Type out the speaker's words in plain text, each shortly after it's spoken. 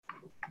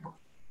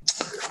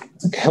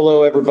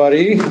Hello,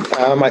 everybody.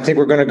 I think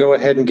we're going to go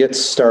ahead and get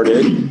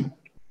started.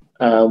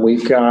 I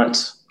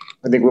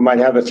think we might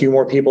have a few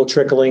more people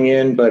trickling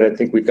in, but I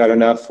think we've got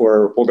enough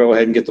where we'll go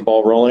ahead and get the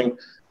ball rolling.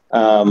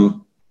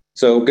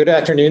 So good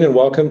afternoon and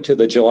welcome to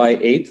the July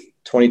 8th,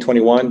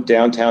 2021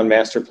 Downtown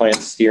Master Plan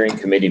Steering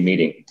Committee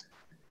meeting.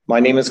 My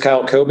name is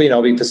Kyle Kobe and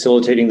I'll be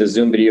facilitating the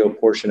Zoom video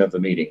portion of the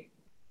meeting.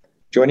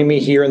 Joining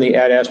me here in the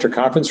Ad Astra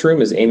conference room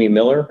is Amy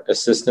Miller,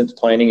 Assistant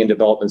Planning and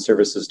Development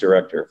Services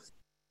Director.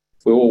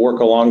 We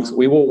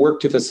will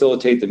work to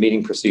facilitate the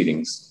meeting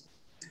proceedings.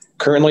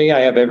 Currently, I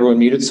have everyone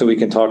muted so we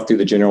can talk through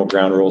the general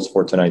ground rules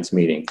for tonight's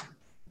meeting.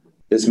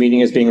 This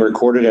meeting is being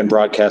recorded and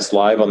broadcast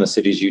live on the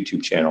city's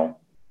YouTube channel.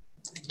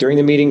 During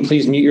the meeting,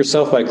 please mute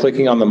yourself by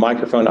clicking on the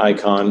microphone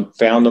icon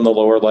found on the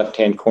lower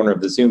left-hand corner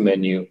of the Zoom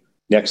menu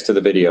next to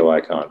the video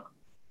icon.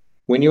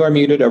 When you are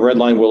muted, a red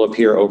line will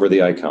appear over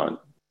the icon.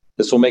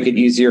 This will make it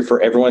easier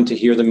for everyone to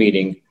hear the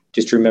meeting.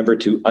 Just remember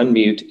to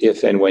unmute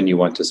if and when you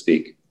want to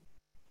speak.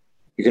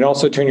 You can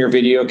also turn your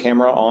video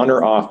camera on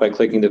or off by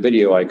clicking the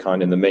video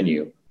icon in the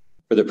menu.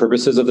 For the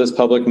purposes of this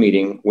public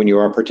meeting, when you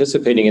are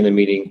participating in the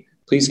meeting,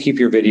 please keep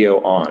your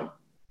video on.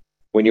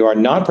 When you are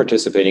not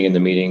participating in the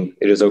meeting,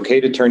 it is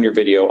okay to turn your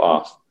video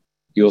off.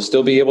 You will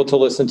still be able to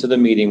listen to the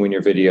meeting when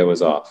your video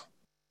is off.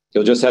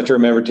 You'll just have to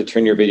remember to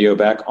turn your video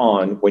back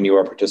on when you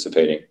are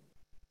participating.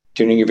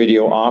 Turning your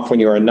video off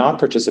when you are not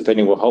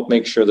participating will help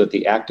make sure that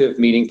the active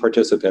meeting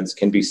participants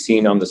can be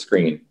seen on the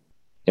screen.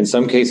 In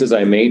some cases,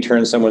 I may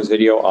turn someone's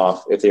video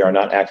off if they are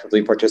not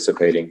actively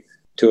participating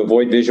to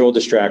avoid visual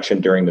distraction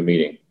during the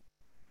meeting.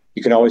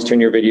 You can always turn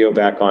your video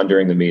back on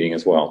during the meeting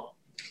as well.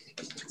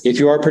 If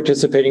you are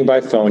participating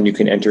by phone, you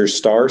can enter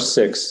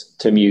 *6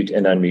 to mute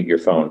and unmute your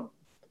phone.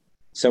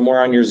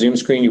 Somewhere on your Zoom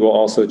screen, you will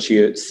also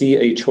see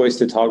a choice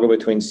to toggle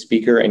between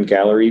speaker and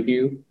gallery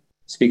view.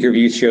 Speaker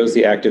view shows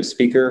the active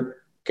speaker.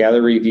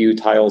 Gallery view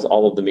tiles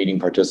all of the meeting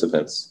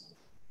participants.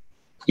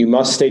 You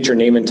must state your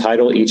name and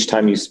title each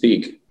time you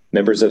speak.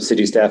 Members of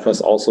city staff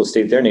must also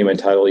state their name and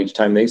title each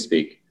time they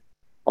speak.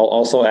 I'll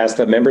also ask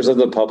that members of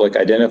the public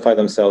identify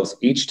themselves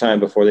each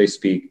time before they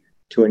speak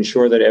to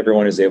ensure that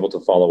everyone is able to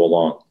follow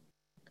along.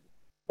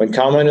 When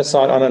comment is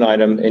sought on an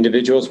item,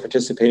 individuals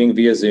participating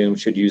via Zoom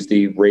should use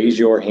the Raise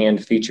Your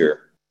Hand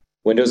feature.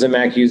 Windows and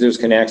Mac users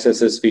can access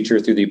this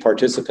feature through the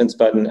Participants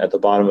button at the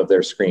bottom of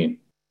their screen.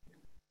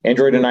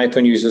 Android and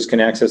iPhone users can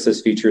access this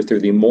feature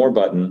through the More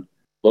button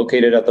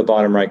located at the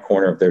bottom right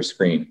corner of their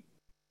screen.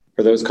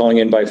 For those calling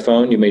in by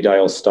phone, you may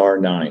dial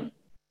 *9.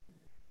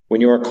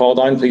 When you are called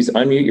on, please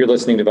unmute your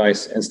listening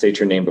device and state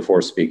your name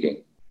before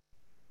speaking.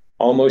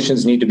 All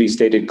motions need to be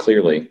stated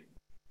clearly.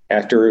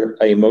 After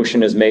a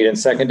motion is made and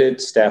seconded,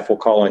 staff will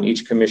call on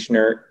each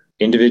commissioner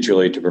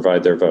individually to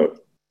provide their vote.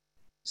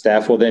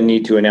 Staff will then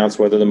need to announce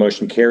whether the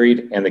motion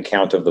carried and the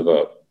count of the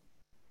vote.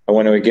 I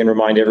want to again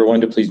remind everyone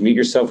to please mute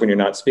yourself when you're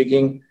not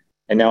speaking.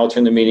 And now I'll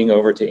turn the meeting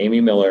over to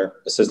Amy Miller,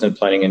 Assistant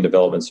Planning and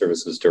Development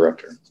Services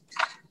Director.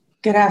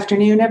 Good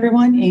afternoon,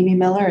 everyone. Amy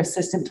Miller,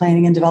 Assistant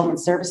Planning and Development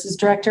Services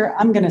Director.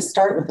 I'm going to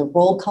start with a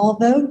roll call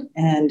vote,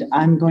 and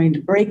I'm going to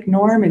break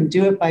norm and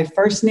do it by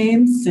first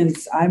names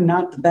since I'm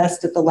not the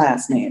best at the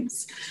last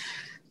names.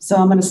 So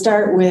I'm going to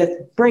start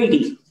with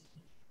Brady.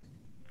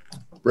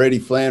 Brady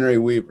Flannery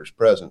Weavers,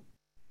 present.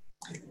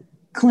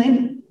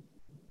 Clint.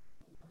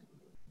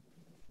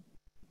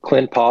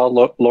 Clint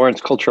Paul,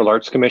 Lawrence Cultural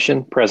Arts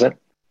Commission, present.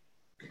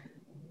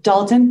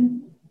 Dalton.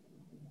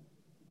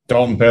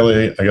 Dalton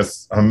Paley, I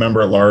guess I'm a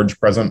member at large,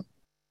 present.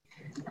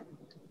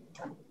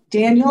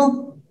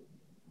 Daniel.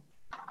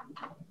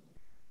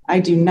 I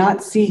do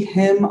not see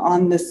him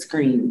on the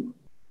screen.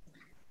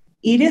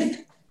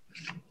 Edith.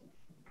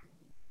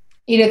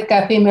 Edith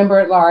Guffey, member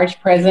at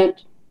large,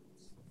 present.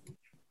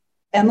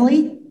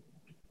 Emily.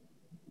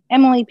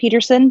 Emily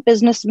Peterson,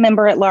 business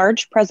member at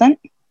large, present.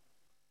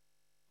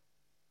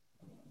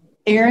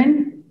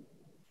 Aaron.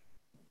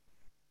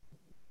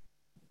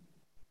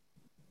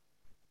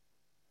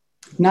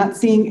 Not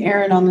seeing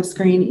Aaron on the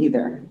screen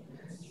either.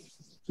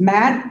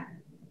 Matt.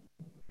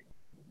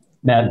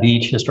 Matt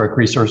Beach, Historic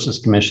Resources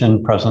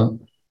Commission,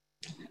 present.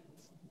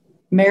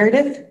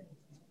 Meredith.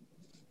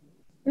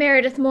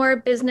 Meredith Moore,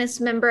 business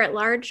member at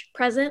large,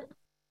 present.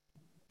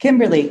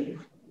 Kimberly.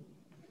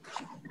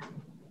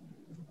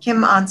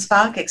 Kim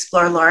Onspach,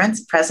 Explore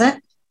Lawrence,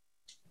 present.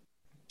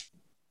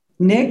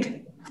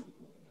 Nick.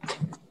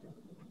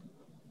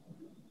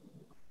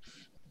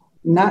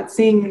 Not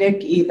seeing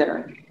Nick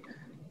either.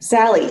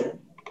 Sally.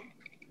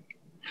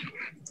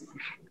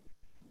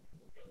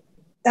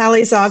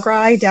 Sally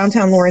Zagrai,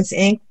 Downtown Lawrence,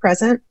 Inc.,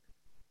 present.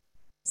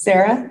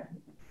 Sarah.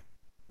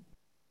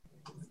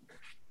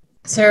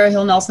 Sarah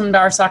Hill Nelson,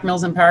 Bowersock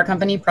Mills and Power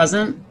Company,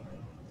 present.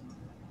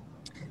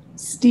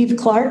 Steve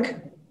Clark.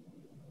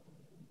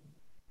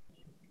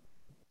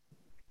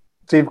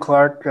 Steve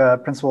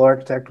Clark, Principal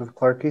Architect with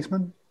Clark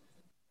Eastman.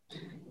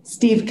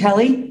 Steve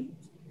Kelly.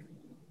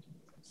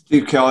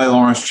 Steve Kelly,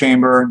 Lawrence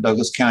Chamber,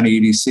 Douglas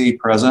County EDC,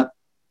 present.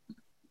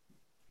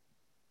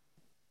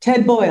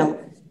 Ted Boyle.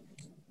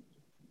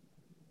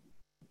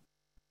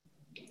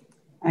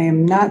 I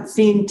am not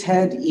seeing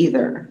Ted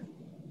either.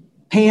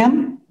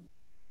 Pam,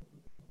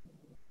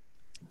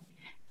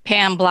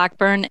 Pam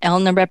Blackburn,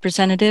 Elna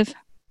representative.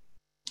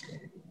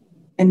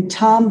 and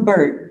Tom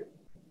Burt.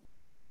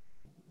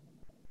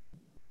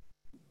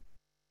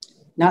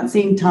 Not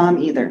seeing Tom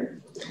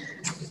either.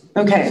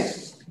 Okay.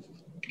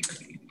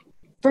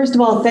 First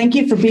of all, thank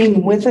you for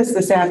being with us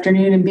this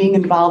afternoon and being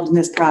involved in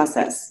this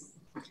process.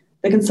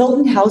 The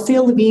consultant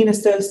Halcyon Levine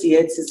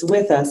Associates is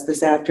with us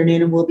this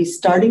afternoon and will be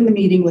starting the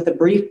meeting with a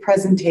brief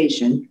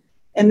presentation,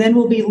 and then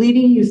we'll be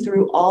leading you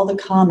through all the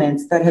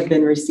comments that have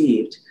been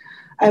received.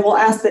 I will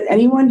ask that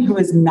anyone who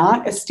is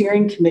not a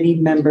steering committee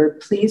member,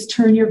 please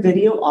turn your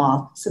video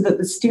off so that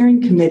the steering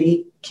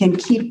committee can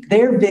keep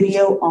their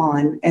video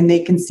on and they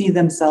can see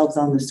themselves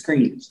on the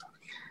screen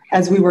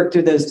as we work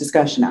through those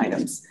discussion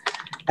items.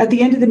 At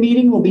the end of the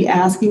meeting, we'll be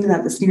asking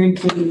that the steering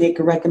committee make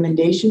a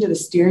recommendation to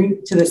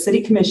the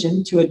City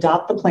Commission to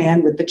adopt the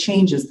plan with the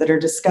changes that are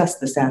discussed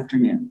this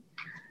afternoon.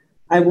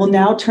 I will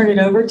now turn it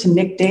over to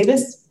Nick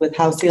Davis with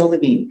Halcyon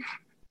Levine.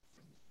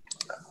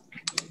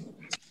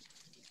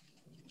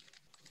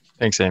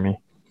 Thanks, Amy.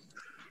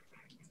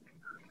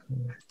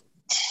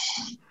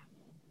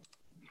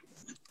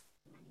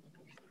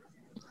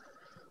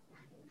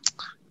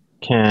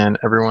 Can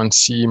everyone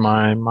see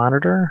my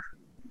monitor?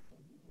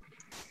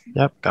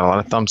 Yep, got a lot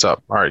of thumbs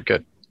up. All right,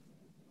 good.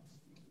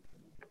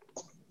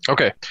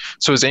 Okay,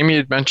 so as Amy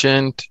had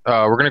mentioned,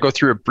 we're going to go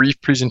through a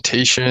brief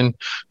presentation,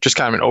 just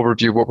kind of an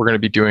overview of what we're going to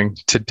be doing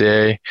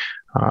today,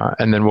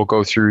 and then we'll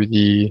go through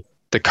the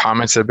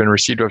comments that have been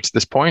received up to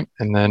this point,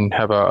 and then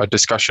have a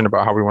discussion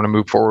about how we want to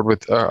move forward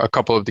with a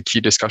couple of the key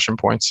discussion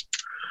points.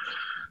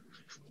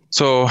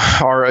 So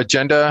our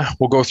agenda,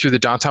 we'll go through the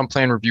downtown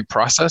plan review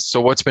process.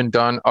 So what's been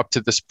done up to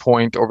this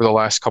point over the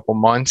last couple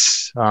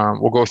months.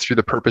 We'll go through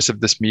the purpose of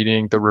this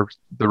meeting, the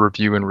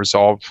review and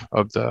resolve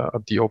of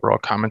the overall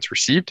comments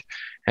received,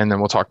 and then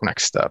we'll talk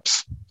next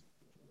steps.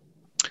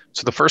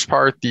 So the first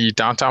part, the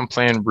downtown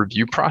plan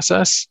review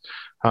process,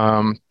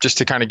 just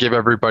to kind of give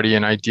everybody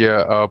an idea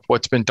of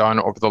what's been done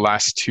over the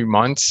last 2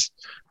 months.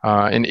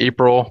 In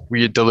April,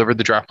 we had delivered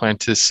the draft plan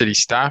to city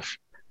staff.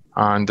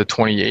 On the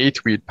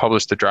 28th, we had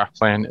published the draft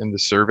plan in the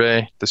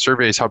survey. The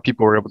survey is how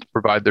people were able to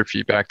provide their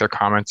feedback, their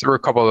comments. There were a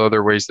couple of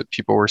other ways that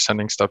people were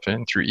sending stuff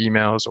in through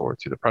emails or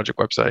through the project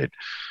website.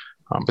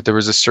 But there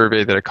was a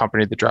survey that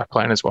accompanied the draft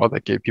plan as well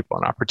that gave people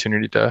an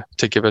opportunity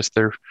to give us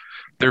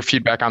their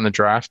feedback on the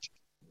draft.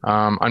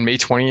 On May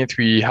 20th,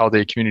 we held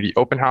a community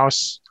open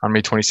house. On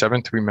May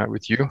 27th, we met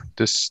with you,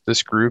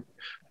 this group,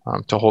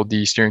 to hold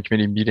the steering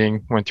committee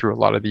meeting, went through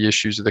a lot of the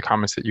issues of the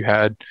comments that you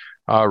had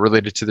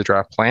related to the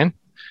draft plan.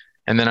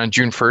 And then on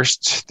June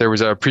 1st, there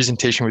was a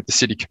presentation with the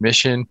City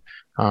Commission.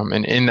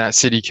 And in that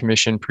City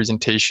Commission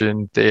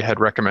presentation, they had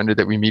recommended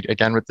that we meet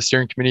again with the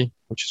steering committee,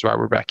 which is why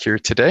we're back here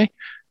today,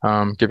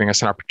 giving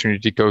us an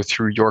opportunity to go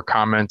through your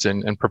comments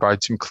and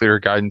provide some clear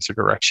guidance or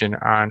direction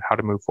on how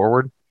to move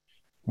forward.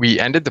 We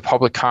ended the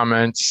public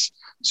comments,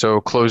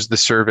 so closed the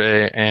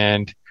survey,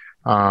 and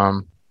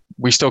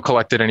we still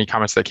collected any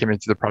comments that came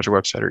into the project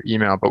website or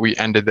email, but we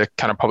ended the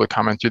kind of public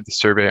comment through the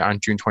survey on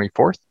June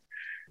 24th.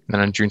 And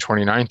then on June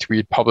 29th, we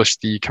had published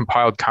the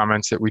compiled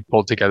comments that we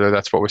pulled together.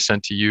 That's what was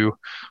sent to you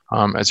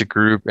as a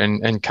group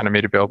and kind of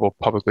made available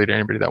publicly to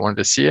anybody that wanted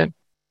to see it.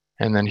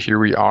 And then here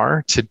we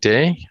are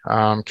today,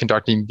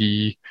 conducting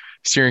the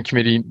steering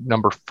committee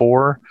number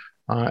 4.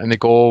 And the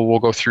goal, we'll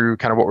go through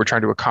kind of what we're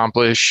trying to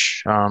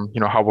accomplish, how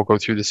we'll go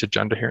through this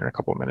agenda here in a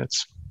couple of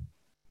minutes.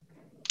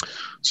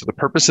 So the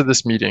purpose of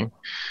this meeting.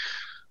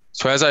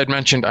 So as I had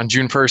mentioned, on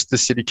June 1st, the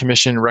City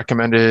Commission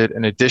recommended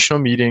an additional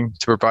meeting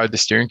to provide the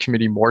steering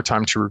committee more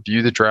time to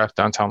review the draft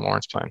downtown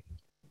Lawrence plan.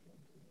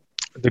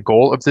 The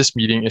goal of this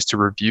meeting is to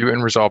review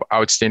and resolve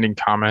outstanding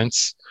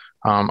comments.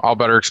 I'll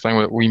better explain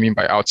what we mean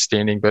by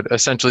outstanding, but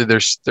essentially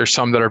there's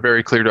some that are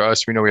very clear to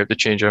us. We know we have to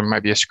change them. It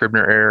might be a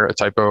Scribner error, a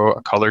typo,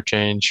 a color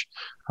change,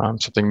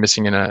 something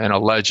missing in a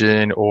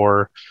legend,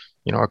 or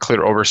a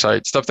clear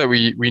oversight, stuff that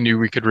we knew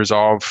we could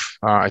resolve.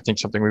 I think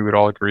something we would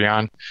all agree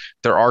on.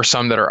 There are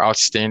some that are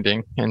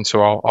outstanding, and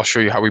so I'll show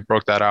you how we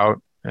broke that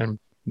out. And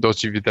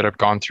those of you that have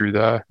gone through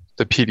the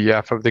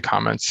PDF of the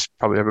comments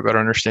probably have a better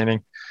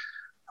understanding.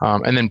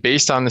 And then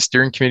based on the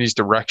steering committee's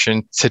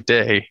direction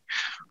today,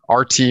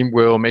 our team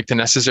will make the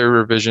necessary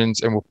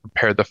revisions and will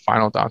prepare the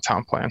final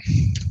downtown plan.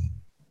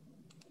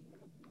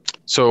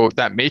 So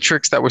that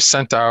matrix that was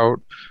sent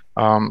out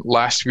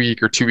last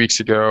week or 2 weeks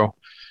ago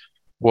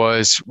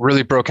was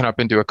really broken up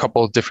into a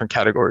couple of different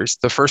categories.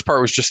 The first part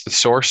was just the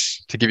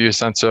source, to give you a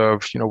sense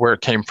of where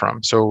it came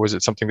from. So was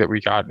it something that we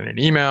got in an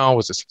email?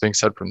 Was it something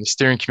said from the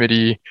steering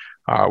committee?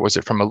 Was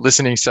it from a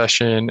listening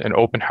session, an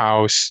open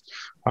house,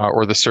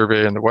 or the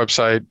survey and the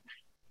website?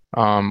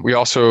 We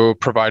also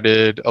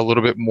provided a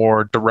little bit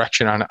more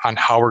direction on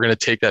how we're going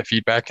to take that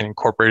feedback and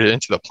incorporate it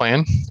into the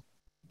plan.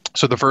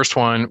 So the first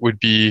one would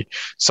be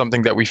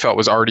something that we felt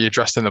was already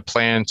addressed in the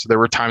plan. So there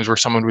were times where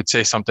someone would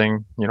say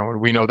something,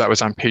 we know that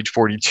was on page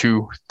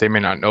 42. They may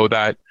not know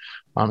that.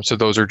 So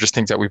those are just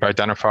things that we've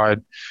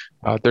identified.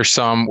 There's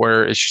some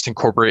where it's just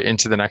incorporate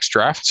into the next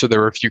draft. So there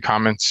were a few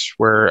comments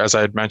where, as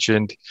I had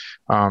mentioned,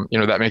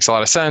 that makes a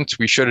lot of sense.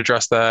 We should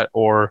address that,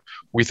 or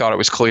we thought it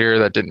was clear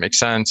that didn't make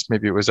sense.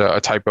 Maybe it was a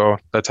typo,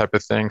 that type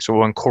of thing. So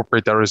we'll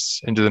incorporate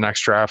those into the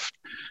next draft.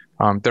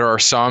 There are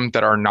some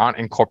that are not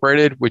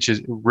incorporated, which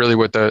is really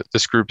what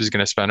this group is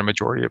going to spend a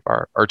majority of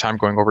our time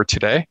going over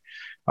today.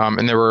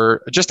 And there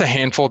were just a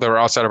handful that were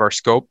outside of our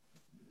scope.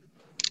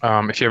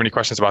 If you have any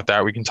questions about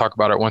that, we can talk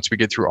about it once we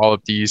get through all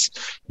of these,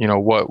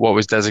 what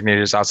was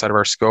designated as outside of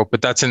our scope,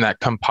 but that's in that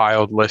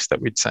compiled list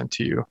that we'd sent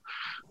to you.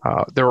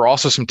 There were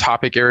also some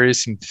topic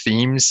areas, some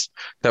themes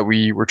that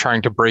we were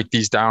trying to break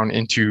these down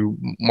into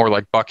more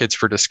like buckets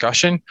for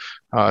discussion.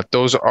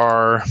 Those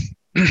are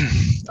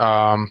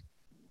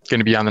going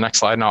to be on the next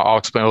slide, and I'll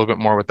explain a little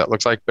bit more what that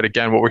looks like. But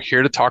again, what we're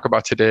here to talk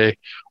about today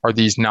are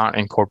these not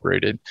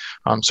incorporated.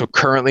 So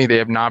currently they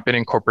have not been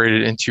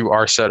incorporated into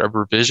our set of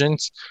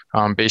revisions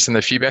based on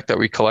the feedback that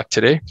we collect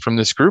today from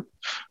this group.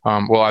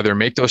 We'll either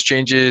make those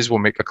changes, we'll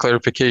make a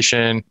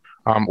clarification,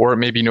 or it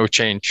may be no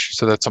change.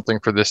 So that's something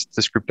for this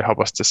group to help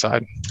us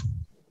decide.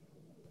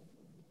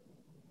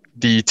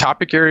 The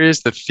topic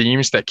areas, the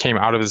themes that came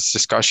out of this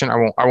discussion,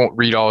 I won't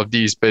read all of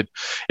these, but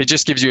it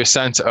just gives you a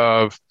sense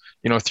of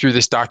through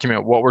this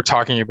document, what we're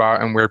talking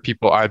about and where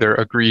people either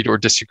agreed or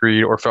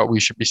disagreed or felt we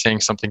should be saying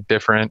something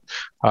different.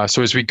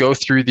 So as we go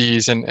through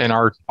these, and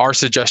our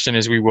suggestion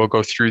is we will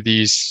go through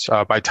these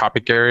by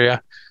topic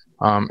area.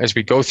 As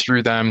we go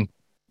through them,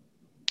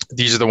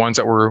 these are the ones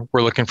that we're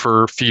looking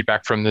for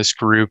feedback from this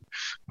group.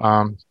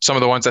 Some of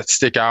the ones that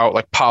stick out,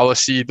 like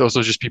policy, those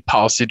will just be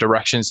policy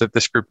directions that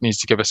this group needs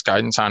to give us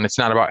guidance on. It's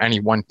not about any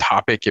one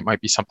topic. It might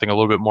be something a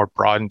little bit more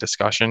broad in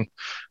discussion.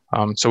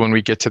 So when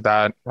we get to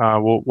that,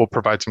 we'll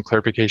provide some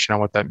clarification on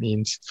what that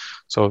means.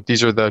 So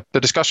these are the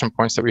discussion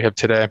points that we have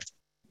today.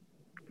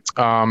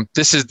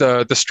 This is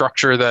the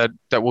structure that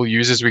we'll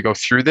use as we go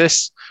through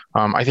this.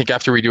 I think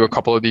after we do a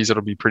couple of these,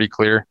 it'll be pretty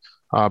clear.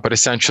 But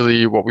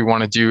essentially what we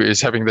want to do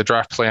is having the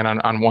draft plan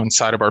on one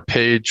side of our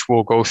page.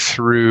 We'll go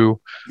through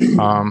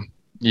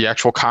the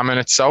actual comment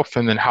itself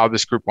and then how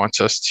this group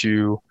wants us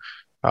to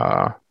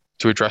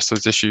address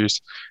those issues.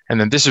 And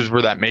then this is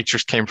where that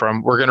matrix came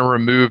from. We're going to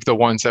remove the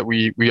ones that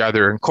we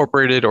either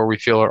incorporated or we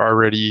feel are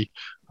already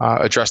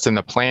addressed in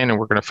the plan, and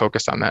we're going to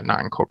focus on that not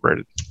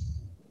incorporated.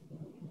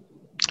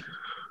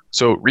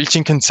 So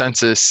reaching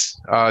consensus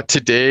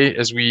today,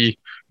 as we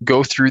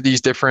go through these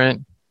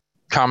different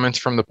comments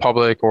from the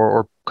public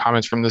or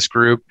comments from this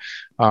group,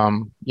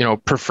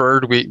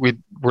 preferred,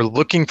 we're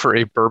looking for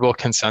a verbal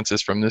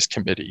consensus from this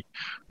committee.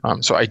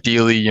 So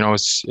ideally,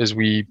 as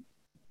we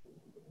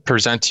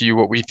present to you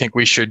what we think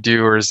we should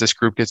do, or as this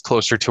group gets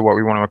closer to what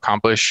we want to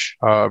accomplish,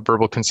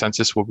 verbal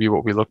consensus will be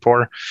what we look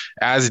for.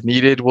 As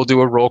needed, we'll do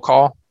a roll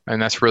call,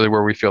 and that's really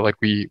where we feel like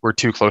we're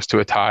too close to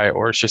a tie,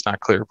 or it's just not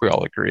clear if we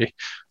all agree.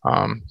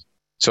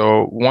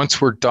 So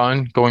once we're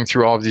done going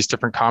through all of these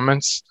different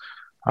comments,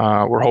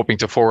 we're hoping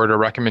to forward a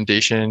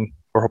recommendation.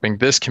 We're hoping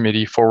this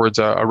committee forwards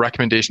a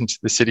recommendation to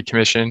the City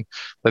Commission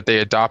that they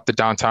adopt the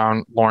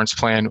Downtown Lawrence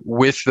Plan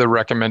with the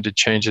recommended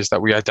changes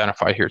that we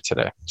identify here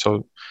today.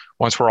 So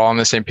once we're all on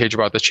the same page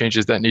about the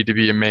changes that need to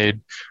be made,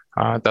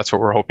 that's what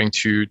we're hoping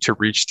to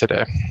reach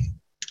today.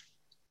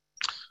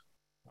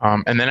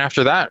 And then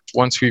after that,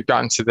 once we've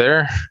gotten to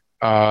there,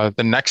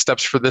 the next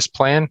steps for this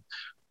plan,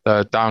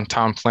 the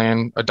Downtown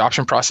Plan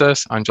adoption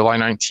process on July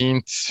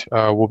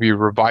 19th, we'll be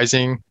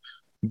revising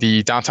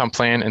the Downtown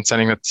Plan and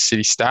sending that to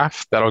city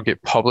staff. That'll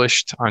get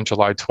published on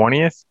July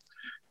 20th.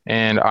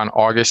 And on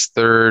August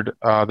 3rd,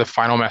 the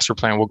final master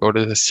plan will go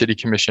to the City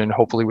Commission,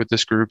 hopefully with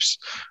this group's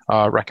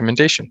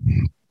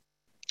recommendation.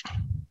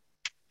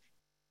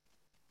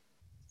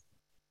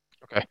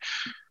 Okay,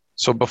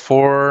 so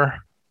before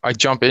I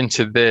jump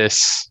into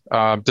this,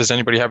 does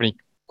anybody have any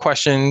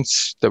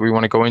questions that we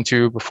want to go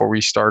into before we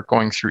start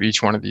going through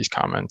each one of these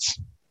comments?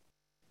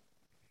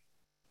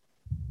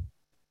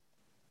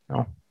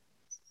 No?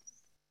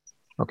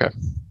 Okay.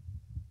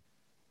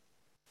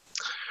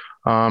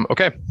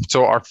 Okay,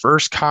 so our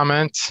first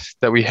comment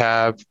that we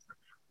have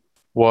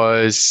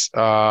was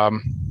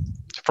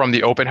from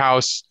the open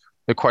house.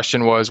 The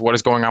question was, what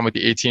is going on with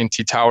the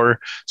AT&T tower?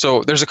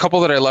 So there's a couple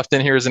that I left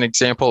in here as an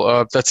example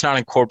of that's not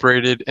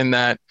incorporated in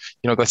that,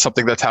 that's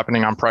something that's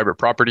happening on private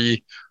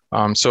property.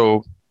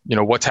 So,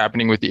 what's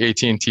happening with the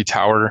AT&T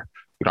tower,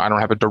 I don't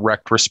have a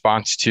direct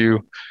response to.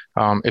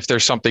 If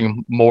there's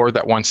something more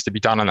that wants to be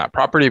done on that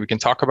property, we can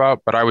talk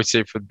about, but I would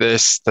say for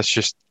this,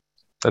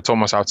 that's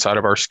almost outside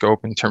of our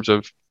scope in terms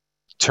of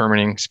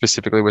determining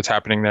specifically what's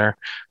happening there.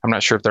 I'm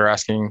not sure if they're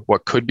asking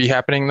what could be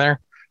happening there.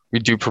 We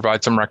do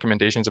provide some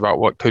recommendations about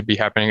what could be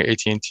happening at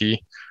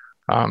AT&T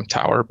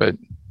tower, but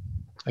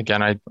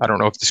again, I don't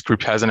know if this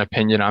group has an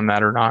opinion on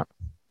that or not.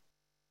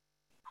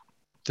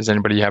 Does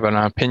anybody have an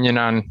opinion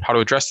on how to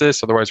address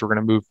this? Otherwise, we're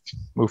going to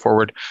move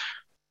forward.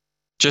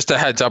 Just a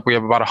heads up, we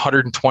have about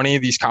 120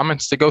 of these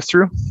comments to go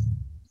through.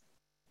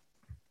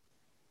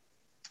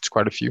 It's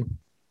quite a few.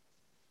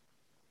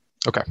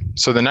 Okay,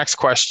 so the next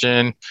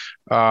question,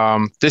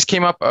 this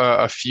came up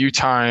a few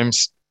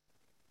times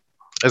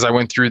as I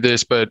went through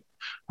this, but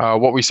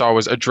what we saw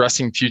was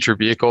addressing future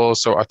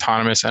vehicles, so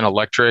autonomous and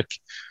electric.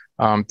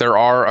 There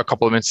are a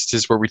couple of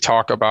instances where we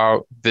talk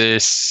about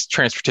this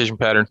transportation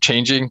pattern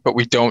changing, but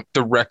we don't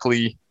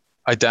directly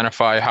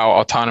identify how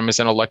autonomous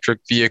and electric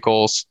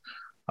vehicles,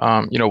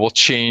 will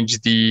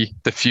change the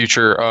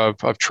future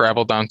of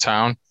travel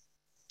downtown.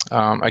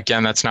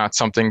 Again, that's not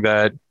something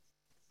that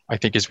I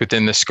think is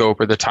within the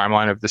scope or the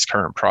timeline of this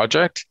current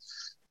project.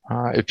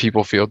 If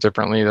people feel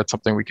differently, that's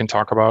something we can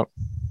talk about.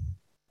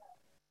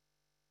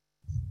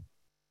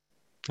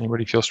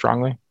 Anybody feel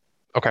strongly?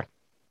 Okay.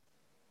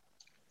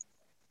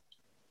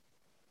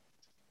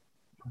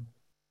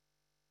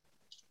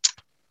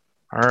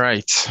 All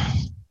right.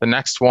 The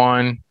next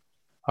one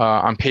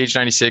on page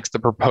 96, the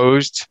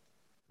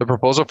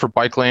proposal for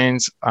bike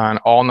lanes on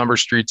all numbered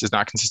streets is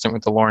not consistent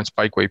with the Lawrence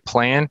Bikeway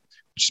Plan,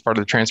 which is part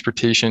of the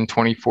Transportation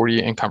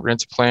 2040 and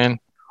Comprehensive Plan.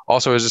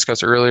 Also, as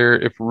discussed earlier,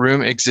 if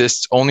room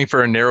exists only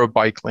for a narrow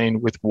bike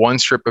lane with one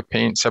strip of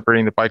paint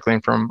separating the bike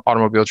lane from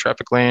automobile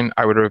traffic lane,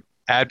 I would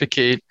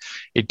advocate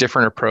a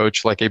different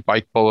approach like a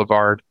bike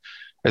boulevard,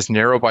 as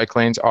narrow bike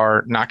lanes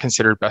are not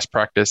considered best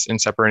practice in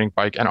separating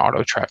bike and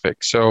auto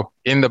traffic. So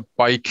in the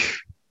bike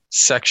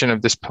section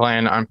of this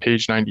plan on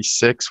page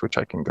 96, which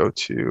I can go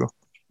to.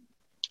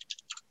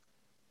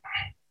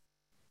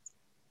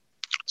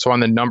 So on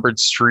the numbered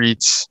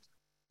streets,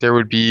 there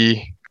would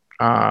be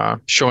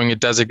showing a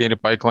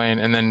designated bike lane.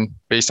 And then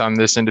based on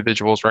this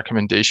individual's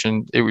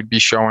recommendation, it would be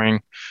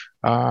showing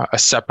a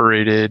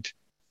separated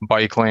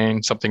bike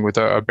lane, something with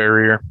a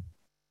barrier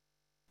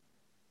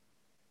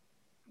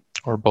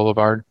or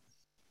boulevard.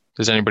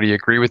 Does anybody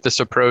agree with this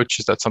approach?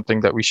 Is that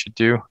something that we should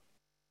do?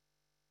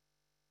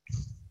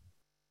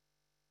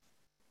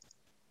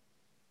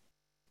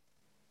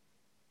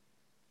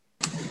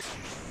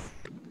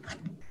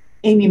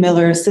 Amy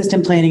Miller,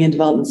 Assistant Planning and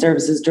Development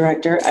Services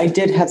Director. I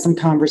did have some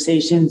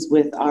conversations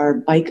with our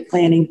bike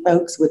planning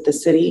folks with the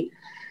city.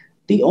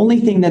 The only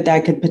thing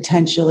that could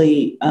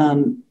potentially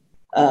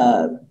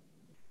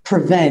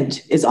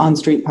prevent is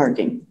on-street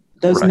parking.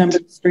 Those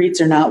numbered streets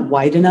are not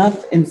wide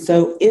enough. And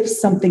so if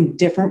something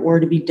different were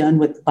to be done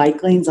with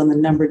bike lanes on the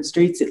numbered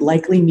streets, it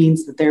likely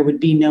means that there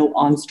would be no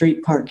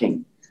on-street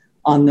parking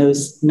on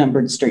those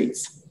numbered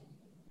streets.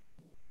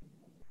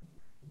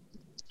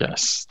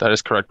 Yes, that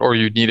is correct. Or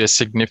you need a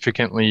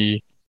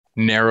significantly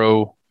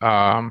narrow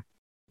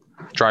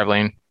drive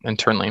lane and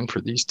turn lane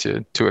for these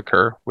to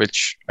occur,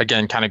 which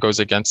again kind of goes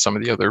against some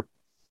of the other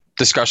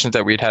discussions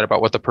that we'd had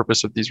about what the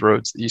purpose of these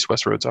roads, the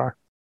east-west roads, are.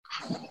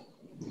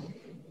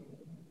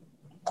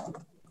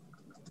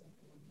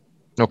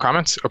 No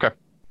comments? Okay.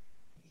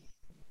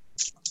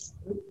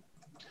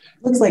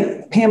 Looks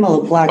like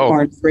Pamela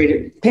Blackburn's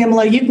ready.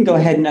 Pamela, you can go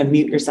ahead and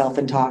unmute yourself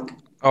and talk.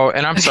 Oh,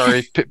 and I'm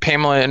sorry,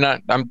 Pamela, and I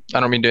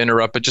don't mean to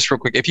interrupt, but just real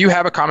quick, if you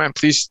have a comment,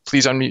 please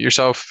unmute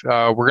yourself.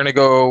 We're going to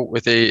go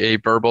with a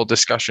verbal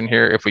discussion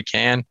here if we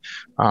can.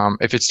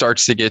 If it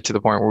starts to get to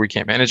the point where we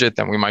can't manage it,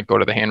 then we might go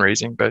to the hand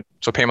raising. But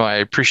so Pamela, I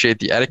appreciate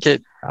the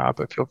etiquette,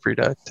 but feel free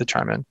to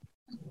chime in.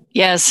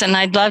 Yes, and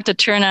I'd love to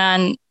turn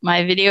on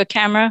my video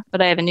camera,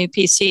 but I have a new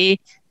PC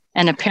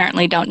and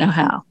apparently don't know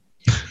how.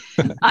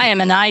 I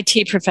am an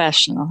IT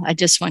professional. I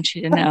just want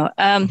you to know.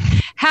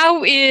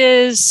 How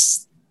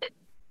is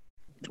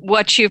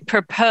what you've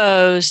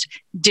proposed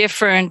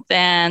different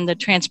than the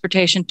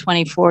Transportation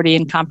 2040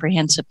 and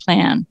Comprehensive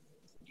Plan?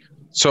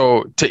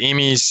 So to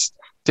Amy's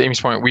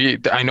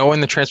point, I know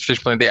in the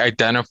Transportation Plan, they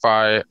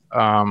identify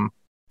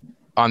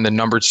on the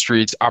numbered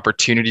streets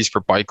opportunities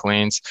for bike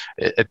lanes.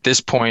 At this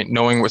point,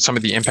 knowing what some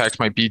of the impacts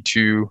might be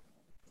to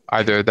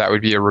either that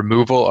would be a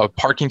removal of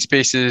parking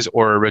spaces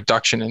or a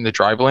reduction in the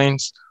drive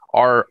lanes,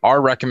 our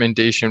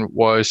recommendation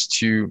was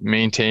to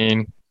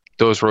maintain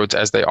those roads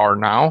as they are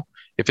now.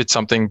 If it's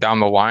something down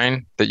the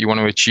line that you want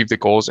to achieve the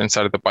goals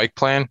inside of the bike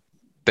plan,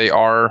 they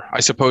are, I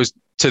suppose,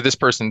 to this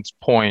person's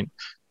point,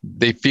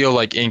 they feel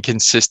like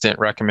inconsistent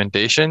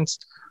recommendations.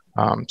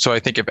 So I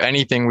think if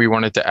anything we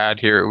wanted to add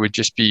here, it would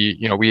just be,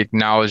 we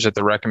acknowledge that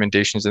the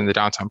recommendations in the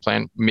downtown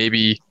plan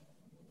maybe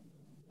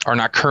are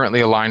not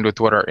currently aligned with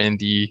what are in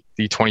the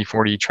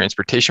 2040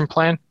 transportation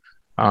plan.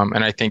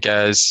 And I think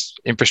as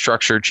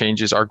infrastructure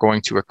changes are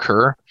going to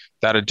occur,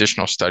 that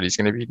additional study is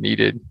going to be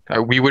needed.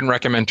 We wouldn't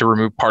recommend to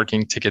remove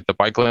parking to get the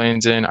bike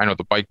lanes in. I know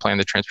the bike plan,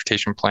 the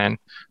transportation plan,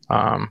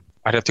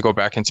 I'd have to go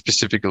back and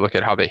specifically look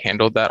at how they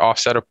handled that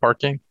offset of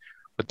parking,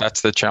 but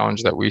that's the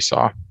challenge that we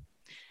saw.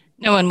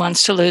 No one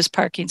wants to lose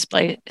parking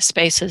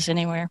spaces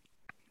anywhere.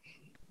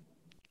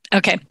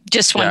 Okay,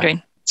 just wondering.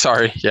 Yeah.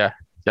 Sorry, yeah,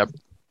 yep.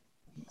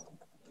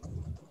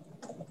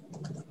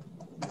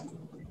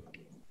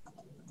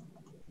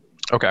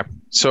 Okay,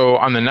 so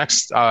on the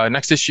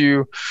next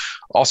issue,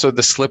 also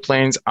the slip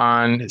lanes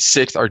on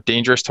 6th are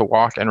dangerous to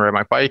walk and ride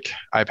my bike.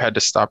 I've had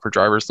to stop for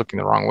drivers looking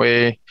the wrong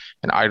way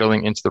and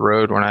idling into the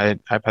road when I've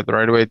had the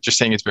right of way. Just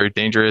saying it's very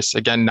dangerous.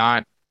 Again,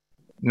 not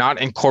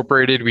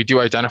incorporated. We do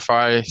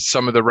identify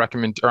some of the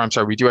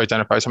we do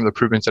identify some of the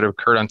improvements that have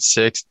occurred on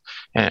 6th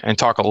and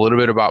talk a little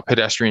bit about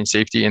pedestrian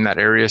safety in that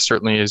area.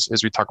 Certainly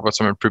as we talk about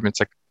some improvements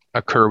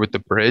occur with the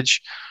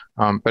bridge.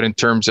 But in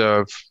terms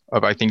of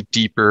I think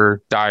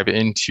deeper dive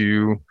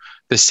into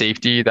the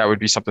safety, that would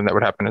be something that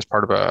would happen as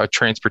part of a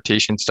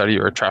transportation study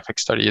or a traffic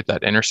study at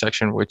that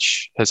intersection,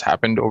 which has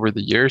happened over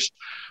the years.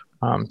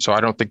 So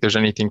I don't think there's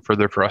anything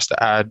further for us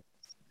to add.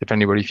 If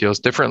anybody feels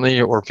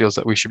differently or feels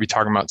that we should be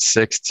talking about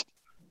Sixth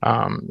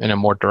in a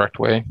more direct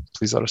way,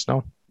 please let us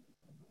know.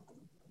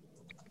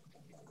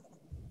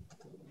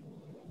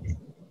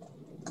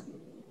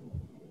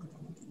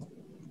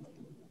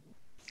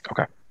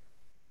 Okay.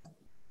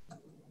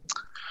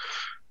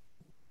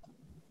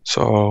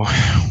 So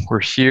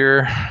we're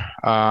here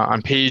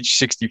on page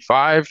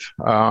 65.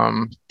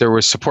 There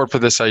was support for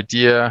this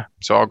idea.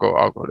 So I'll go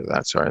to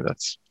that. Sorry,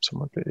 that's some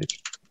more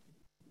page.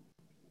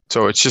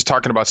 So it's just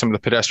talking about some of the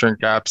pedestrian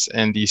gaps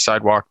and the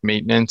sidewalk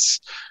maintenance.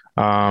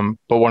 But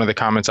one of the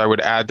comments I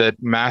would add that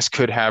Mass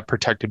could have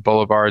protected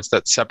boulevards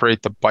that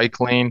separate the bike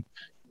lane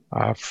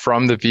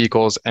from the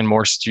vehicles, and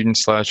more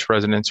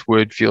students/residents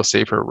would feel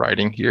safer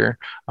riding here.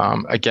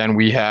 Again,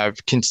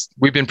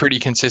 we've been pretty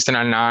consistent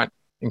on not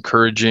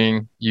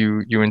encouraging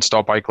you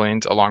install bike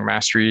lanes along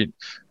Mass Street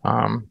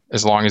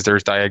as long as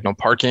there's diagonal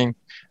parking.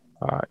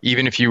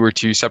 Even if you were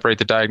to separate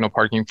the diagonal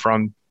parking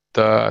from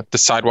the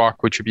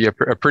sidewalk, which would be a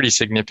pretty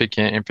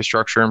significant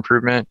infrastructure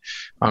improvement,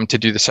 to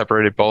do the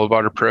separated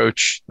boulevard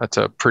approach. That's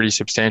a pretty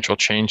substantial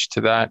change to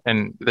that.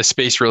 And the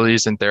space really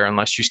isn't there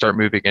unless you start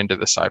moving into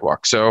the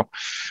sidewalk. So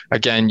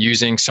again,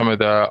 using some of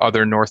the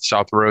other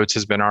north-south roads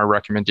has been our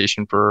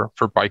recommendation for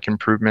bike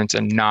improvements,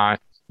 and not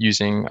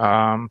using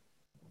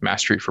Mass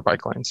Street for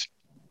bike lanes.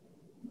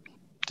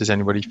 Does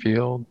anybody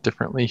feel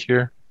differently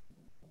here?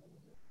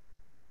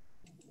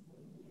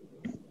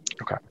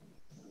 Okay.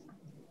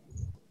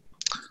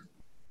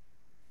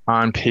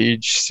 On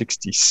page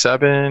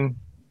 67.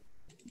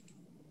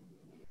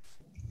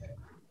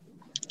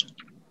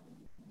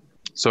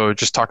 So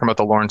just talking about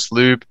the Lawrence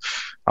Loop,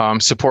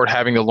 support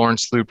having the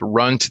Lawrence Loop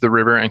run to the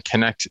river and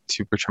connect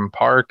to Bertram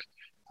Park.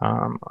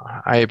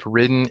 I have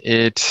ridden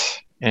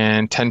it,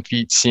 and 10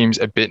 feet seems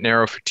a bit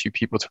narrow for two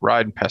people to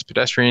ride and pass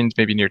pedestrians,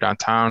 maybe near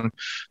downtown.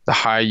 The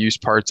high use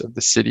parts of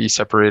the city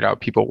separate out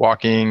people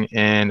walking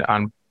and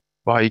on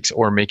bikes,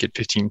 or make it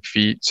 15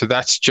 feet. So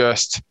that's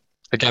just,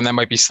 again, that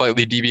might be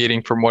slightly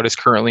deviating from what is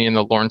currently in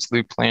the Lawrence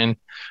Loop plan.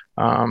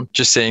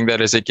 Just saying that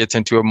as it gets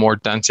into a more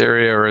dense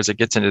area, or as it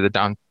gets into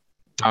the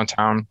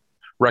downtown,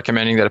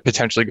 recommending that it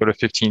potentially go to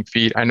 15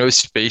 feet. I know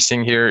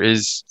spacing here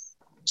is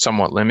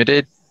somewhat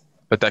limited,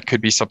 but that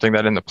could be something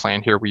that in the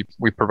plan here,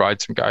 we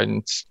provide some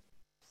guidance.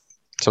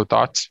 So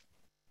thoughts?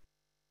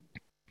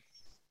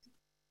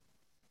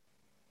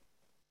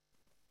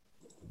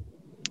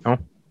 No?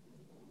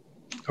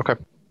 Okay.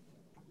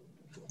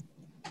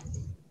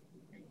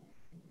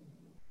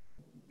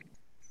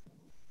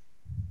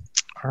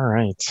 All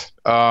right.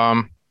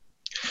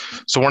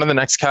 So one of the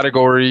next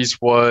categories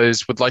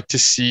would like to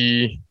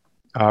see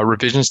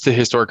revisions to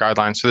historic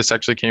guidelines. So this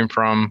actually came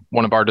from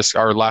one of our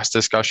last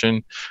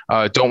discussion.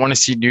 Don't want to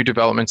see new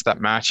developments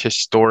that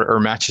matches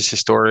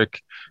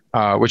historic.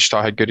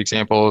 Wichita had good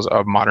examples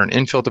of modern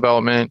infill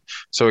development.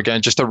 So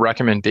again, just a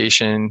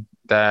recommendation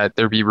that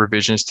there be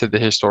revisions to the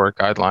historic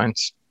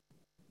guidelines.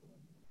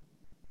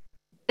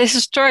 The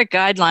historic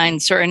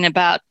guidelines are in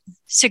about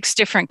 6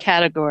 different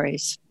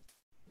categories.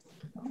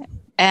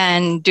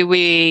 And are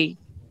we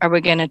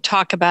going to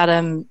talk about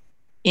them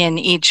in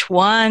each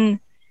one?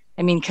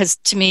 I mean, because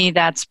to me,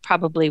 that's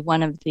probably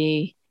one of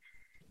the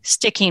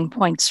sticking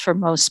points for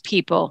most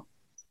people.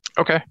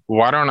 Okay,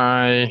 why don't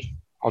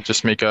I'll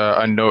just make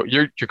a note.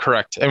 You're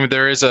correct. And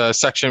there is a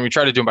section, we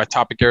try to do them by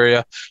topic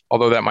area,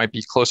 although that might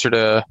be closer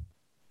to.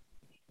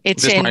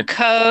 It's in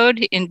code,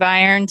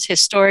 environs,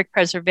 historic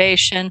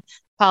preservation,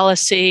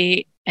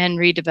 policy, and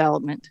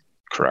redevelopment.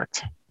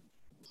 Correct.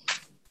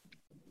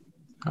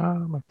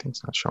 My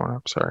thing's not showing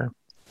up, sorry.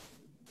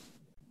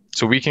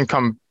 So we can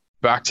come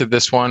back to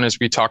this one as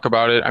we talk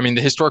about it. I mean,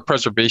 the historic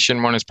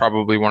preservation one is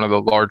probably one of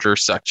the larger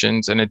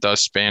sections, and it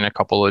does span a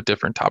couple of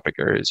different topic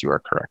areas. You are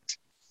correct.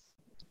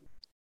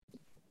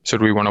 So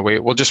do we want to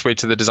wait? We'll just wait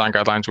to the design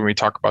guidelines when we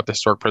talk about the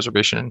historic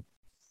preservation.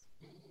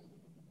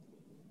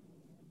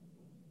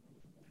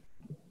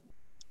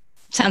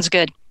 Sounds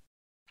good.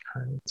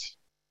 All right.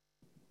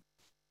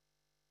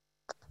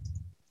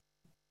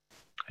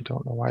 I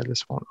don't know why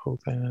this won't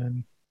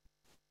open.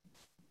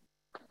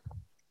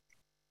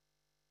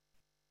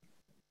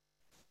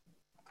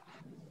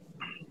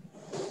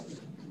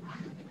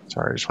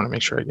 Sorry, I just want to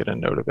make sure I get a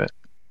note of it.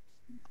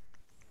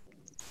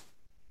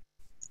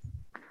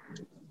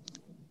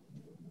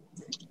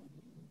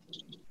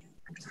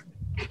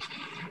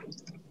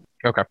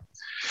 Okay.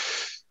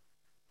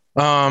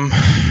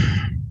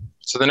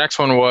 So the next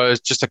one was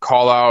just to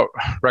call out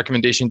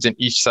recommendations in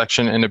each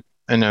section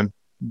in a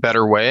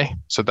better way.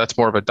 So that's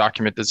more of a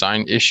document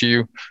design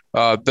issue.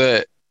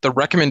 The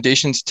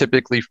recommendations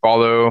typically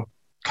follow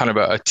kind of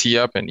a tee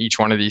up in each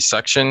one of these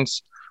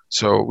sections.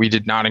 So we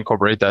did not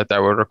incorporate that.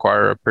 That would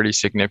require a pretty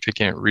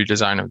significant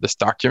redesign of this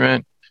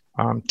document.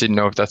 Didn't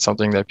know if that's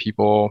something that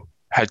people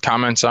had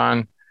comments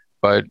on,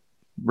 but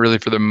really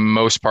for the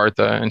most part,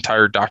 the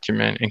entire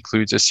document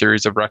includes a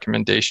series of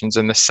recommendations,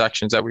 and the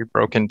sections that we've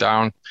broken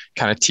down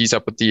kind of tease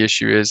up what the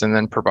issue is and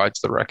then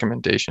provides the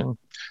recommendation.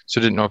 So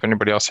didn't know if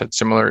anybody else had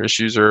similar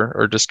issues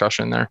or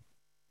discussion there.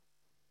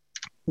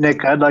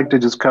 Nick, I'd like to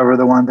just cover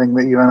the one thing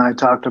that you and I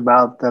talked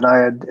about that I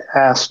had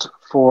asked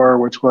for,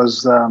 which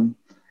was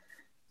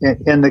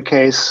in the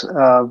case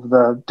of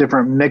the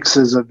different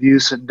mixes of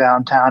use in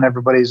downtown,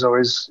 everybody's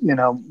always,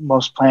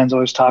 most plans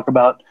always talk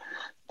about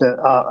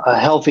a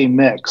healthy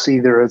mix.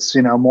 Either it's,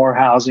 more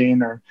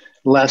housing or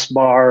less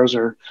bars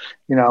or,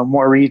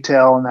 more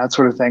retail and that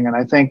sort of thing. And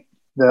I think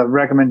the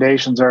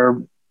recommendations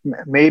are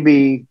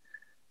maybe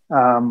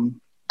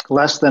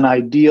less than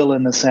ideal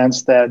in the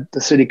sense that the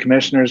city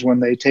commissioners, when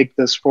they take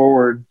this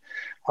forward,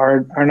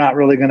 are not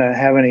really going to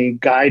have any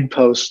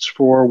guideposts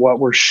for what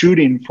we're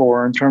shooting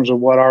for in terms of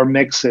what our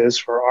mix is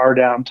for our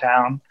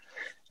downtown.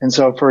 And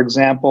so, for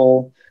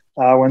example,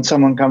 when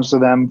someone comes to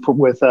them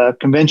with a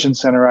convention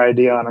center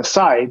idea on a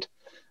site,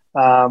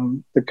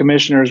 the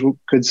commissioners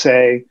could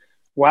say,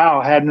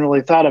 wow, hadn't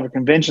really thought of a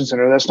convention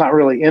center. That's not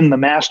really in the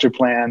master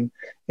plan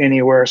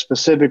anywhere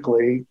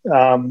specifically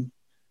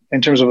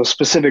in terms of a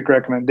specific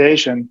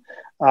recommendation.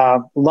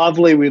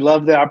 Lovely. We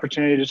love the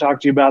opportunity to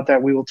talk to you about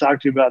that. We will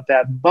talk to you about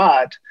that.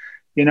 But,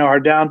 our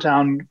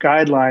downtown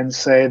guidelines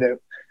say that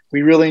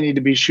we really need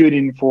to be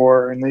shooting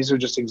for, and these are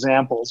just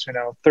examples,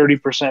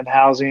 30%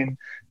 housing,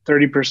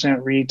 30%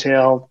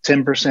 retail,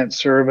 10%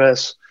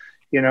 service,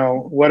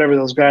 whatever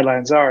those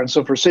guidelines are. And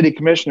so for city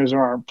commissioners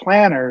or our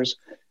planners,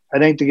 I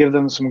think to give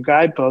them some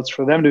guideposts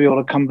for them to be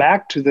able to come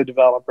back to the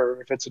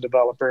developer, if it's a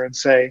developer, and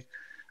say,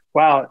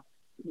 wow,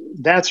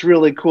 that's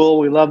really cool.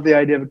 We love the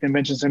idea of a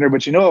convention center,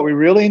 but you know what we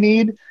really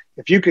need?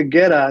 If you could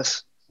get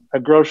us a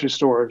grocery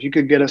store, if you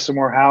could get us some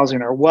more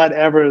housing or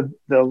whatever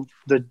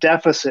the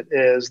deficit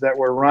is that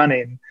we're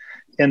running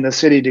in the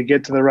city to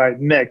get to the right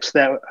mix,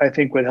 that I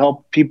think would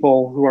help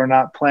people who are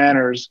not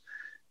planners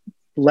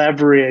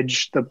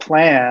leverage the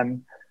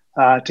plan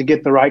to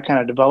get the right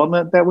kind of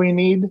development that we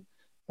need.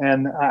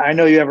 And I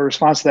know you have a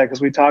response to that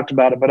because we talked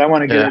about it, but I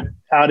want to get it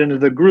out into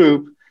the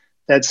group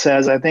that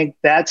says, I think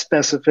that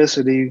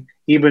specificity,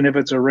 even if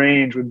it's a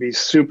range, would be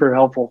super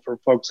helpful for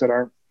folks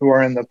who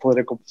are in the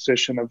political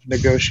position of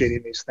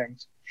negotiating these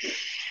things.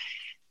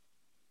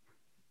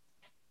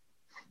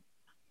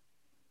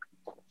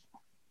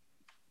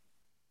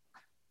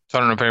 So I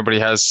don't know if anybody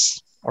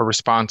has a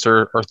response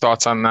or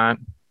thoughts on that.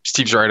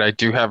 Steve's right. I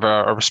do have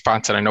a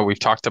response that I know we've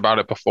talked about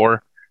it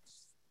before.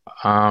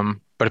 But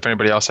if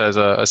anybody else has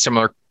a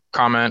similar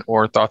comment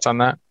or thoughts on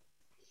that.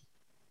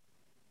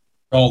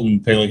 Dalton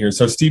Paley here.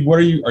 So Steve, are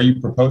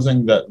you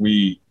proposing that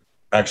we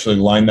actually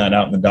line that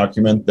out in the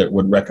document that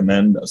would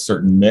recommend a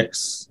certain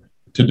mix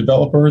to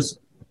developers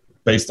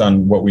based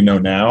on what we know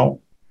now?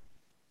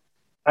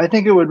 I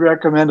think it would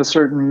recommend a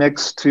certain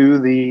mix to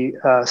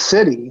the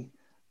city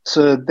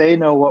so that they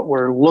know what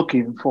we're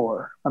looking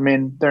for. I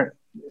mean,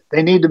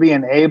 they need to be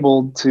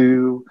enabled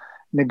to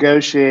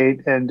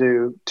negotiate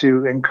and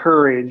to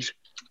encourage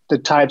the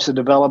types of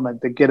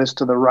development that get us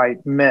to the right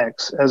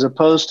mix, as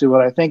opposed to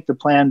what I think the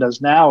plan does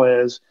now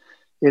is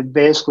it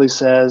basically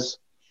says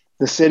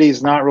the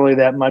city's not really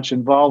that much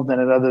involved in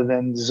it other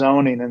than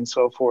zoning and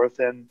so forth.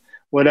 And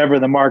whatever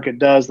the market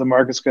does, the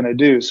market's going to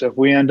do. So if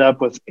we end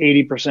up with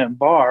 80%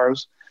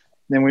 bars,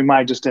 then we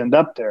might just end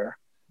up there.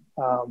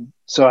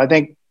 So I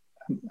think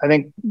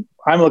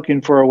I'm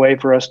looking for a way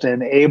for us to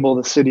enable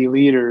the city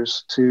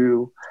leaders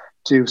to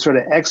sort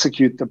of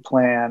execute the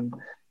plan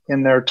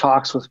in their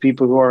talks with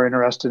people who are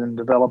interested in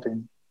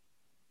developing.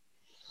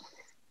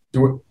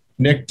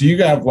 Nick, do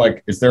you have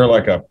is there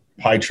a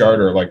pie chart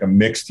or a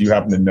mix? Do you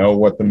happen to know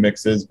what the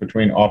mix is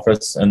between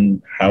office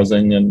and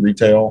housing and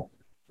retail?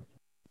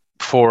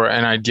 For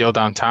an ideal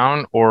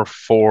downtown or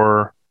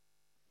for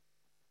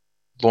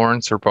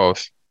Lawrence or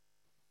both?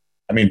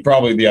 I mean,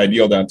 probably the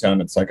ideal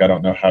downtown. It's I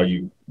don't know how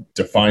you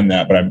define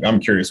that, but I'm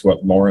curious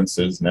what Lawrence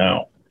is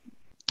now.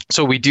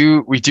 So we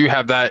do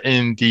have that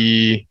in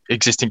the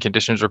existing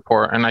conditions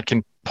report, and I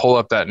can pull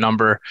up that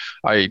number.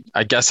 I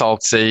guess I'll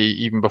say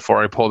even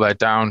before I pull that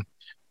down,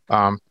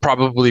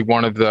 probably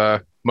one of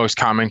the most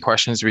common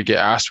questions we get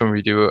asked when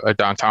we do a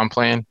downtown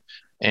plan.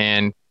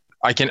 And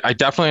I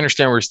definitely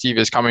understand where Steve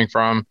is coming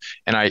from.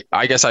 And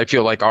I guess I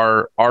feel like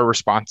our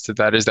response to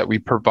that is that we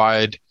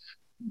provide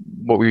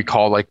what we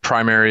call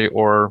primary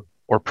or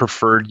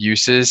preferred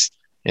uses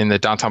in the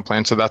downtown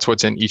plan. So that's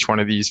what's in each one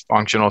of these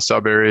functional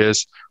sub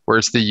areas, where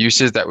it's the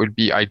uses that would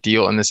be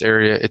ideal in this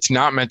area. It's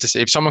not meant to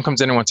say if someone comes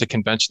in and wants a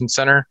convention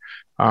center,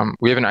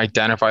 we haven't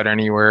identified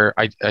anywhere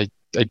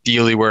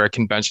ideally where a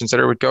convention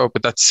center would go,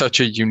 but that's such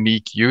a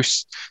unique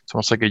use. It's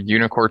almost like a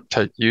unicorn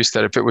type use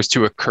that if it was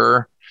to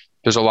occur,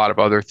 there's a lot of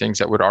other things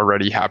that would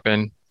already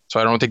happen. So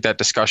I don't think that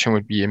discussion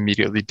would be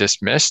immediately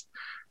dismissed.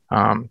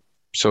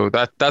 So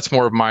that's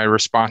more of my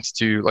response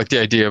to the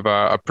idea of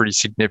a pretty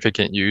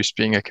significant use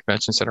being a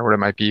convention center, what it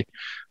might be.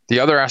 The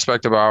other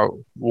aspect about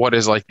what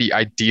is the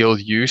ideal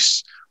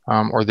use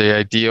or the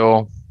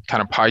ideal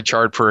kind of pie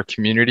chart for a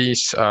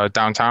community's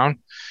downtown,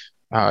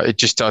 It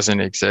just doesn't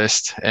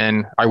exist.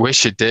 And I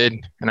wish it did.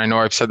 And I know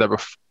I've said that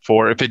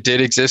before. If it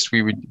did exist,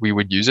 we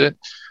would use it.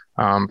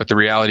 But the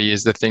reality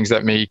is the things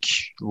that make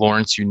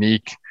Lawrence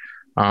unique,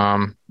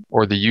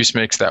 or the use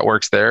mix that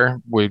works there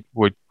would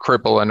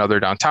cripple another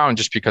downtown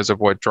just because of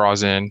what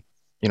draws in,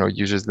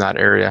 users in that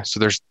area. So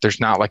there's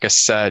not like a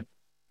set,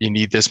 you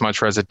need this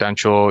much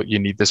residential, you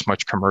need this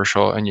much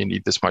commercial, and you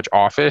need this much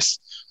office.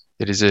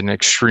 It is an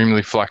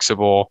extremely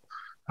flexible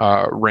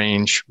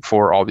range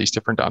for all these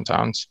different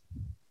downtowns.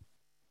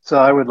 So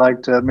I would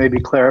like to maybe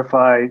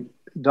clarify,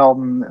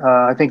 Dalton,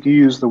 I think you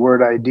used the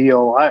word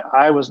ideal.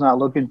 I was not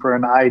looking for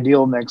an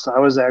ideal mix. I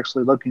was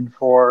actually looking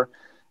for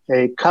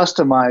a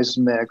customized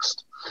mix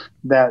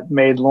that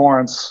made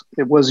Lawrence,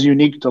 it was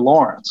unique to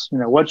Lawrence.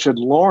 What should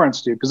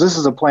Lawrence do? Because this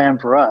is a plan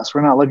for us.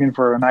 We're not looking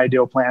for an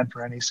ideal plan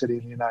for any city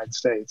in the United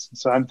States. And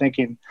so I'm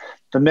thinking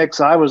the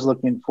mix I was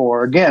looking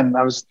for, again,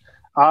 I was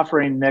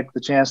offering Nick the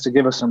chance to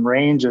give us some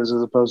ranges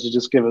as opposed to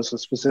just give us a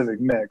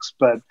specific mix.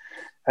 But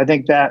I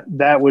think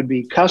that would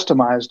be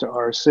customized to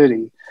our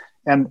city.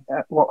 And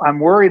I'm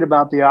worried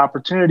about the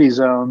opportunity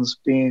zones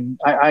being,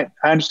 I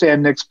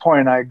understand Nick's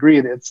point. I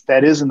agree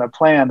that is in the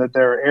plan, that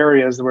there are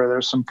areas where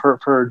there's some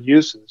preferred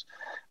uses.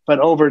 But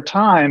over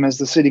time, as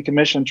the city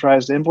commission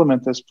tries to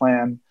implement this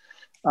plan,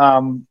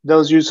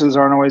 those uses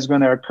aren't always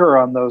going to occur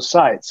on those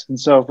sites. And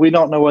so if we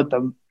don't know what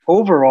the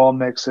overall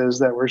mix is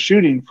that we're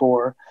shooting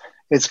for,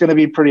 it's going to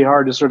be pretty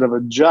hard to sort of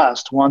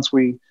adjust once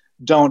we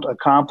don't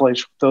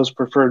accomplish those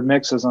preferred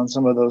mixes on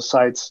some of those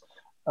sites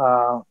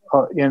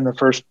in the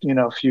first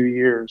few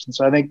years. And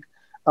so I think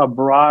a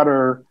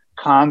broader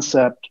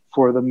concept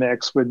for the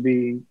mix would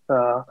be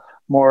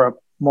more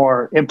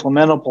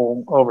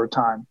implementable over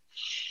time.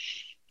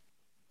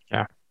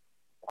 Yeah.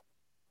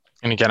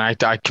 And again,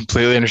 I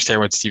completely understand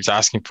what Steve's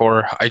asking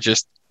for.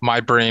 My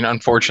brain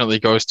unfortunately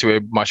goes to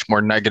a much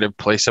more negative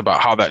place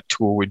about how that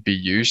tool would be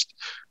used.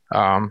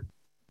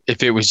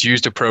 If it was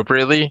used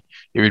appropriately,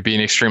 it would be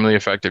an extremely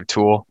effective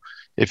tool.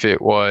 If it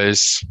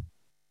was,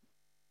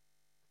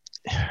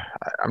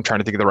 I'm trying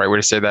to think of the right way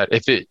to say that.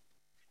 If it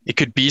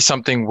could be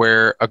something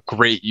where a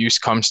great use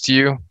comes to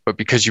you, but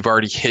because you've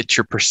already hit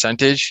your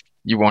percentage,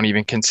 you won't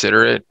even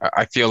consider it.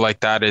 I feel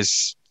like that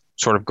is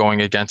sort of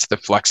going against the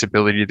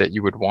flexibility that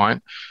you would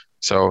want.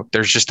 So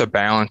there's just a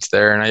balance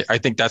there. And I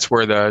think that's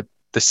where the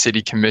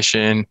city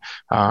commission,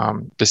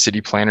 the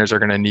city planners are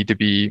going to need to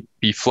be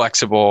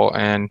flexible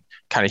and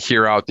kind of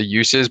hear out the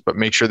uses, but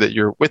make sure that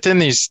you're within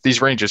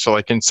these ranges. So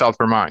like in South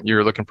Vermont,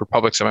 you're looking for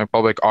public,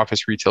 semi-public,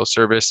 office, retail,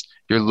 service.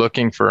 You're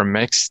looking for a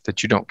mix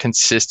that you don't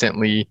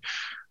consistently,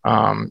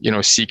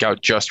 seek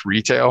out just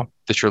retail,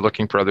 that you're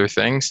looking for other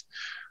things.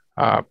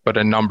 But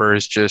a number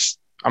is just,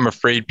 I'm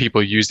afraid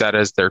people use that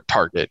as their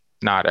target,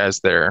 not as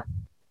their,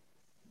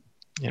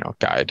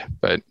 guide.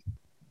 But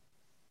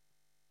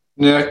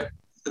Nick,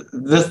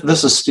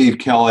 this is Steve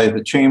Kelly,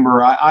 the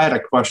chamber. I had a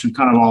question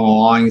kind of along the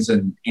lines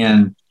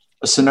in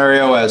a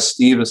scenario as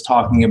Steve is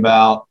talking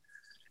about,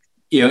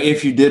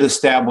 if you did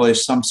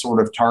establish some sort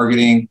of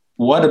targeting,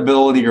 what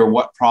ability or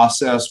what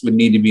process would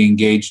need to be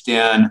engaged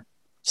in,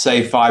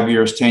 say 5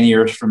 years, 10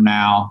 years from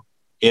now,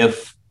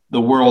 if the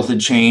world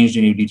had changed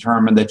and you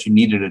determined that you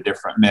needed a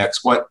different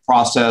mix? What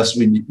process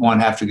would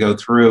one have to go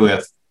through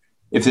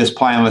if this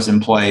plan was in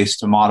place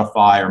to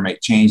modify or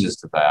make changes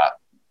to that?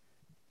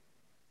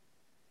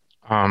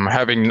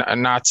 Having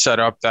not set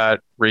up that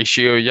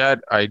ratio yet,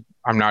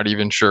 I'm not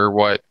even sure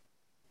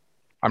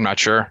I'm not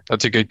sure.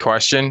 That's a good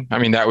question. I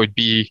mean, that would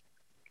be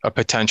a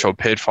potential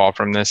pitfall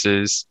from this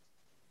is,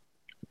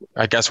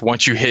 I guess,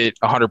 once you hit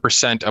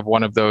 100% of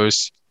one of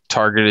those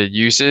targeted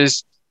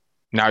uses,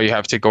 now you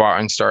have to go out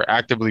and start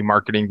actively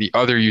marketing the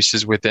other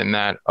uses within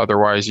that.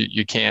 Otherwise,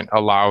 you can't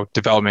allow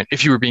development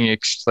if you were being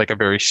like a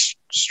very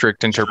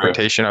strict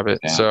interpretation of it.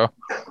 Yeah. So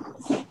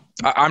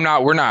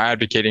we're not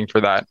advocating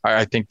for that.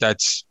 I think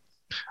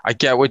I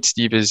get what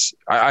Steve is,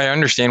 I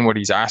understand what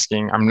he's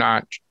asking. I'm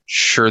not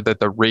sure that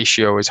the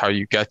ratio is how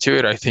you get to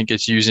it. I think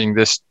it's using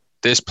this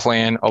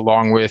plan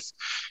along with,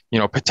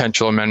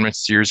 potential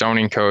amendments to your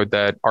zoning code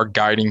that are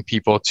guiding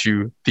people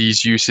to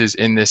these uses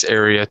in this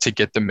area to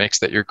get the mix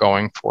that you're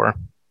going for.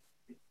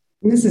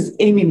 This is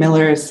Amy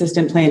Miller,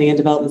 Assistant Planning and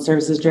Development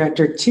Services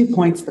Director. 2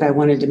 points that I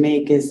wanted to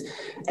make is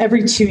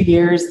every 2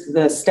 years,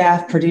 the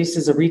staff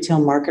produces a retail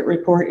market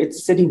report.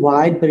 It's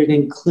citywide, but it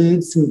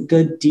includes some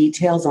good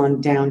details on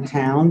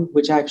downtown,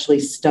 which actually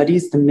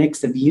studies the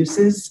mix of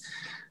uses,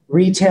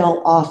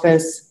 retail,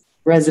 office,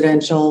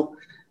 residential,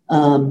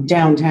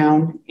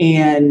 downtown.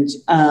 And,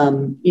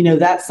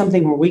 that's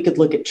something where we could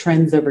look at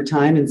trends over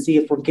time and see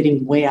if we're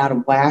getting way out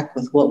of whack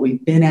with what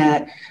we've been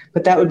at.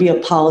 But that would be a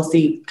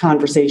policy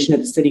conversation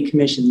at the city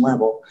commission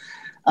level.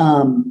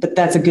 But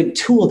that's a good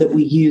tool that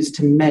we use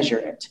to measure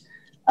it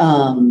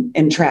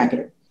and track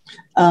it.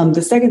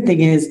 The second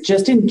thing is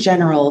just in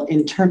general,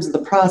 in terms of the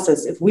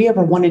process, if we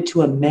ever wanted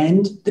to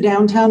amend the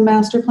downtown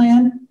master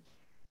plan,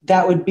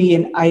 that would be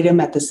an item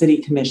at the city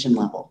commission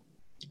level.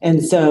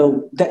 And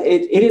so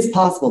it is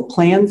possible.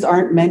 Plans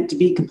aren't meant to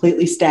be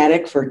completely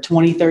static for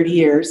 20, 30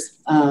 years.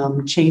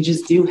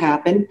 Changes do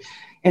happen.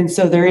 And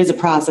so there is a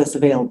process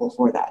available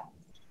for that.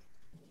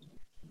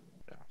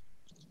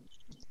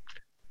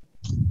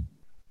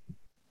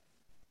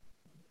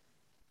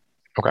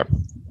 Okay.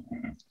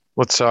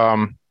 Let's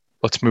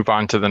move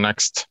on to the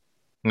next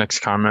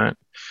comment.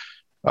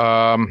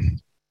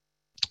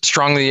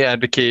 Strongly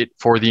advocate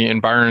for the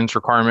environs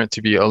requirement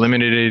to be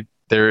eliminated.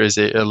 There is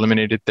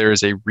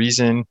a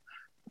reason.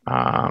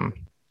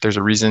 There's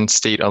a reason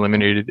state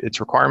eliminated its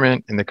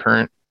requirement, and the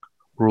current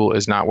rule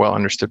is not well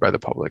understood by the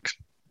public.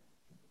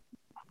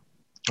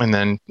 And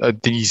then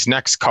these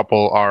next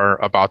couple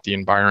are about the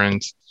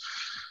environs.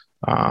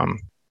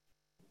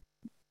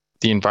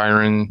 The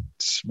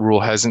environs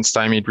rule hasn't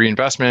stymied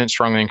reinvestment,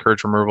 strongly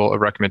encourage removal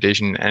of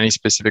recommendation and any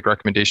specific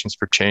recommendations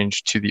for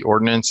change to the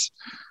ordinance.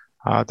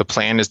 The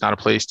plan is not a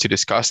place to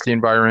discuss the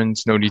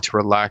environs, no need to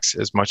relax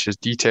as much as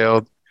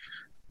detailed.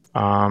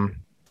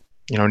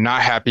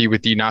 Not happy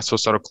with the not so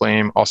subtle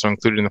claim also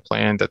included in the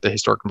plan that the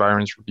historic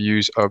environs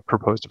reviews of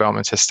proposed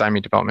developments has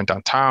stymied development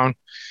downtown.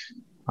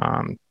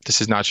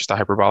 This is not just a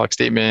hyperbolic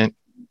statement.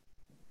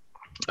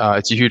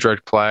 It's a huge red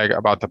flag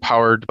about the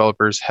power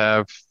developers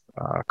have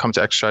come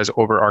to exercise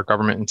over our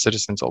government and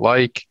citizens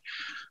alike.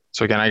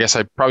 So again, I guess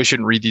I probably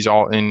shouldn't read these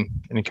all in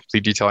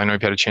complete detail. I know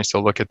you've had a chance to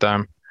look at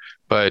them,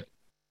 but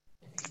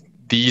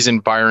these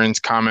environs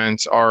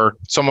comments are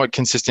somewhat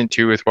consistent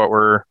too with what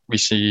we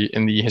see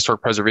in the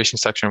historic preservation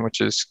section,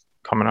 which is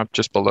coming up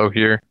just below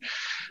here.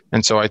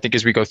 And so I think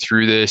as we go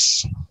through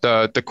this,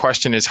 the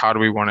question is, how do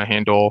we want to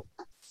handle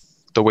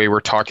the way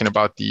we're talking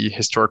about the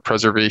historic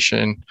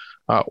preservation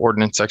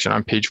ordinance section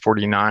on page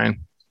 49?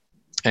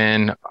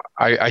 And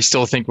I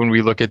still think when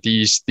we look at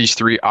these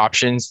three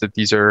options, that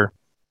these are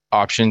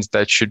options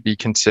that should be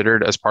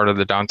considered as part of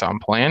the downtown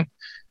plan.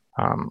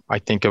 I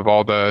think of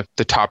all the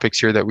topics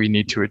here that we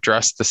need to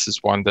address, this is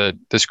one that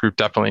this group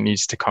definitely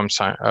needs to come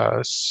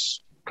to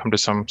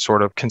some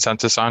sort of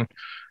consensus on,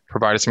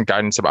 provide some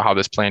guidance about how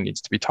this plan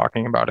needs to be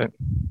talking about it.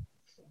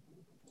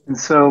 And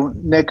so,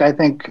 Nick, I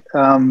think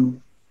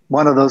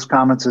one of those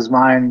comments is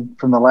mine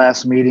from the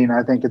last meeting.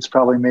 I think it's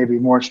probably maybe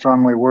more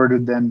strongly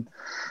worded than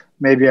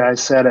maybe I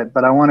said it,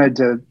 but I wanted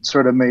to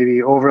sort of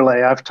maybe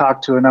overlay. I've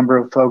talked to a number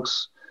of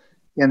folks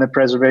in the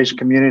preservation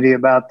community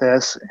about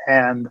this,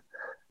 and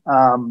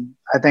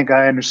I think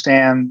I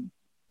understand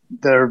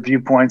their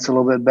viewpoints a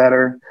little bit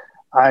better.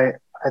 I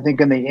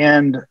think in the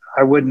end,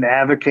 I wouldn't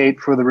advocate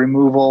for the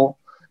removal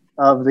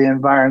of the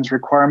environs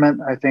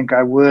requirement. I think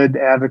I would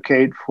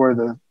advocate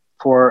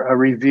for a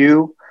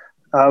review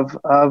of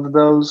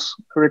those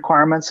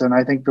requirements. And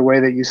I think the way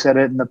that you said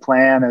it in the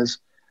plan is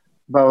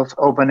both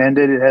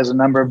open-ended. It has a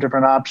number of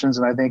different options,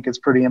 and I think it's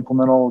pretty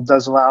implementable. It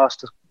does allow us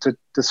to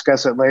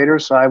discuss it later.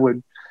 So I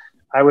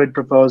would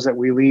propose that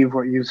we leave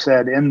what you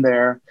said in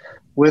there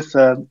with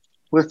the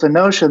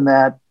notion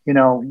that,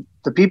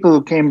 the people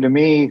who came to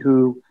me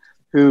who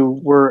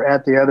were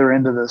at the other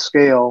end of the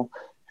scale,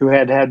 who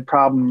had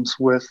problems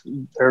with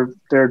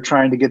they're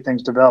trying to get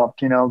things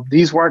developed.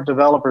 These weren't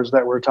developers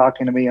that were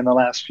talking to me in the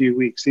last few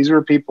weeks. These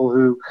were people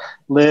who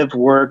live,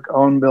 work,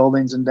 own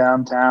buildings in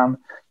downtown.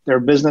 They're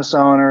business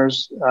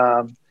owners.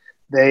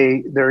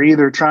 They're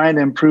either trying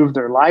to improve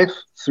their life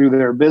through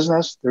their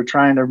business, they're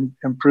trying to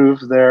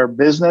improve their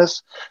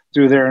business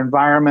through their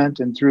environment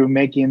and through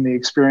making the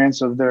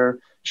experience of their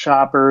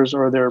shoppers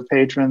or their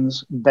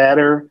patrons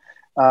better.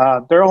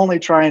 They're only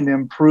trying to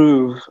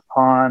improve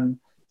on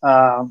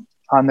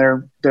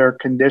their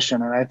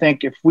condition. And I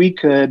think if we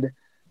could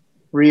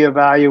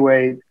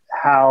reevaluate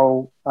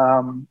how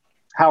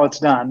it's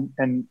done,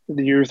 and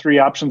your three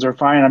options are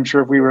fine. I'm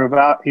sure if we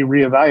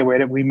reevaluate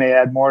it, we may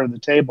add more to the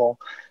table.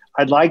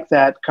 I'd like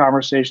that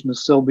conversation to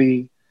still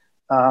be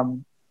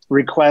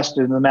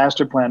requested in the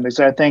master plan, because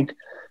I think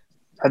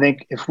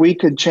if we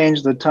could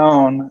change the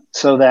tone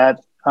so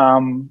that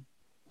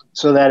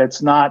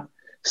it's not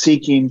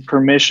seeking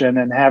permission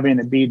and having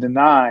it be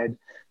denied,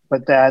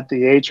 but that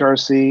the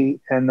HRC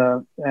and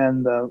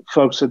the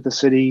folks at the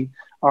city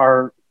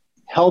are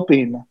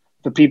helping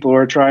the people who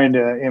are trying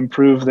to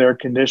improve their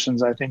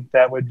conditions, I think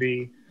that would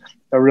be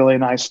a really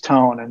nice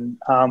tone. And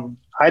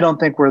I don't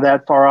think we're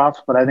that far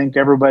off, but I think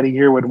everybody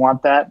here would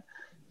want that.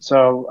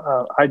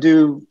 So I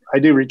do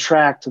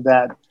retract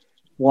that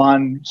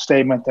one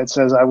statement that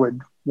says I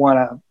would want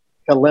to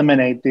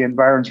eliminate the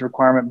environs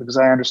requirement, because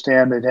I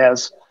understand it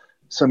has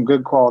some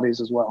good qualities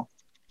as well.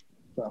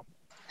 So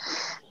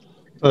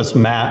it's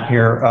Matt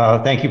here.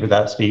 Thank you for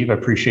that, Steve. I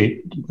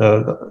appreciate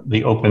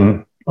the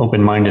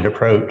open-minded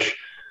approach.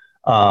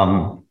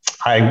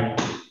 I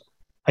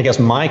guess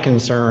my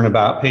concern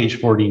about page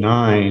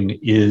 49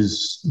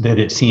 is that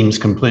it seems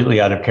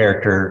completely out of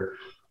character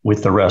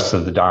with the rest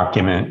of the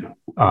document,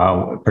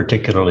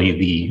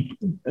 particularly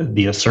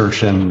the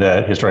assertion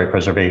that historic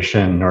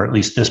preservation, or at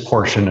least this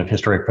portion of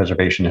historic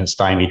preservation, has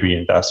stymied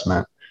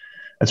reinvestment.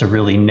 That's a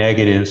really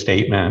negative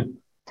statement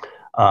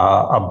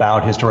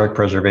about historic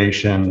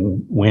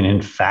preservation, when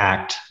in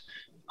fact,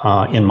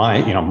 in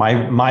my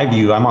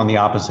view, I'm on the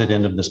opposite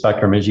end of the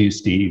spectrum as you,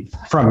 Steve,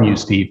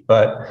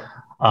 but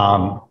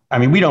I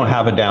mean, we don't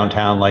have a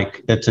downtown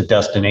like it's a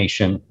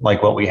destination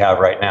like what we have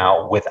right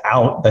now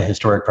without the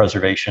historic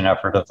preservation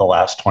effort of the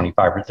last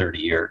 25 or 30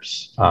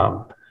 years.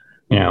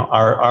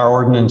 Our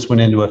ordinance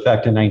went into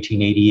effect in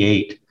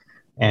 1988,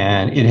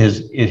 and it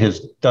has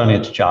done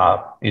its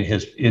job.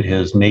 It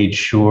has made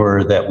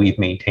sure that we've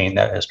maintained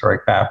that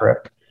historic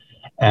fabric.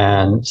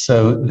 And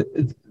so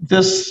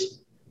this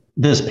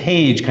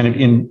page kind of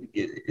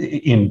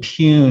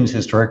impugns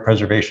historic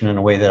preservation in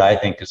a way that I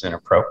think is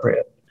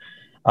inappropriate.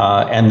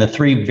 And the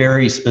three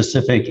very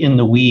specific in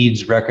the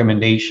weeds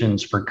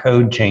recommendations for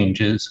code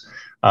changes,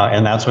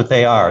 and that's what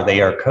they are.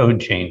 They are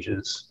code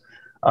changes.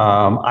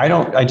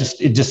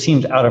 It just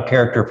seems out of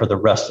character for the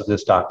rest of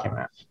this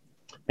document.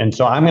 And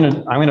so I'm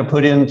gonna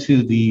put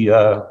into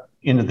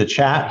the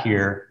chat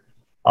here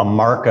a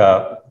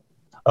markup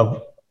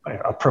of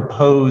a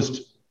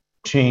proposed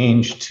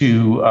change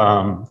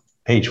to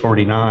page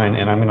 49,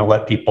 and I'm going to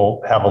let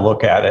people have a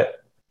look at it.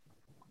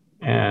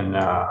 And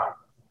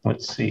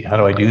let's see, how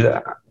do I do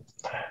that?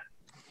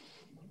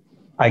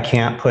 I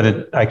can't put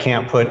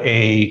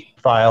a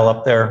file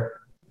up there,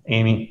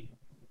 Amy.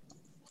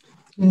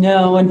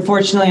 No,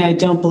 unfortunately, I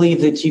don't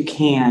believe that you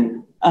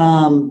can.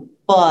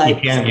 But you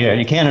can,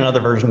 you can in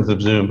other versions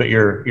of Zoom, but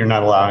you're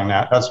not allowing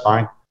that. That's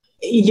fine.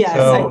 Yes,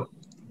 so,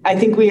 I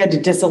think we had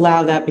to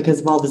disallow that because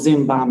of all the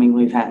Zoom bombing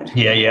we've had.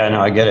 Yeah, no,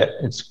 I get it.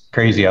 It's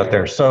crazy out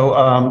there.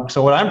 So,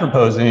 so what I'm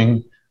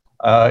proposing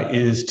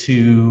is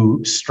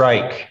to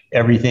strike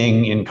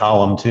everything in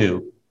column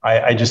 2.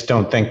 I just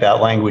don't think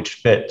that language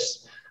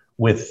fits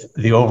with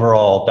the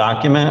overall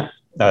document,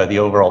 the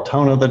overall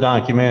tone of the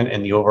document,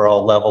 and the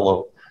overall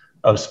level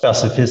of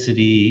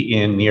specificity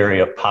in the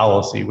area of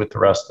policy with the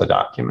rest of the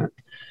document.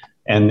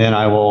 And then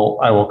I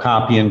will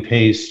copy and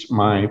paste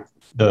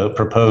the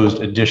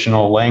proposed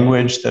additional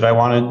language that I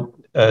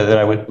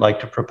would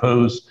like to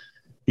propose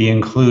be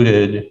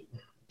included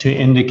to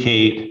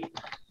indicate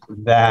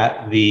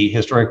that the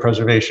historic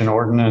preservation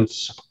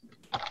ordinance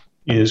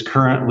is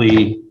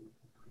currently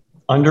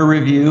under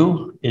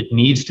review. It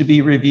needs to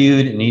be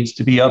reviewed, it needs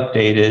to be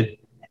updated,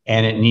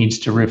 and it needs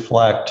to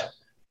reflect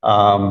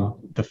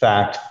the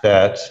fact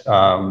that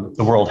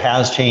the world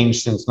has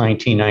changed since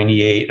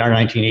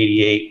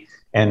 1988,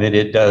 and that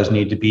it does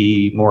need to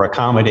be more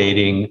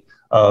accommodating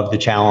of the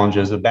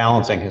challenges of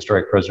balancing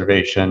historic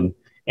preservation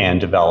and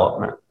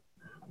development.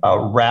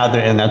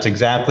 And that's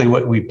exactly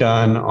what we've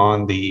done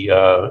on the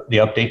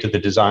update to the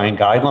design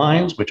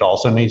guidelines, which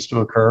also needs to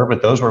occur,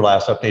 but those were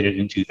last updated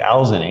in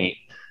 2008.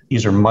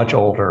 These are much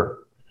older.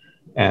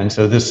 And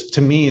so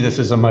to me, this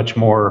is a much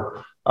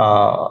more,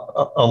 a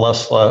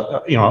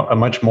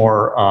much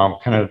more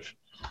kind of,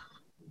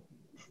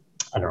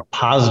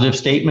 positive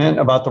statement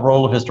about the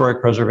role of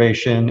historic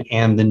preservation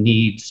and the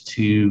needs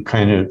to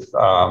kind of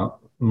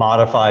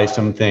modify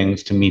some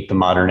things to meet the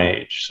modern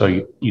age.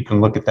 So you can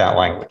look at that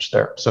language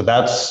there. So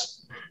that's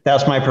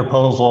my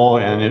proposal.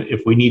 And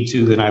if we need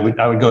to, then I would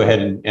go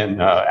ahead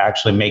and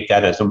actually make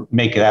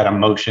that a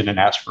motion and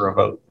ask for a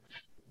vote.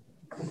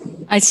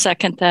 I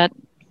second that.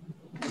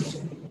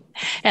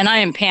 And I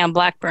am Pam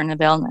Blackburn of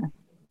Elna.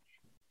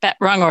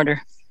 Wrong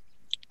order.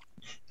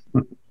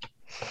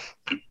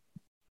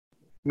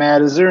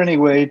 Matt, is there any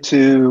way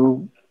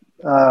to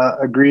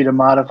agree to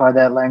modify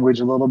that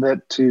language a little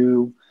bit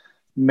to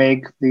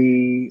make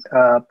the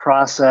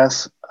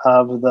process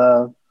of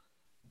the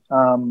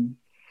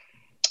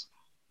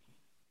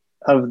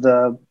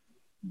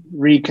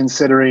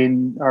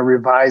reconsidering or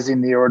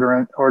revising the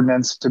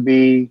ordinance to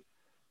be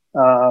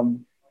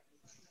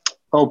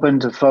open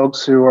to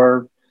folks who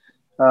are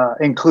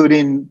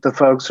including the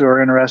folks who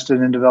are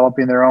interested in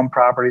developing their own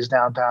properties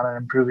downtown and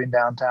improving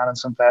downtown in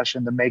some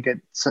fashion, to make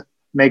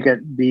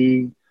it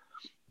be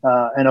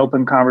an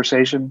open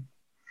conversation?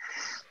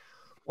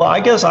 Well,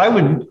 I guess I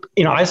would,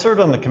 I served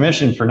on the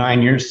commission for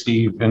 9 years,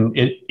 Steve, and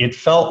it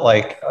felt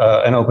like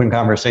an open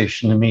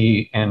conversation to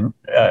me. And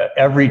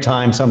every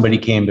time somebody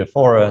came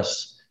before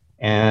us,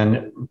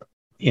 and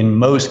in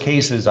most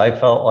cases, I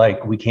felt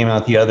like we came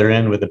out the other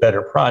end with a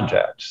better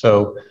project.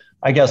 So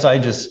I guess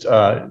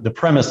the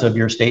premise of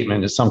your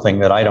statement is something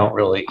that I don't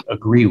really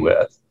agree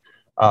with,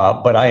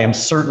 but I am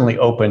certainly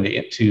open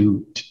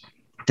to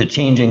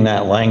changing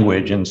that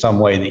language in some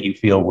way that you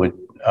feel would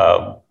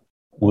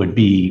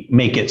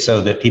make it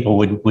so that people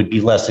would be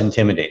less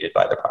intimidated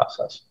by the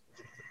process.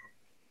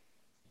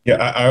 Yeah,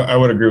 I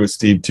would agree with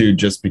Steve too,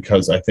 just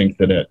because I think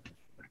that it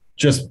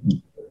just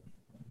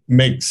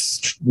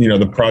makes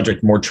the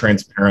project more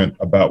transparent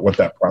about what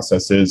that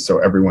process is, so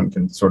everyone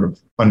can sort of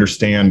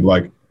understand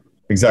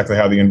exactly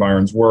how the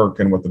environs work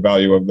and what the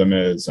value of them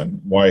is and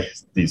why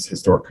these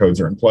historic codes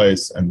are in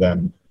place, and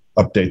then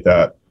update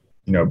that,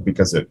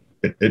 because it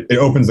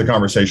opens the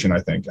conversation, I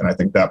think, and I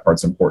think that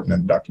part's important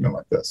in a document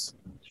like this.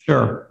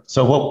 Sure.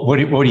 So what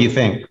do you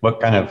think?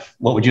 What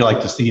would you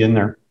like to see in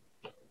there?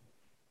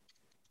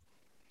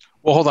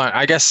 Well, hold on.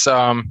 I guess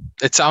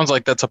it sounds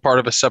like that's a part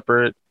of a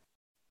separate.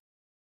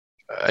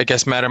 I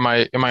guess, Matt, am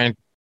I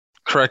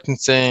correct in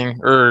saying,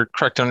 or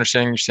correct in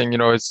understanding? You're saying,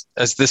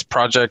 as this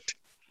project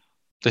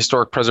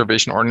historic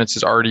preservation ordinance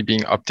is already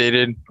being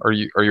updated? Are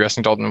you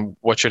asking Dalton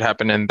what should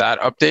happen in that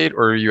update,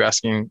 or are you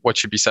asking what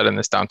should be said in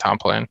this downtown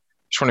plan?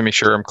 Just want to make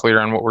sure I'm clear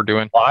on what we're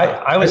doing. Well,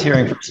 I was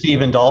hearing from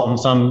Steve and Dalton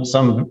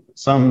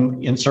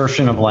some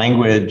insertion of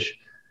language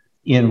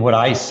in what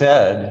I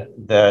said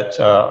that,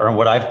 or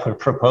what I've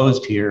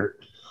proposed here,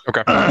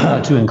 okay,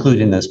 to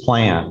include in this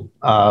plan.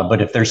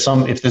 But if there's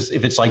if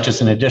it's like just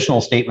an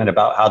additional statement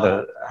about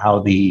how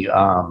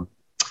the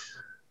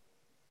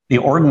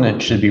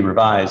ordinance should be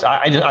revised,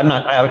 I'm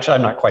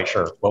not quite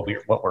sure what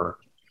we're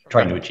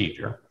trying to achieve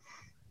here.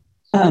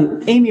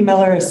 Amy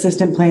Miller,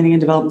 Assistant Planning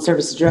and Development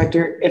Services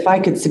Director. If I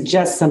could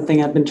suggest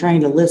something, I've been trying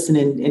to listen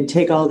and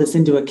take all this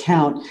into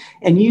account,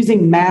 and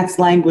using Matt's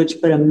language,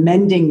 but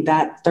amending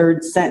that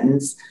third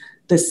sentence,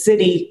 the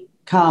city,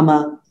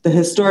 comma, the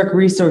Historic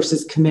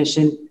Resources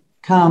Commission,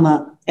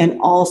 comma, and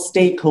all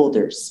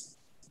stakeholders.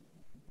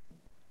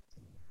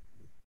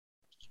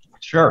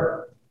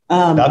 Sure.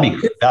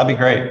 That'd be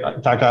great.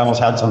 In fact, I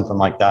almost had something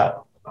like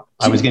that.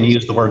 I was going to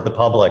use the word the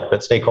public, but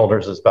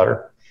stakeholders is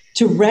better.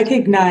 To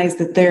recognize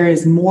that there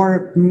is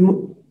more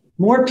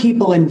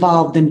people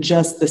involved than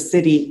just the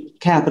city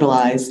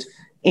capitalized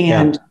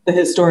and the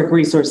Historic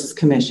Resources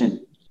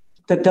Commission,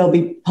 that there'll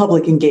be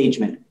public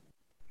engagement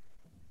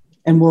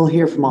and we'll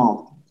hear from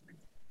all.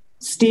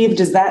 Steve,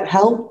 does that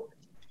help?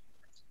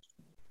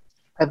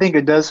 I think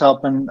it does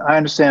help. And I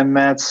understand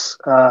Matt's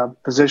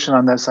position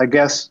on this. I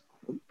guess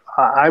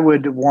I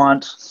would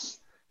want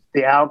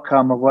the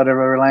outcome of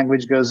whatever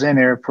language goes in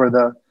here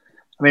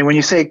when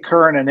you say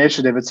current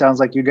initiative, it sounds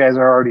like you guys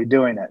are already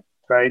doing it,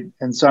 right?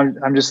 And so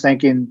I'm just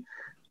thinking,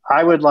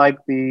 I would like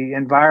the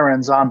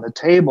environs on the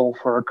table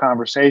for a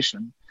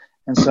conversation.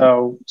 And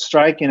so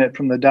striking it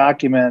from the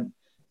document,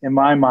 in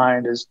my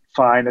mind, is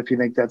fine if you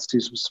think that's too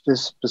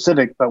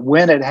specific. But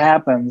when it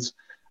happens,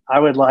 I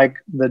would like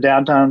the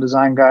downtown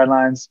design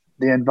guidelines,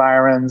 the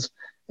environs,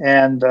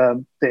 and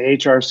the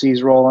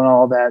HRC's role and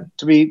all that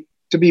to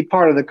be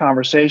part of the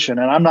conversation.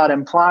 And I'm not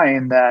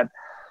implying that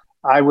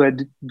I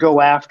would go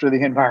after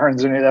the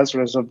environs and that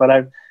sort of stuff, but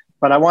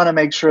I want to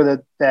make sure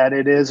that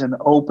it is an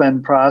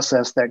open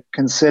process that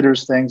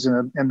considers things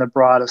in the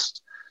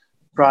broadest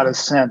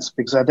sense,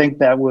 because I think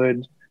that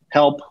would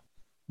help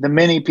the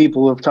many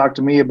people who have talked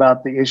to me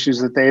about the issues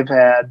that they've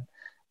had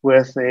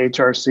with the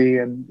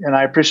HRC, and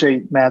I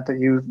appreciate, Matt, that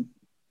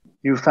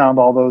you found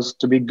all those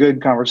to be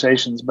good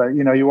conversations, but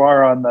you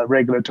are on the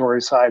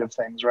regulatory side of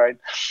things, right?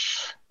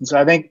 And so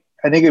I think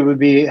it would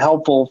be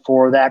helpful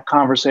for that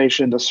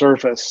conversation to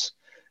surface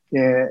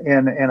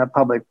in a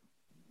public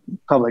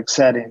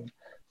setting.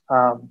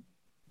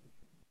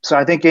 So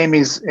I think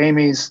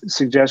Amy's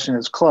suggestion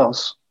is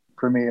close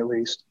for me, at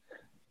least.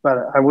 But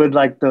I would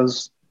like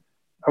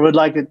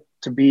it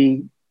to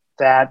be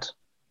that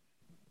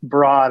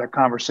broad a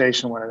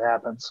conversation when it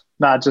happens,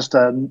 not just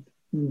a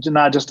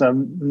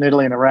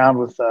niddling around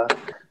with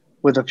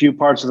a few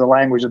parts of the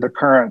language of the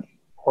current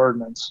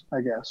ordinance,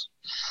 I guess.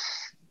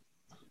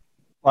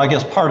 Well, I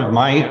guess part of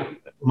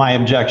my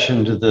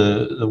objection to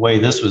the way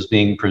this was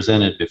being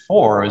presented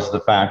before is the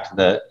fact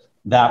that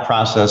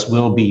process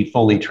will be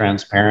fully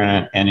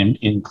transparent and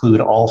include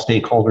all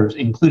stakeholders,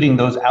 including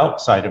those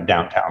outside of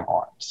downtown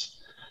Lawrence.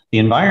 The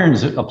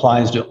environs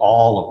applies to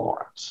all of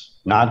Lawrence,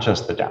 not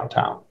just the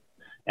downtown.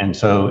 And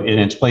so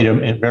it's played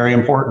a very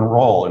important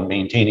role in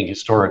maintaining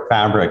historic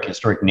fabric,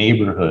 historic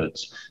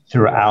neighborhoods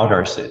throughout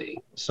our city.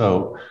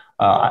 So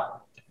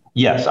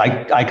yes,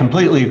 I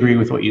completely agree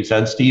with what you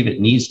said, Steve. It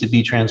needs to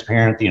be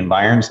transparent. The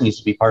environs needs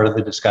to be part of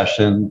the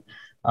discussion.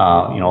 A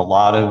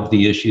lot of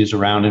the issues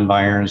around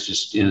environs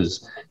just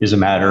is a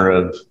matter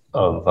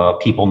of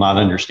people not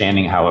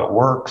understanding how it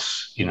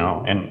works.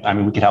 And I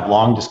mean, we could have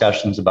long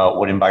discussions about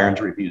what environs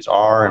reviews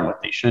are and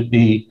what they should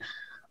be.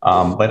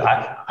 But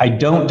I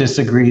don't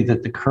disagree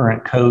that the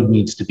current code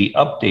needs to be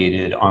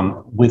updated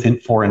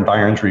for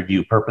environs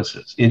review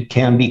purposes. It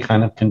can be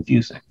kind of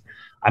confusing.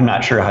 I'm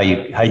not sure how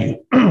you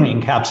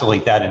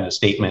encapsulate that in a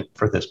statement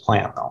for this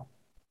plan, though.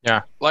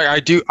 Yeah, like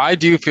I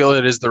do feel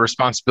it is the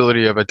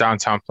responsibility of a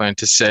downtown plan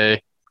to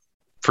say,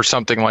 for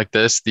something like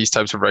this, these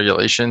types of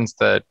regulations,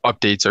 that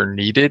updates are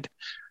needed.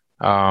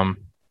 And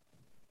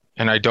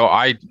I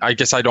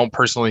guess I don't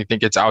personally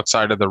think it's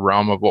outside of the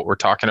realm of what we're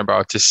talking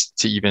about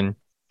to even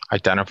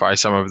identify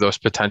some of those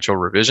potential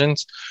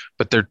revisions,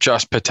 but they're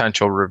just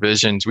potential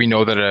revisions. We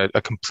know that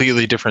a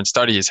completely different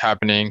study is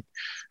happening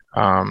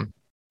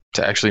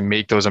to actually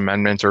make those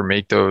amendments or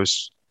make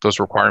those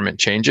requirement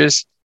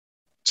changes.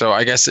 So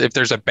I guess if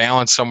there's a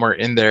balance somewhere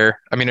in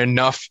there, I mean,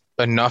 enough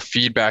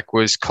feedback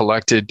was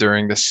collected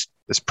during this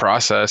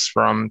process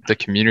from the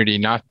community,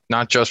 not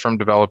just from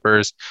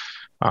developers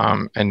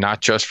and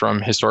not just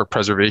from historic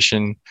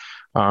preservation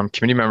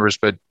community members,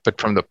 but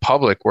from the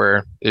public,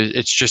 where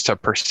it's just a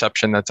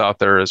perception that's out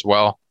there as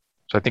well.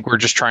 So I think we're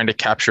just trying to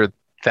capture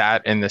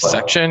that in this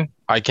section.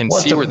 I can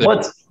see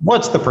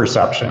what's the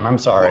perception? I'm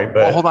sorry,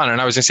 well, hold on.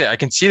 And I was gonna say, I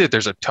can see that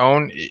there's a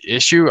tone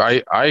issue.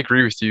 I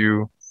agree with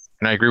you,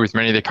 and I agree with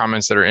many of the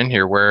comments that are in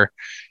here, where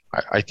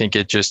I think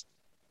it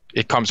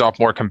comes off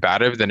more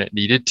combative than it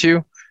needed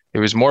to. It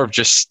was more of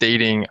just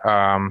stating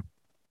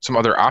some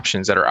other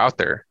options that are out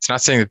there. It's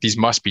not saying that these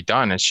must be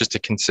done. It's just a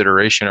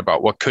consideration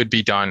about what could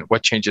be done,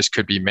 what changes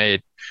could be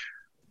made.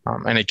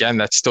 And again,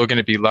 that's still going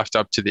to be left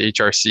up to the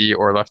HRC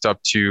or left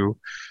up to,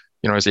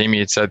 as Amy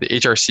had said, the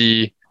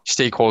HRC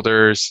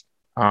stakeholders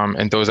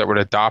and those that would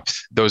adopt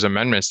those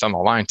amendments down the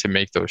line to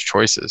make those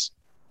choices.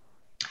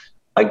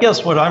 I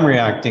guess what I'm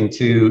reacting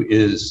to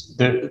is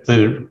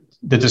the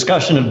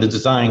discussion of the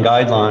design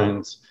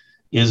guidelines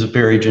is a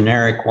very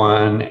generic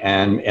one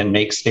and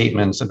makes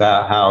statements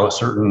about how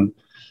certain,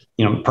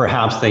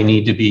 perhaps they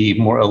need to be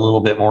a little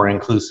bit more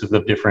inclusive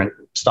of different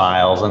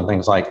styles and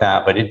things like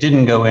that. But it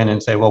didn't go in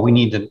and say, well, we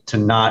need to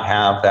not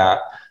have that,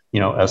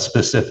 a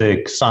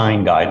specific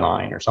sign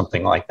guideline or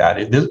something like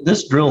that.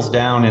 This drills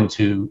down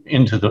into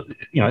the,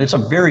 it's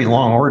a very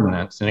long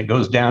ordinance and it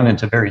goes down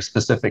into very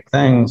specific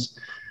things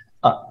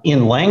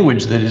in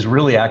language that is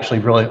really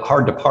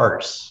hard to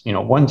parse.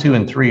 1, 2,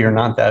 and 3 are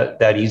not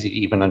that easy to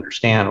even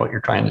understand what you're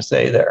trying to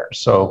say there.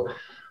 So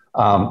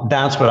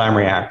that's what I'm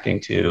reacting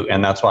to.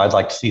 And that's why I'd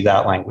like to see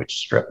that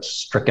language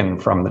stricken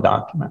from the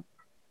document.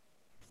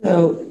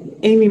 So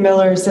Amy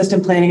Miller,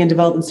 Assistant Planning and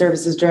Development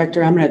Services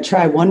Director, I'm going to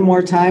try one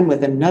more time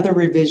with another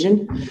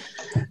revision.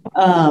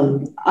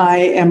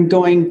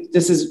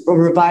 This is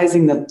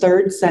revising the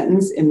third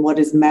sentence in what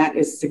Matt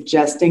is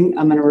suggesting.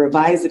 I'm going to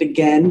revise it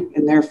again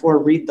and therefore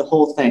read the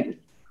whole thing.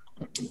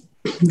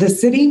 The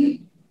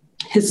City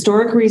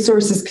Historic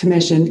Resources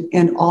Commission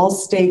and all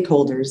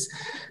stakeholders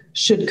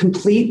should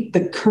complete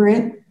the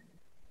current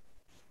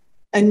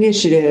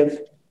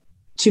initiative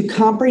to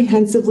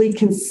comprehensively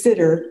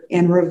consider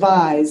and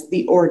revise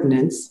the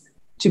ordinance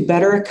to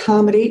better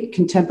accommodate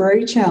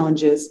contemporary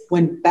challenges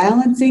when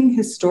balancing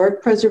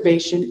historic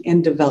preservation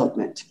and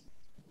development.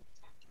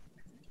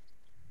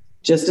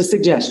 Just a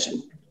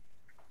suggestion.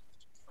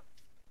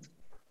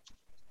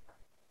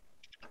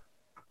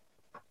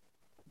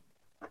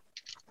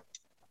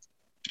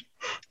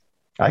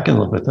 I can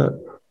live with it.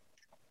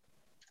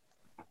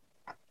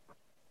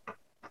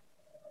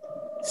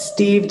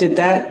 Steve, did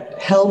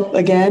that help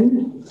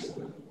again?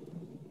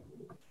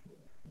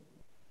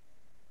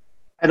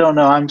 I don't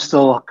know. I'm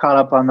still caught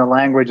up on the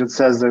language that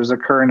says there's a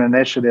current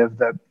initiative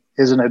that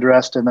isn't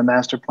addressed in the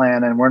master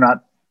plan, and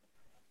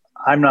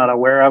I'm not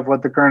aware of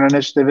what the current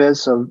initiative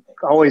is. So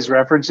always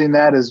referencing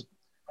that is,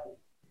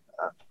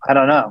 I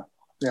don't know.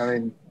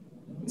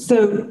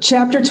 So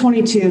Chapter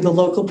 22, the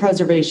local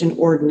preservation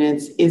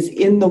ordinance, is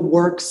in the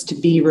works to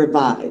be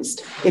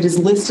revised. It is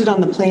listed on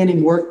the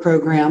planning work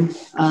program,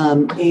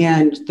 and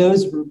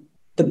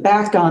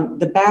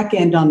the back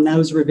end on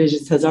those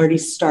revisions has already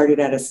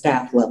started at a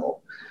staff level.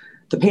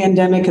 The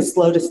pandemic has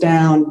slowed us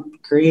down,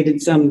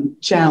 created some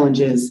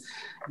challenges,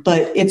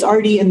 but it's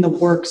already in the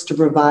works to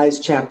revise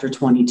Chapter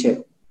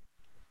 22.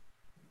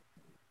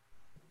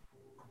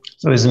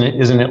 So isn't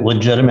it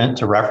legitimate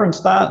to reference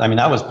that? I mean,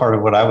 that was part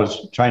of what I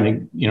was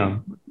trying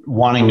to,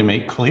 wanting to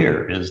make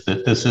clear, is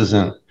that this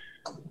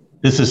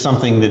is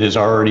something that has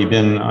already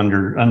been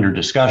under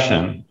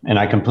discussion. And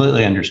I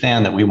completely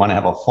understand that we want to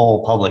have a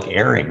full public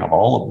airing of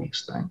all of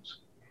these things.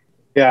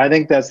 Yeah, I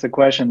think that's the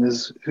question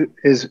is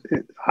who's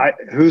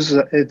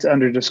it's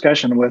under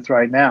discussion with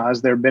right now?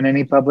 Has there been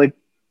any public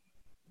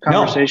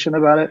conversation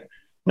about it?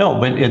 No,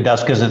 but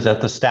that's because it's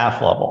at the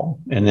staff level,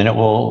 and then it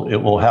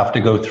will have to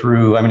go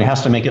through. I mean, it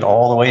has to make it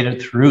all the way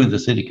through the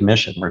city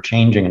commission. We're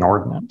changing an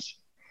ordinance.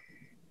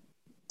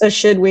 So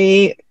should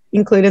we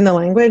include in the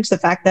language the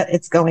fact that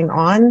it's going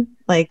on?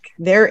 Like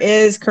there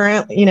is a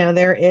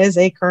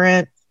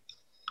current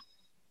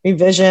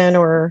revision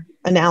or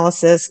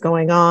analysis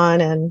going on,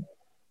 and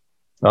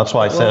that's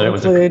why I said it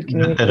was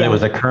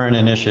a current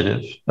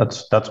initiative.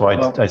 That's why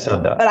I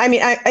said that. But I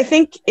mean, I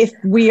think if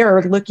we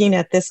are looking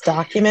at this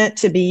document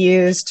to be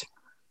used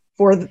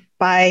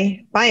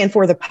by and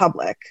for the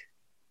public,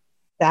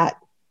 that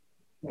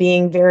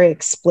being very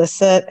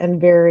explicit and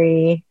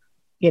very,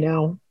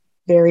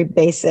 very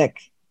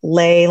basic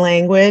lay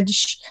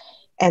language,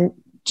 and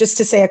just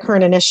to say a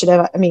current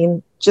initiative, I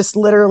mean, just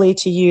literally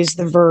to use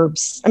the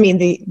verbs,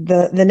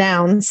 the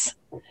nouns.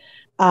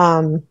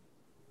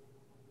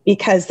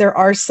 Because there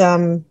are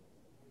some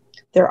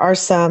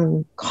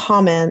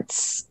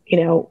comments,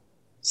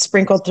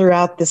 sprinkled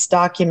throughout this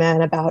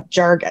document about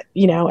jargon,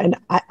 and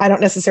I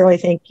don't necessarily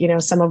think,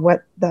 some of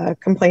what the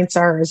complaints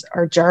are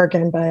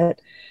jargon,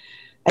 but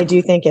I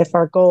do think if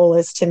our goal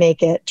is to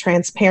make it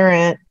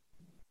transparent,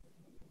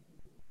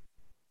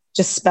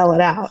 just spell it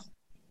out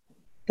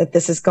that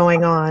this is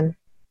going on.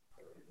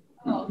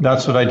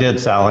 That's what I did,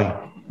 Sally.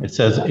 It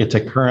says it's a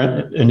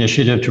current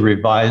initiative to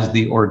revise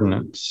the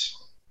ordinance.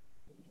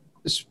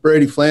 This is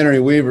Brady Flannery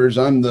Weavers.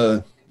 I'm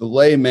the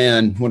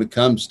layman when it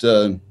comes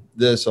to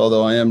this,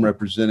 although I am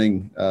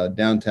representing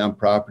downtown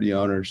property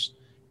owners.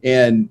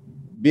 And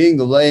being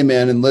the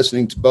layman and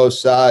listening to both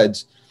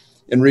sides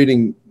and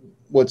reading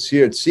what's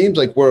here, it seems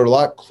like we're a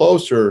lot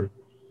closer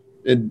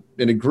in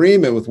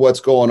agreement with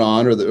what's going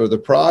on or the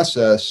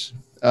process.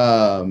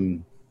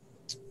 And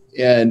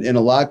a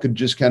lot could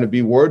just kind of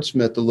be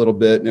wordsmithed a little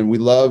bit. And we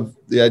love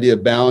the idea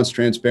of balance,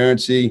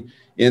 transparency,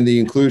 and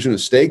the inclusion of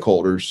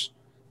stakeholders.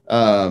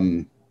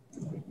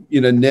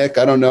 Nick,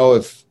 I don't know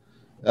if,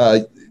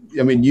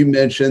 you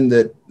mentioned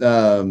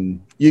that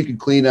you could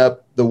clean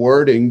up the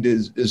wording,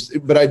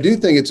 but I do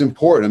think it's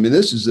important. I mean,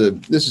 this is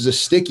a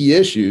sticky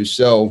issue.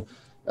 So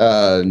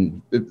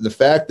the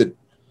fact that,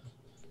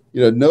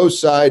 no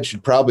side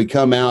should probably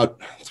come out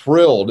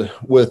thrilled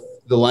with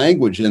the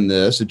language in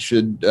this. It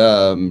should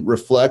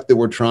reflect that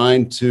we're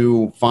trying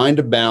to find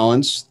a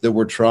balance, that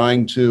we're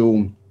trying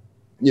to,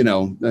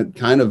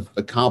 kind of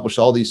accomplish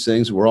all these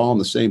things that we're all on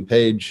the same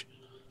page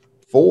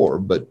for.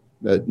 But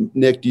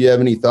Nick, do you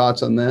have any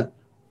thoughts on that?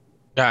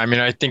 Yeah, I mean,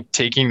 I think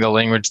taking the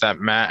language that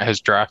Matt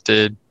has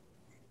drafted,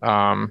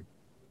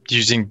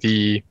 using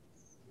the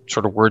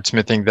sort of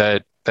wordsmithing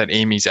that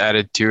Amy's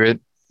added to it,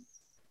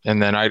 and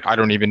then I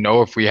don't even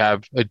know if we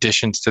have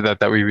additions to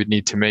that we would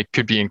need to make,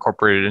 could be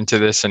incorporated into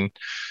this. And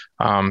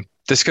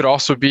this could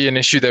also be an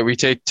issue that we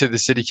take to the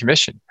city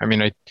commission. I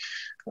mean,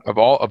 of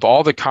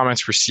all the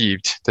comments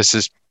received, this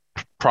is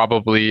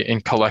probably in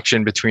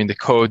collection between the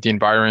code, the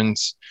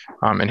environs,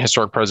 and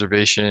historic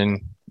preservation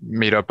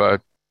made up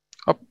a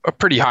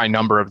pretty high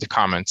number of the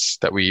comments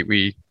that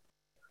we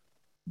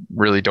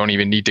really don't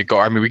even need to go.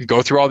 I mean, we can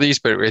go through all these,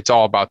 but it's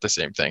all about the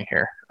same thing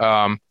here.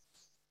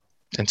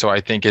 And so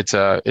I think it's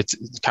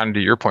kind of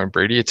to your point,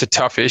 Brady, it's a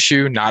tough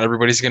issue. Not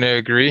everybody's going to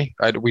agree.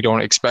 We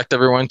don't expect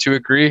everyone to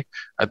agree.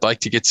 I'd like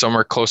to get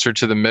somewhere closer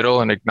to the middle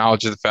and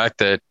acknowledge the fact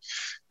that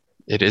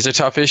it is a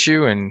tough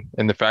issue, and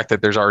the fact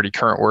that there's already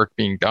current work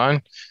being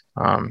done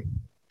kind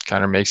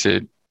of makes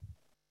it,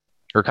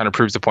 or kind of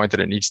proves the point that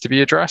it needs to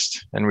be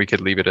addressed, and we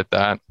could leave it at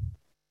that.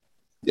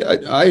 Yeah,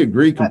 I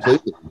agree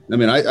completely. I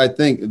mean, I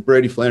think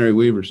Brady Flannery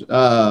Weavers,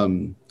 I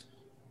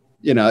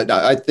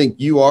think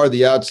you are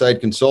the outside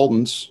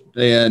consultants,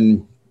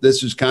 and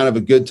this is kind of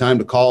a good time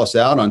to call us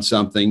out on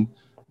something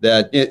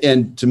that,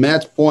 and to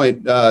Matt's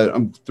point,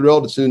 I'm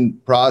thrilled it's in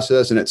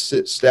process and it's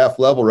at staff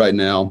level right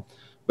now.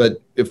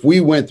 But if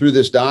we went through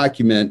this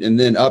document and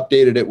then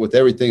updated it with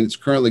everything that's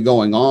currently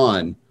going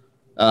on,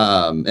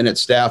 and at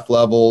staff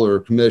level or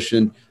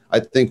commission, I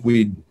think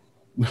we'd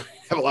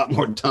have a lot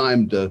more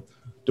time to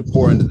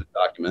pour into the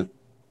document.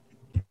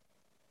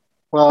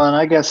 Well, and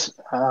I guess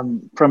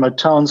from a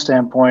tone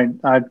standpoint,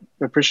 I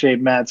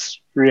appreciate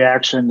Matt's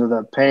reaction to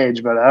the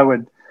page, but I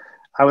would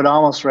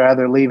almost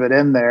rather leave it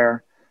in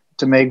there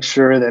to make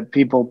sure that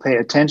people pay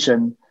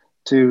attention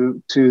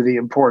to the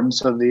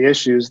importance of the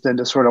issues than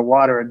to sort of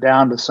water it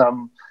down to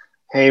some,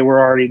 hey, we're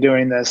already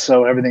doing this,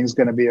 so everything's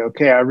going to be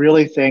okay. I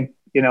really think,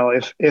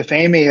 if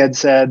Amy had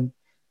said,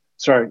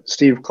 sorry,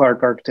 Steve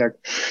Clark,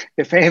 architect,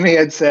 if Amy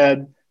had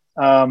said,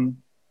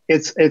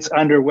 it's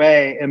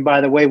underway, and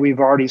by the way, we've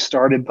already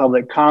started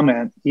public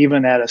comment,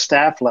 even at a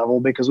staff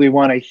level, because we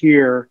want to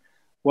hear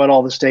what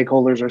all the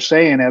stakeholders are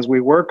saying as we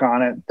work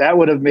on it, that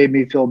would have made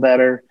me feel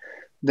better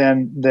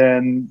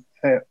than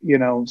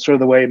sort of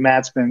the way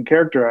Matt's been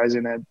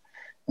characterizing it.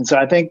 And so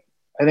I think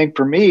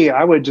for me,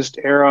 I would just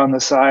err on the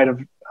side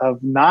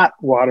of not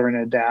watering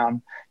it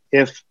down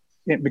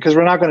because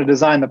we're not going to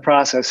design the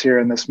process here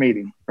in this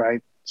meeting,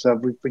 right?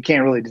 So we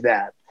can't really do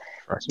that.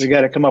 Right. So we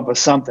got to come up with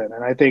something.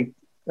 And I think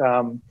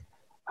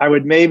I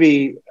would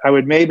maybe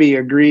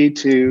agree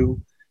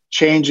to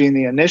changing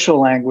the initial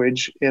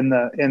language in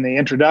the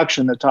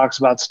introduction that talks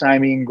about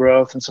stymieing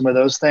growth and some of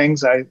those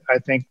things. I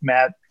think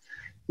Matt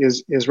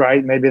is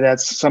right. Maybe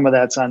some of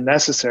that's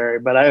unnecessary,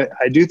 but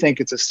I do think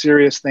it's a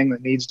serious thing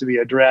that needs to be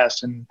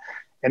addressed. And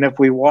if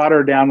we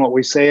water down what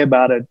we say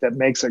about it, that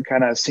makes it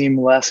kind of seem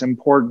less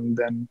important,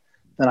 then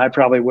I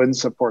probably wouldn't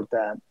support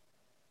that.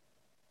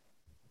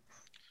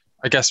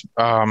 I guess,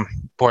 I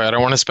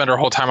don't want to spend our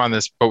whole time on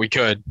this, but we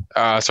could.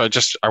 So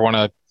I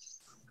want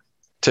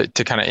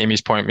to kind of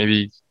Amy's point,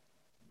 maybe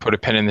put a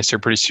pin in this here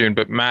pretty soon.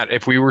 But Matt,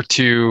 if we were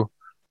to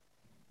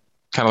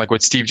kind of like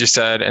what Steve just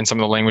said and some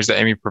of the language that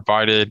Amy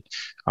provided,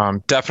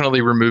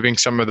 definitely removing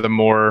some of the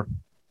more,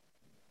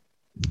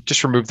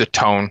 just remove the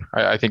tone.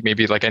 I think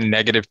maybe like a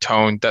negative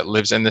tone that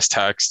lives in this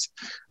text,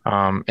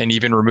 and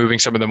even removing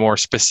some of the more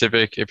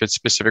specific, if it's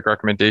specific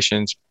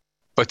recommendations,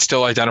 but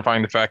still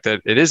identifying the fact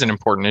that it is an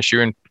important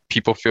issue and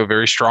people feel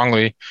very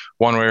strongly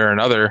one way or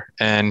another.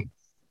 And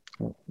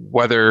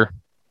whether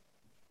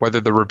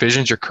the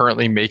revisions you're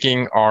currently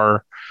making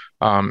are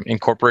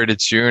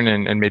incorporated soon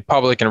and made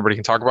public and everybody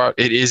can talk about,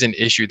 it is an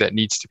issue that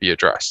needs to be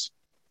addressed.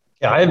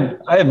 Yeah,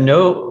 I have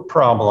no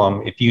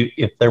problem if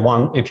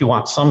you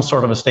want some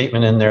sort of a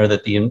statement in there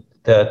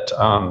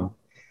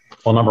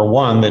well, number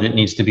one, that it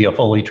needs to be a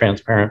fully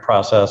transparent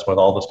process with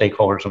all the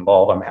stakeholders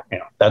involved.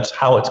 That's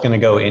how it's going to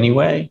go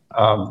anyway.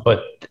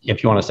 But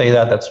if you want to say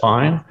that, that's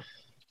fine.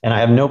 And I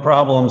have no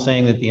problem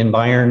saying that the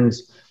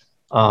environs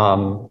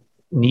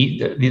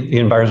the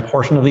environs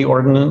portion of the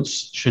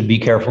ordinance should be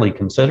carefully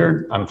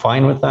considered. I'm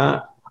fine with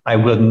that. I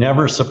would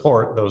never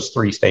support those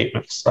three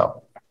statements,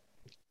 though.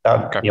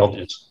 Okay.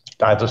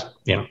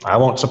 I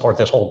won't support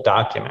this whole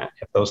document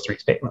if those three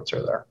statements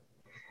are there.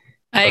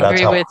 I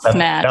agree with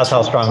Matt. That's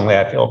how strongly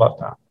I feel about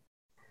that.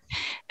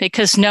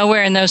 Because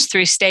nowhere in those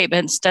three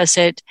statements does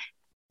it,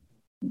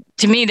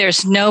 to me,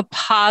 there's no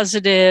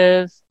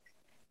positive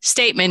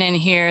statement in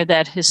here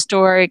that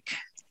historic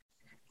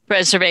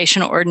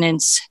preservation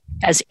ordinance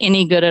as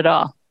any good at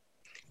all.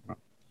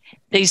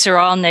 These are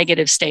all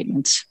negative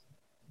statements.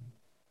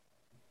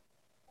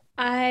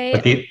 Go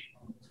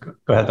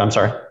ahead, I'm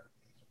sorry.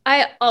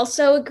 I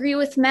also agree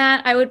with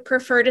Matt. I would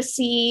prefer to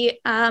see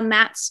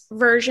Matt's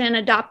version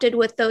adopted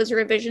with those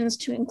revisions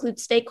to include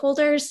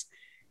stakeholders,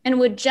 and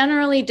would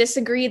generally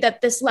disagree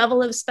that this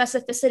level of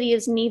specificity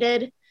is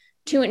needed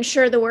to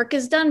ensure the work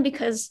is done,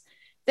 because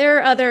there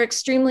are other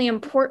extremely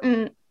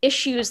important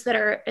issues that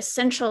are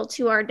essential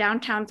to our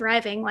downtown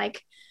thriving,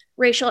 like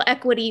racial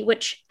equity,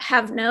 which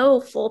have no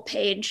full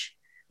page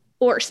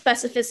or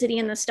specificity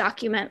in this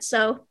document.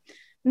 So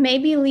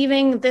maybe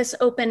leaving this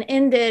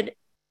open-ended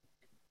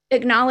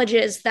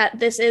acknowledges that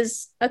this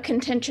is a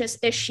contentious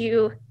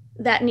issue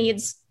that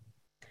needs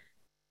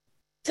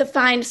to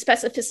find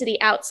specificity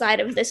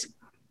outside of this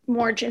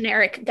more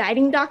generic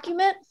guiding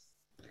document.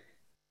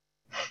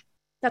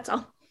 That's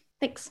all.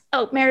 Thanks.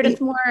 Oh,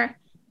 Meredith Moore,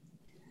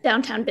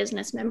 downtown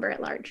business member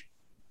at large.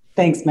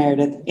 Thanks,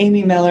 Meredith.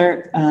 Amy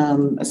Miller,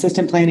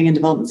 Assistant Planning and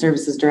Development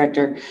Services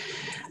Director.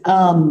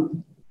 I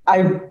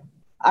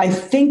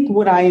think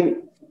what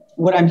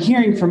I'm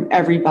hearing from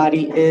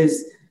everybody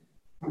is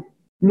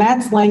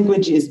Matt's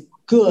language is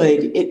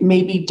good. It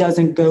maybe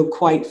doesn't go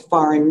quite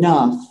far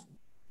enough.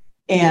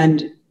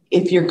 And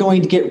if you're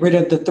going to get rid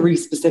of the 3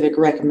 specific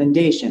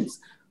recommendations,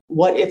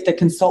 what if the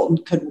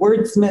consultant could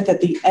wordsmith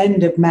at the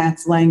end of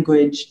Matt's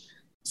language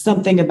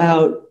something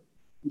about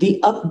the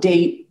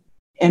update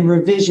and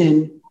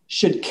revision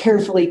should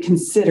carefully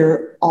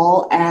consider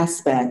all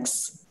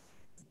aspects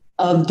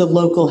of the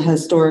local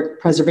historic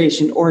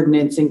preservation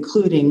ordinance,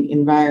 including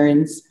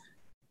environs,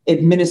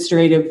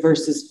 administrative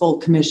versus full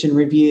commission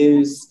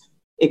reviews,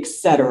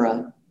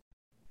 etc.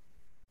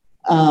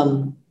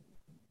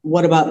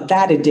 What about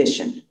that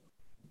addition?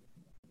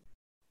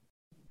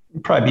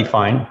 Probably be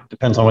fine.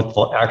 Depends on what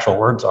the actual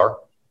words are.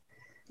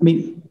 I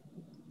mean,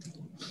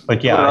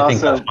 but yeah, I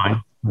think that's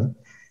fine.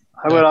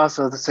 I would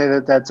also say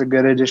that that's a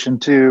good addition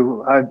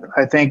too.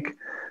 I think,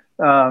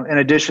 in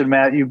addition,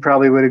 Matt, you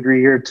probably would agree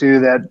here too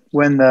that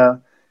when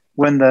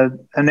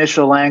the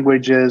initial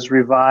language is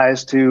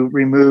revised to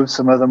remove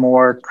some of the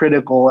more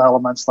critical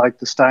elements like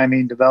the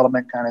stymie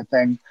development kind of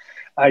thing,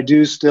 I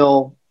do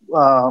still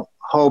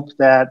hope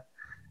that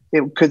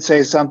it could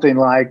say something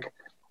like,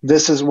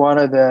 this is one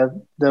of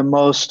the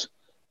most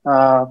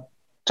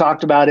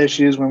talked about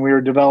issues when we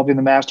were developing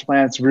the master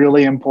plan. It's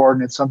really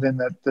important. It's something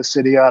that the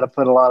city ought to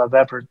put a lot of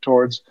effort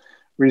towards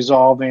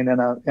resolving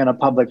in a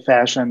public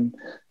fashion.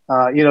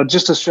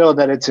 Just to show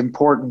that its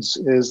importance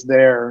is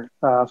there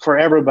for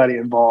everybody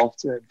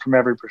involved from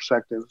every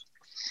perspective.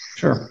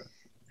 Sure,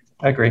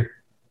 I agree.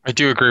 I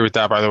do agree with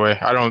that, by the way.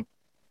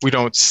 We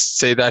don't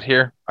say that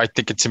here. I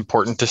think it's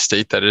important to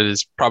state that it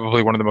is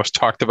probably one of the most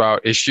talked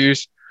about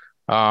issues.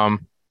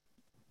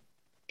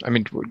 I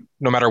mean,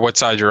 no matter what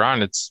side you're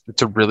on, it's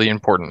a really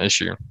important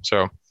issue.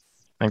 So I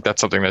think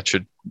that's something that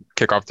should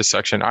kick off this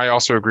section. I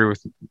also agree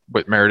with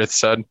what Meredith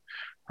said.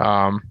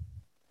 I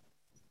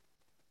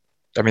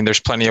mean, there's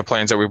plenty of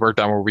plans that we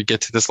worked on where we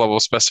get to this level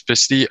of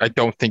specificity. I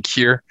don't think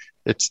here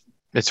it's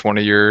one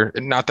of your,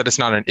 not that it's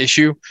not an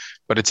issue,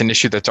 but it's an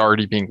issue that's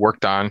already being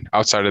worked on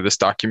outside of this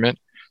document.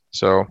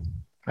 So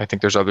I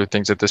think there's other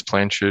things that this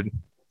plan should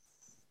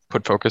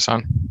put focus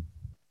on.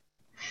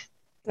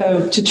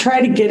 So to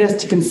try to get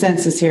us to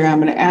consensus here,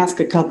 I'm going to ask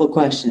a couple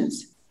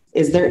questions.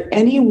 Is there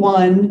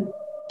anyone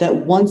that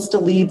wants to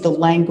leave the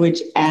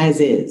language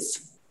as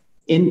is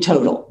in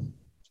total?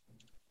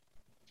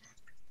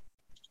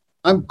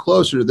 I'm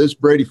closer to this,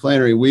 Brady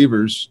Flannery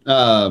Weavers.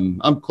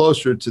 I'm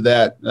closer to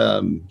that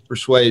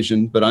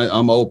persuasion, but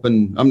I'm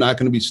open. I'm not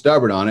going to be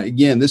stubborn on it.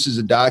 Again, this is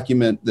a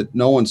document that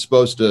no one's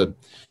supposed to,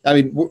 I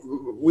mean,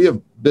 we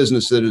have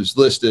business that is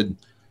listed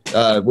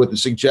with a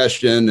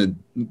suggestion and,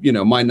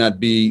 might not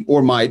be,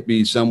 or might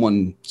be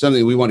something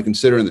we want to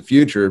consider in the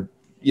future.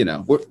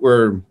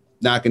 We're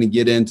not going to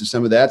get into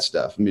some of that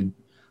stuff. I mean,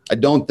 I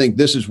don't think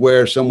this is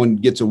where someone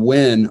gets a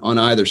win on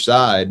either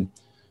side.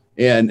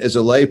 And as a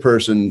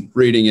layperson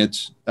reading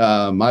it,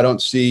 I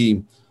don't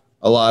see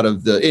a lot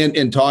of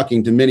in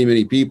talking to many,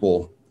 many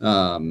people.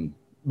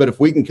 But if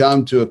we can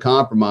come to a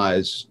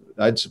compromise,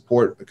 I'd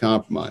support a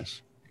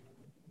compromise.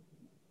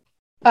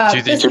 Go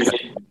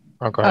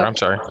ahead. I'm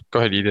sorry. Go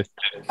ahead, Edith.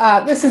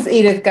 This is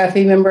Edith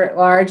Guffey, member at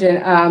large.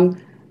 And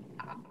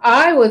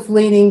I was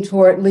leaning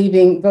toward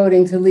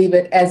voting to leave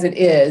it as it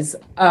is,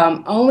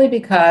 only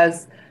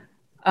because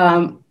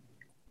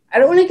I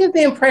don't want to give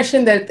the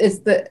impression that it's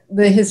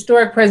the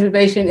historic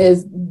preservation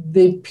is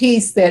the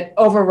piece that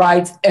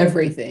overrides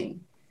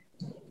everything.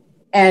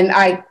 And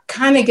I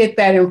kind of get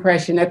that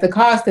impression at the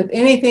cost of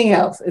anything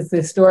else is the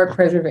historic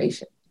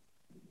preservation.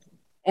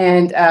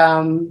 And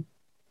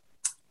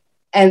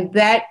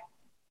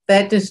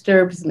that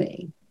disturbs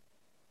me.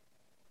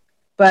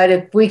 But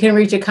if we can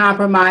reach a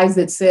compromise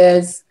that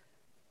says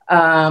there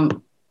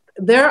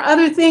are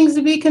other things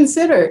to be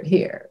considered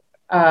here.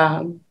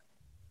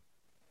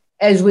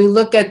 As we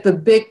look at the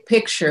big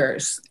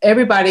pictures,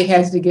 everybody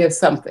has to give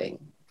something.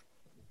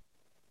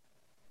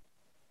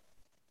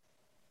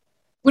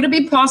 Would it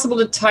be possible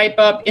to type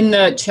up in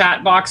the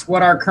chat box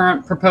what our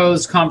current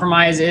proposed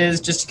compromise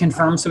is, just to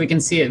confirm so we can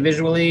see it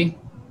visually?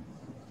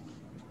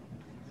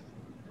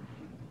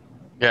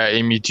 Yeah,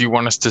 Amy, do you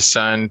want us to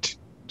send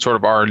sort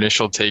of our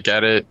initial take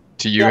at it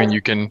to you, and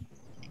you can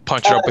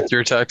punch it up with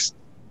your text?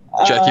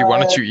 Jackie, why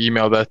don't you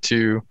email that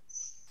to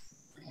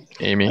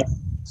Amy?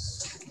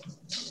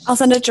 I'll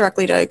send it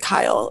directly to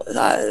Kyle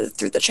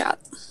through the chat.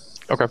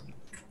 Okay.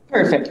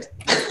 Perfect.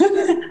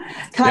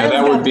 Yeah,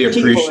 that would be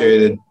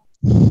appreciated.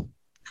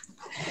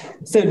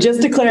 So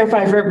just to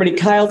clarify for everybody,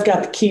 Kyle's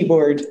got the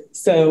keyboard.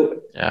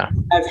 So yeah,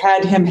 I've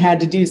had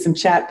to do some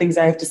chat things.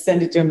 I have to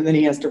send it to him and then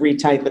he has to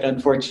retype it,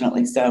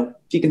 unfortunately. So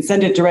if you can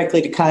send it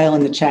directly to Kyle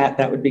in the chat,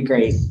 that would be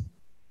great.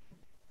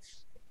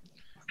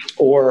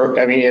 Or,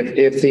 I mean,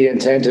 if the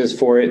intent is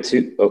for it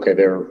to, okay,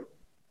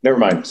 never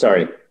mind.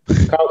 Sorry.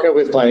 Kyle kept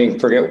with planning.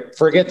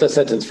 Forget the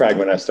sentence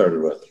fragment I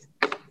started with.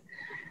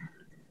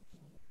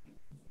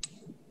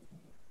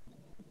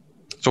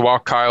 So while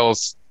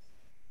Kyle's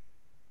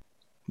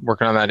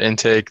working on that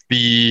intake,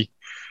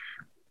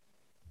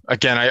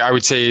 I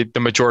would say the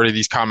majority of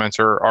these comments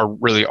are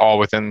really all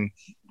within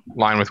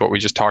line with what we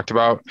just talked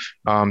about.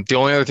 The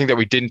only other thing that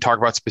we didn't talk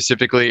about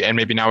specifically, and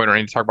maybe now we don't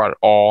need to talk about it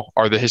all,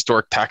 are the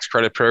historic tax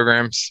credit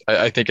programs.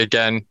 I think,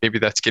 again, maybe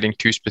that's getting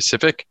too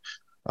specific.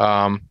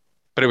 But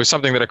it was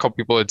something that a couple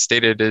people had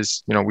stated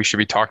is, we should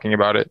be talking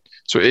about it.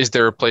 So is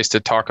there a place to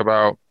talk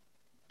about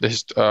the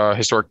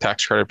historic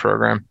tax credit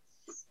program?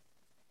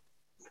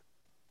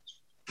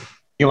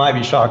 You might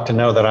be shocked to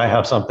know that I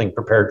have something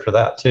prepared for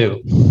that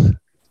too.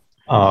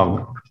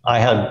 I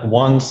had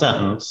one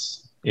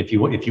sentence. If you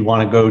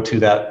want to go to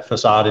that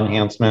facade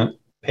enhancement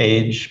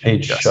page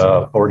yes.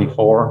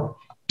 44.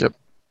 Yep.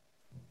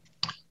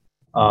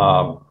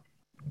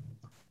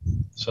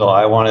 So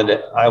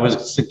I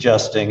was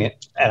suggesting,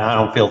 and I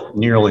don't feel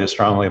nearly as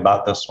strongly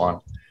about this one,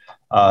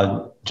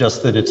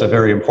 just that it's a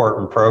very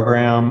important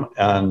program.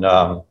 And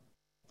so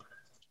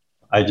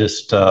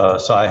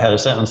I had a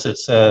sentence that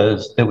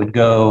says, that would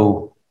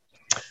go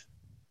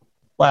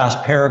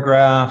last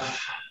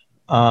paragraph.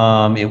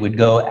 It would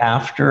go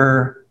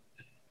after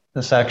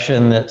the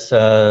section that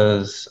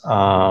says,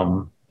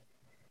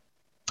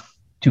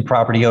 to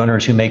property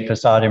owners who make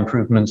facade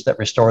improvements that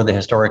restore the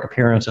historic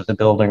appearance of the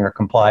building or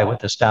comply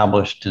with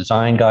established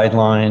design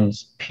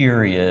guidelines,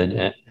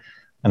 period.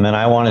 And then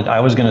I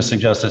was going to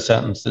suggest a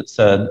sentence that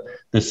said,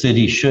 the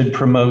city should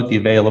promote the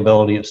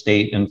availability of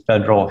state and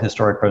federal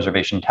historic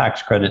preservation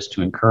tax credits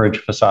to encourage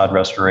facade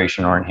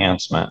restoration or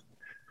enhancement.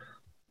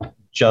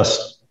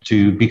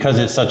 Because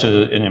it's such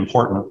an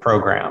important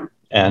program,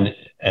 and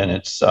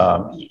it's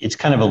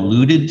kind of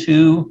alluded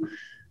to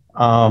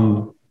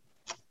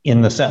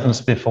in the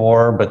sentence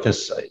before, but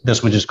this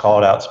would just call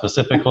it out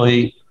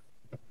specifically.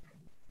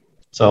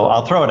 So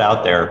I'll throw it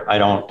out there. I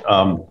don't,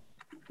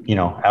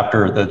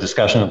 after the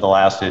discussion of the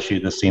last issue,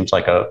 this seems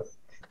like kind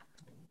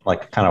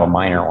of a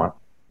minor one.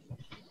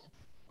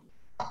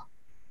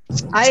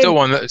 Still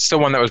one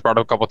that was brought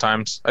up a couple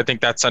times. I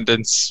think that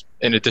sentence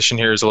in addition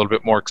here is a little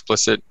bit more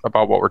explicit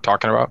about what we're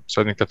talking about.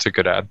 So I think that's a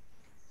good add.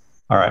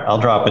 All right, I'll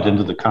drop it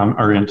into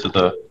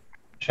the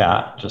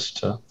chat just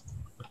to.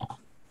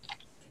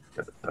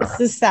 This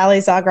is Sally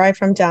Zagrai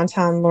from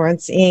Downtown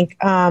Lawrence, Inc.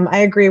 I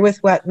agree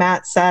with what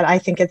Matt said. I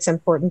think it's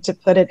important to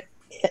put it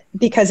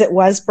because it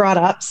was brought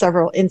up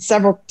in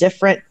several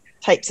different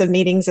types of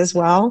meetings as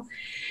well.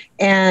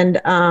 And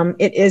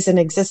it is an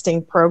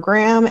existing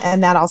program,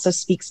 and that also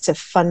speaks to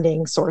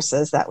funding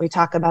sources that we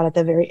talk about at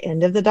the very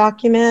end of the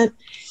document.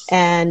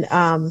 And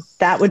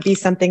that would be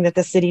something that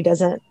the city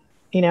doesn't,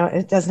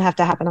 it doesn't have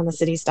to happen on the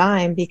city's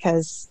dime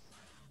because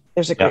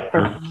there's a great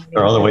program.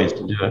 There are other ways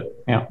to do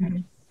it. Yeah. Mm-hmm.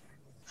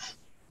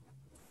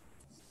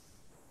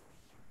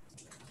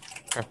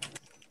 Okay.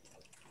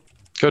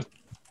 Good.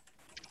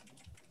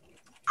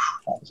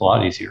 That's a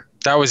lot easier.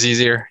 That was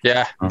easier.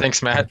 Yeah.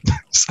 Thanks, Matt.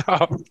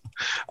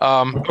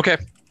 Okay.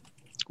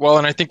 Well,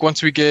 and I think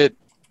once we're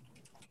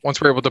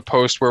able to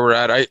post where we're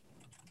at,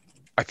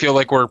 I feel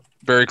like we're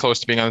very close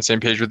to being on the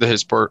same page with the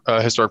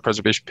historic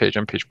preservation page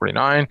on page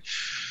 49.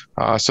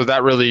 So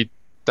that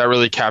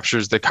really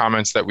captures the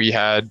comments that we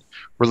had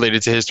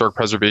related to historic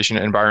preservation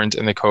environs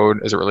in the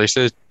code as it relates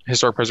to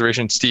historic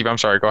preservation. Steve, I'm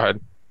sorry, go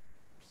ahead.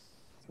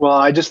 Well,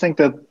 I just think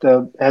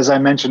that as I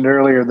mentioned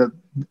earlier, that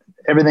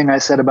everything I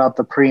said about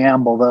the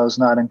preamble, though, is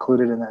not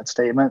included in that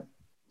statement.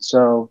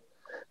 So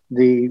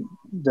the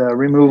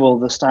removal of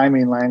the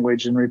stymie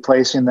language and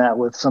replacing that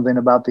with something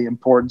about the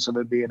importance of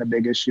it being a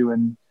big issue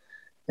in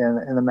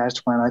the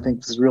master plan, I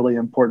think this is really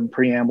important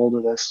preamble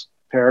to this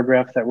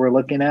paragraph that we're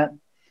looking at.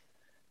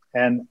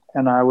 And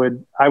I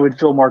would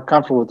feel more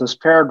comfortable with this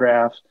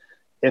paragraph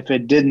if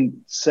it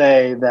didn't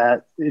say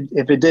that,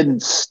 if it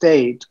didn't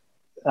state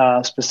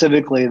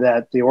specifically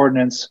that the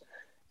ordinance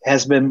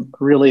has been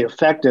really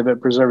effective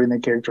at preserving the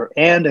character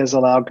and has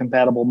allowed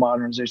compatible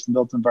modernization of the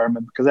built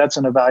environment, because that's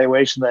an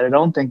evaluation that I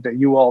don't think that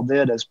you all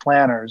did as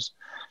planners.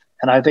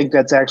 And I think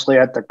that's actually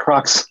at the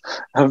crux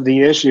of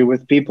the issue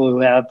with people who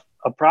have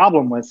a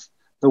problem with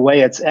the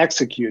way it's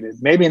executed,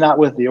 maybe not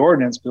with the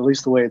ordinance, but at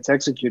least the way it's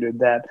executed,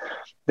 that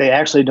they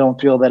actually don't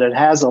feel that it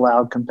has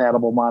allowed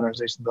compatible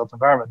modernization of the built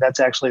environment. That's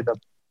actually the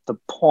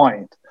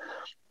point.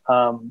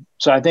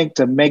 So I think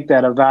to make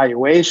that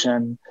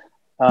evaluation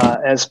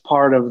as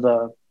part of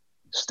the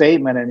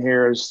statement in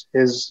here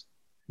is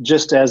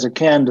just as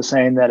akin to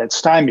saying that it's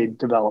stymied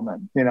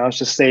development. It's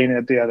just saying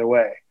it the other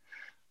way.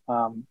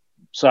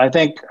 So I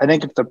think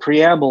if the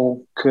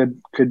preamble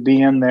could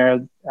be in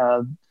there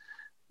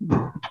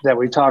that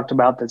we talked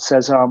about, that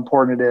says how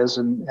important it is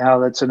and how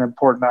that's an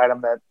important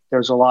item that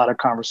there's a lot of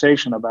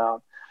conversation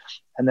about,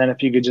 and then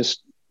if you could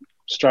just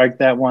strike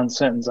that one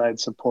sentence, I'd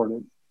support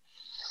it.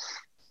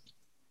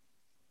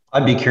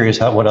 I'd be curious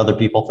what other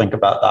people think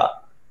about that,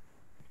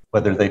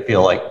 whether they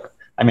feel like,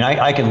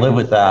 I can live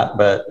with that,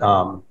 but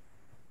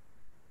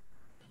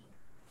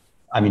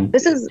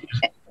this is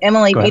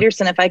Emily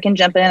Peterson. If I can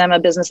jump in, I'm a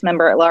business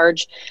member at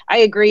large. I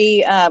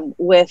agree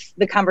with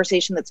the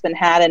conversation that's been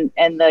had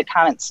and the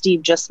comments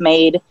Steve just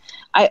made.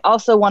 I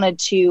also wanted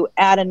to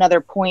add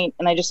another point,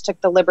 and I just took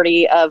the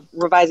liberty of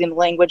revising the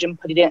language and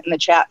putting it in the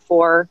chat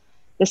for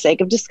the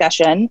sake of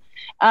discussion.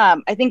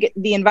 I think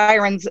the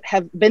environs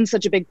have been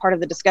such a big part of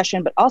the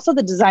discussion, but also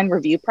the design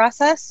review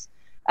process.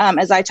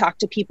 As I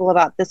talked to people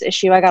about this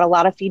issue, I got a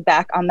lot of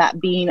feedback on that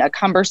being a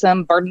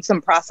cumbersome,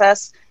 burdensome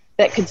process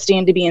that could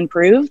stand to be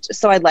improved.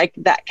 So I'd like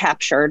that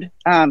captured,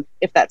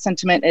 if that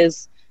sentiment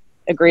is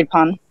agreed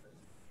upon.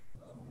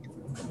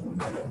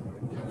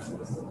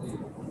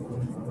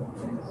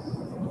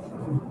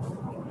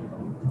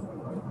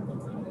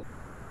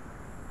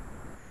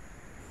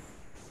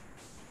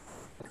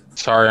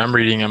 Sorry, I'm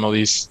reading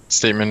Emily's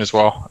statement as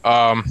well.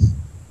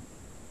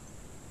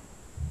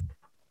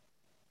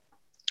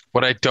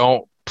 What I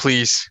don't,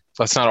 please,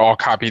 let's not all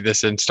copy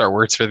this and start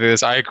words for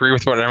this. I agree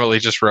with what Emily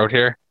just wrote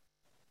here.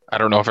 I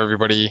don't know if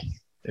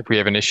we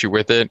have an issue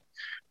with it.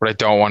 What I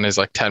don't want is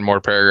like 10 more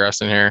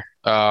paragraphs in here.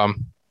 I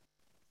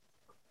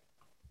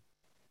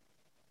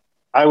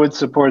would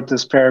support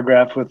this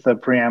paragraph with the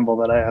preamble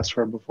that I asked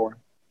for before.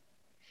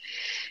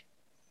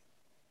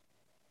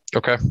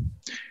 Okay.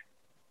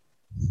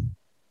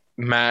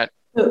 Matt,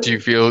 do you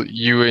feel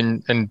you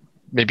and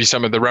maybe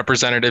some of the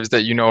representatives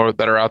that you know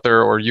that are out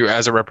there, or you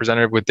as a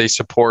representative, would they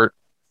support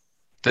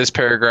this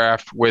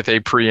paragraph with a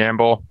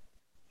preamble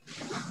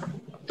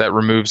that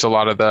removes a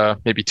lot of the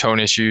maybe tone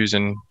issues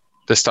and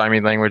the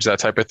stymied language, that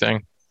type of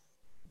thing?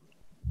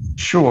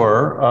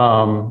 Sure.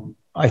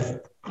 I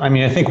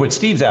think what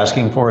Steve's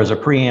asking for is a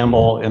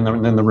preamble and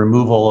then the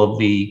removal of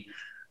the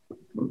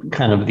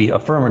kind of the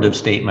affirmative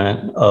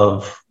statement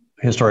of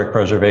historic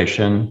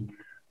preservation,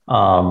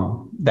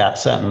 that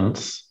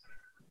sentence.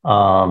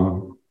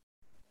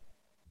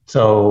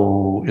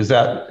 So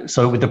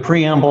with the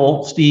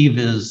preamble, Steve,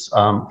 is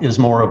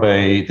more of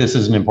a, this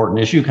is an important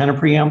issue kind of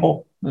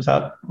preamble? Is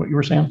that what you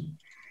were saying?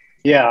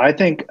 Yeah, I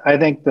think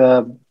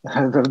the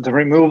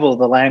removal of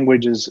the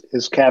language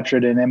is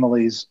captured in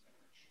Emily's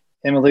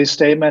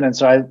statement. And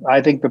so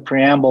I think the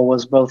preamble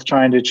was both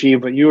trying to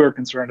achieve what you were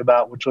concerned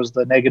about, which was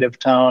the negative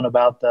tone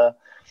about the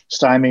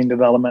stymieing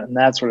development and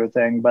that sort of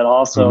thing, but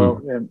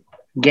also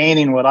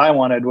gaining what I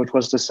wanted, which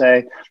was to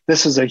say,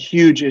 this is a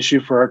huge issue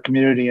for our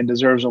community and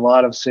deserves a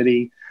lot of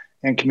city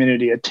and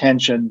community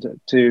attention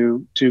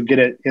to get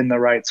it in the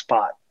right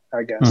spot,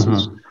 I guess,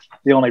 is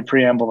the only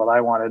preamble that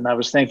I wanted. And I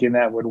was thinking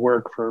that would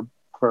work for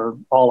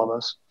all of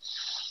us.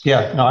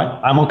 Yeah, no,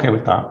 I'm okay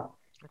with that.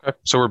 Okay.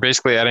 So we're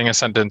basically adding a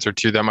sentence or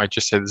two that might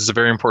just say, this is a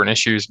very important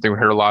issue, something we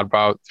heard a lot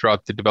about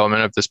throughout the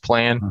development of this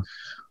plan.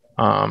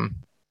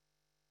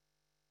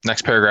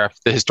 Next paragraph,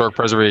 the historic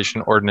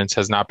preservation ordinance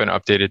has not been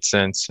updated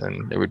since,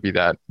 and it would be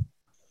that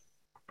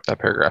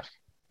paragraph.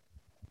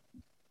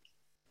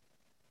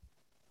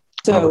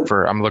 So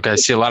I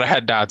see a lot of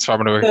head nods, so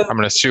I'm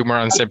gonna assume we're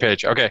on the same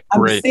page. Okay,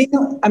 great.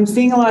 I'm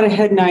seeing a lot of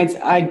head nods.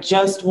 I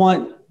just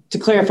want to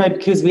clarify,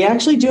 because we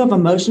actually do have a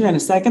motion and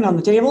a second on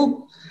the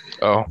table.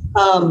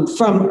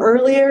 From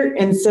earlier,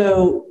 and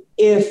so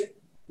if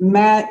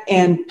Matt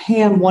and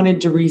Pam wanted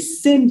to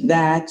rescind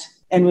that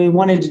and we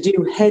wanted to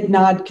do head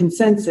nod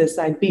consensus,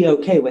 I'd be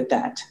okay with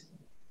that.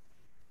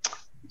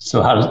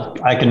 So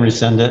I can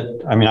rescind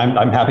it? I mean,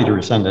 I'm happy to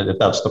rescind it if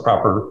that's the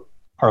proper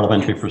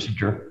parliamentary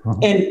procedure.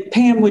 And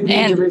Pam would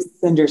need to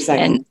rescind her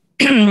second.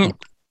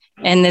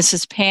 And this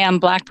is Pam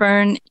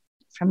Blackburn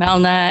from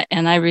ELNA,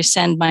 and I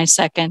rescind my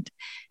second.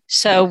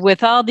 So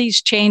with all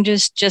these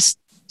changes, just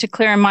to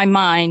clear in my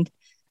mind,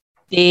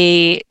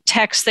 the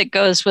text that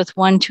goes with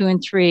 1, 2,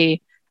 and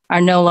 3 are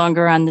no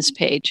longer on this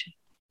page.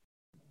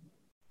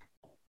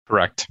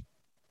 Correct.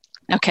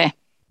 Okay.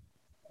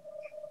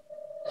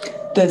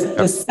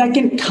 The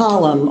second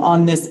column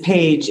on this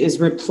page is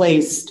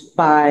replaced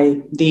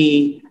by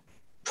the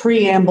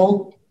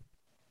preamble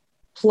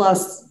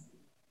plus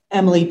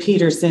Emily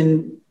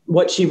Peterson,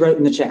 what she wrote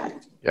in the chat.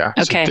 Yeah.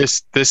 Okay.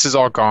 So this is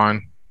all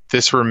gone.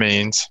 This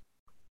remains.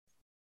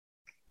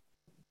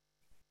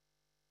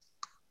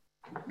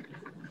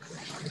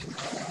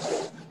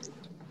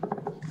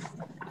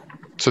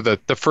 So the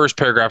first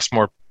paragraph's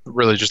more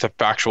really just a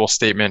factual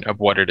statement of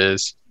what it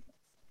is.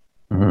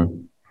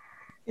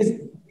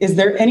 Is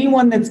there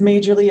anyone that's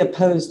majorly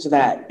opposed to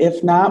that?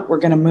 If not, we're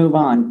going to move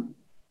on.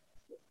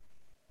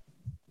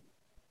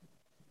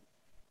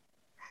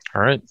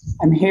 All right.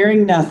 I'm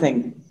hearing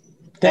nothing.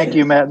 Thank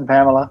you, Matt and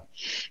Pamela.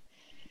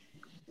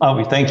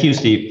 Oh, thank you,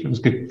 Steve. It was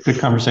good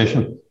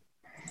conversation.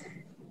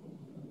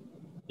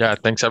 Yeah,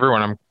 thanks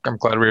everyone. I'm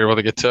glad we were able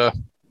to get to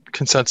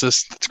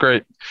consensus. That's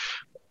great.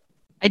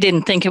 I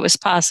didn't think it was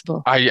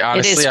possible. I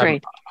honestly, it is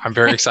great. I'm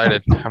very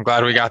excited. I'm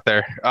glad we got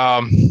there.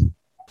 All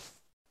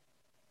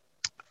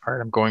right,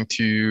 I'm going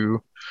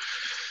to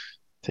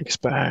take us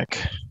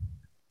back.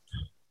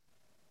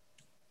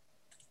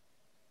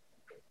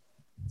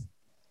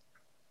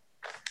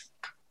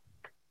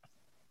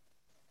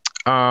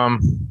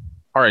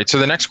 All right, so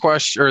the next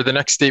question, or the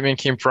next statement,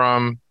 came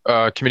from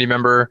a committee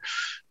member.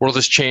 World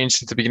has changed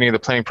since the beginning of the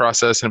planning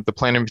process, and if the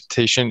plan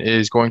implementation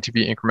is going to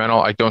be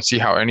incremental, I don't see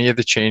how any of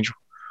the change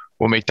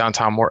will make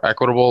downtown more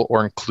equitable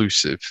or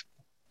inclusive.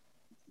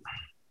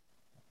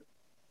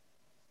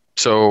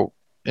 So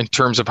in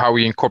terms of how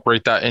we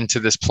incorporate that into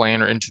this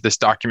plan or into this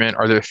document,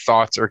 are there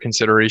thoughts or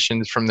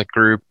considerations from the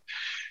group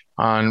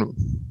on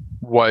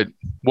what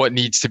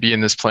needs to be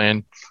in this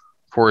plan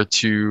for it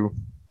to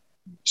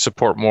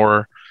support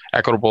more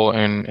equitable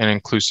and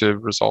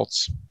inclusive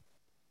results?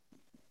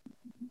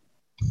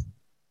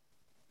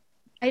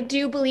 I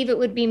do believe it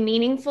would be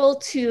meaningful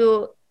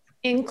to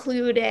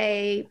include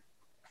a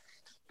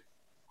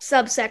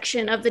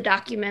subsection of the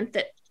document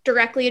that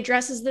directly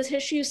addresses this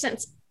issue,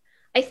 since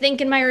I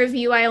think in my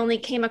review, I only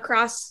came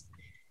across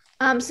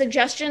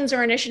suggestions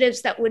or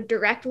initiatives that would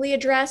directly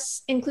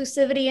address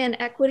inclusivity and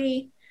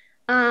equity.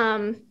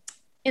 In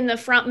the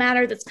front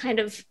matter, that's kind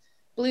of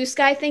blue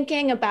sky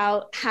thinking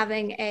about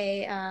having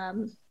a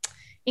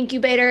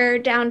incubator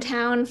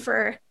downtown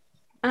for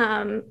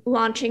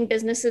launching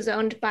businesses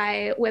owned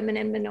by women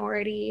and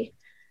minority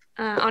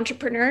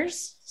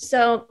entrepreneurs.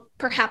 So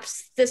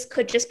perhaps this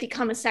could just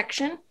become a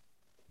section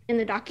in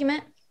the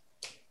document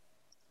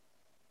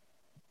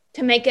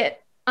to make it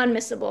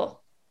unmissable.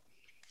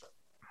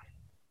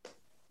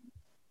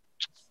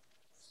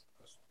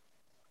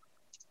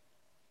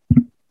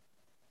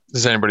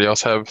 Does anybody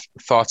else have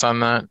thoughts on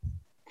that?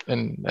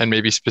 And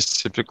maybe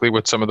specifically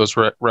what some of those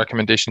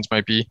recommendations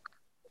might be?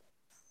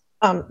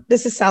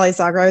 This is Sally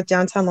Zagra with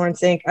Downtown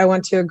Lawrence Inc. I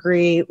want to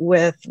agree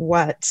with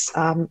what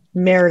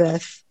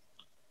Meredith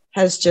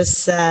has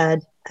just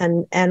said,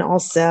 and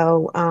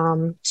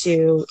also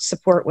to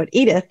support what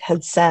Edith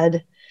had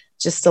said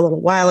just a little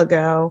while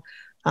ago,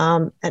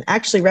 and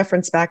actually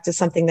reference back to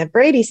something that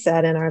Brady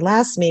said in our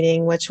last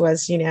meeting, which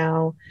was,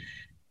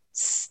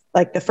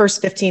 like the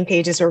first 15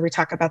 pages where we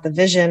talk about the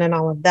vision and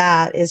all of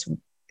that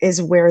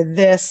is where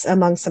this,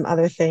 among some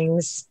other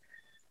things,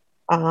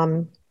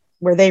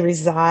 where they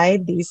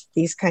reside,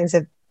 these kinds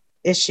of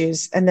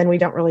issues, and then we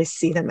don't really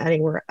see them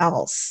anywhere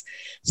else.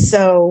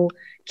 So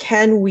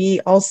can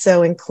we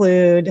also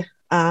include,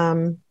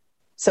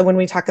 so when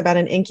we talk about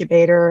an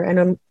incubator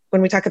and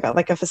when we talk about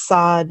like a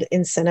facade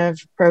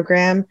incentive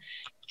program,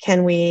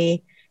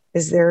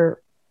 is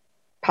there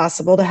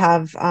possible to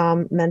have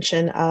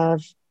mention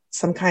of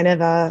some kind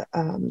of a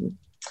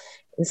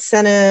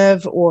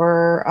incentive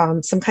or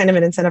some kind of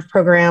an incentive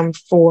program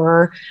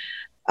for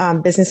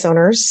business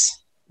owners,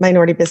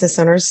 minority business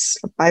owners,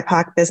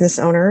 BIPOC business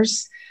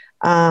owners,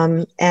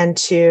 and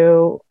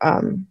to,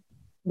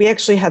 we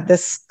actually had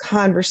this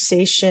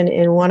conversation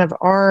in one of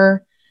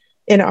our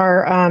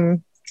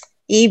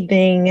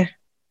evening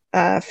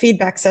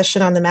feedback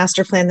session on the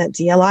master plan that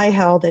DLI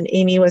held, and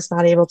Amy was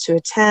not able to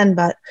attend,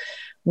 but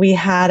we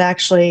had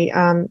actually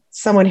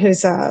someone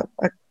who's a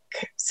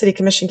city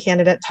commission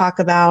candidate talk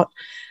about,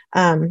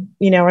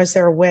 is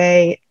there a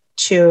way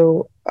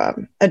to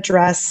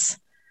address,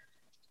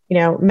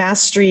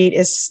 Mass Street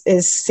is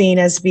seen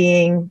as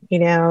being,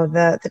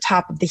 the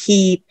top of the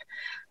heap,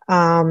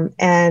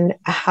 and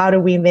how do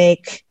we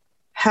make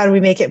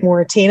it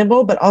more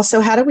attainable, but also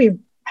how do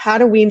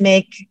we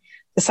make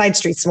the side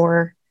streets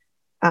more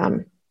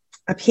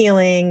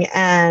appealing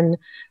and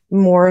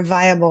more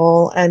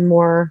viable and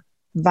more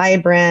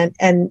vibrant,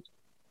 and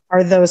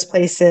are those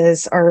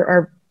places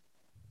are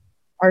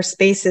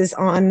spaces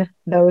on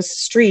those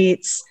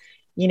streets,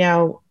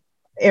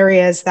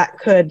 areas that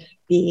could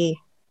be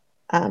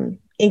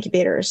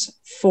incubators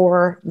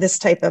for this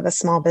type of a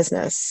small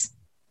business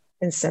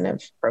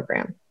incentive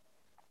program.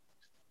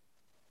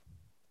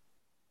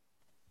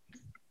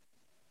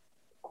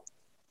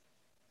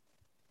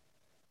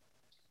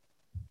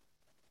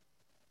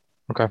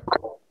 Okay.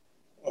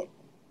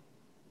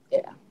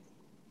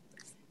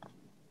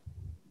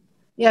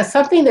 Yeah,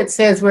 something that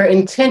says we're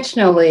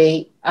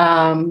intentionally,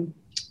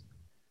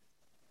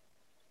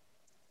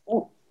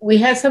 we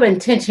have some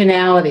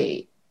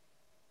intentionality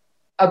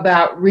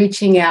about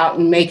reaching out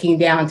and making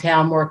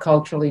downtown more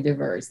culturally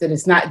diverse, that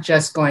it's not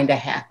just going to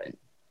happen.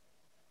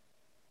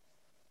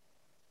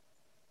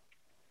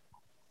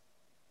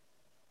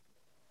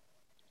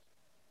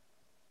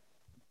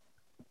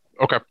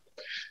 Okay.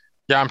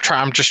 Yeah,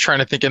 I'm just trying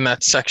to think in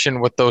that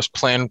section what those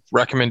plan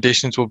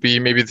recommendations will be.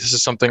 Maybe this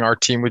is something our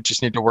team would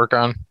just need to work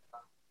on.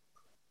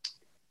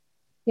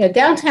 Yeah,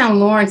 downtown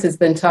Lawrence has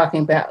been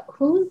talking about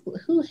who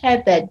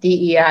had that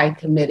DEI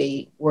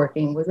committee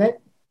working. Was that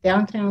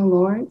downtown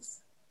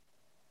Lawrence?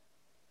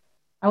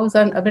 I've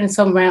been in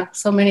so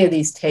many of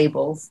these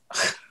tables.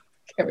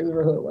 Can't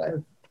remember who it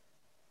was.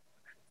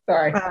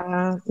 Sorry.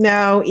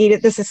 No,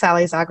 Edith, this is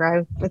Sally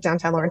Zagrai with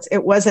Downtown Lawrence.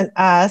 It wasn't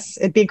us.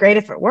 It'd be great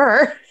if it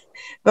were,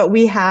 but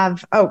we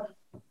have,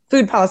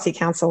 Food Policy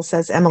Council,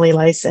 says Emily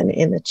Lyson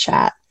in the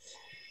chat.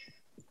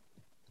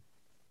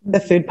 The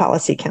Food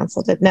Policy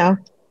Council did. No.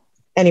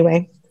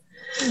 Anyway.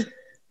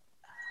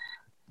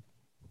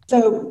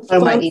 So,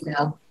 my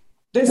email.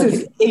 This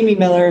is Amy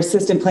Miller,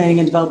 Assistant Planning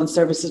and Development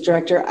Services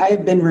Director. I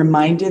have been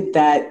reminded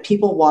that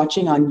people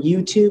watching on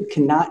YouTube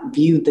cannot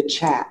view the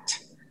chat.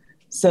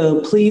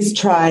 So please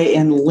try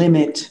and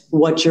limit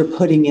what you're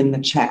putting in the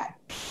chat.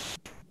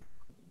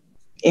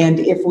 And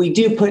if we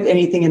do put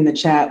anything in the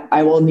chat,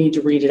 I will need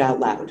to read it out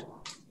loud.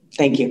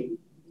 Thank you.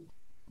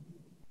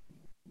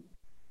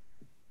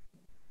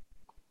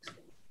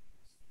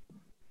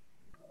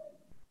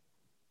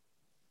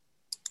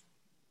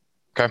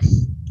 Okay.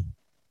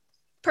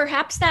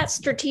 Perhaps that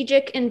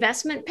strategic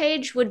investment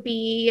page would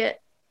be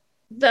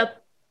the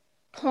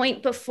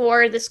point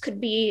before this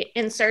could be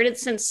inserted,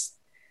 since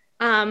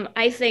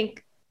I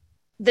think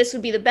this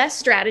would be the best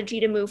strategy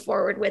to move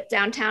forward with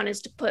downtown,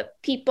 is to put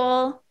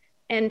people,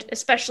 and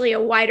especially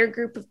a wider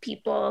group of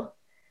people,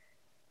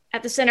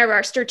 at the center of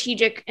our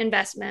strategic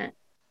investment.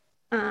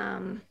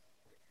 Not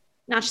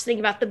just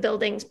thinking about the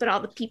buildings, but all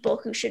the people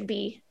who should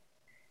be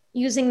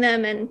using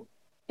them and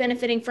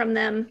benefiting from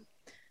them,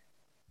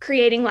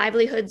 creating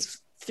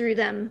livelihoods through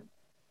them.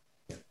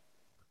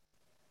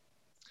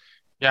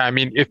 Yeah, I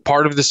mean, if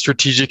part of the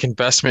strategic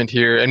investment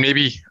here, and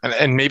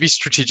maybe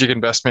strategic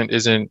investment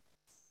isn't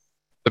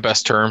the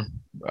best term,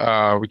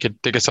 we could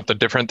think of something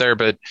different there.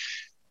 But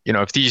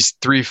if these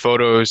three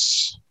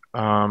photos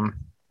here on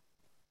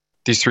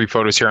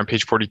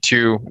page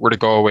 42 were to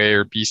go away,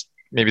 or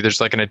maybe there's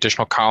like an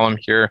additional column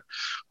here,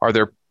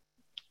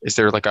 is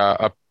there like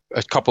a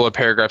couple of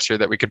paragraphs here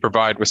that we could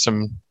provide with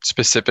some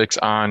specifics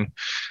on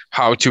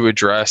how to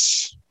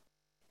address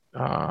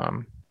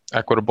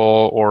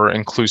equitable or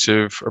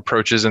inclusive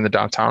approaches in the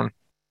downtown?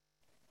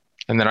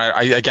 And then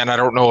I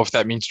don't know if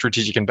that means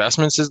strategic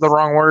investments is the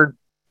wrong word,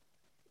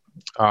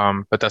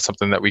 but that's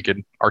something that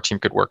our team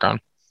could work on.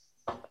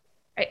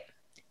 Right.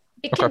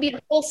 It could be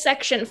the whole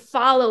section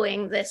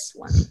following this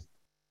one.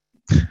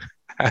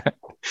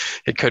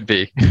 It could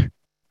be.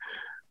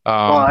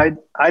 Well,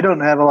 I don't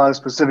have a lot of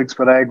specifics,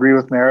 but I agree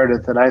with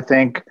Meredith that I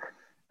think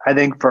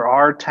for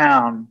our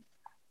town,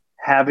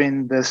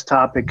 having this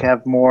topic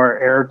have more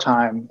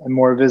airtime and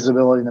more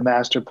visibility in the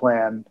master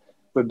plan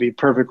would be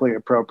perfectly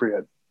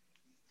appropriate.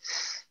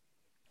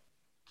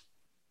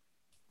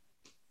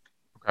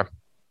 Okay.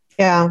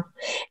 Yeah.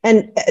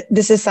 And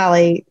this is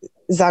Sally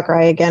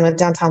Zagrai again with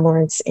Downtown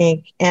Lawrence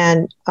Inc.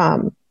 And,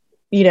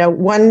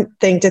 one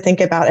thing to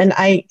think about, and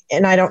I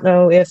don't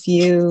know if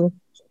you,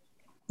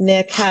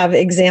 Nick, have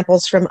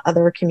examples from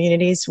other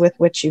communities with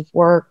which you've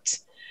worked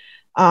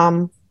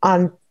on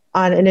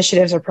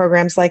initiatives or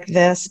programs like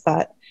this,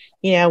 but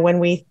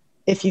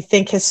if you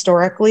think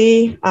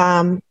historically,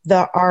 our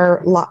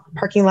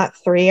parking lot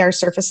 3, our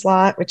surface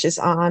lot, which is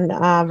on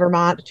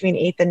Vermont between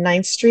 8th and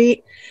 9th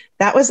Street,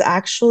 that was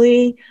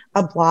actually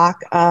a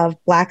block of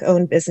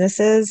Black-owned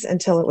businesses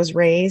until it was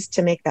raised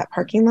to make that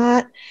parking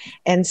lot.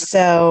 And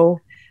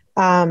so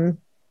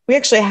we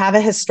actually have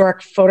a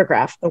historic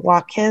photograph, the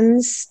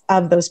Watkins,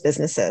 of those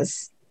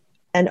businesses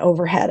and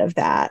overhead of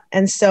that.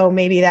 And so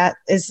maybe that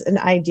is an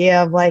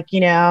idea of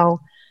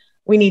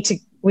we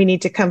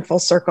need to come full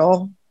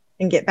circle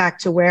and get back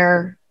to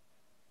where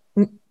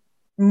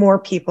more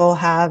people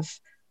have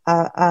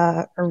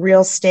a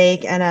real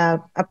stake and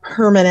a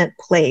permanent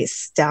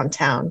place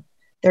downtown.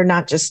 They're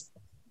not just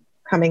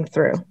coming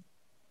through.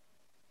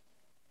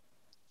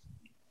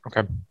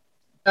 Okay.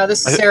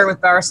 This is Sarah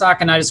with Bowersock,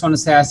 and I just want to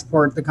say I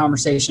support the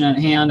conversation at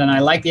hand, and I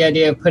like the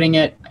idea of putting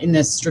it in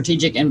this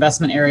strategic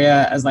investment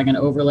area as like an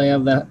overlay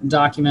of the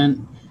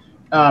document.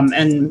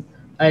 And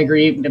I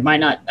agree, it might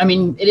not,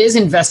 it is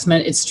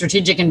investment, it's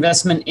strategic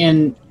investment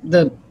in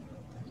the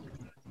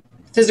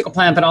physical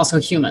plant, but also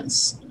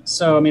humans.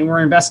 So,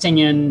 we're investing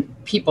in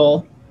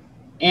people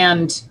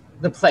and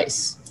the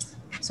place.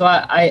 So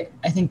I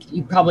think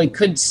you probably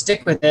could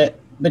stick with it,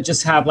 but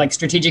just have like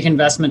strategic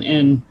investment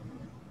in,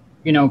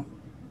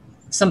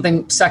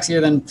 something sexier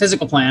than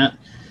physical plant,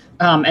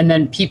 and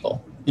then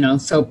people,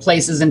 so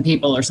places and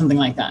people or something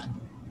like that.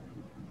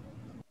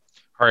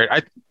 All right.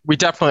 I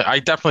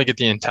definitely get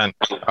the intent.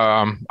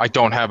 I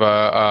don't have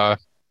a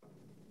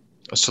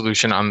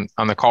solution on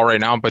the call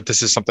right now, but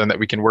this is something that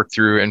we can work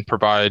through and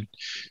provide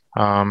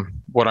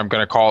what I'm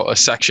going to call a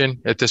section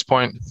at this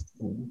point,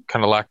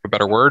 kind of lack of a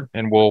better word,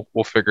 and we'll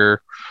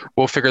figure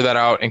that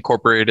out,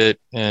 incorporate it,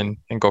 and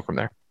go from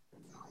there.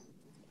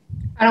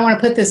 I don't want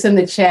to put this in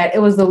the chat. It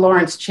was the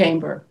Lawrence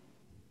Chamber.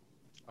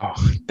 Oh,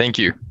 thank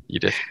you,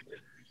 Edith.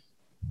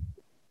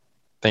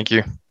 Thank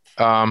you.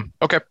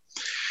 Okay.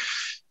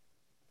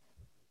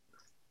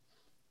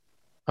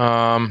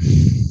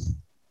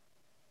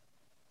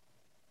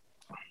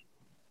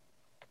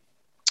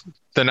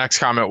 The next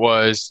comment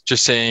was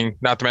just saying,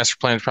 not the master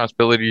plan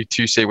responsibility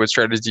to say what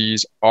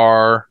strategies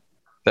are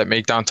that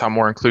make downtown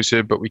more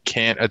inclusive, but we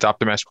can't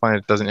adopt the master plan.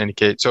 It doesn't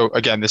indicate. So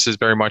again, this is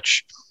very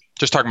much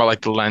just talking about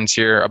like the lens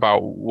here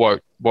about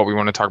what we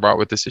want to talk about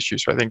with this issue.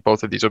 So I think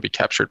both of these will be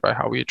captured by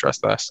how we address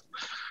this.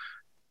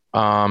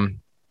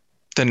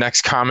 The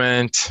next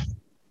comment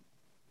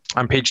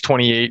on page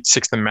 28,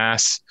 6th and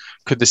Mass,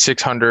 could the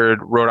 600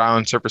 Rhode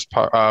Island surface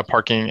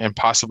parking and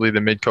possibly the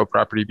Midco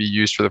property be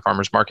used for the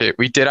farmer's market?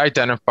 We did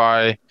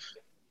identify,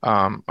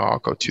 I'll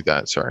go to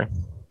that, sorry.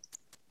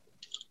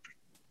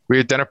 We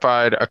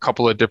identified a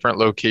couple of different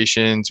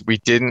locations. We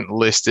didn't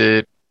list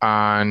it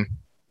on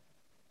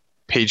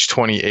page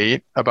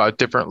 28 about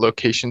different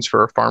locations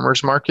for a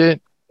farmer's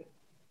market.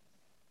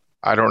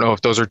 I don't know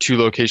if those are two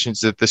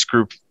locations that this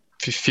group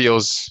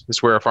feels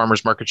is where a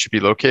farmer's market should be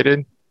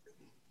located.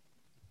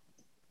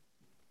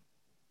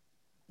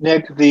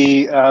 Nick,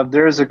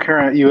 there is a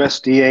current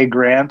USDA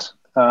grant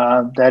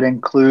that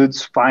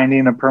includes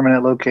finding a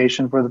permanent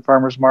location for the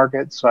farmers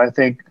market. So I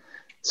think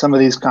some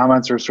of these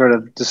comments are sort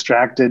of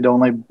distracted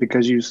only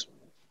because you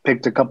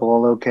picked a couple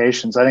of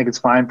locations. I think it's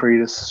fine for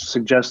you to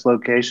suggest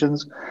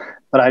locations,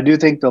 but I do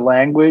think the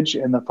language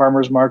in the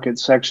farmers market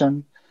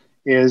section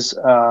is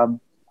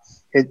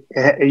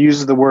it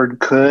uses the word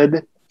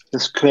could.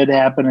 This could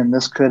happen and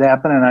this could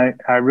happen. And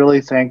I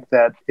really think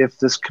that if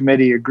this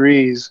committee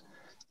agrees,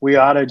 we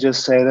ought to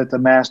just say that the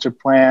master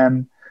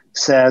plan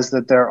says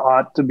that there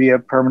ought to be a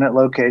permanent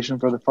location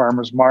for the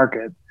farmers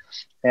market.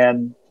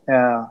 And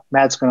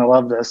Matt's going to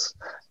love this.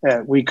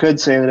 We could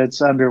say that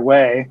it's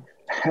underway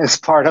as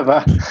part of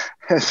a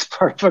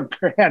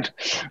grant,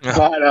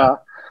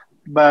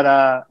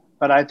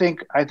 but I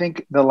think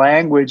the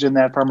language in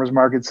that farmers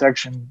market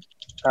section,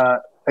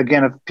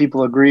 again, if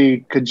people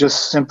agree, could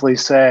just simply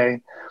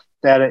say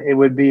that it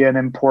would be an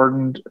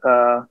important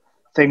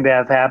thing to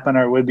have happen,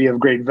 or it would be of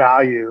great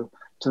value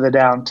to the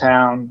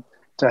downtown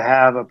to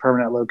have a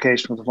permanent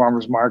location with the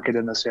farmers market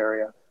in this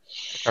area.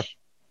 Okay.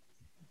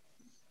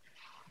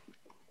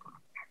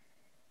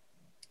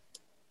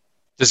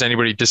 Does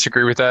anybody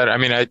disagree with that? I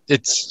mean,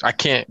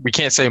 we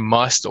can't say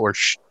must or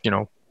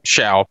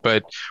shall,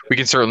 but we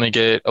can certainly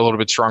get a little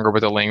bit stronger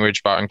with the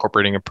language about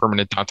incorporating a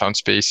permanent downtown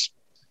space.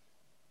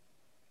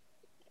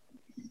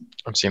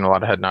 I'm seeing a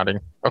lot of head nodding.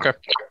 Okay.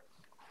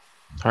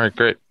 All right,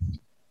 great.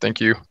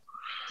 Thank you.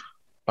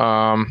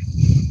 I'm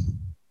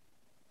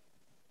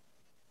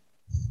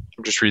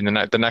just reading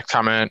the next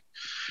comment.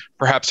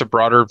 Perhaps a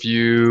broader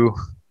view,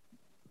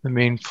 the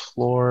main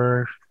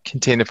floor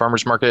contain the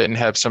farmers market and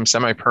have some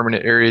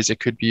semi-permanent areas. It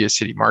could be a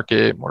city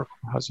market. More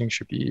housing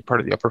should be part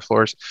of the upper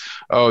floors.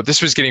 Oh,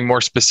 this was getting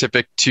more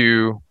specific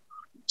to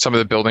some of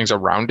the buildings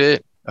around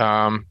it,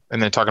 and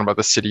then talking about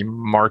the city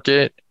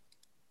market.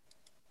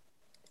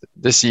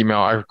 This email,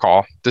 I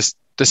recall, this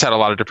had a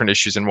lot of different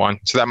issues in one,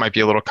 so that might be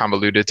a little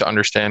convoluted to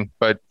understand.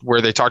 But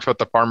where they talked about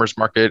the farmers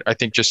market, I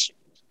think just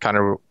kind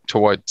of to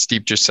what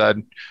Steve just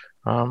said,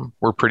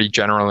 we're pretty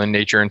general in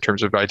nature in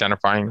terms of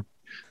identifying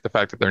the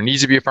fact that there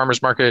needs to be a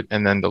farmer's market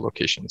and then the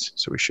locations.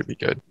 So we should be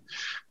good.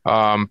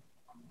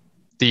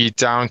 The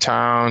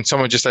downtown,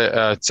 someone just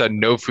said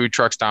no food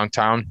trucks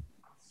downtown.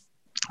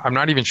 I'm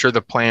not even sure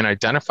the plan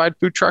identified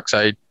food trucks.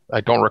 I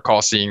don't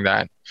recall seeing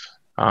that.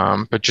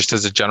 But just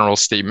as a general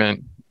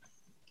statement,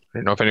 I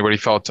don't know if anybody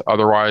felt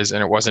otherwise,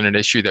 and it wasn't an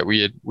issue that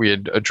we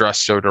had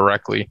addressed so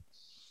directly.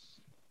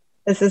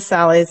 This is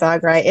Sally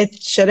Zagrai. It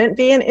shouldn't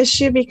be an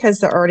issue because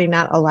they're already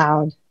not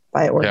allowed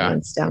by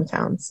ordinance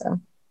downtown.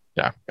 So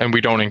yeah, and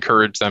we don't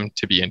encourage them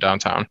to be in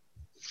downtown.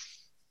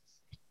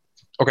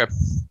 Okay.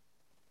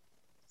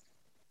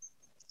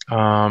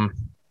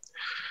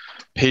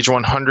 Page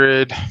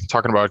 100,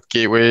 talking about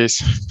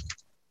gateways.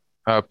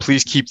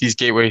 Please keep these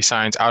gateway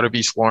signs out of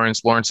East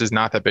Lawrence. Lawrence is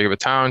not that big of a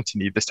town to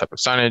need this type of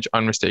signage,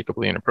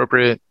 unmistakably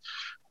inappropriate.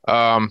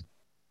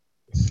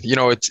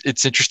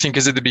 It's interesting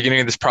because at the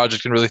beginning of this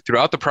project and really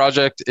throughout the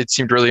project, it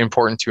seemed really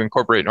important to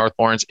incorporate North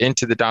Lawrence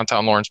into the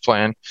downtown Lawrence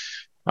plan.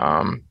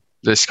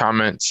 This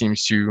comment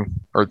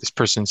this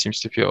person seems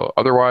to feel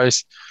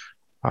otherwise.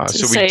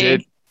 So we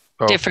did.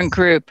 Different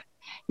group.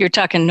 You're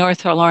talking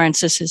North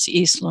Lawrence. This is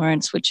East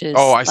Lawrence, which is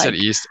I said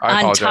East. I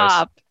apologize. On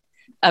top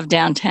of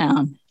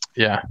downtown.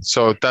 Yeah.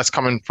 So that's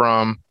coming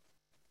from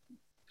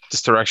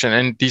this direction.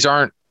 And these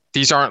aren't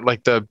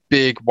like the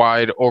big,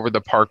 wide over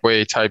the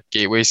parkway type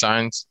gateway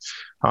signs.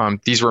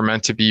 These were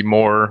meant to be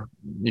more,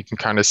 you can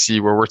kind of see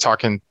where we're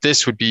talking,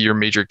 this would be your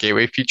major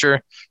gateway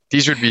feature.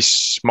 These would be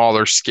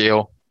smaller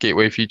scale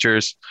gateway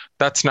features.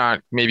 That's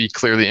not maybe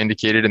clearly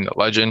indicated in the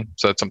legend.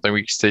 So that's something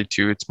we can stay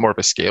to. It's more of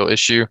a scale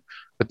issue,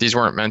 but these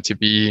weren't meant to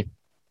be,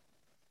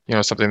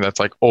 something that's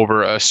like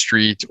over a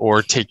street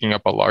or taking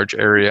up a large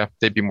area.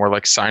 They'd be more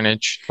like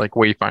signage, like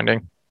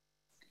wayfinding.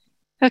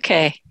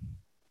 Okay.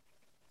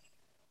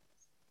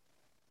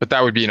 But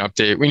that would be an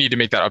update. We need to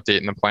make that update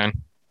in the plan.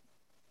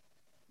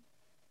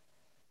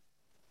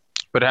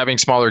 But having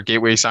smaller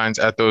gateway signs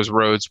at those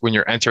roads when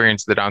you're entering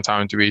into the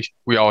downtown,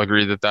 we all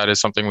agree that that is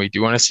something we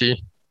do want to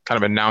see, kind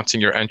of announcing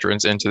your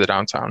entrance into the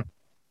downtown.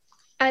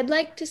 I'd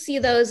like to see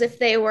those if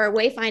they were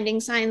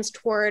wayfinding signs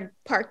toward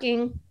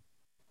parking.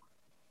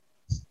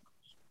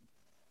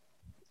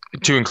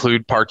 To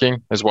include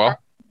parking as well?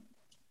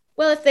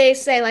 Well, if they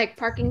say like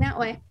parking that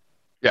way.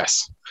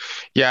 Yes.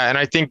 Yeah, and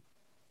I think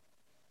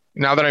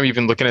now that I'm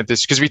even looking at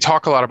this, because we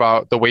talk a lot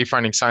about the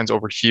wayfinding signs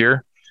over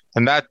here,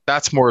 and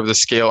that's more of the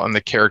scale and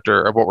the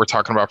character of what we're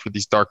talking about for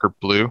these darker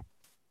blue.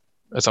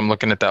 As I'm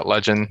looking at that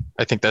legend,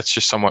 I think that's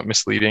just somewhat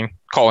misleading,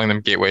 calling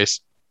them gateways.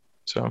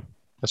 So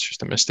that's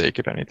just a mistake,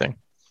 if anything.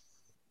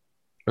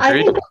 Agreed?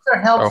 I think those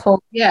are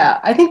helpful. Yeah,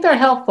 I think they're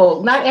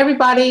helpful. Not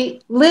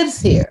everybody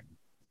lives here.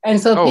 And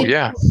so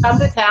people who come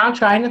to town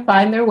trying to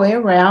find their way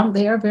around,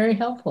 they are very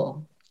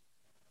helpful.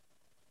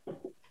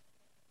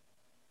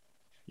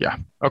 Yeah.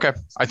 Okay.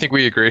 I think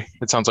we agree.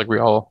 It sounds like we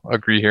all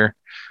agree here.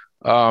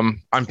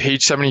 On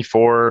page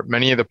 74,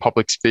 many of the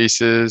public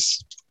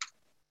spaces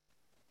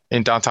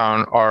in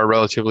downtown are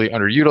relatively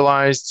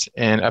underutilized,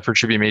 and effort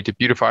should be made to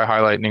beautify,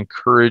 highlight, and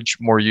encourage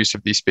more use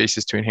of these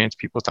spaces to enhance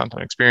people's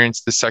downtown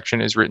experience. This section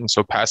is written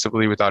so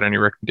passively without any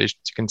recommendation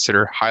to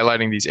consider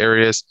highlighting these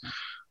areas,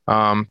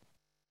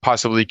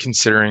 possibly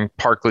considering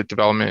parklet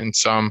development in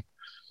some.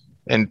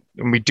 And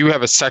we do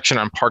have a section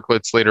on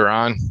parklets later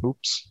on.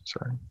 Oops,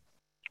 sorry.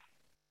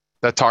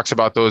 That talks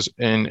about those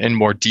in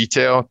more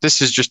detail.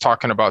 This is just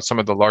talking about some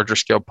of the larger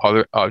scale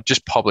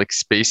public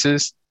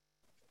spaces.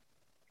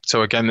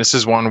 So again, this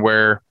is one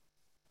where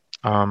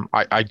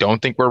I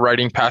don't think we're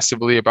writing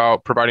passively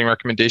about providing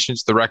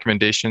recommendations. The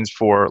recommendations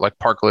for like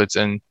parklets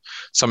and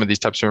some of these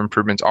types of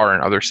improvements are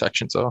in other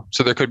sections though.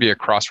 So there could be a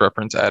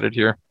cross-reference added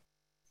here.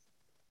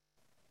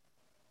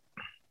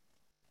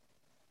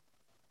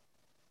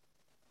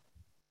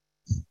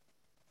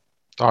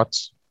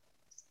 Thoughts?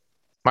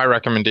 My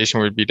recommendation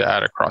would be to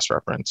add a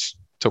cross-reference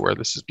to where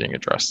this is being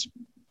addressed.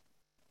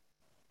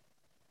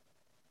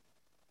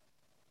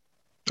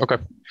 Okay.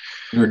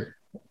 Good.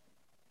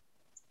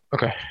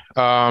 Okay.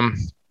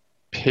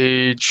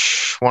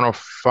 Page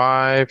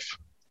 105.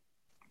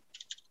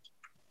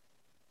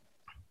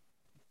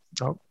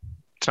 Oh,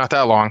 it's not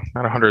that long,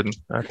 not 100,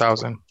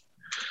 1,000.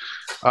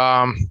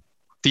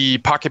 The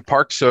pocket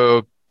park.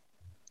 So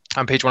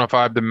on page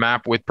 105, the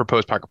map with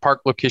proposed pocket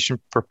park location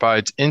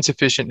provides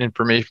insufficient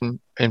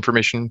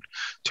information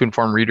to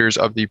inform readers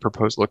of the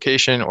proposed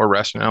location or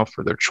rationale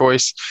for their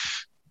choice.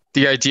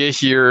 The idea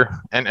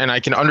here, and I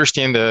can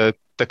understand the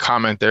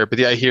comment there, but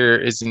the idea here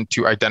isn't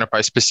to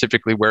identify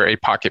specifically where a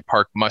pocket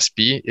park must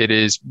be. It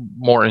is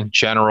more in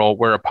general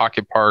where a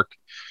pocket park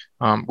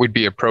would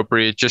be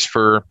appropriate, just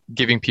for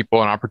giving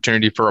people an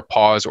opportunity for a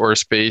pause or a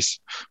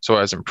space. So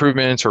as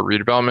improvements or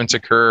redevelopments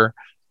occur,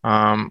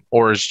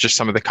 or it's just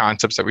some of the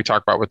concepts that we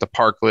talk about with the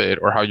parklet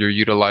or how you're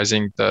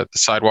utilizing the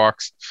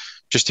sidewalks,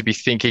 just to be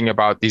thinking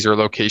about these are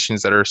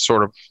locations that are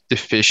sort of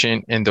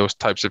deficient in those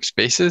types of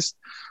spaces.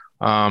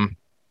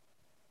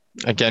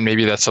 Again,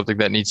 maybe that's something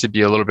that needs to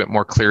be a little bit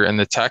more clear in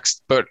the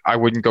text, but I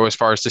wouldn't go as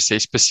far as to say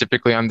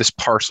specifically on this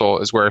parcel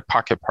is where a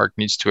pocket park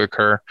needs to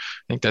occur. I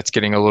think that's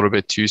getting a little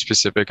bit too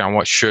specific on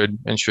what should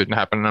and shouldn't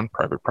happen on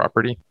private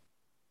property.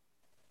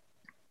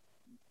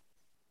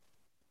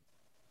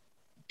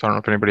 I don't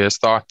know if anybody has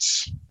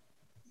thoughts.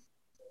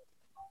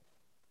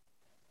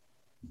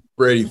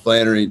 Brady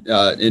Flannery,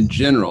 in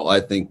general,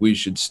 I think we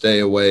should stay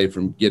away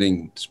from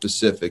getting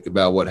specific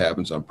about what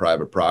happens on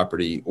private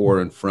property or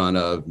in front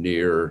of,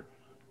 near.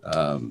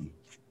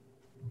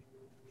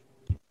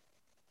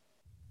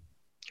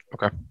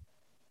 Okay.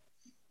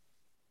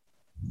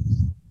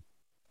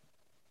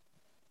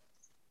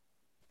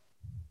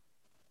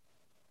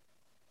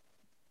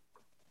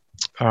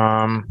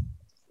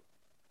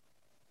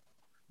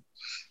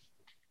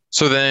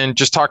 So then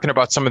just talking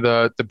about some of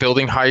the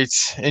building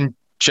heights in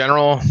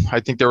general,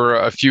 I think there were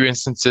a few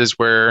instances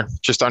where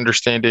just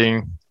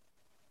understanding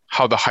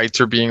how the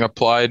heights are being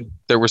applied,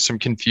 there was some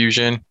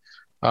confusion.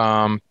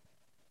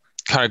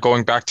 Kind of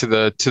going back to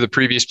the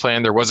previous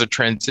plan, there was a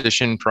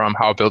transition from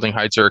how building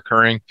heights are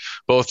occurring,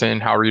 both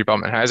in how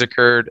redevelopment has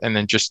occurred and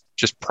then just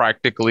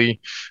practically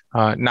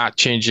not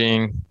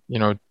changing,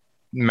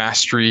 mass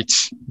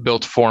streets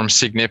built form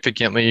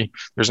significantly.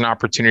 There's an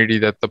opportunity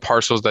that the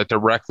parcels that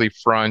directly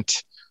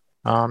front,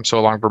 so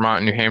along Vermont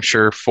and New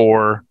Hampshire,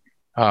 for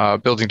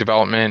building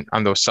development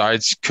on those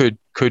sides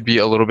could be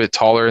a little bit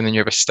taller. And then you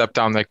have a step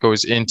down that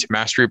goes into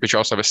Mass Street, but you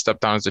also have a step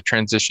down as it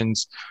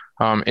transitions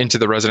into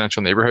the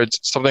residential neighborhoods.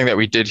 Something that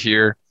we did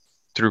here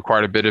through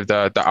quite a bit of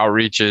the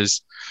outreach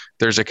is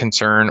there's a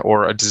concern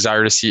or a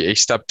desire to see a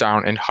step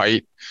down in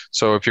height.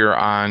 So if you're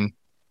on,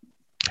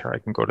 here I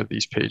can go to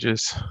these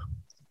pages.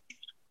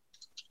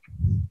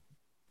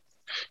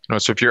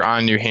 So if you're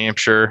on New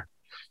Hampshire,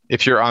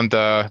 if you're on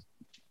the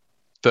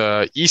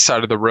east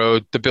side of the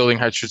road, the building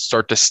height should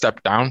start to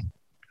step down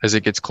as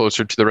it gets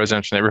closer to the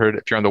residential neighborhood.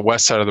 If you're on the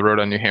west side of the road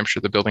on New Hampshire,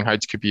 the building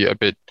heights could be a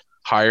bit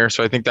higher.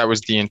 So I think that was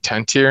the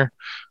intent here.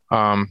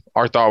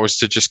 Our thought was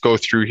to just go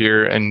through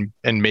here and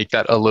make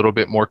that a little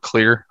bit more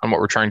clear on what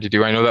we're trying to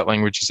do. I know that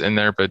language is in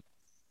there, but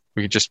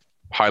we could just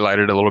highlight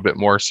it a little bit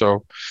more.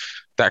 So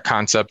that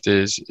concept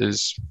is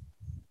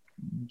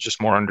just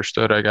more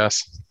understood, I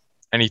guess.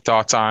 Any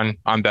thoughts on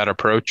that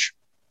approach?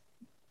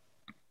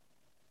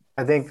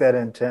 I think that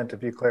intent,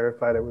 if you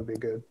clarified it, would be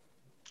good.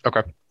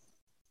 Okay.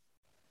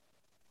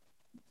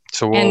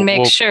 So and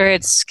make sure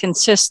it's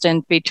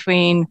consistent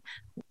between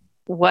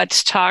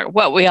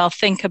what we all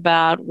think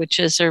about, which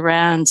is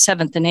around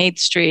 7th and 8th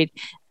Street,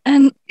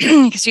 and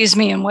excuse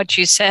me, and what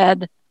you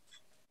said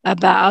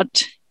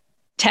about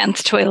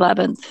 10th to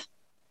 11th.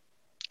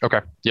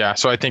 Okay. Yeah.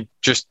 So I think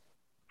just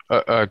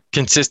a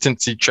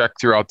consistency check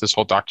throughout this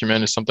whole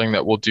document is something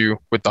that we'll do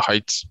with the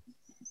heights,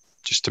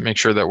 just to make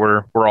sure that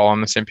we're all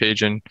on the same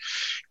page and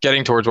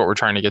getting towards what we're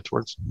trying to get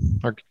towards,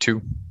 or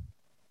to.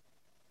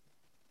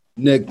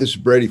 Nick, this is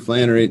Brady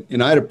Flannery,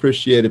 and I'd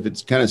appreciate if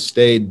it's kind of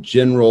stayed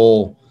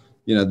general.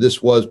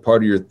 This was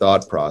part of your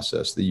thought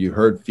process, that you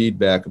heard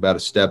feedback about a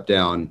step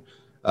down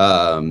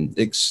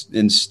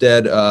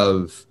instead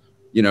of,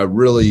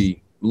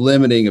 really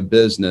limiting a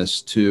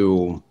business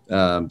to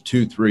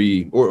 2,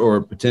 3,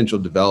 or potential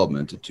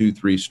development to 2,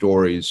 3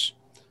 stories.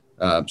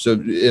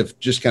 So if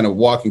just kind of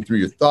walking through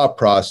your thought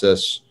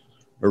process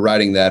or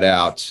writing that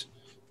out,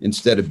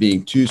 instead of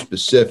being too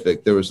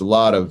specific, there was a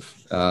lot of,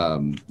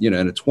 in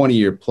a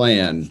 20-year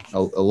plan, a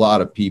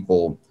lot of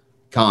people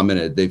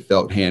commented they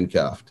felt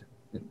handcuffed.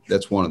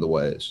 That's one of the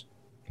ways.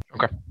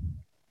 Okay.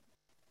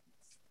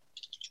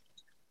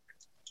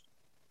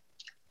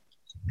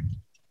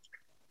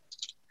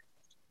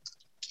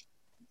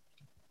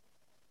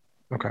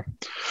 Okay.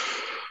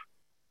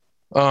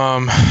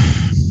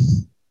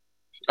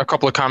 A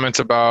couple of comments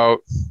about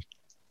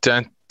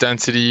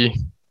density,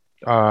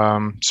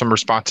 some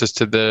responses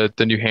to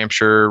the New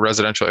Hampshire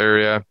residential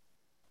area,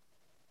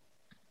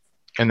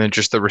 and then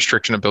just the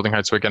restriction of building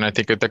height. So again, I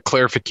think the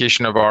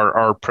clarification of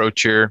our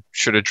approach here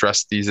should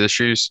address these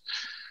issues.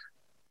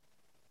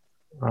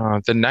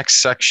 The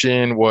next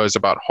section was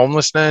about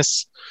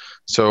homelessness.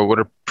 So would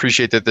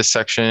appreciate that this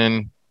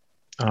section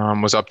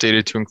was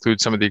updated to include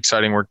some of the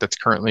exciting work that's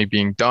currently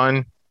being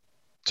done.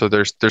 So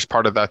there's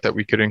part of that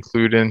we could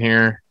include in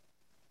here.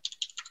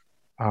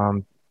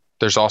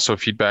 There's also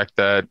feedback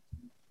that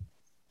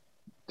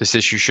this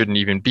issue shouldn't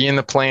even be in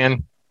the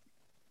plan,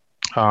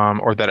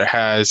 or that it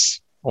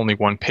has only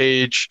one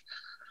page.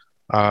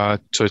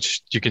 So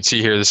you can see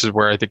here, this is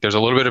where I think there's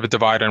a little bit of a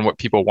divide on what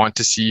people want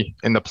to see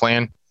in the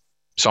plan.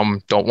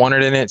 Some don't want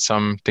it in it.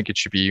 Some think it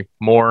should be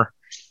more.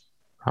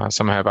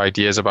 Some have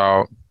ideas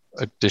about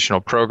additional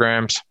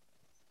programs.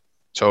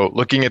 So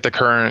looking at the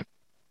current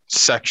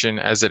section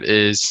as it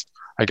is,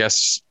 I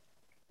guess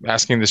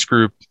asking this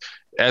group,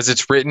 as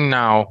it's written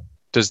now,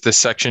 does this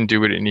section do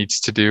what it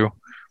needs to do?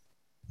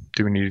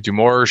 Do we need to do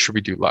more, or should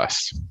we do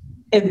less?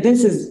 And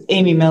this is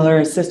Amy Miller,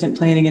 Assistant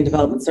Planning and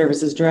Development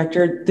Services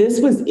Director. This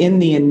was in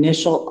the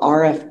initial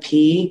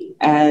RFP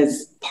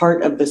as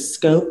part of the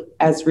scope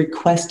as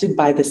requested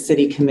by the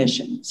City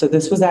Commission. So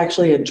this was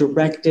actually a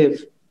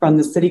directive from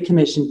the City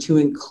Commission to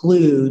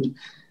include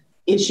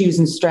issues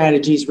and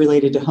strategies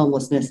related to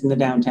homelessness in the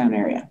downtown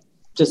area.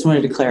 Just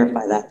wanted to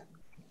clarify that.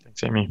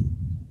 Thanks, Amy.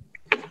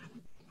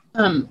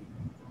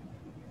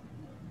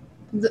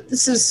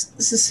 This is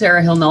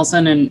Sarah Hill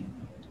Nelson, and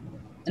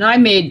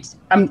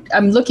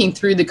I'm looking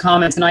through the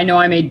comments, and I know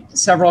I made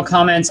several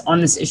comments on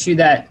this issue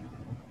that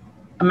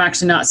I'm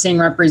actually not seeing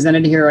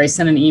represented here. I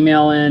sent an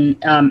email in,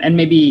 and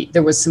maybe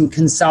there was some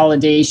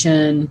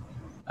consolidation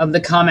of the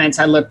comments.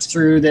 I looked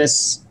through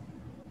this,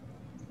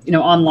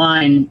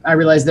 online. I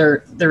realized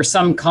there are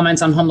some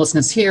comments on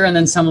homelessness here, and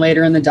then some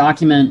later in the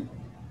document.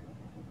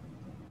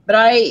 But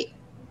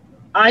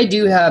I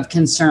do have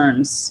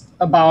concerns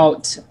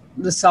about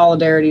the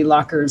Solidarity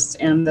Lockers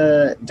and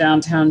the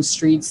Downtown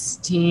Streets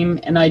team.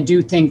 And I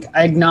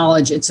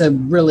acknowledge it's a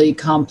really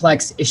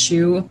complex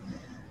issue,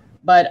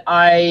 but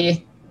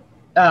I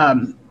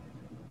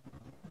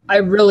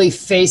really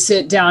face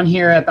it down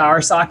here at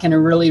Bowersock in a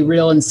really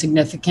real and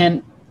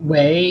significant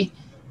way.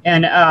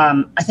 And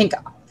I think,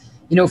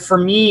 for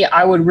me,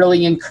 I would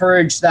really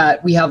encourage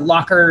that we have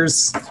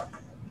lockers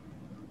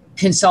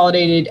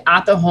consolidated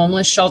at the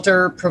homeless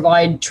shelter,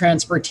 provide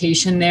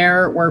transportation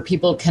there where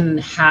people can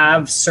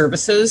have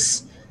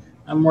services,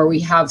 where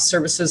we have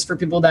services for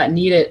people that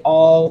need it,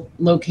 all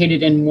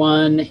located in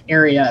one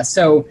area.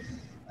 So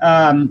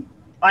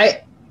I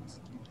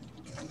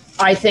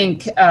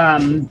think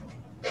I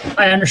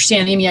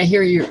understand, Amy, I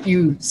hear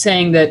you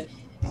saying that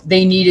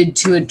they needed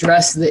to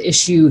address the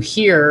issue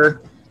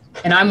here.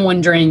 And I'm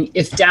wondering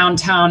if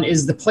downtown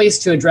is the place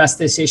to address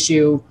this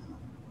issue.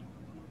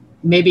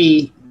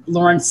 Maybe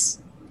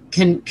Lawrence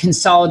can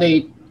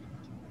consolidate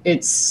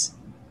its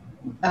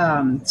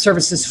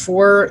services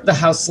for the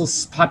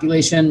houseless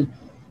population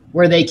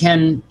where they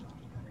can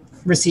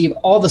receive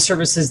all the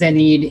services they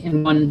need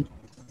in one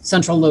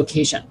central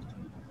location.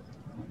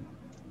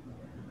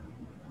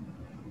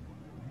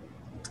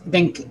 I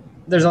think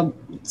there's a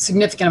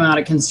significant amount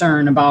of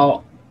concern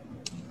about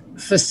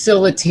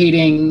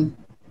facilitating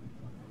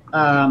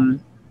the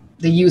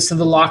use of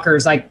the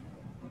lockers like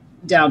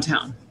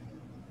downtown.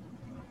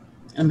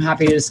 I'm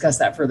happy to discuss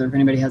that further if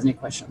anybody has any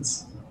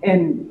questions.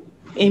 And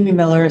Amy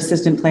Miller,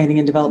 Assistant Planning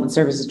and Development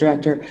Services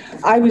Director.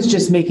 I was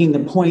just making the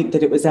point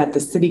that it was at the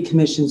City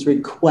Commission's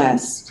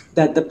request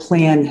that the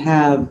plan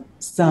have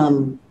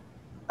some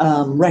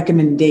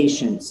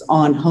recommendations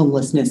on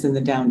homelessness in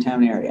the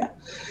downtown area.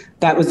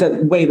 That was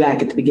way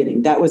back at the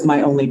beginning. That was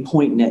my only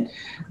point in it.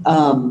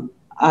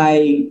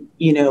 I,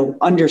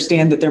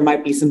 understand that there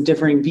might be some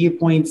differing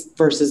viewpoints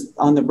versus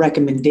on the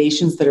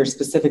recommendations that are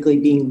specifically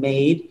being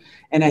made.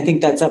 And I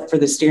think that's up for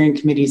the steering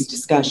committee's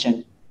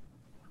discussion.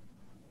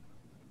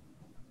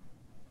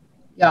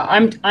 Yeah,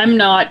 I'm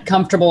not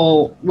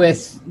comfortable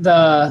with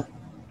the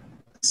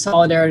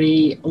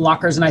solidarity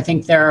lockers, and I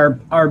think there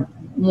are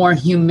more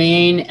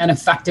humane and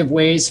effective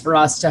ways for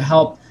us to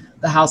help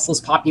the houseless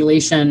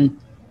population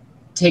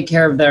take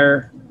care of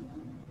their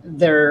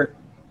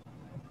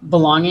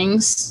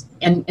belongings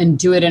and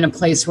do it in a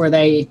place where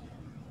they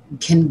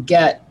can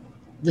get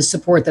the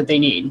support that they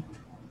need.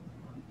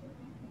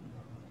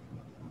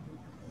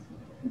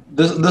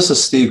 This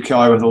is Steve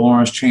Kelly with the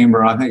Lawrence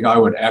Chamber. I think I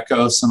would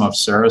echo some of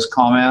Sarah's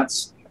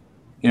comments.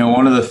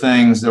 One of the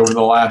things over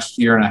the last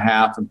year and a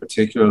half in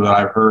particular that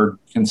I've heard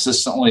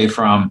consistently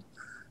from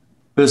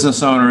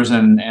business owners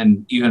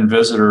and even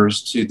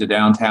visitors to the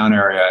downtown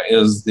area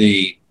is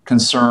the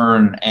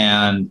concern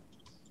and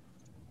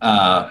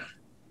I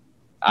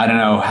don't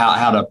know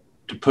how to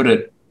put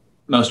it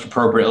most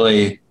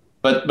appropriately,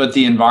 but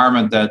the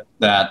environment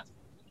that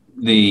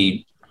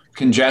the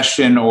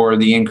congestion or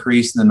the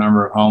increase in the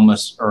number of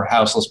homeless or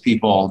houseless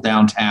people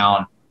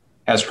downtown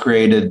has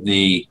created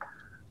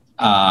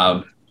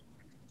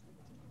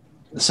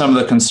some of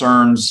the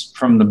concerns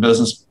from the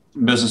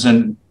business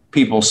and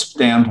people's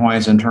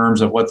standpoints in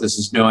terms of what this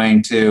is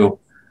doing to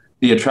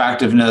the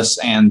attractiveness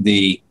and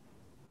the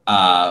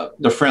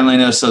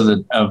friendliness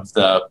of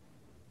the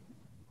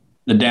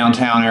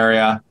downtown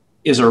area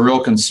is a real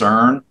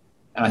concern.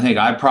 And I think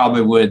I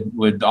probably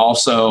would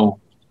also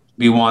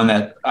be one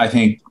that I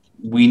think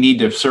we need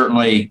to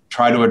certainly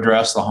try to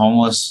address the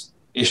homeless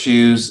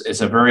issues.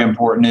 It's a very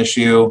important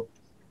issue,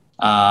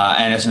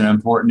 and it's an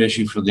important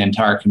issue for the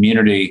entire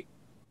community.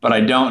 But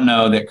I don't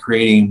know that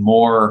creating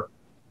more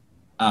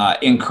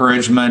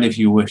encouragement, if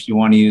you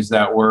want to use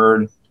that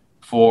word,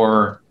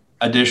 for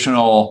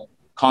additional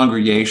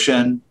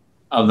congregation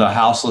of the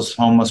houseless,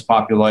 homeless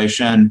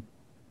population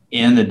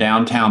in the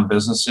downtown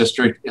business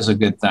district is a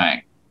good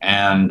thing.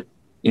 And,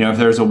 if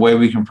there's a way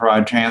we can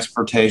provide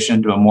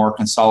transportation to a more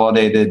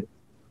consolidated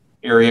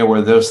area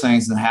where those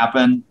things can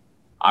happen,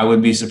 I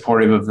would be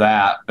supportive of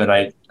that. But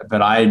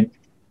I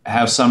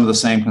have some of the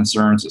same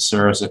concerns that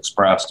Sarah's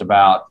expressed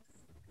about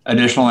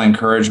additional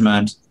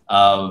encouragement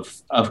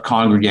of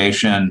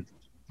congregation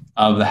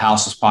of the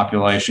houseless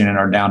population in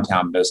our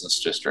downtown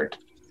business district.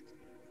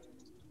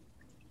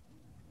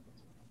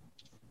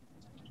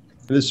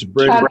 This is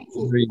Brady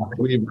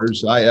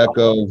Weavers. I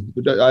echo.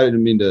 I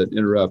didn't mean to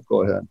interrupt.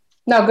 Go ahead.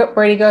 No,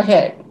 Brady, go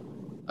ahead.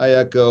 I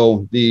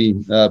echo the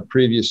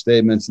previous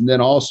statements, and then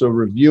also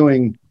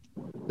reviewing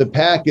the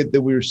packet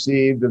that we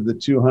received of the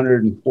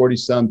 240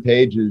 some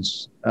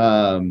pages.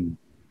 I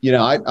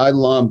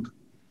lump,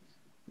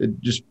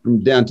 just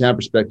from downtown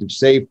perspective,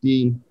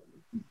 safety.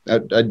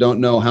 I don't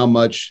know how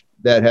much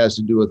that has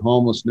to do with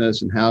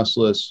homelessness and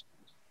houseless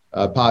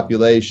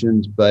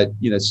populations, but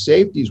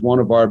safety is one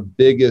of our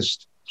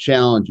biggest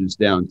challenges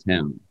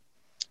downtown.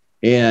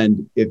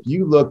 And if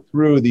you look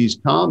through these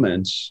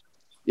comments,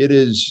 it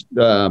is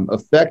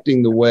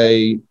affecting the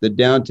way the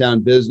downtown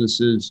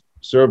businesses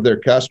serve their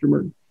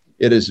customer.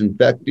 It is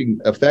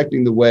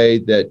affecting the way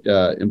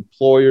that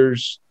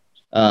employers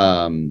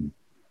worry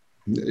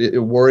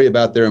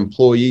about their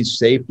employees'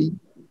 safety.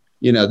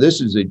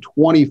 This is a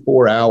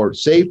 24-hour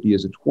safety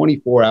is a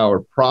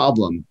 24-hour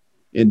problem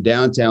in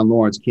downtown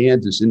Lawrence,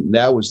 Kansas, and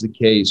that was the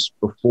case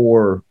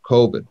before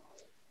COVID.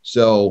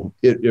 So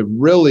it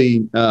really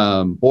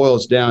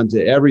boils down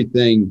to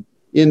everything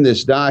in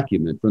this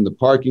document, from the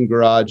parking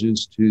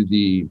garages to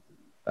the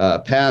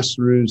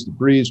pass-throughs, the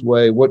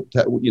breezeway,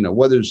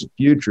 whether there's a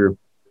future.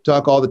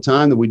 Talk all the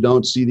time that we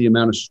don't see the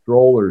amount of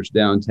strollers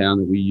downtown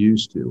that we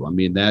used to. I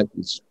mean, that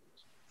is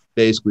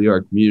basically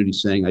our community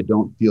saying, I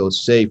don't feel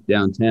safe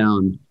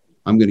downtown,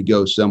 I'm going to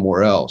go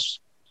somewhere else.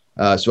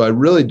 So I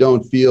really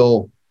don't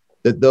feel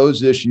that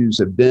those issues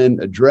have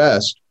been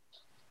addressed.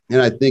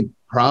 And I think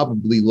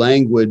probably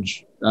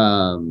language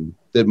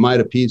that might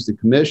appease the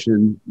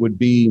commission would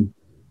be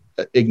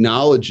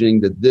acknowledging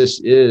that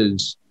this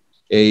is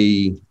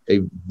a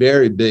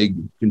very big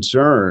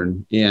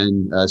concern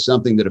and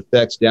something that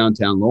affects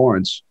downtown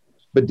Lawrence.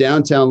 But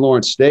downtown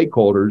Lawrence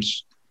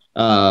stakeholders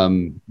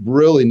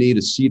really need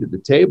a seat at the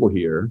table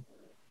here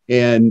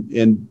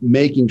and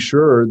making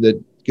sure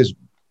that, because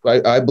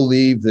I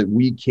believe that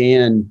we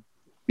can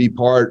be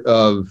part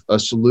of a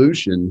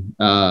solution.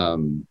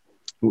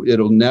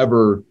 It'll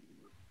never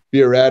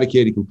be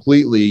eradicated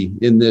completely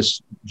in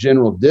this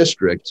general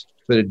district,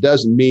 but it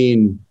doesn't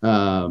mean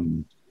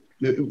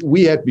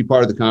we have to be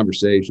part of the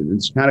conversation.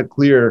 It's kind of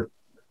clear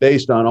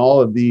based on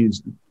all of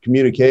these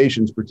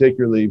communications,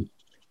 particularly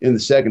in the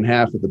second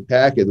half of the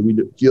packet, that we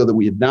feel that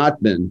we have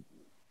not been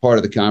part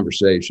of the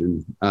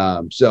conversation.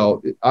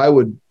 So I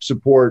would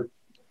support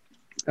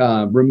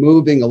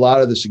removing a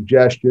lot of the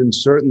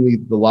suggestions, certainly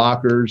the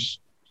lockers,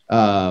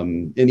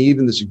 and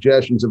even the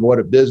suggestions of what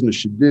a business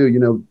should do. You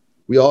know,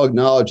 we all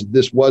acknowledge that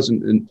this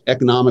wasn't an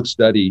economic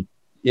study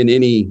in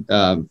any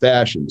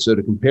fashion. So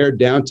to compare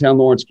downtown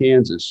Lawrence,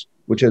 Kansas,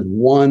 which has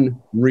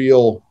one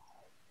real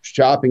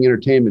shopping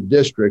entertainment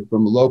district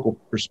from a local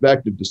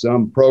perspective, to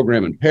some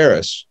program in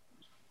Paris,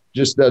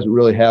 just doesn't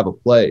really have a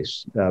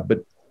place.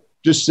 But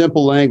just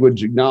simple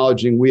language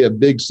acknowledging we have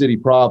big city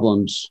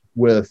problems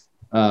with,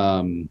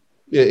 and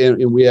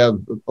we have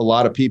a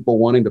lot of people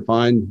wanting to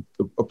find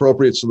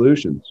appropriate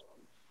solutions.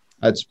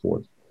 I'd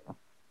support.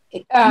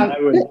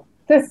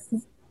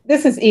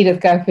 This is Edith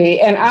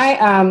Guffey, and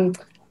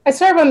I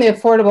serve on the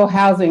Affordable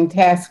Housing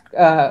Task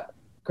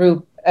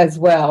Group as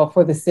well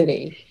for the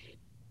city.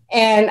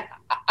 And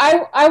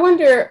I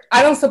wonder,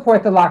 I don't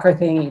support the locker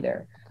thing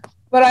either,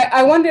 but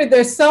I wonder,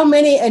 there's so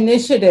many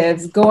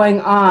initiatives going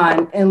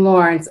on in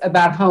Lawrence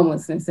about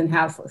homelessness and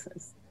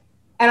houselessness.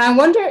 And I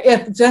wonder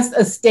if just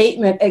a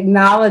statement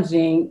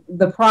acknowledging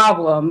the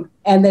problem,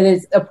 and that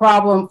it's a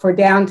problem for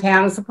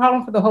downtown, it's a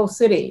problem for the whole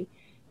city,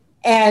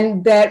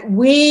 and that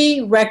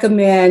we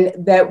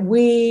recommend that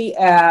we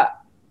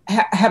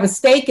have a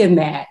stake in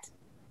that,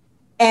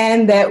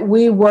 and that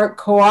we work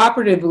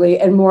cooperatively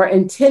and more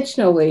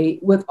intentionally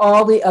with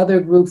all the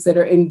other groups that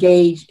are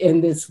engaged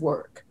in this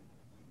work.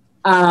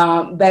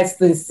 That's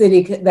the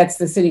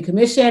city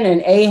commission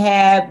and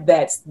AHAB,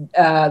 that's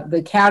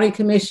the county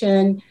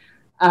commission,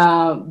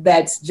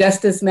 that's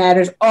Justice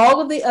Matters,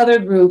 all of the other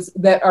groups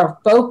that are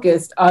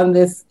focused on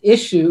this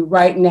issue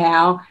right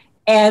now,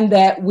 and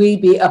that we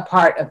be a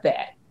part of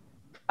that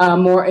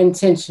more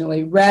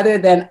intentionally, rather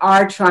than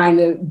our trying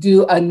to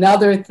do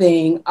another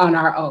thing on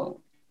our own.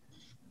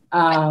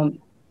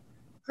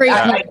 Great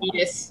point,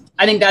 Edith.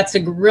 I think that's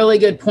a really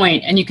good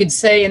point. And you could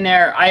say in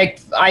there, I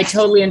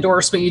totally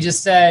endorse what you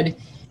just said.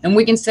 And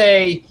we can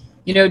say,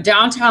 you know,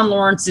 downtown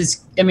Lawrence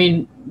is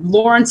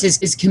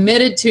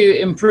committed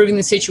to improving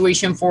the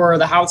situation for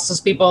the houseless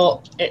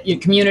people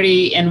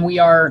community, and we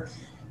are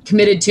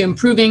committed to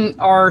improving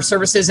our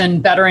services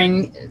and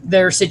bettering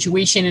their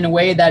situation in a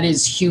way that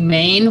is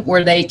humane,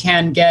 where they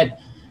can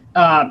get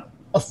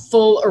a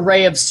full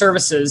array of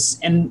services.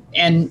 And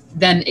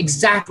then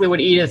exactly what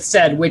Edith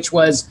said, which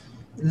was,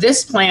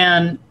 this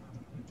plan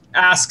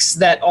asks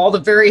that all the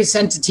various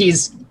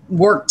entities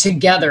work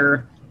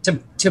together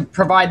to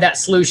provide that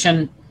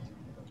solution.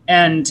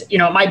 And, you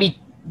know, it might be,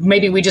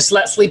 maybe we just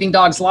let sleeping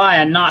dogs lie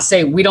and not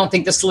say, we don't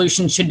think the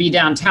solution should be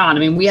downtown. I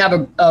mean, we have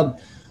a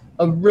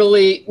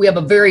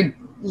very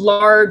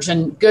large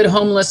and good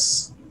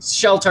homeless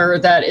shelter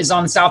that is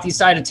on the southeast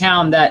side of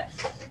town that,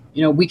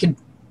 you know, we could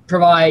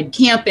provide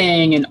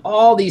camping and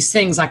all these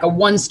things, like a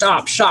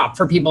one-stop shop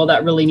for people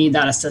that really need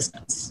that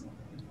assistance.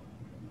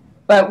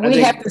 But we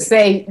have to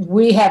say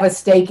we have a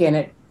stake in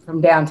it from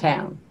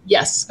downtown.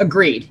 Yes,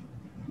 agreed.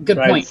 Good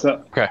point.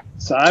 So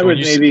I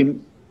would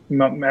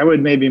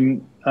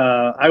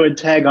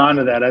tag on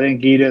to that. I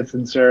think Edith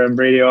and Sarah and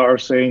Brady are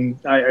saying,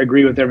 I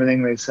agree with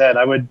everything they said.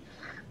 I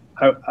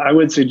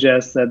would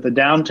suggest that the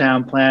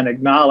downtown plan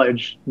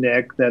acknowledge,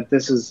 Nick, that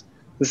this is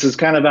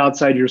kind of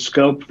outside your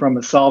scope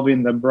from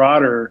solving the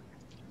broader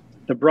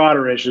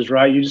issues,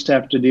 right? You just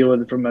have to deal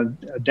with it from a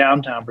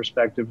downtown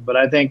perspective. But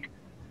I think,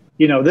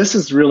 you know, this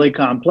is really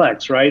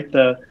complex, right?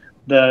 The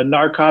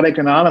Narcotic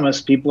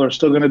Anonymous people are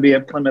still going to be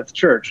at Plymouth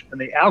Church,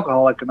 and the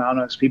Alcoholic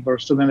Anonymous people are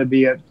still going to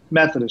be at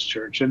Methodist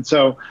Church. And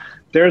so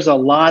there's a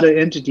lot of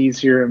entities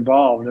here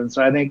involved. And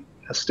so I think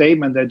a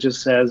statement that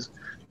just says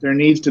there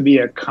needs to be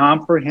a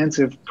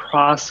comprehensive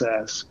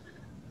process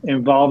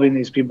involving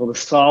these people to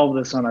solve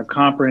this on a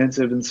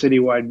comprehensive and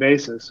citywide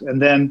basis.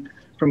 And then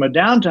from a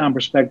downtown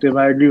perspective,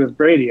 I agree with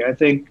Brady. I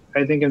think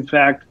in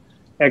fact,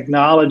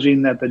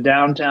 acknowledging that the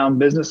downtown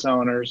business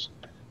owners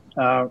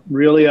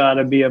really ought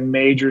to be a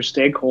major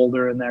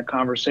stakeholder in that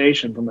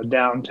conversation from a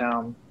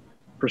downtown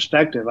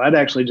perspective. I'd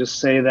actually just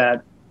say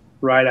that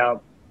right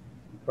out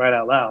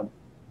loud.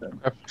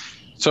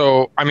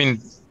 So, I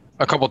mean,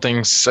 a couple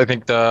things. I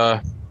think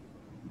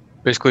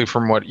basically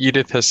from what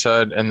Edith has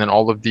said, and then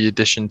all of the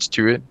additions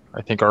to it,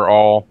 I think are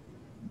all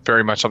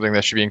very much something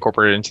that should be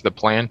incorporated into the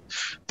plan.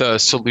 The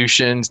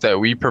solutions that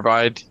we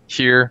provide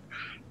here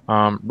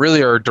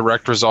really are a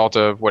direct result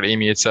of what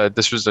Amy had said.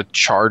 This was a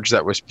charge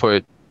that was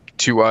put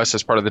to us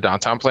as part of the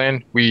downtown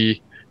plan.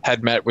 We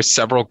had met with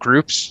several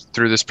groups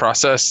through this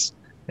process,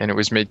 and it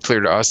was made clear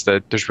to us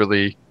that there's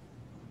really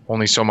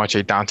only so much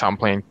a downtown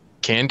plan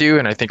can do.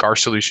 And I think our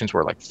solutions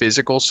were like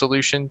physical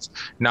solutions,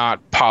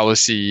 not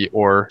policy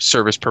or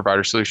service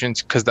provider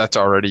solutions, because that's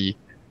already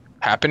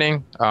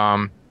happening.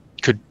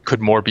 Could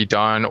more be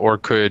done, or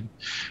could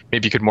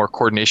more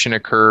coordination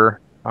occur?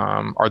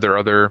 Are there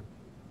other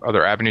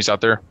avenues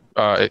out there?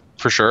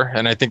 For sure.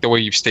 And I think the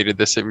way you've stated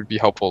this, it would be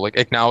helpful, like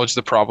acknowledge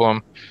the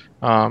problem.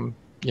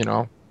 You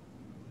know,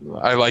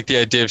 I like the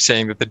idea of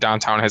saying that the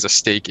downtown has a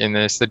stake in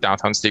this. The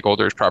downtown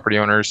stakeholders, property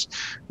owners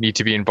need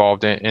to be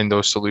involved in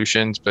those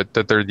solutions, but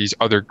that there are these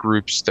other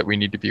groups that we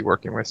need to be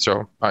working with.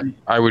 So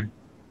I would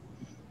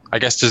I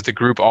guess, does the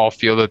group all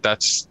feel that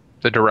that's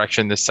the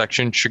direction this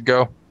section should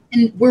go?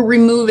 And we're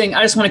removing,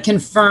 I just want to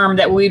confirm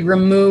that we'd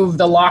remove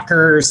the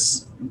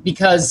lockers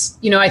because,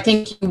 you know, I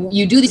think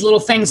you do these little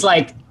things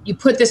like you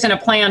put this in a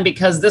plan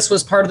because this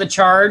was part of the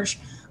charge,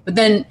 but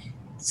then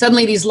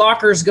suddenly these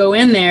lockers go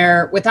in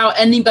there without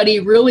anybody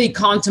really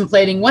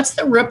contemplating what's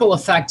the ripple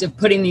effect of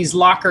putting these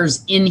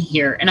lockers in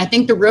here. And I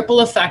think the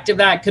ripple effect of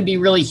that could be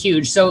really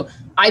huge. So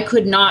I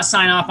could not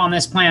sign off on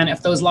this plan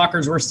if those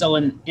lockers were still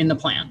in the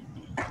plan.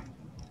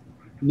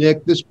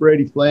 Nick, this is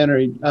Brady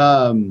Flannery.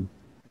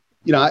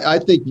 You know, I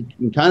think you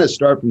can kind of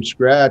start from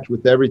scratch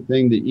with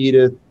everything that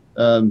Edith,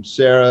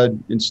 Sarah,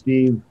 and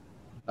Steve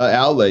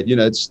outlaid. You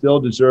know, it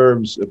still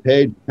deserves a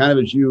page, kind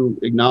of as you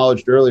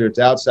acknowledged earlier, it's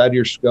outside of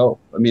your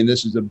scope. I mean,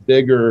 this is a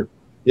bigger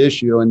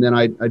issue. And then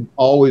I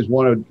always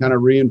want to kind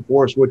of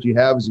reinforce what you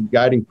have as a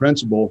guiding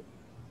principle,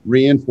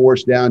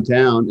 reinforce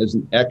downtown as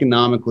an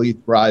economically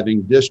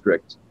thriving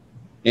district.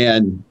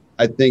 And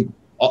I think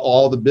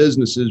all the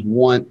businesses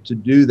want to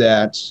do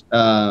that,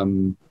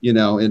 you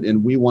know,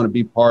 and we want to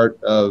be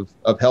part of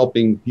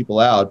helping people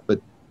out,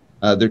 but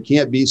there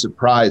can't be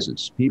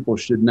surprises. People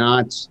should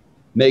not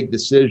make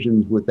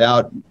decisions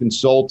without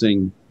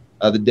consulting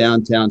the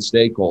downtown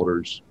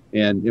stakeholders,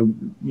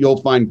 and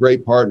you'll find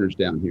great partners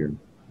down here.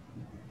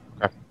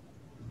 Okay.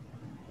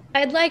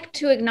 I'd like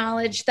to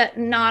acknowledge that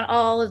not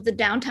all of the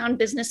downtown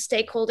business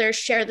stakeholders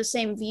share the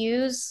same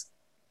views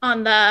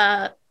on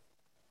the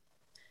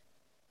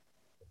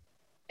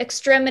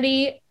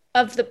extremity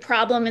of the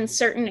problem in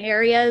certain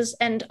areas.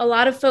 And a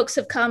lot of folks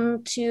have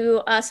come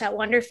to us at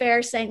Wonder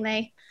Fair saying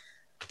they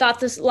thought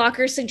this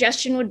locker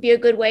suggestion would be a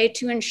good way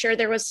to ensure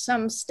there was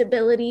some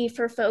stability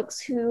for folks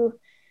who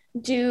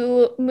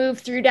do move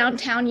through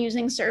downtown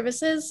using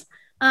services.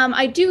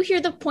 I do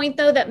hear the point,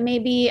 though, that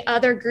maybe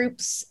other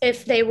groups,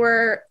 if they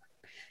were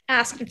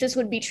asked if this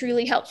would be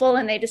truly helpful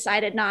and they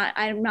decided not,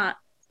 I'm not,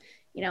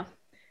 you know,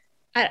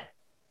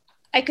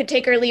 I could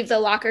take or leave the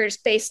lockers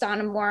based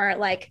on a more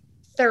like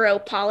thorough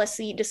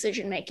policy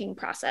decision-making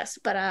process.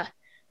 But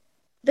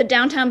the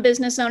downtown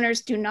business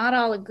owners do not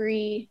all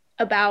agree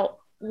about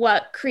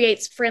what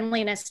creates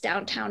friendliness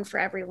downtown for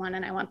everyone.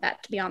 And I want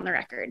that to be on the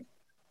record.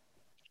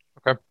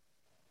 Okay.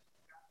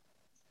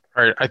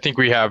 All right. I think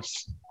we have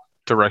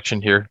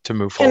direction here to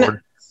move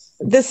forward.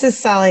 This is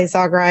Sally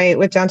Zogwright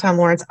with Downtown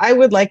Lawrence. I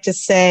would like to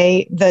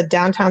say the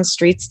Downtown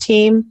Streets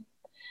team,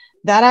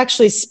 that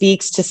actually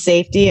speaks to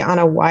safety on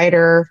a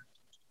wider,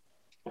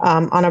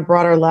 on a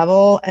broader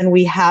level. And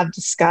we have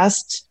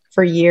discussed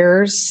for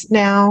years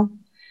now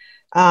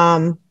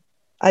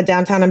a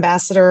downtown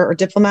ambassador or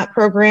diplomat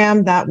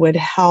program that would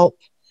help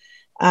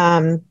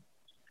to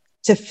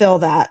fill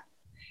that.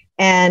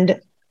 And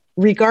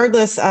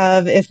regardless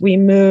of if we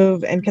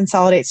move and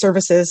consolidate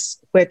services,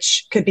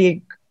 which could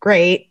be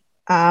great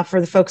for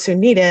the folks who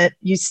need it,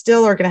 you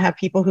still are going to have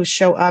people who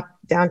show up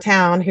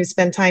downtown, who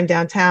spend time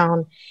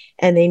downtown,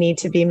 and they need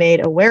to be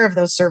made aware of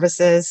those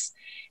services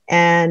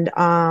and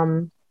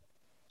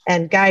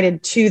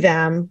guided to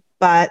them.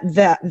 But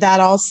that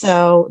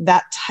also,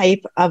 that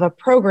type of a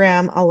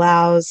program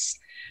allows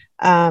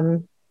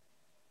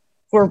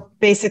for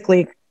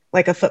basically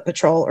like a foot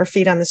patrol or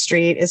feet on the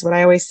street is what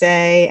I always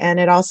say. And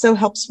it also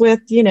helps with,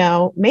 you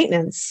know,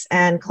 maintenance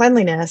and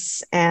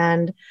cleanliness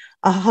and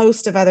a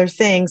host of other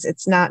things.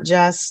 It's not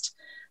just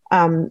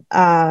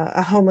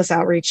a homeless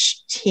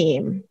outreach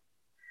team.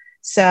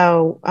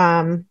 So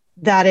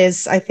that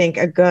is, I think,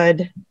 a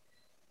good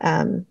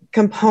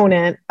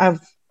component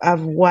of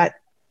what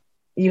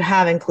you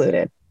have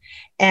included.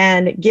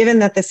 And given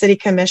that the city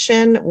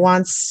commission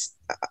wants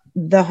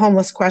the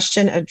homeless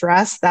question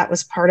addressed, that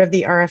was part of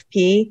the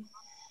RFP.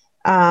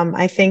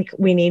 I think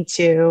we need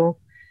to,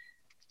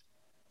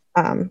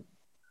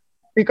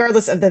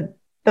 regardless of the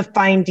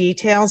fine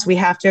details, we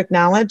have to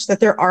acknowledge that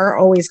there are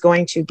always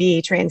going to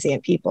be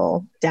transient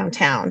people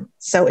downtown.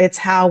 So it's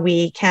how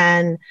we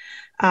can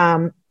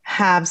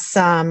have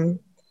some,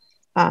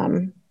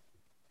 you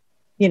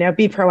know,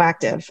 be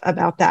proactive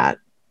about that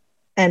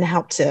and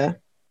help to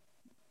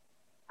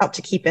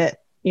keep it,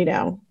 you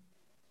know,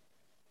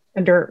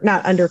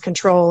 not under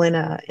control in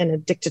a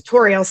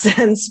dictatorial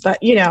sense,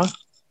 but, you know,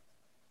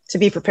 to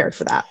be prepared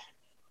for that.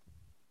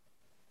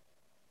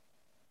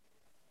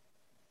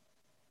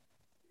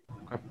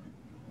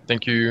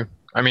 Thank you.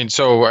 I mean,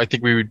 so I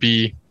think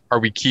are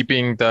we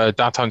keeping the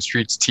Downtown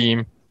Streets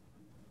team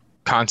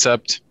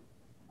concept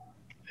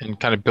and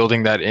kind of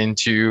building that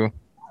into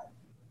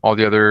all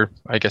the other,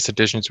 I guess,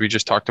 additions we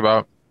just talked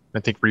about? I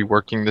think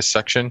reworking this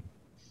section.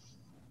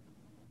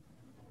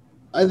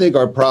 I think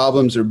our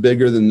problems are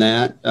bigger than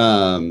that.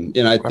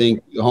 And I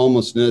think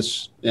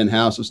homelessness and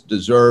houses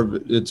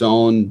deserve its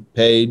own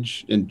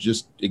page, and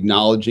just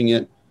acknowledging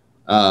it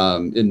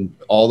in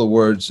all the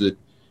words that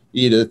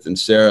Edith and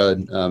Sarah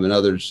and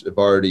others have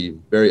already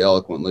very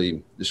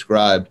eloquently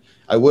described.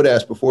 I would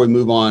ask before we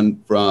move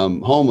on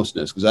from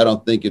homelessness, because I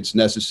don't think it's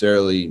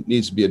necessarily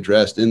needs to be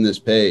addressed in this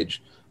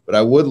page, but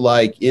I would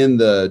like in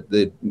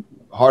the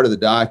heart of the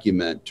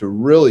document to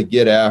really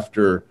get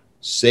after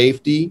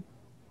safety,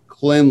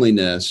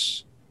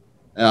 cleanliness,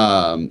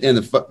 And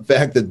the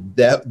fact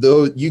that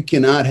though you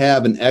cannot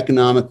have an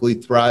economically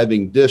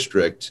thriving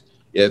district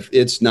if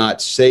it's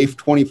not safe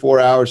 24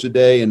 hours a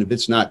day and if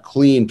it's not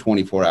clean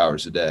 24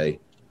 hours a day.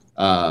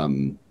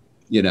 And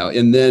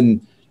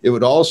then it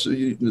would also,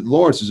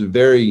 Lawrence is a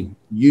very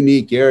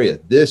unique area.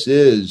 This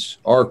is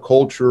our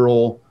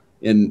cultural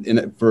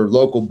and for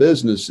local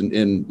business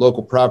and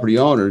local property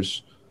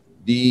owners,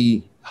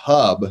 the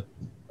hub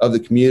of the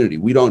community.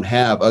 We don't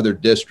have other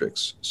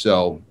districts.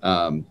 So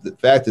the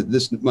fact that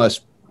this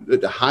must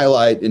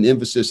highlight and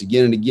emphasis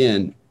again and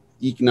again,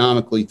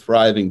 economically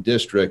thriving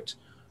district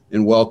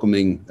and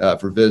welcoming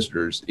for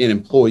visitors and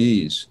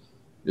employees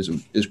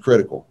is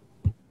critical.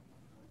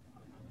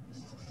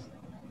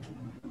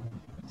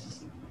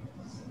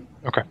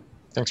 Okay,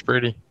 thanks,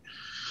 Brady.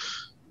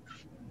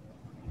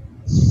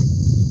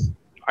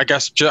 I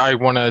guess I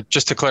want to,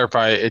 just to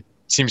clarify, it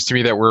seems to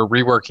me that we're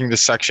reworking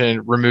this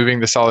section,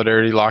 removing the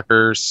solidarity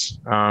lockers,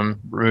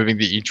 removing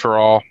the Each for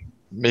All,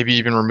 maybe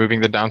even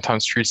removing the downtown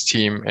streets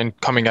team, and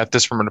coming at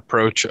this from an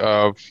approach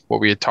of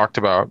what we had talked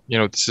about.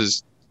 This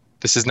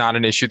is not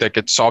an issue that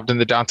gets solved in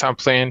the downtown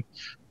plan,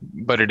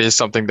 but it is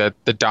something that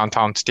the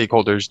downtown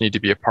stakeholders need to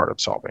be a part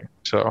of solving.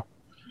 So,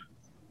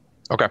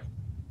 okay.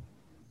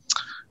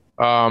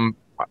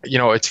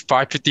 It's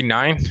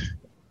 5:59.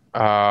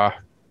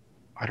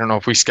 I don't know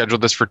if we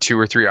scheduled this for 2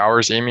 or 3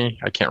 hours, Amy.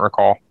 I can't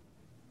recall.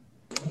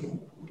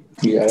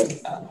 Yeah.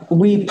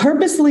 We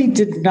purposely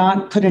did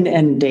not put an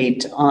end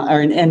date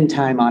or an end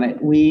time on it.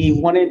 We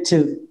wanted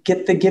to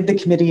give the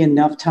committee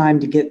enough time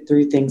to get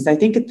through things. I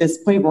think at this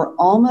point we're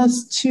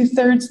almost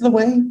 2/3 of the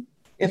way,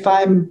 if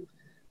I'm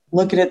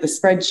looking at the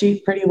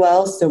spreadsheet pretty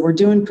well. So we're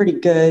doing pretty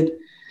good.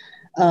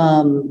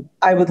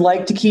 I would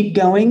like to keep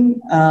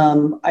going.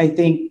 I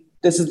think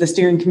this is the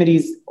steering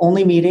committee's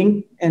only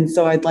meeting, and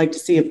so I'd like to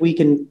see if we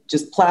can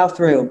just plow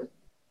through.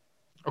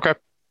 Okay.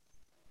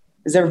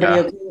 Is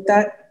everybody okay with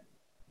that?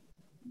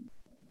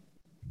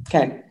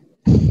 Okay.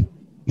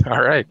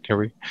 All right. Can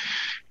we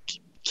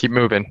keep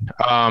moving?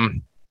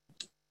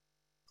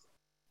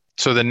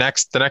 So the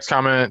next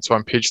comment, so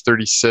on page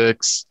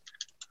 36,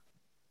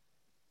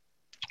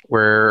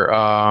 where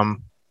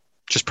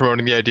just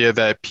promoting the idea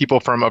that people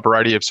from a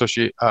variety of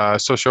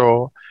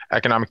social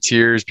economic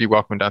tiers be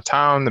welcome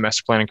downtown. The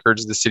master plan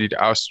encourages the city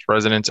to oust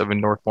residents of a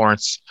North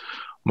Lawrence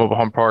mobile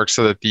home park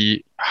so that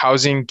the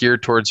housing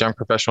geared towards young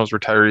professionals,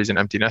 retirees, and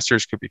empty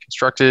nesters could be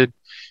constructed.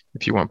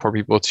 If you want poor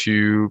people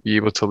to be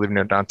able to live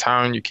near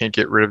downtown, you can't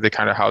get rid of the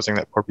kind of housing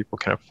that poor people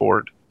can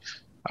afford.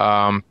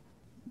 A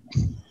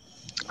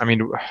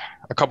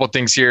couple of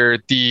things here.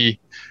 The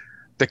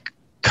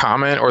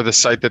comment or the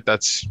site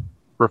that's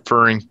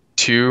referring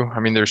to,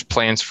 there's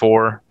plans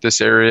for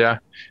this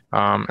area.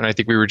 And I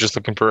think we were just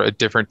looking for a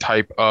different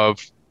type of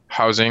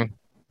housing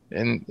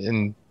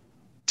and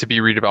to be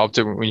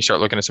redeveloped when you start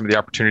looking at some of the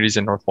opportunities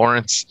in North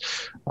Lawrence.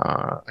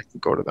 I can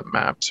go to the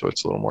map so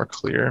it's a little more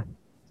clear.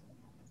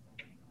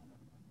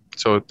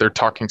 So they're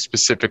talking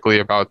specifically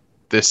about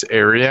this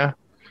area.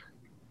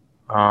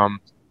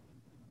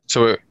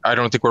 So I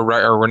don't think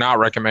we're not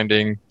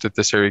recommending that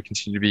this area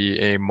continue to be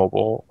a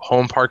mobile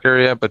home park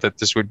area, but that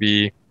this would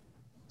be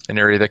an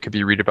area that could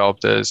be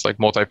redeveloped as like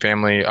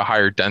multifamily, a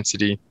higher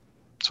density.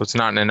 So it's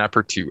not in an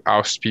effort to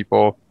oust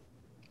people,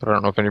 but I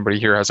don't know if anybody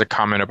here has a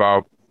comment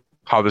about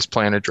how this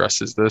plan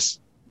addresses this.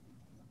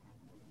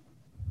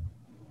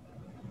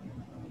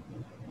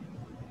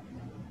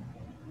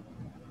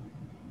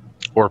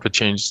 Or if a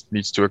change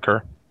needs to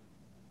occur.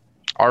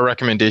 Our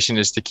recommendation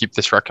is to keep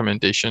this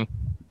recommendation,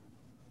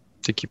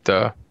 to keep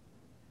the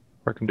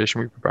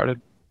recommendation we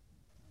provided.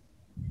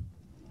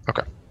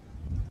 Okay.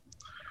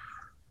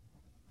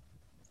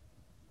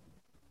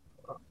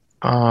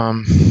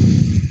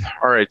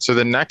 All right, so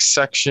the next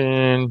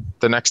section,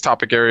 the next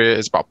topic area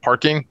is about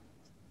parking.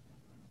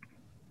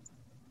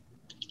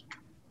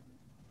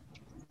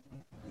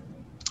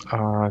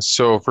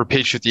 So for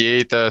page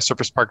 58, the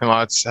surface parking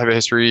lots have a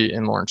history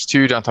in Lawrence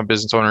too. Downtown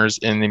business owners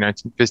in the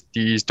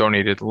 1950s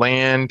donated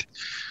land.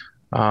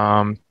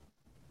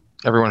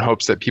 Everyone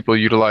hopes that people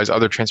utilize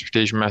other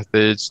transportation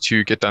methods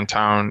to get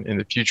downtown in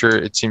the future.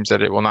 It seems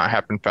that it will not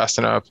happen fast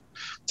enough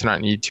to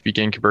not need to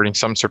begin converting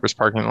some surface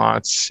parking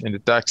lots into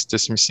decks.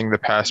 Dismissing the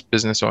past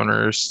business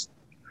owners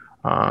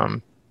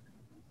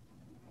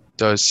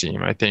does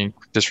seem, I think,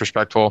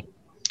 disrespectful.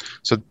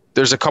 So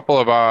there's a couple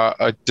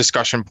of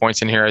discussion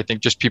points in here. I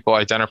think just people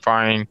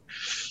identifying,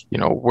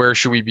 where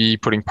should we be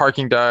putting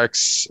parking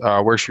decks?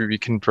 Where should we be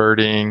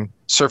converting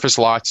surface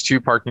lots to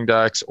parking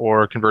decks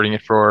or converting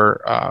it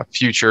for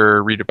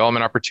future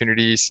redevelopment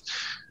opportunities?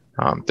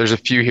 There's a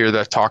few here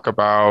that talk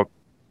about,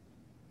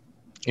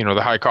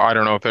 the high cost. I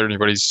don't know if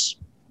anybody's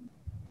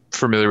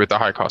familiar with the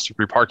high cost of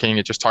reparking.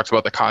 It just talks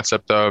about the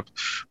concept of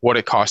what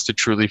it costs to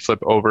truly flip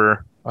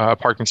over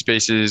parking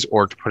spaces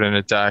or to put in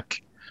a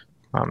deck.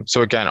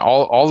 So again,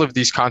 all of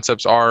these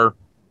concepts are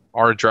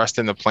addressed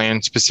in the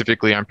plan,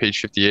 specifically on page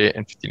 58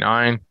 and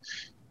 59.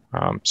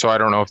 So I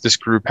don't know if this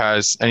group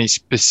has any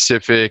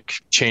specific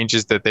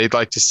changes that they'd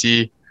like to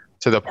see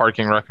to the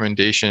parking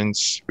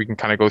recommendations. We can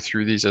kind of go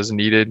through these as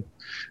needed.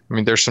 I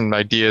mean, there's some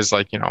ideas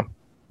like,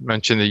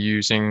 mention the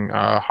using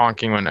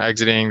honking when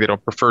exiting. They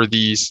don't prefer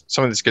these.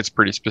 Some of this gets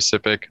pretty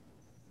specific.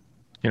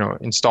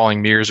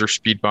 Installing mirrors or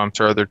speed bumps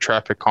or other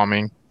traffic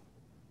calming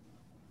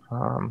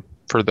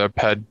for the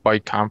ped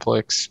bike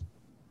conflicts.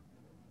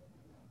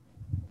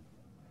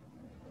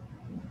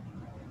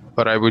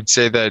 But I would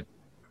say that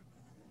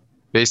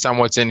based on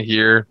what's in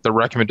here, the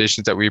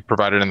recommendations that we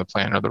provided in the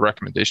plan are the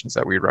recommendations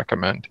that we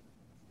recommend.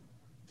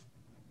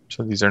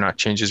 So these are not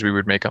changes we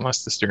would make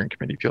unless the steering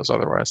committee feels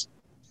otherwise.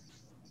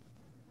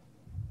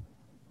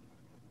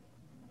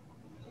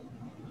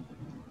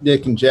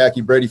 Nick and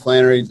Jackie, Brady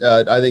Flannery,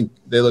 I think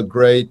they look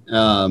great.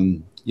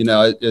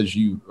 As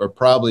you are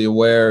probably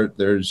aware,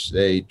 there's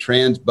a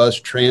bus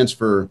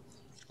transfer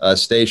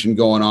station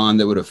going on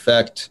that would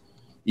affect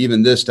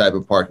even this type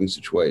of parking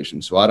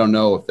situation. So I don't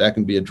know if that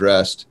can be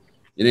addressed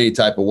in any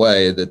type of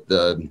way, that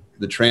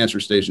the transfer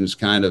station is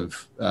kind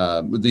of,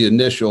 with the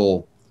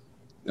initial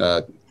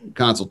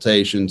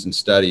consultations and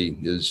study,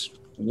 is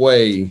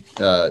way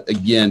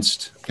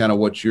against kind of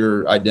what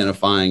you're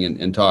identifying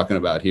and talking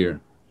about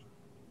here.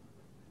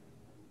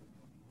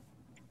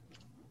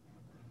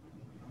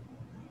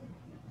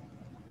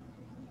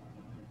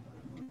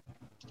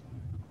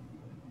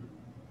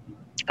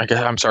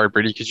 I'm sorry,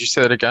 Brady, could you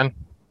say that again?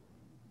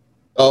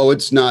 Oh,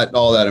 it's not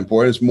all that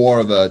important. It's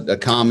more of a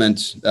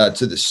comment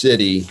to the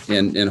city,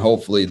 and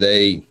hopefully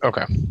they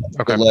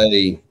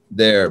delay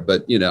there.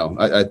 But,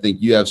 I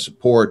think you have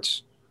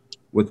support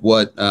with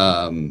what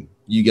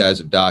you guys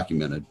have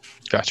documented.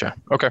 Gotcha.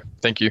 Okay.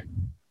 Thank you.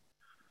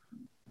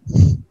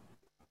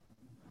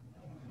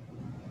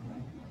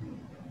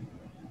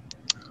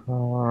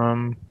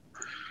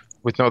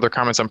 With no other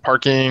comments on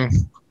parking,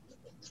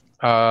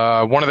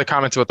 one of the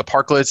comments about the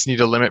parklets, need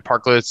to limit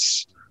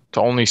parklets to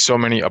only so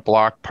many a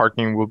block.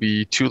 Parking will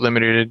be too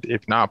limited.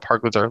 If not,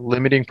 parklets are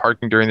limiting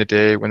parking during the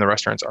day when the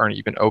restaurants aren't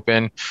even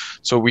open.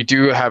 So we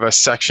do have a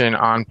section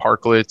on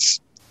parklets.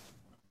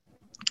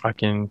 I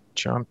can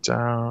jump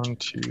down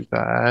to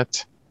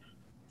that.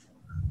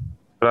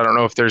 But I don't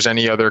know if there's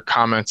any other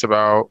comments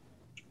about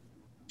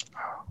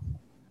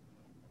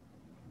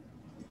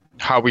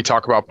how we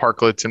talk about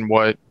parklets and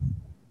what,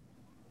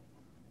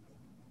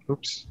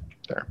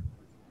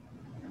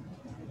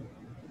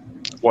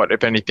 what,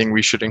 if anything,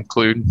 we should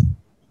include.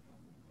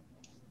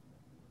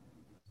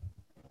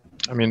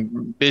 I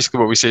mean, basically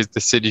what we say is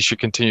the city should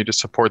continue to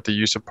support the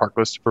use of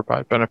parklets to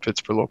provide benefits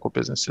for local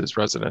businesses,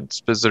 residents,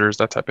 visitors,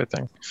 that type of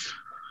thing.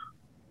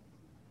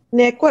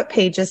 Nick, what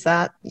page is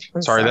that?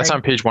 I'm sorry, that's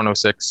on page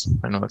 106.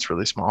 I know it's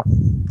really small.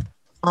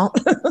 Oh,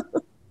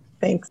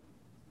 thanks.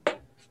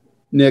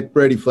 Nick,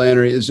 Brady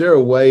Flannery, is there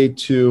a way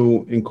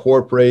to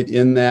incorporate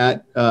in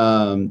that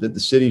that the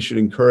city should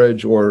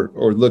encourage or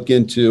look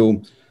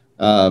into?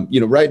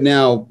 Right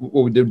now,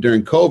 what we did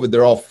during COVID,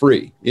 they're all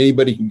free.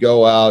 Anybody can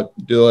go out,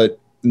 do it,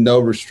 no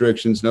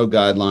restrictions, no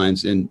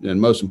guidelines,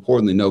 and most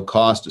importantly, no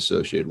cost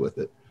associated with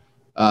it.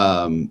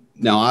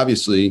 Now,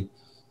 obviously,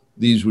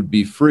 these would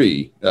be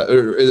free,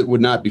 or it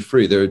would not be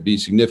free. There would be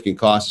significant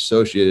costs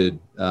associated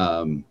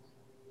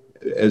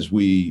as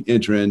we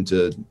enter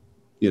into,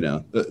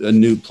 a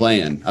new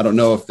plan. I don't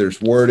know if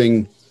there's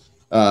wording,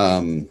 but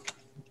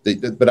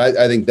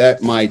I think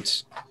that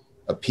might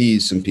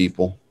appease some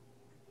people.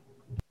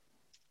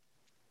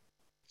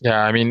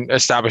 Yeah, I mean,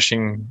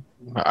 establishing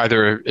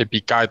either it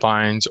be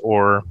guidelines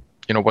or,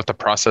 what the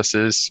process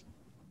is.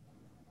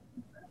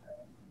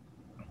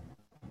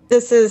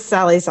 This is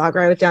Sally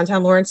Zagra with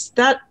Downtown Lawrence.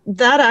 That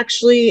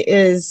actually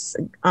is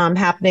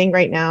happening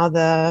right now.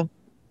 The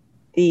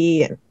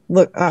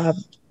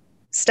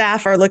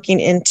staff are looking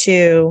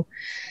into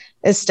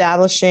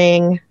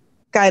establishing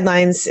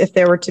guidelines if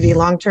there were to be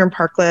long-term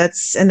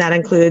parklets, and that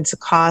includes a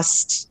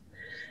cost,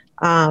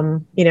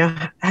 how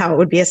it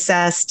would be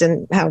assessed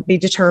and how it would be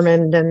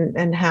determined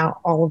and how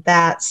all of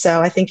that.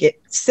 So I think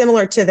it's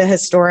similar to the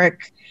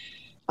historic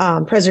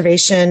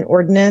preservation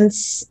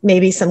ordinance,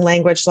 maybe some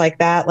language like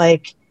that,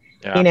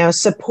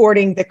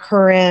 supporting the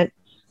current,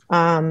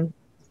 God,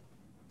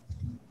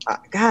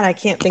 I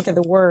can't think of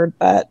the word,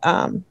 but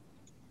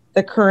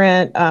the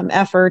current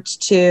efforts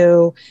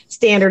to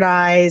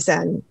standardize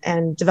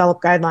and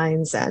develop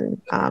guidelines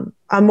and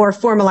a more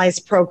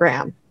formalized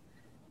program.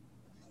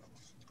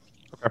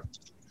 Okay.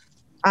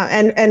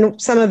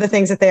 And some of the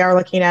things that they are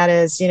looking at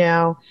is,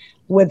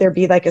 would there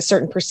be like a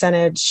certain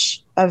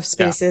percentage of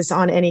spaces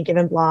on any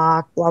given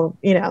block,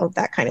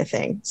 that kind of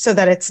thing, so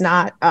that it's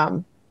not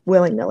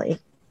willy-nilly.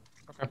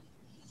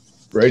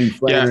 Brady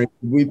Flannery,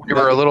 we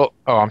were a little,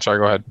 I'm sorry,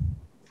 go ahead.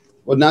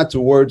 Well, not to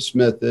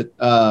wordsmith it,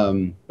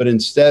 but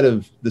instead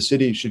of the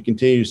city should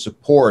continue to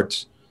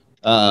support,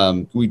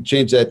 we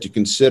change that to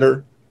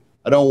consider.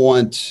 I don't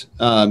want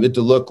it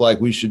to look like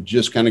we should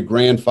just kind of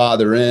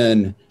grandfather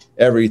in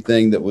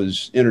everything that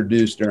was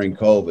introduced during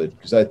COVID,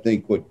 because I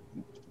think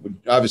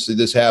obviously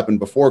this happened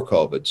before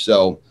COVID.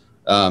 So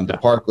the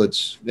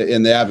parklets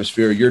in the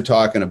atmosphere you're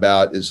talking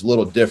about is a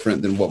little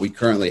different than what we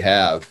currently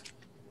have.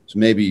 So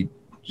maybe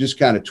just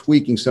kind of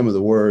tweaking some of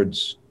the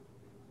words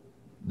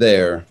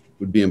there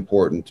would be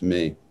important to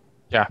me.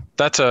 Yeah,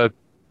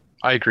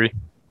 I agree.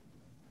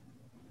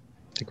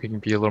 I think we can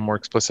be a little more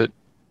explicit.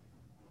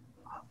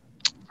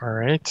 All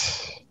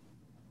right.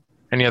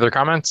 Any other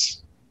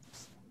comments?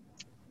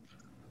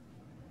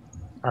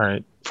 All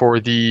right. For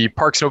the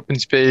parks and open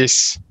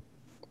space,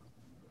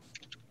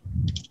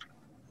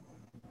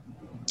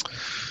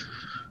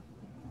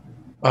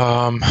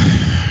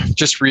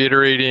 just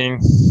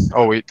reiterating,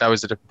 oh wait, that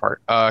was a different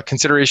part.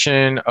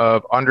 Consideration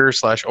of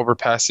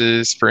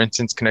under/overpasses, for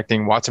instance,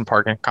 connecting Watson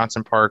Park and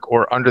Constant Park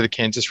or under the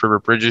Kansas River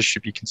bridges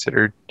should be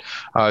considered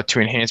to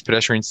enhance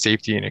pedestrian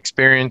safety and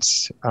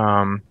experience.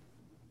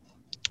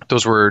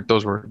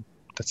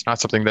 That's not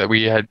something that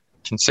we had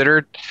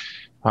considered.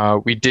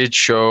 We did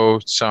show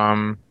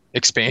some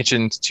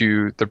expansions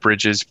to the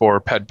bridges for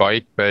Ped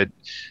Bike, but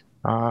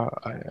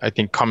I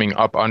think coming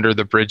up under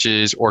the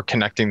bridges or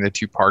connecting the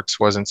two parks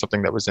wasn't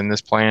something that was in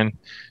this plan.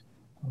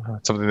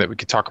 Something that we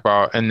could talk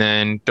about. And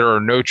then there are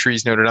no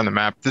trees noted on the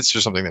map. This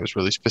is something that was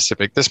really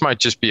specific. This might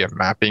just be a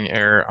mapping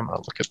error. I'm going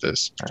to look at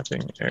this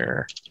mapping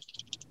error.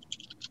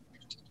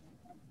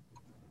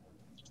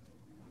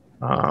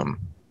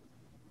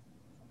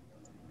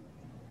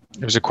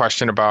 There's a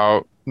question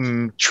about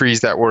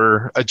trees that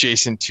were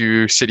adjacent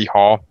to City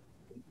Hall,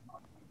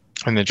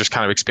 and then just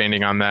kind of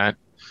expanding on that.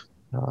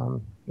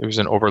 It was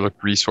an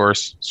overlooked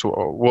resource, so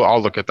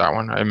I'll look at that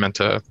one. I meant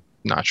to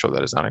not show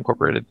that it's not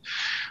incorporated.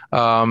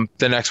 The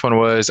next one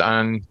was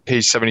on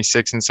page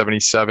 76 and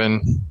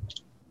 77.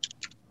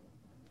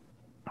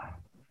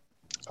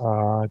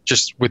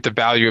 Just with the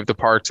value of the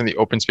parks and the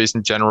open space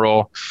in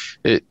general,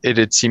 it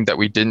had seemed that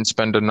we didn't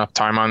spend enough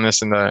time on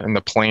this in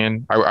the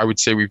plan. I would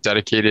say we've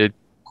dedicated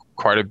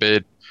quite a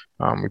bit.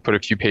 We put a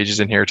few pages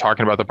in here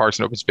talking about the parks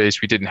and open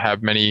space. We didn't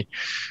have many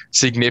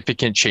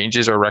significant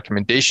changes or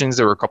recommendations.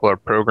 There were a couple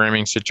of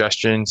programming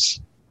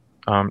suggestions.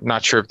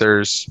 Not sure if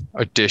there's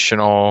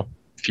additional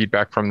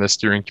feedback from the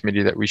steering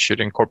committee that we should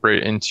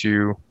incorporate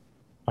into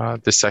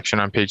this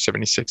section on page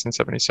 76 and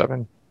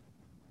 77.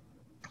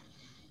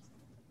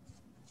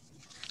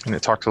 And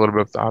it talked a little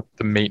bit about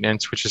the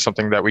maintenance, which is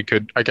something that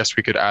I guess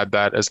we could add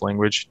that as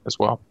language as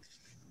well.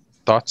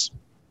 Thoughts?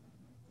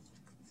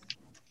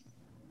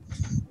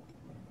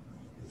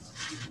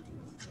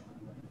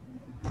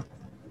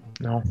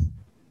 No.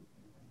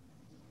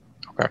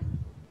 Okay.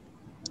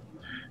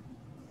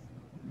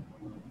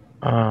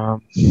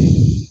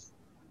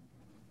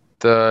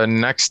 The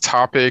next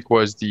topic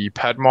was the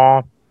Ped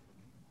Mall.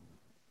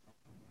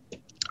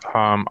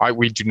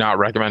 We do not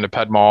recommend a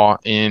Ped Mall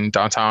in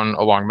downtown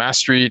along Mass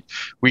Street.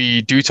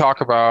 We do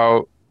talk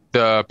about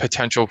the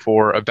potential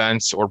for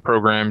events or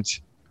programmed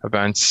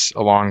events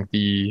along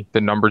the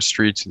numbered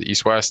streets of the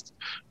east-west,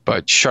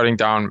 but shutting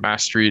down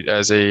Mass Street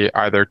as a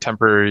either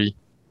temporary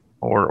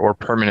or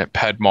permanent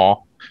Ped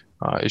Mall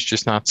is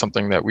just not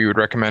something that we would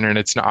recommend. And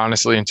it's not,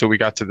 honestly, until we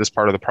got to this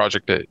part of the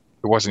project, it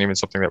wasn't even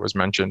something that was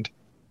mentioned.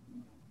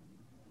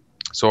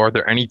 So are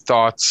there any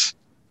thoughts?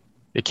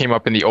 It came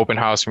up in the open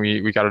house, and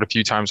we got it a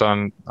few times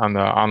on the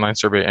online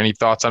survey. Any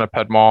thoughts on a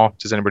Ped Mall?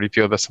 Does anybody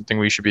feel that's something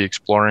we should be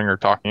exploring or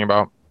talking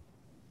about?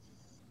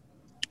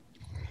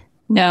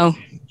 No.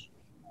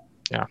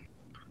 Yeah.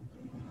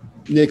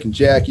 Nick and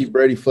Jackie,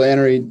 Brady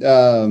Flannery,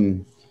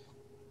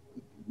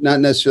 not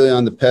necessarily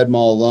on the Ped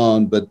Mall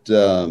alone, but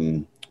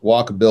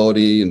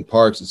walkability and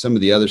parks and some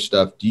of the other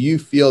stuff. Do you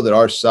feel that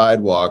our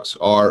sidewalks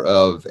are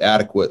of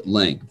adequate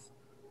length?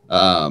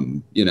 Are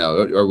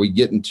we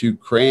getting too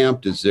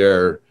cramped? Is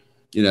there,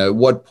 at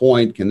what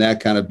point can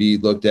that kind of be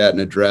looked at and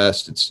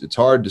addressed? It's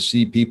hard to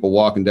see people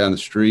walking down the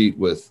street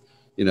with,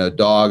 a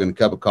dog and a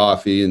cup of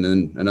coffee and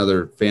then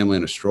another family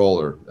in a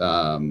stroller.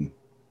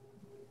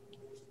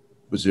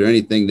 Was there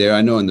anything there?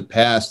 I know in the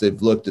past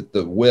they've looked at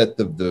the width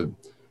of the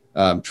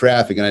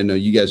traffic, and I know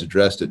you guys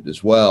addressed it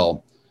as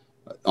well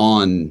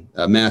on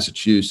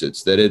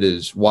Massachusetts, that it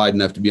is wide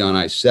enough to be on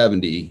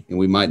I-70, and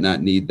we might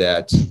not need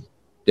that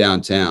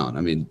downtown.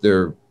 I mean,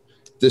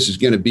 this is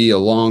going to be a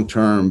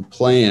long-term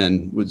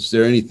plan. Was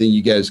there anything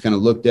you guys kind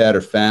of looked at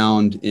or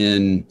found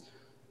in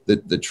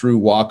the true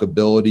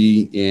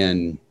walkability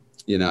and,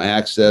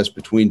 access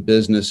between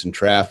business and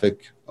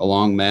traffic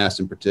along Mass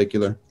in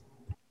particular?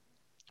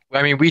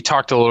 I mean, we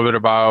talked a little bit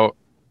about,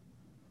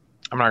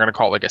 I'm not going to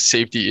call it like a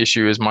safety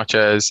issue as much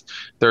as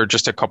there are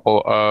just a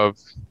couple of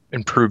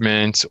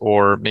improvements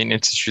or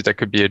maintenance issues that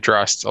could be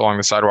addressed along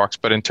the sidewalks.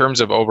 But in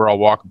terms of overall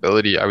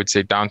walkability, I would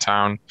say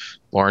downtown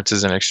Lawrence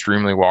is an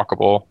extremely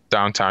walkable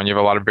downtown. You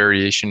have a lot of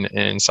variation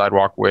in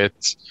sidewalk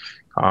widths.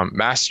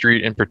 Mass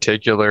Street in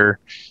particular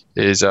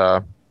is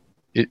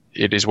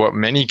it is what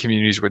many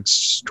communities would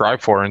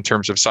strive for in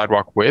terms of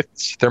sidewalk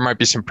widths. There might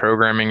be some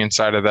programming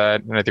inside of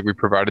that, and I think we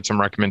provided some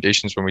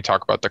recommendations when we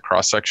talk about the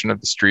cross section of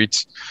the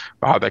streets,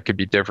 how that could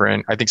be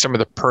different. I think some of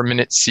the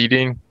permanent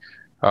seating,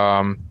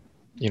 where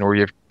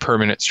you have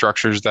permanent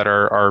structures that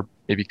are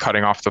maybe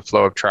cutting off the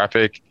flow of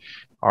traffic,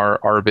 are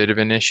a bit of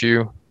an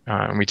issue,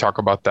 and we talk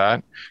about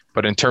that.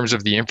 But in terms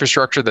of the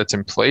infrastructure that's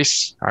in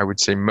place, I would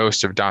say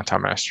most of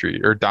downtown Mass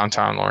Street or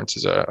downtown Lawrence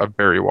is a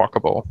very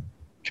walkable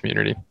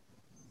community.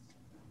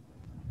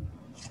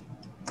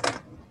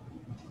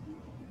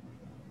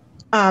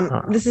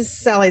 This is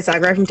Sally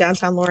Zagra from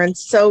downtown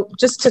Lawrence. So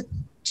just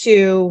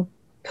to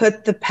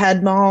put the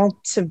Ped Mall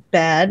to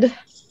bed,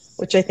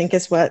 which I think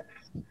is what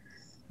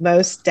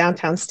most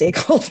downtown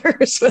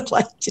stakeholders would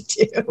like to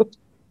do.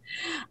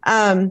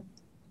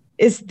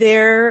 Is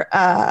there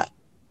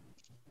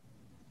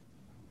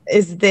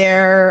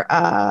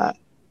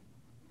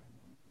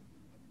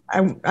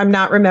I'm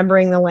not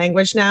remembering the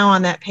language now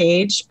on that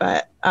page,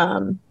 but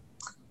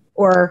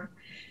or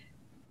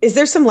is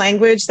there some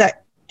language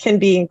that can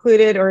be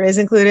included or is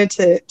included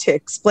to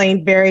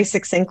explain very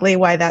succinctly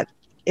why that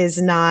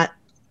is not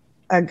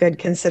a good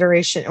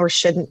consideration or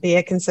shouldn't be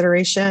a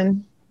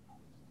consideration?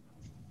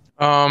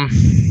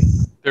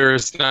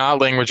 There's not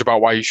language about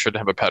why you shouldn't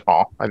have a pet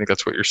mall. I think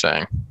that's what you're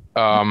saying.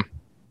 I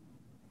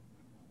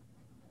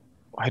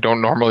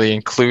wouldn't normally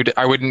include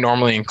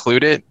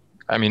it.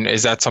 I mean,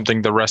 is that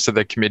something the rest of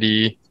the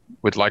committee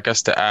would like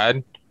us to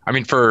add? I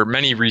mean, for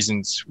many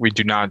reasons, we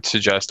do not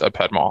suggest a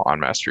pet mall on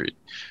Mass Street.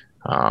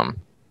 So I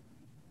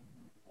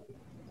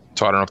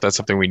don't know if that's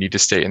something we need to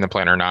state in the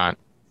plan or not.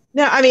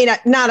 No, I mean,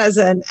 not as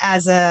a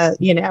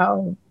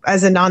non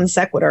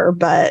sequitur,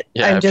 but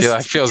yeah,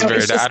 I feel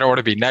very. I don't want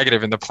to be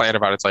negative in the plan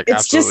about it. It's like it's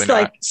absolutely just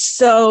not. Like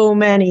so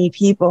many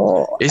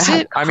people. Is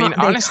it? I mean,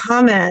 honestly,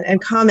 comment,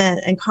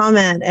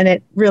 and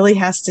it really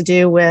has to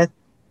do with,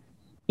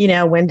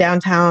 when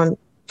downtown,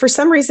 for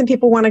some reason,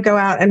 people want to go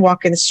out and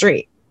walk in the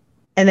street,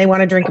 and they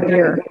want to drink a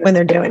beer when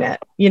they're doing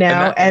it,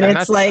 and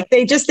it's like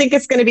they just think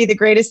it's going to be the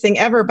greatest thing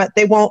ever, but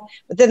they won't.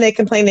 But then they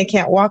complain they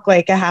can't walk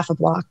like a half a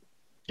block.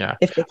 Yeah.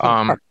 If they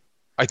can't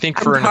I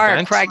think for an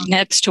event, right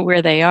next to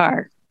where they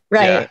are.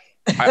 Right.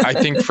 Yeah, I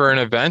think for an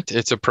event,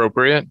 it's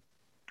appropriate.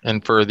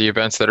 And for the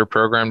events that are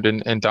programmed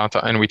in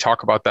downtown, and we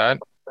talk about that,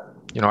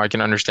 I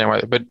can understand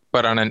why,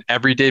 but on an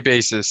everyday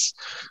basis,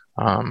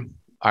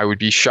 I would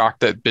be shocked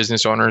that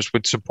business owners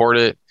would support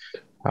it.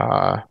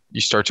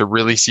 You start to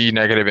really see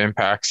negative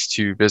impacts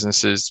to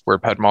businesses where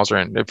pet malls are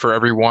in. For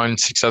every one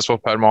successful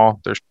pet mall,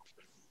 there's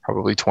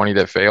probably 20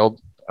 that failed.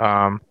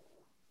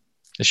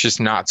 It's just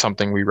not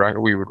something we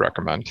would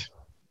recommend.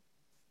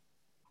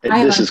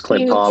 This is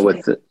Clint Paul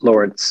with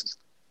Lawrence.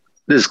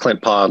 This is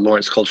Clint Paul,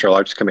 Lawrence Cultural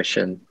Arts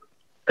Commission.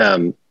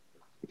 I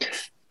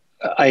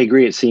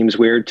agree. It seems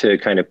weird to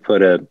kind of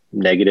put a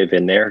negative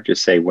in there,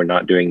 just say we're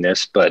not doing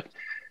this, but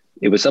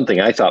it was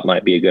something I thought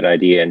might be a good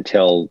idea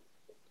until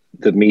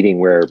the meeting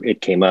where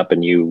it came up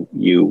and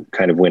you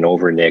kind of went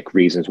over, Nick,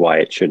 reasons why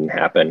it shouldn't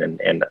happen.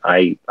 And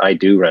I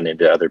do run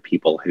into other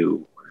people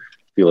who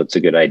feel it's a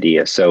good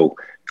idea. So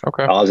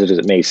positive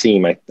as it may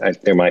seem,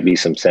 there might be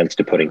some sense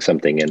to putting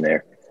something in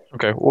there.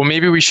 Okay. Well,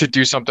 maybe we should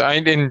do something.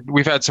 And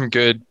we've had some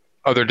good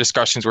other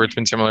discussions where it's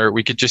been similar.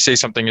 We could just say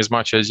something as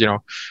much as, a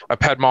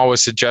pet mall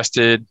was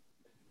suggested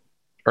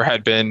or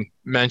had been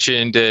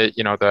mentioned at,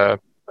 the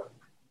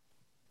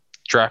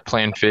draft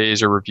plan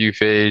phase or review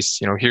phase.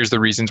 Here's the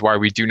reasons why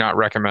we do not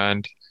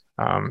recommend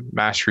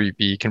Mass Street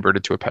be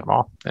converted to a pet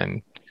mall.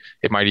 And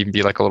it might even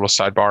be like a little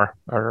sidebar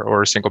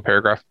or a single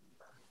paragraph.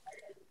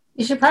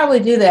 You should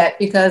probably do that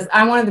because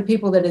I'm one of the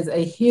people that is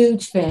a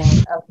huge fan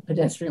of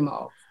pedestrian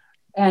malls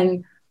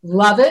and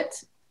love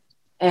it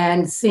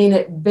and seen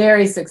it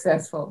very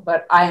successful,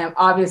 but I am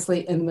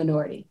obviously in the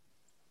minority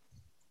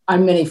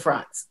on many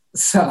fronts.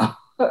 So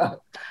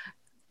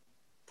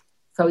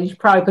you should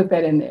probably put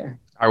that in there.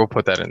 I will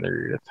put that in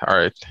there, Edith. All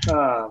right.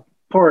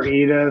 Poor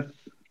Edith.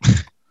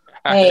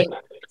 Hey,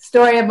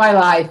 story of my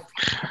life.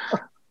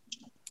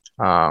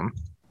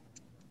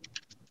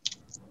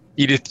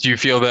 Edith, do you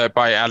feel that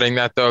by adding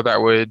that, though, that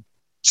would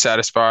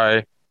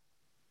satisfy,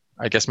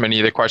 I guess, many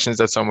of the questions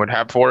that someone would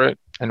have for it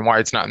and why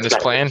it's not in this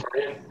plan?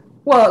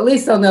 Well, at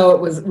least they'll know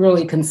it was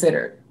really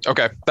considered.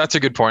 Okay, that's a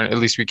good point. At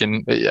least we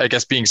can, I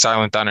guess being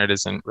silent on it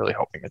isn't really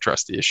helping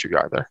address the issue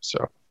either.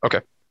 So,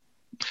 okay.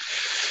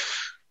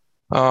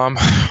 All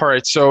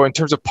right, so in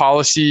terms of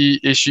policy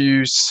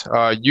issues,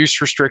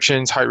 use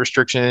restrictions, height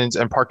restrictions,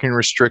 and parking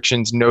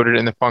restrictions noted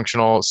in the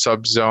functional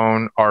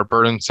subzone are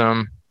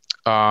burdensome.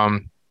 I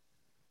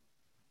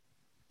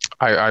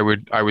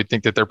would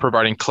think that they're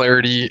providing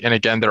clarity. And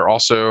again, they're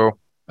also,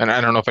 and I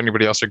don't know if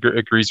anybody else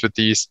agrees with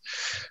these,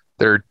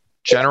 they're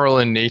general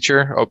in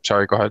nature. Oh,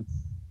 sorry, go ahead.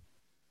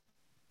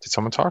 Did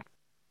someone talk?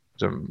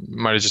 It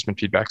might have just been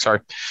feedback, sorry.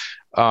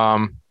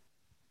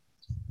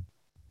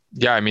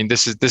 Yeah, I mean,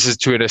 this is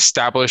to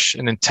establish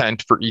an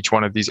intent for each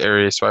one of these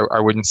areas. So I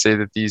wouldn't say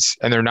that these,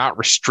 and they're not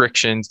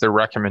restrictions, they're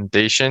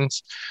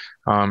recommendations.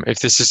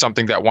 If this is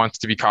something that wants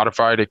to be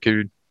codified, it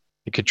could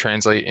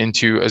translate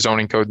into a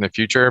zoning code in the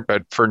future.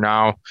 But for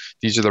now,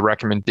 these are the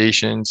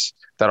recommendations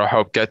that'll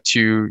help get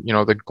to,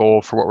 the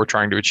goal for what we're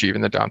trying to achieve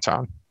in the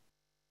downtown.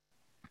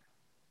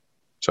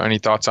 So any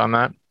thoughts on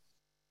that?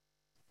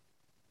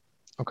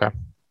 Okay.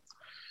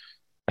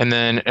 And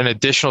then an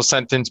additional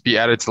sentence be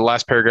added to the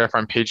last paragraph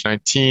on page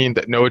 19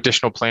 that no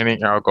additional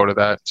planning, I'll go to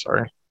that,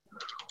 sorry.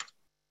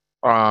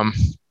 That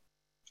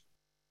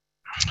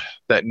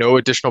no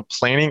additional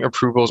planning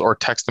approvals or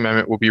text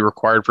amendment will be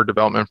required for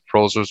development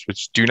proposals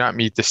which do not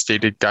meet the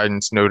stated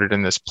guidance noted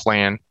in this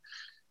plan.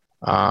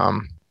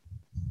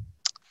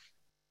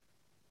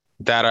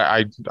 that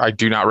I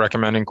do not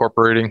recommend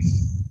incorporating.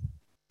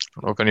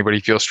 I don't know if anybody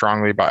feels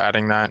strongly about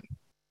adding that.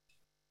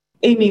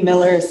 Amy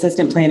Miller,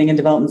 Assistant Planning and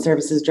Development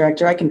Services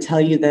Director. I can tell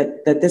you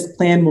that this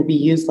plan will be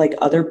used like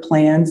other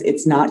plans.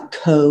 It's not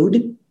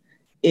code.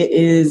 It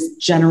is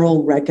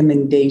general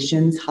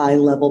recommendations,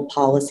 high-level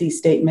policy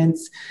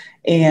statements,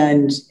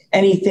 and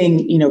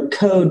anything,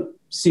 code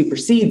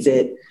supersedes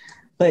it,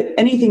 but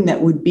anything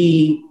that would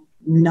be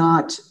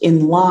not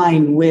in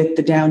line with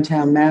the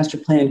downtown master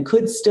plan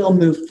could still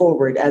move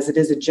forward as it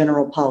is a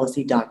general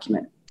policy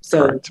document.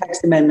 So Correct.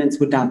 Text amendments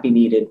would not be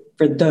needed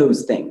for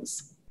those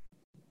things.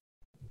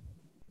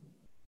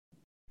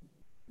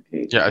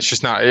 Yeah, it's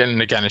just not,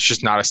 and again, it's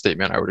just not a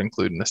statement I would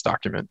include in this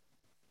document.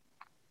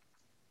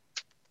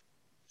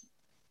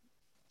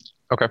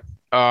 Okay.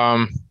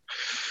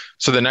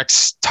 So the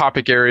next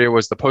topic area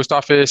was the post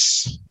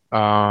office.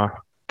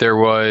 There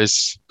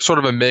was sort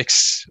of a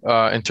mix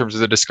in terms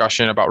of the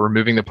discussion about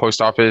removing the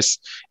post office.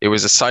 It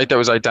was a site that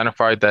was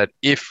identified that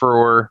if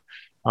for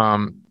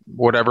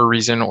whatever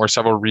reason or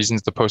several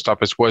reasons the post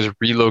office was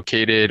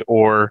relocated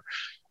or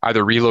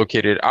either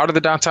relocated out of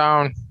the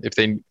downtown, if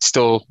they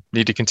still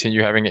need to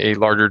continue having a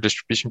larger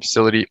distribution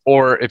facility,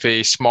 or if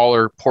a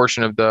smaller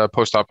portion of the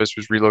post office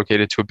was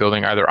relocated to a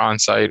building either on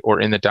site or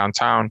in the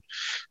downtown,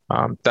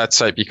 that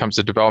site becomes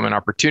a development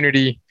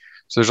opportunity.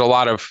 So there's a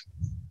lot of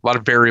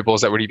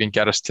variables that would even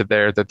get us to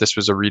there, that this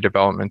was a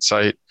redevelopment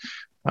site.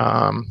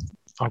 I'll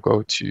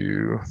go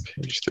to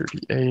page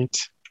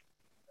 38.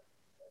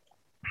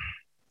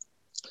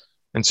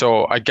 And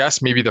so I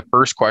guess maybe the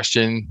first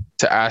question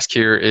to ask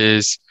here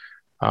is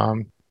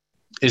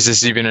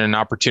this even an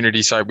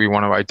opportunity site we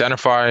want to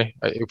identify?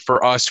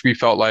 For us, we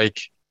felt like,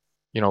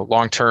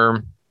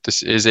 long-term,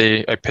 this is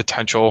a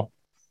potential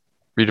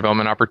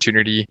redevelopment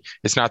opportunity.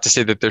 It's not to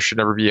say that there should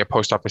never be a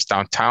post office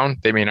downtown.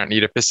 They may not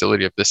need a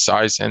facility of this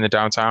size in the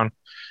downtown.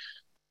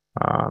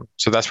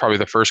 So that's probably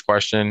the first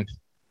question.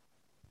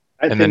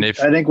 I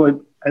think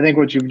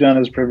what you've done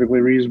is perfectly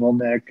reasonable,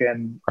 Nick.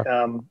 And,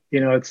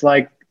 it's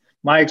like,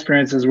 my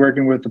experience is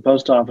working with the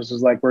post office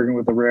is like working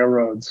with the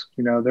railroads.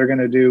 They're going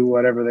to do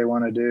whatever they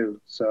want to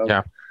do. So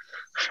yeah.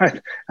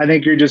 I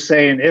think you're just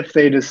saying if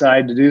they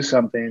decide to do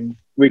something,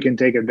 we can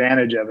take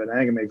advantage of it. I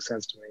think it makes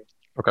sense to me.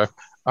 Okay.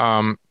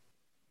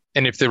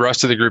 And if the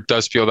rest of the group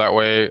does feel that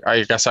way,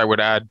 I guess I would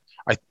add,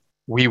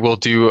 we will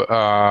do,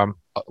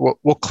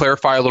 we'll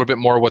clarify a little bit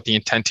more what the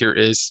intent here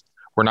is.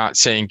 We're not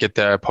saying get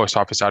the post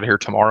office out of here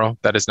tomorrow.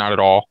 That is not at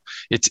all.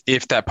 It's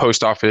if that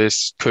post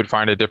office could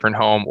find a different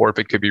home or if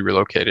it could be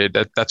relocated.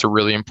 That's a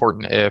really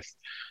important if.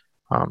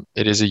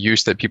 It is a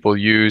use that people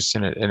use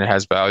and it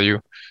has value.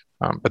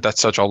 But that's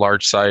such a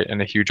large site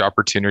and a huge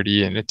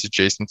opportunity and its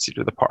adjacency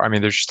to the park. I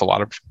mean, there's just a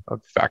lot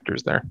of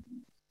factors there.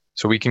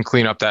 So we can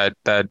clean up that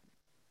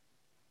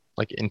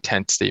like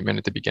intent statement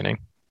at the beginning.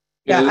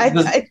 Yeah,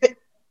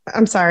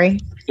 I'm sorry.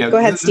 Yeah, go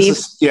ahead, Steve.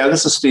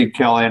 This is Steve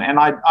Kelly. And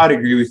I'd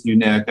agree with you,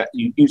 Nick.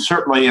 You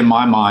certainly, in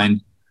my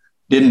mind,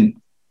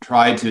 didn't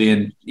try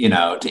to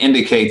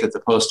indicate that the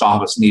post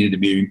office needed to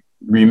be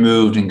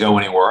removed and go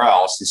anywhere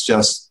else. It's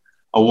just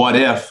a what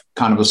if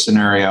kind of a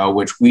scenario,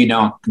 which we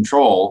don't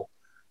control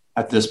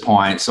at this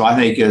point. So I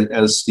think,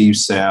 as Steve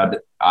said,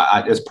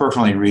 it's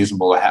perfectly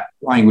reasonable to have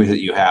language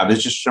that you have.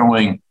 It's just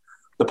showing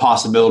the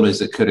possibilities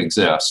that could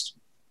exist.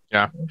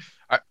 Yeah.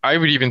 I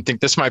would even think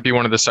this might be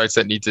one of the sites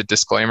that needs a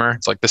disclaimer.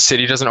 It's like the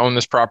city doesn't own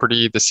this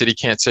property. The city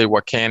can't say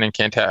what can and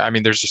can't have. I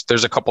mean,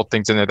 there's a couple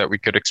things in there that we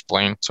could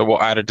explain. So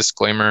we'll add a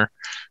disclaimer.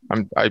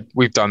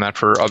 We've done that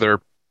for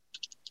other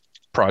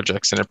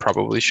projects and it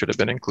probably should have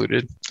been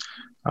included.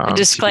 A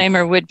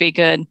disclaimer would be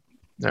good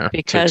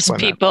because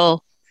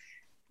people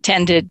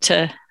tended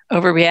to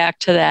overreact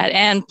to that.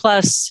 And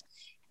plus,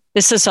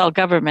 this is all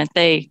government.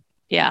 They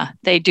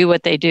do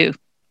what they do.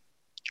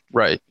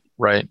 Right.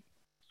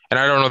 And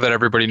I don't know that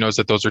everybody knows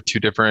that those are two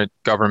different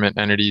government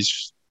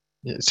entities.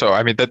 So,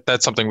 I mean,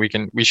 that's something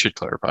we should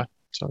clarify.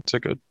 So it's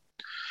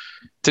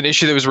an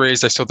issue that was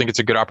raised. I still think it's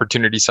a good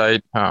opportunity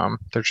site.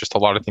 There's just a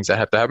lot of things that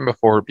have to happen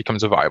before it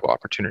becomes a viable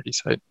opportunity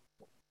site.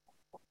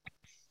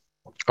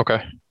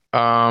 Okay.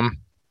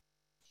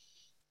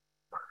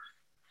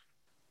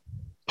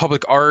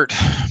 Public art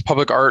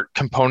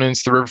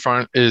components. The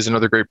riverfront is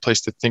another great place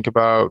to think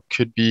about.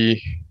 Could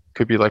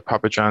be like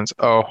Papa John's.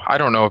 Oh, I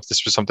don't know if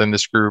this was something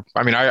this group.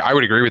 I mean, I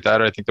would agree with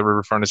that. I think the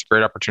riverfront is a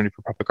great opportunity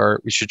for public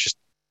art.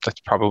 That's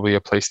probably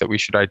a place that we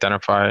should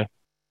identify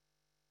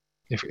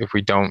if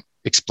we don't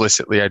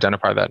explicitly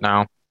identify that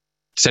now.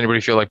 Does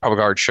anybody feel like public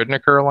art shouldn't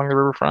occur along the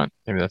riverfront?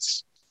 Maybe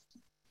that's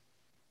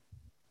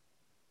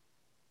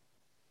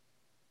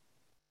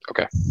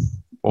okay.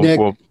 Nick,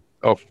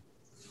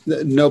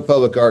 no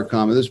public art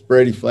comment. This is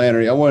Brady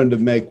Flannery. I wanted to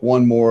make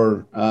one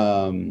more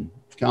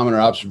comment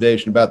or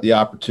observation about the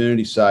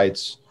opportunity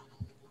sites.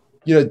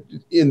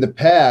 In the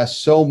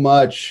past, so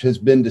much has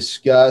been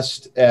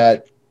discussed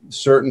at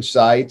certain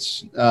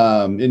sites,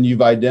 and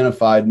you've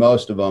identified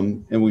most of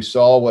them. And we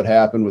saw what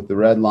happened with the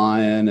Red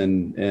Lion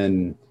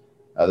and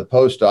the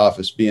post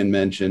office being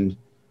mentioned.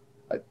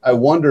 I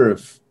wonder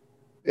if,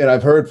 and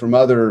I've heard from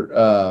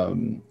other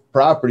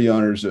property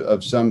owners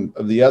of some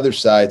of the other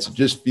sites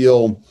just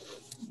feel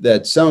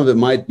that some of it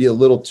might be a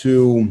little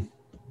too,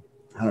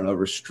 I don't know,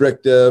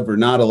 restrictive, or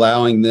not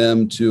allowing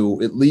them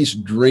to at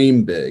least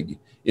dream big.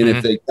 And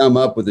if they come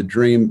up with a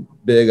dream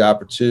big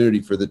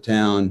opportunity for the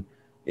town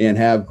and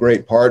have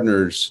great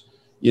partners,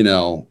 you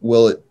know,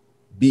 will it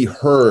be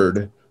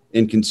heard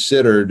and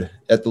considered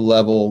at the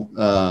level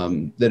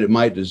that it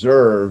might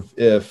deserve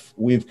if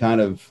we've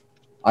kind of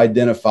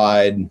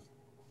identified,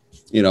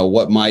 you know,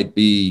 what might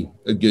be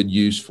a good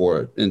use for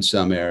it in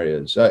some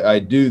areas. I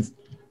do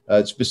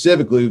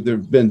specifically, there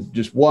have been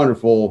just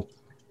wonderful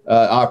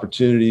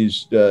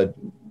opportunities that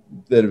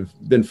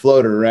have been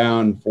floated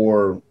around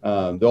for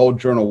the old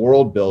Journal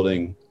World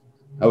building.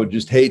 I would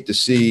just hate to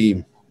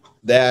see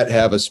that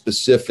have a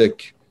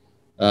specific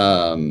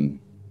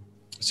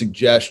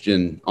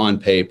suggestion on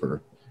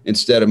paper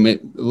instead of a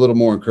little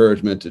more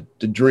encouragement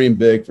to dream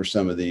big for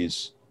some of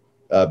these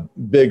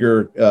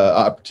bigger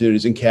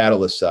opportunities and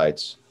catalyst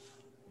sites.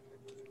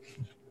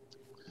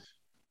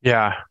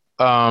 Yeah,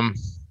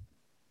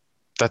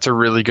 that's a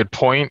really good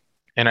point.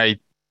 And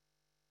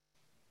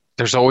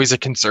there's always a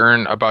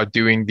concern about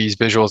doing these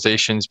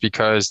visualizations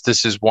because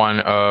this is one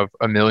of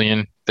a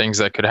million things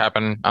that could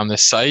happen on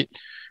this site.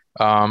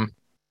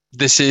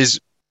 This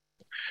is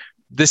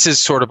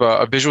sort of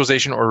a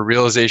visualization or a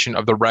realization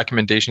of the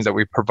recommendations that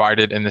we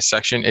provided in this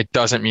section. It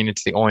doesn't mean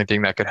it's the only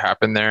thing that could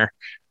happen there.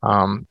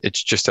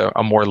 It's just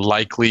a more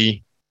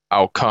likely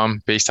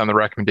outcome based on the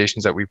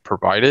recommendations that we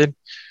provided.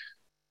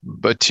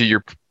 But to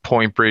your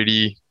point,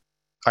 Brady,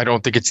 I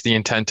don't think it's the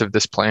intent of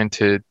this plan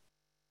to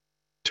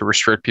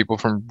restrict people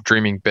from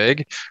dreaming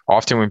big.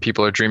 Often when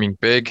people are dreaming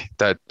big,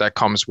 that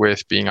comes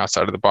with being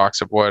outside of the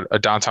box of what a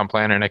downtown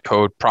plan and a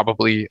code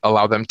probably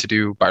allow them to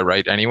do by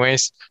right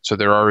anyways. So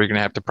they're already going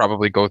to have to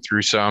probably go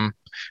through some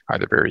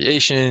either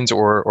variations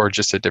or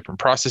just a different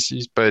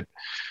processes. But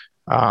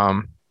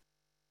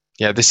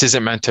yeah, this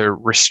isn't meant to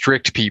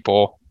restrict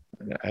people.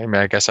 I mean,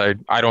 I guess I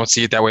don't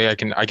see it that way. I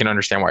can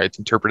understand why it's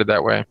interpreted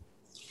that way.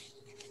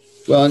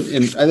 Well,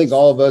 and I think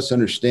all of us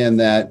understand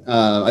that.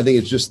 I think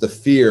it's just the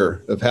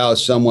fear of how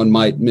someone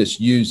might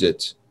misuse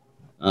it.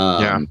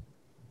 You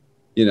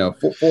know,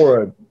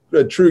 for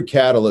a true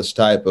catalyst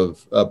type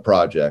of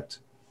project.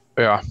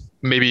 Yeah,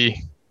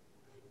 maybe.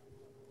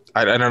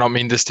 I don't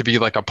mean this to be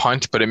like a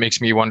punt, but it makes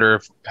me wonder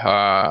if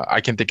I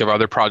can think of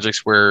other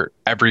projects where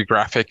every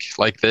graphic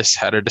like this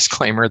had a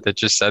disclaimer that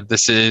just said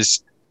this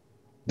is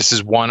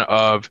one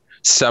of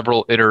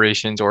several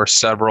iterations or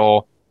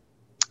several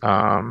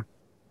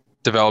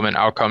development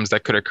outcomes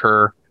that could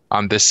occur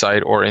on this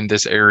site or in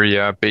this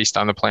area based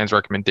on the plan's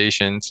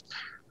recommendations.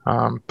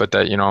 But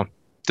that, you know,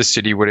 the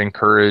city would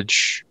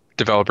encourage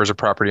developers or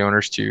property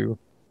owners to,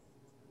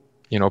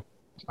 you know,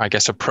 I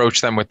guess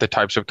approach them with the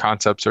types of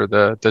concepts or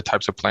the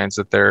types of plans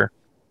that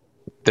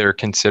they're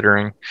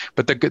considering.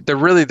 But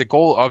the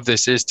goal of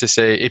this is to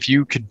say, if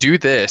you could do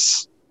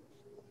this,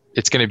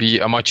 it's going to be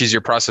a much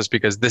easier process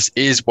because this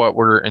is what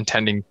we're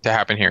intending to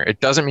happen here. It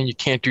doesn't mean you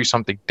can't do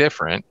something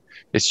different.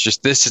 It's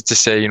just this is to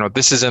say, you know,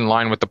 this is in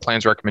line with the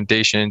plan's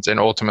recommendations and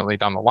ultimately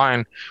down the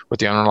line what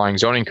the underlying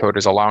zoning code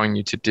is allowing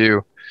you to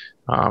do.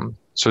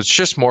 So it's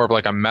just more of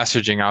like a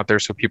messaging out there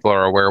so people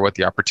are aware what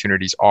the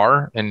opportunities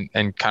are and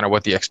kind of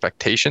what the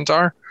expectations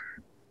are.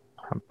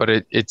 But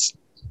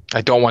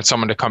I don't want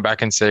someone to come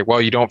back and say,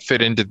 well, you don't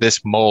fit into this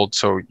mold,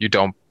 so you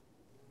don't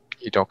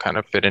kind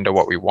of fit into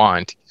what we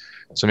want.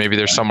 So maybe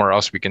there's somewhere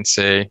else we can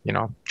say, you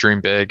know,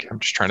 dream big. I'm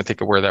just trying to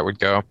think of where that would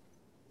go.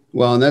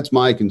 Well, and that's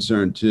my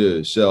concern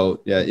too. So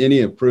yeah,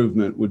 any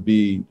improvement would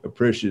be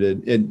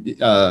appreciated.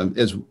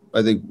 As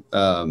I think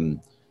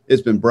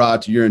it's been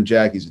brought to your and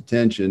Jackie's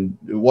attention,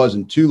 it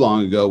wasn't too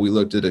long ago we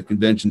looked at a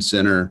convention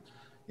center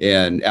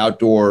and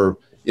outdoor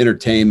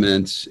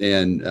entertainment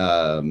and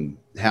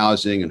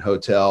housing and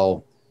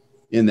hotel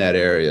in that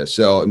area.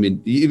 So I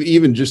mean,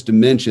 even just to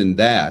mention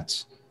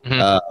that.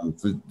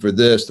 For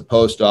this, the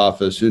post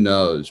office, who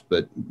knows,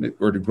 but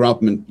or to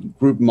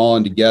group them all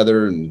in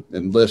together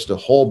and list a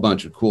whole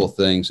bunch of cool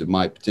things that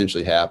might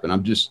potentially happen.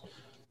 I'm just,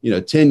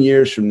 10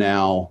 years from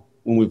now,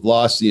 when we've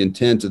lost the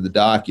intent of the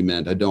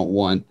document, I don't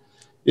want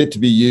it to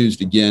be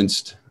used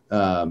against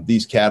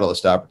these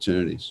catalyst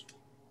opportunities.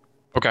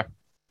 Okay.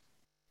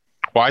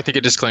 Well, I think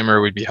a disclaimer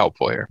would be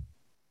helpful here.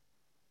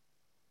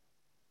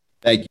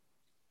 Thank you.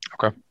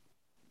 Okay.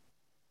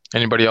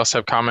 Anybody else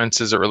have comments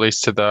as it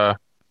relates to the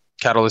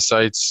catalyst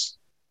sites,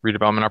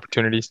 redevelopment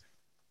opportunities?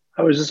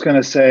 I was just going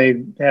to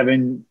say,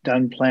 having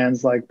done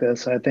plans like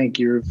this, I think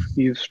you've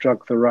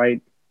struck the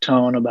right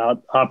tone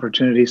about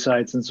opportunity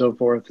sites and so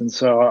forth. And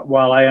so,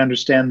 while I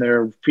understand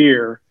their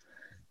fear,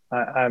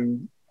 I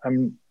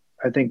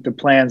think the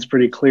plan's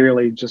pretty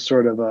clearly just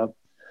sort of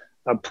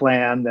a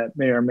plan that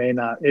may or may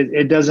not.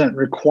 It doesn't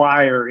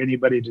require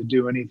anybody to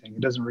do anything.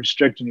 It doesn't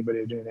restrict anybody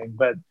to do anything.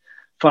 But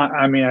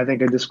I mean, I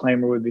think a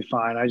disclaimer would be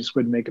fine. I just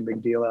wouldn't make a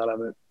big deal out of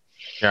it.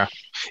 Yeah.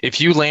 If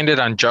you landed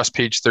on just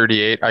page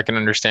 38, I can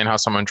understand how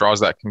someone draws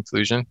that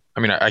conclusion. I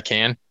mean, I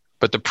can,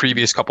 but the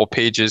previous couple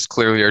pages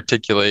clearly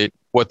articulate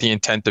what the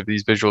intent of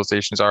these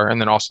visualizations are, and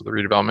then also the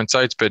redevelopment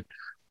sites. But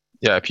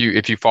yeah,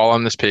 if you fall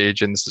on this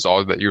page and this is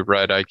all that you've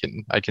read, I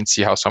can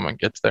see how someone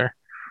gets there.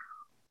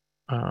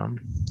 Okay.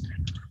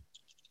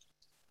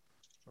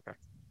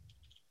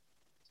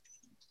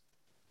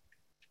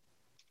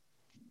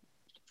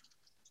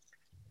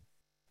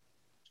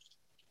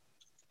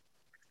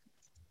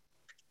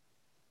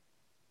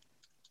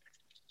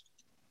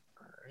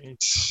 All right.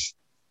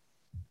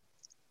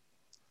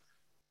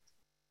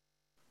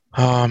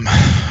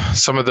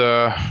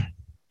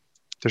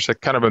 There's a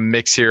kind of a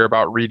mix here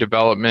about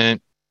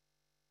redevelopment.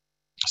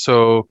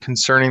 So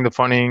concerning the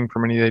funding for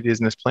many of the ideas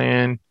in this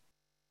plan,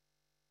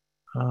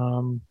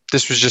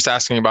 this was just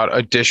asking about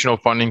additional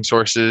funding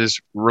sources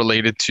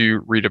related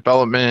to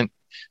redevelopment.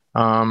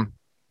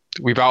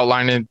 We've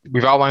outlined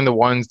the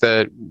ones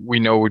that we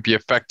know would be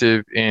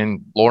effective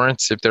in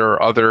Lawrence. If there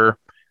are other,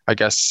 I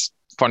guess,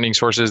 funding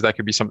sources, that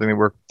could be something that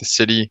work with the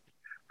city.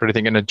 But I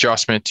think an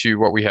adjustment to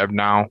what we have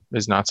now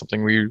is not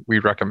something we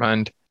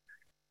recommend.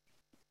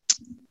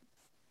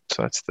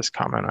 So that's this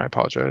comment, I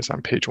apologize,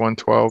 on page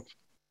 112,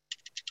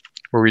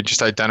 where we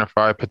just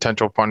identify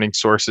potential funding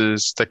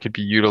sources that could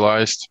be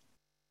utilized.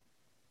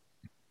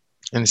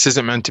 And this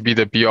isn't meant to be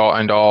the be-all,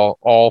 end-all,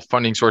 all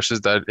funding sources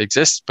that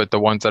exist, but the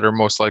ones that are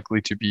most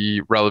likely to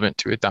be relevant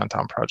to a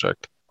downtown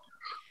project.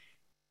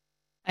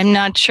 I'm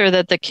not sure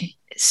that the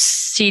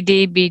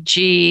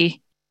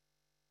CDBG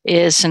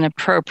is an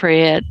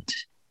appropriate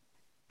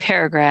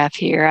paragraph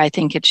here. I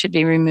think it should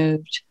be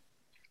removed,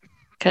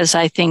 because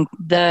I think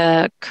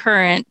the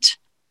current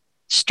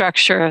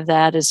structure of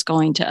that is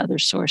going to other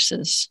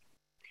sources.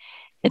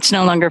 It's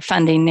no longer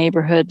funding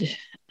neighborhood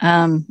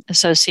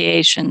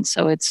associations,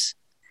 so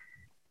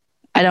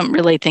I don't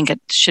really think it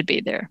should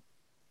be there.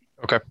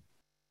 Okay.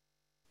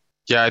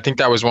 Yeah, I think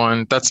that was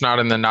one that's not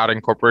in the not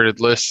incorporated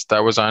list.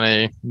 That was on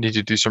need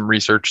to do some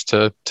research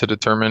to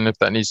determine if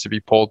that needs to be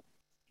pulled.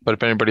 But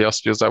if anybody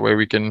else feels that way,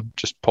 we can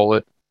just pull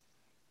it.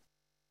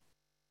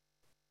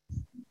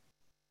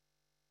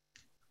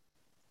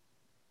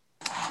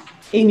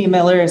 Amy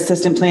Miller,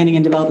 Assistant Planning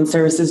and Development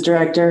Services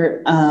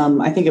Director.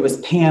 I think it was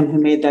Pam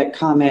who made that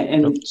comment,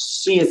 and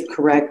she is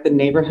correct. The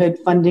neighborhood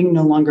funding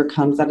no longer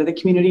comes out of the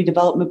Community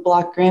Development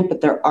Block Grant,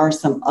 but there are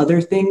some other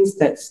things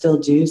that still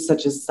do,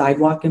 such as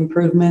sidewalk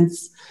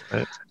improvements,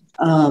 right,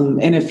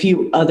 and a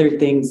few other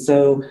things.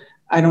 So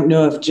I don't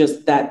know if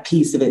just that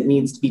piece of it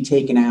needs to be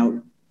taken out.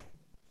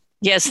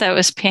 Yes, that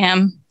was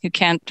Pam, who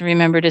can't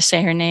remember to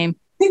say her name.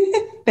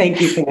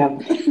 Thank you,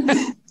 Pam.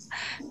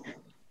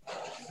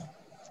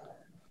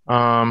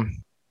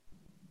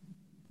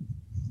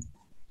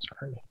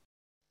 Sorry.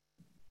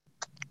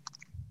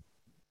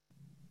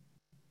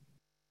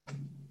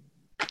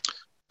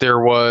 There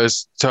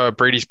was, to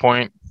Brady's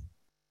point,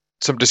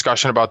 some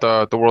discussion about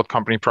the World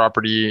Company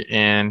property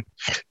and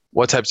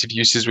what types of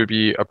uses would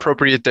be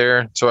appropriate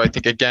there. So I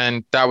think,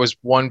 again, that was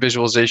one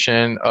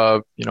visualization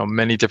of,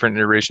 many different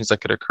iterations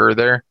that could occur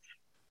there.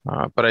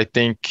 But I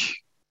think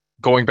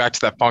going back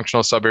to that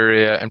functional sub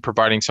area and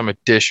providing some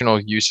additional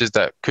uses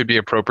that could be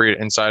appropriate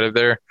inside of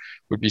there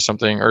would be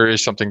something, or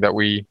is something that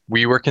we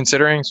were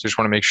considering. So just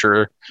want to make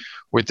sure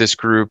with this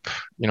group,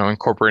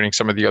 incorporating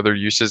some of the other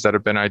uses that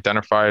have been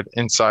identified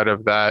inside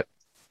of that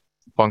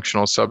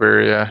functional sub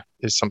area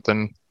is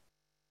something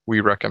we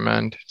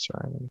recommend.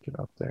 Sorry, let me get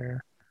up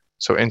there.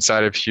 So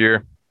inside of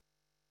here,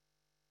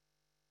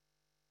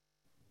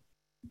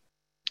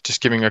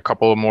 just giving a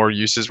couple of more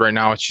uses. Right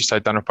now, it's just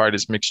identified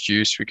as mixed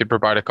use. We could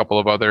provide a couple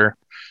of other,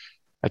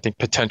 I think,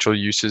 potential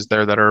uses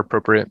there that are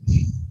appropriate.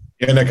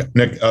 Yeah,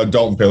 Nick,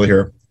 Dalton Bailey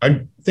here.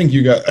 I think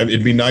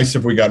it'd be nice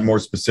if we got more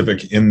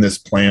specific in this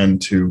plan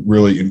to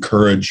really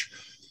encourage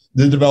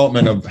the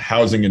development of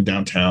housing in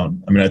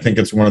downtown. I mean, I think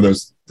it's one of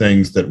those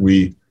things that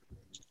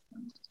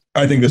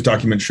I think this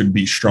document should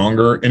be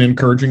stronger in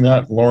encouraging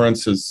that.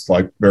 Lawrence is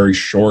very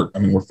short. I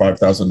mean, we're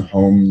 5,000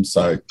 homes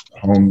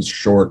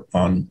short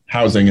on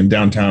housing, and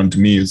downtown to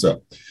me is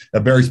a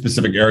very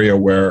specific area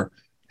where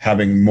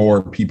having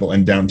more people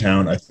in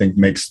downtown, I think,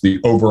 makes the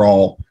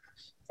overall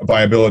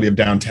viability of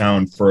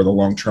downtown for the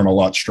long term a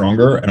lot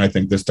stronger. And I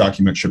think this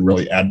document should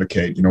really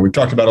advocate. We've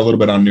talked about a little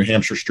bit on New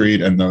Hampshire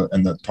Street and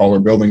the taller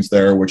buildings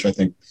there, which I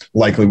think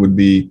likely would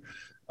be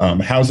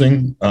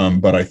housing,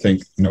 but I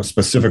think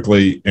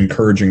specifically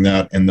encouraging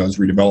that in those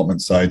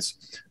redevelopment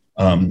sites,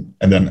 and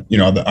then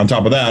on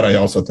top of that, I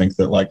also think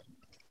that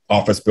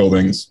office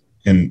buildings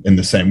in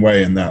the same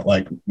way, and that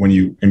when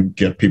you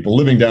get people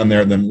living down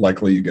there, then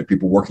likely you get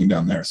people working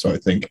down there. So I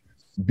think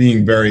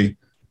being very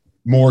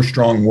more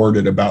strong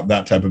worded about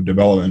that type of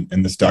development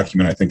in this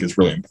document, I think, is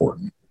really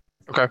important.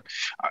 Okay,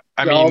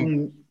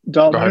 Dalton,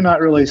 you're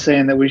not really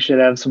saying that we should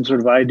have some sort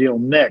of ideal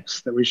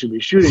mix that we should be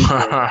shooting for.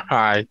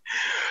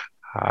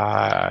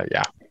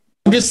 Yeah.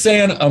 I'm just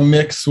saying a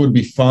mix would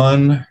be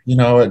fun.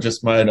 It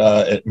just might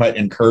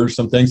encourage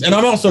some things. And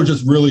I'm also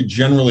just really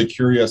generally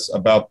curious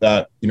about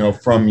that,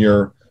 from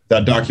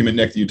that document,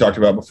 Nick, that you talked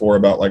about before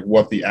about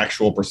what the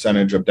actual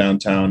percentage of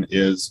downtown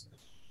is.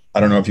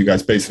 I don't know if you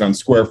guys base it on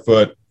square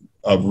foot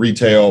of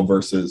retail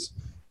versus,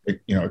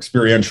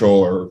 experiential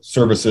or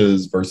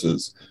services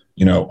versus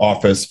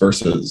office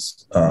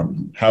versus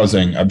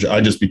housing.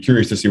 I'd just be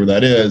curious to see where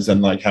that is,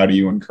 and like, how do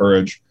you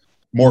encourage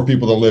more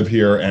people to live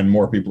here and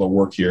more people to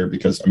work here?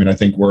 Because I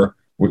think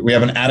we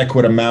have an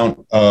adequate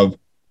amount of,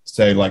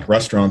 say, like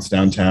restaurants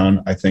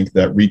downtown. I think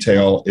that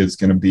retail is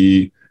going to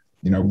be,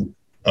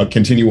 a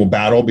continual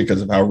battle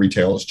because of how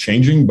retail is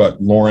changing,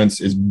 but Lawrence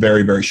is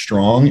very, very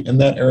strong in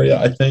that area,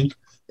 I think.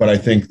 But I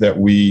think that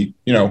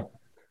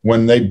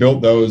when they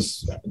built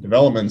those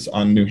developments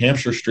on New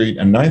Hampshire Street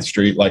and 9th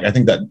Street, like, I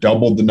think that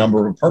doubled the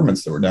number of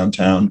apartments that were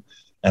downtown.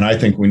 And I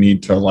think we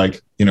need to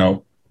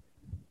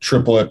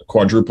triple it,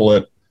 quadruple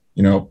it,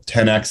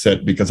 10x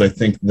it, because I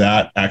think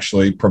that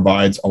actually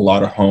provides a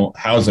lot of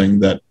housing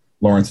that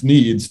Lawrence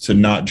needs to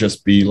not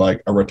just be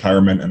like a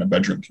retirement and a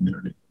bedroom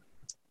community.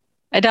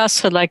 I'd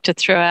also like to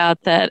throw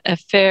out that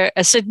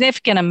a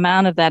significant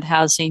amount of that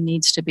housing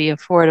needs to be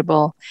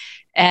affordable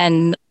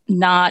and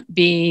not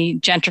be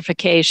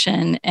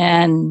gentrification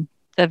and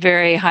the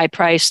very high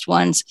priced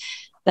ones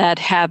that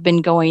have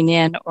been going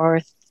in,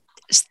 or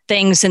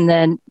things in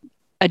the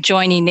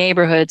adjoining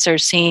neighborhoods are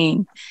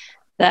seeing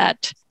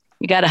that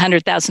you got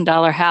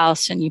 $100,000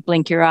 house and you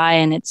blink your eye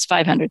and it's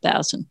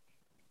 500,000.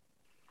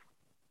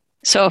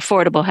 So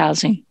affordable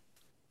housing.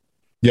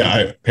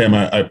 Yeah, Pam,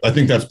 I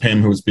think that's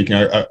Pam who was speaking.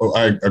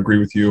 I agree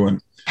with you. And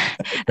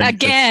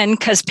again,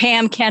 because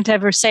Pam can't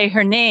ever say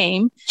her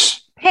name,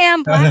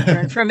 Pam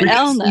Blackburn from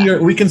Elna.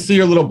 We can see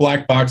your little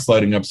black box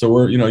lighting up.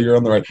 So you're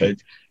on the right page.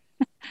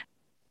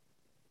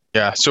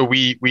 Yeah, so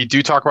we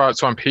do talk about,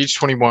 so on page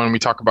 21, we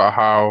talk about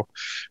how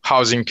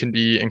housing can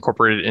be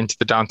incorporated into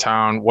the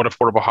downtown, what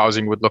affordable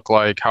housing would look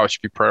like, how it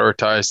should be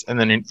prioritized. And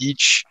then in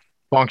each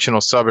functional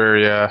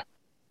sub-area,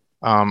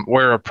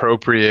 where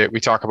appropriate,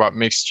 we talk about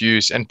mixed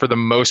use. And for the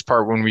most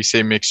part, when we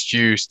say mixed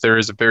use, there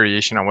is a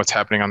variation on what's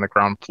happening on the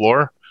ground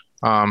floor,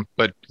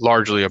 but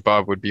largely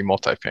above would be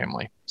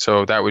multifamily.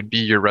 So that would be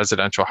your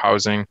residential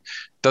housing.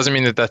 Doesn't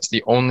mean that that's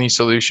the only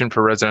solution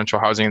for residential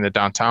housing in the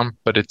downtown,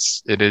 but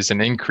it is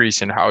an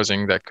increase in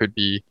housing that could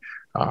be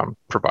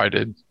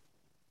provided.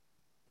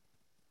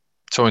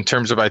 So in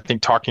terms of, I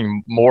think,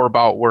 talking more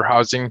about where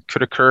housing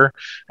could occur,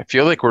 I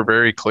feel like we're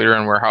very clear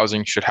on where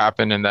housing should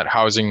happen and that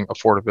housing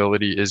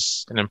affordability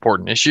is an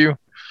important issue.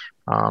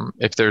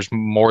 If there's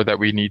more that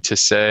we need to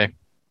say,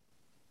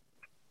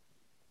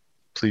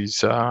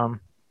 please, I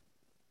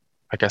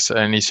guess,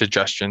 any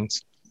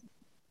suggestions?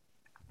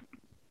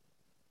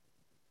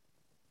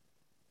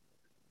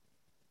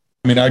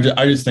 I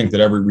just think that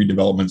every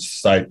redevelopment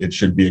site, it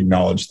should be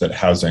acknowledged that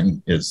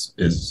housing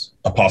is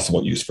a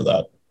possible use for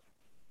that.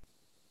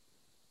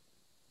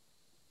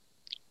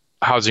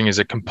 Housing is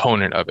a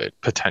component of it,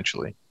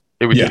 potentially.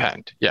 It would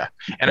depend. Yeah.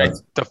 And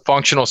the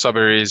functional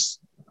sub-areas,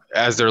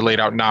 as they're laid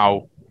out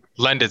now,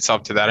 lend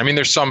itself to that.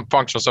 There's some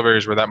functional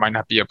sub-areas where that might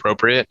not be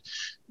appropriate.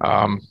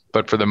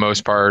 But for the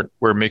most part,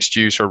 where mixed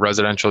use or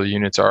residential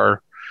units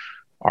are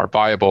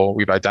viable,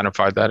 we've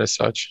identified that as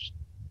such.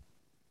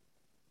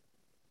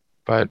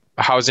 But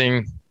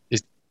housing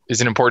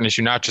is an important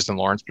issue, not just in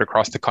Lawrence, but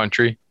across the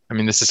country.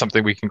 This is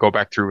something we can go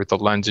back through with the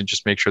lens and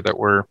just make sure that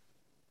we're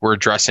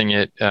addressing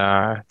it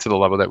to the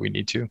level that we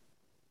need to.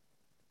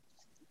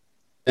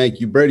 Thank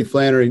you, Brady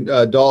Flannery.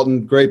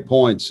 Dalton, great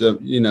points.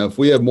 If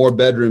we have more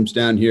bedrooms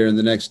down here in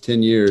the next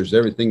 10 years,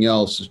 everything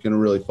else is going to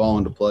really fall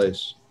into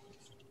place.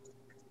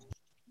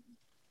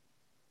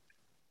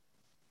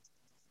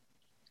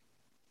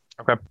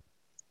 Okay.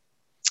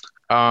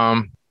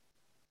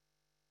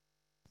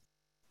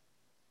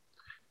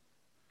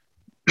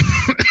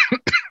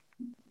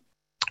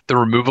 The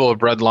removal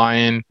of Red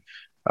Lion,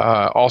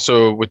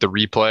 also with the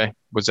replay,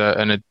 was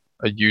a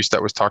use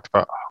that was talked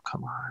about. Oh,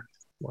 come on,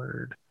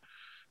 word.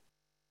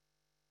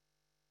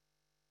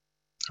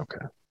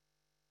 Okay.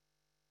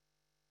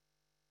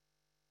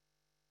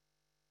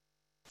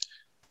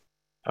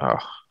 Oh,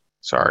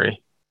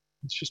 sorry.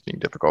 It's just being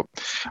difficult.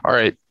 All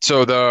right.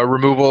 So the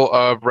removal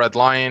of Red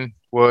Lion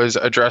was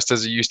addressed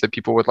as a use that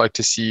people would like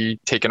to see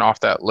taken off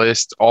that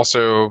list.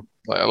 Also,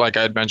 like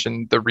I had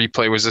mentioned, the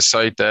replay was a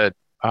site that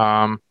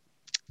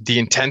the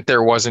intent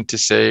there wasn't to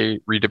say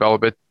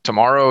redevelop it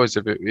tomorrow, as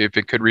if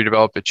it could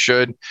redevelop, it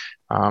should.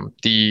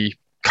 The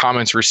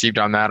comments received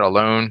on that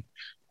alone,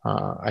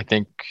 I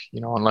think,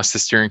 unless the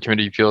steering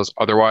committee feels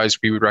otherwise,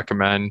 we would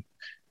recommend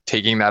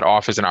taking that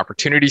off as an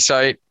opportunity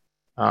site.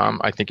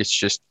 I think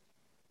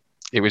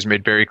it was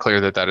made very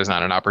clear that that is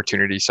not an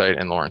opportunity site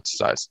in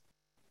Lawrence's eyes.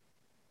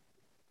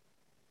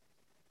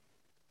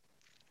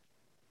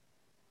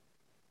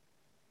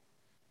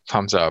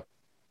 Thumbs up.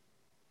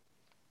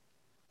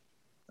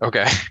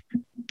 Okay.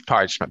 Oh,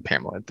 I just meant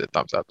Pamela did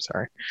thumbs up.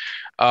 Sorry.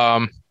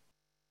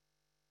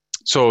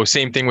 So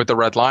same thing with the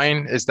Red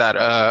Lion. Is that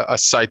a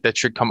site that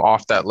should come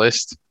off that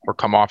list or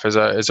come off as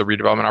a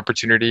redevelopment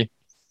opportunity?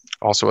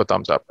 Also a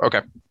thumbs up.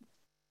 Okay.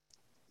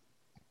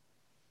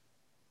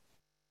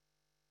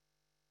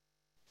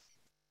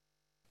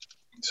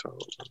 So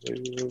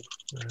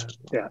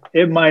yeah,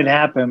 it might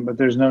happen, but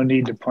there's no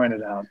need to point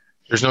it out.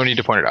 There's no need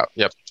to point it out.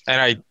 Yep.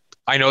 And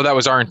I know that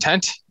was our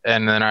intent,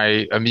 and then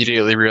I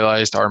immediately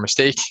realized our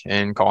mistake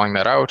in calling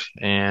that out,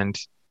 and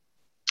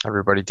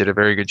Everybody did a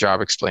very good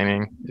job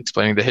explaining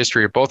the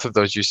history of both of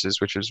those uses,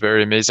 which was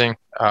very amazing.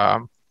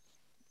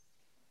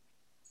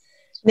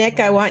 Nick,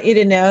 I want you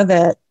to know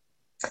that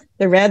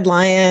the Red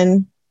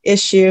Lion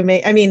issue,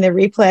 the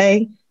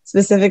replay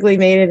specifically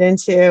made it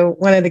into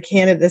one of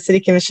the City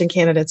Commission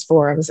candidates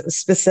forums. It was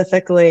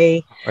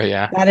specifically,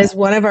 that is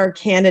one of our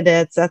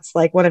candidates. That's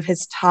like one of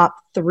his top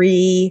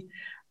 3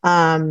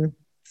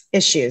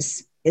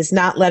 issues, is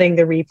not letting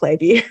the replay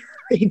be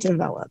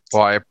redeveloped.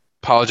 Well, I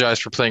apologize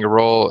for playing a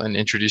role and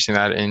introducing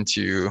that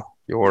into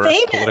your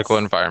political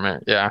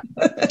environment. Yeah,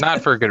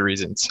 not for good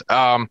reasons.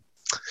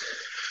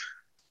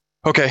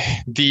 Okay,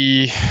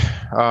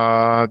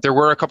 there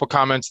were a couple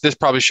comments. This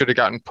probably should have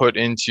gotten put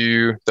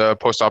into the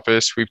post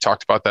office. We've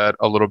talked about that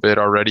a little bit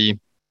already.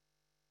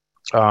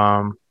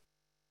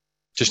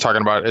 Just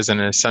talking about it as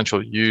an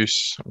essential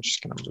use. I'm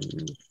just going to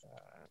move that.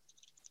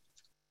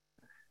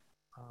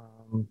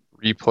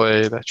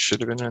 Replay, that should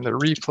have been in the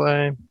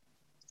replay.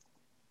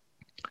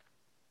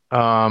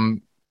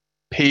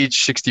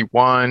 Page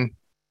 61.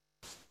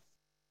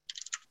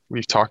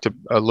 We've talked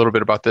a little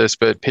bit about this,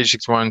 but page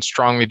 61,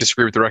 strongly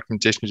disagree with the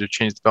recommendation to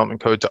change the development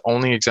code to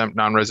only exempt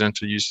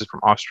non-residential uses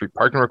from off-street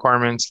parking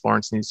requirements.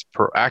 Lawrence needs to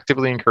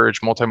proactively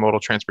encourage multimodal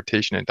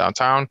transportation in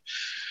downtown.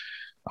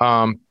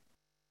 I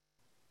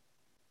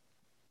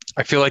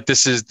feel like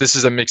this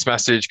is a mixed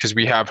message because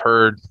we've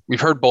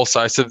heard both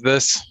sides of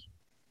this.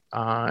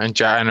 And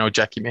I know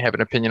Jackie may have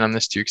an opinion on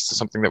this too, because it's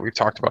something that we've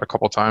talked about a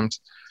couple of times.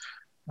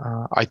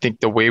 I think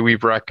the way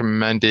we've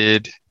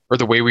recommended, or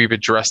the way we've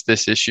addressed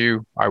this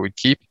issue, I would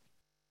keep.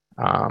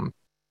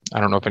 I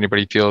don't know if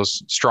anybody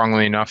feels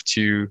strongly enough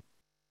to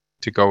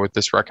go with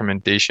this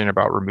recommendation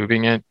about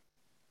removing it.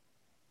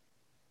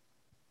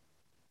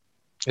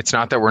 It's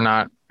not that we're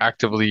not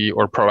actively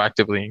or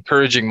proactively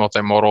encouraging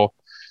multimodal,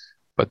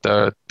 but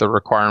the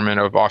requirement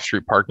of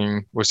off-street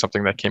parking was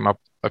something that came up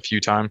a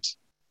few times.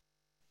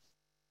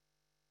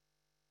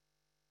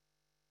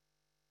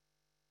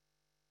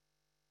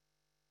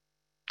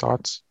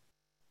 Thoughts?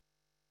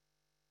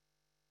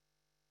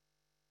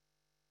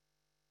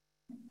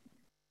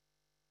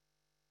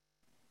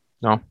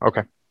 No?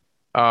 Okay.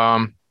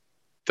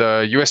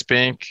 The US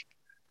Bank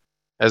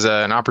as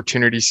an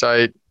opportunity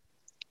site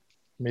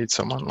made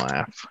someone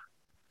laugh.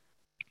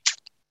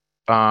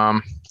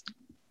 I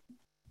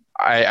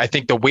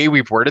think the way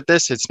we've worded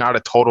this, it's not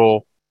a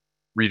total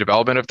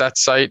redevelopment of that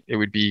site. It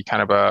would be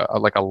kind of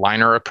like a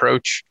liner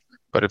approach.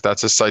 But if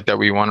that's a site that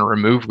we want to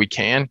remove, we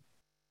can.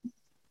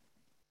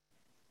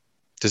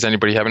 Does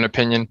anybody have an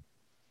opinion?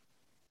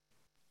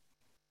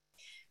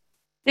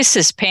 This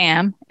is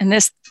Pam, and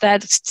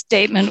that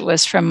statement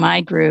was from my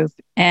group,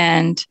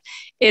 and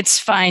it's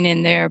fine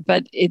in there,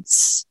 but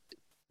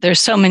there's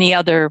so many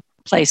other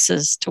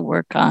places to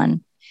work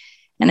on,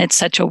 and it's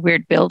such a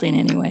weird building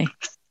anyway.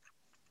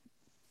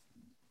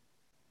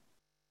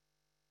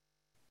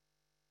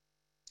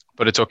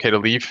 But it's okay to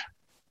leave?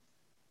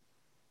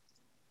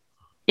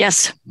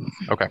 Yes.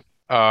 Okay.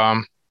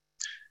 And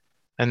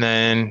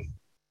then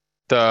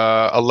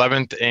the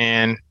 11th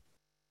and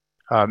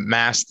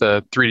Mass,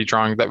 the 3D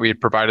drawing that we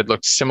had provided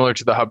looked similar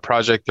to the hub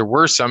project. There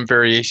were some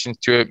variations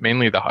to it,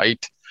 mainly the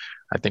height,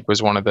 I think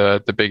was one of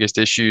the biggest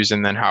issues,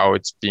 and then how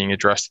it's being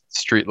addressed at the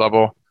street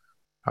level.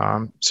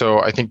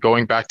 So I think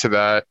going back to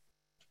that,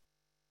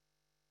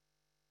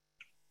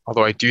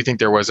 although I do think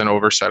there was an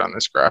oversight on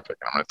this graphic,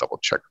 I'm going to double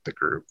check with the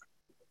group.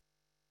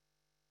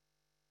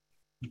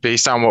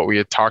 Based on what we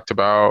had talked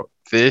about,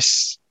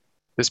 this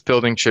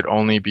building should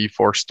only be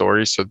 4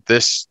 stories. So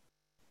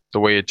the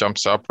way it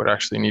jumps up would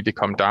actually need to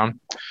come down.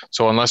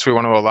 So unless we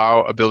want to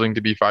allow a building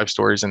to be 5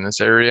 stories in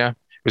this area,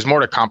 it was more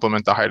to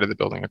complement the height of the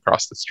building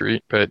across the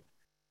street. But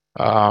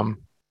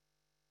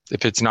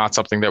if it's not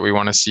something that we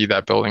want to see,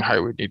 that building height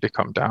would need to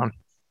come down.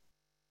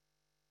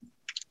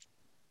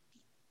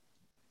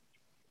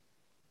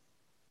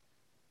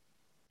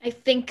 I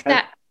think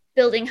that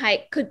building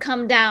height could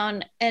come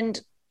down and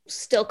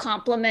still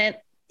complement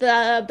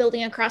the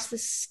building across the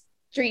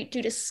street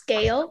due to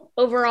scale,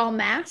 overall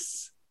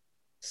mass.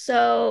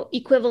 So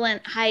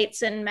equivalent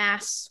heights and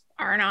mass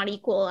are not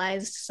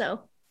equalized.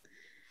 So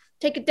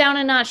take it down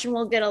a notch and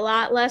we'll get a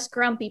lot less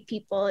grumpy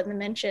people in the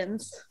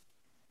mentions.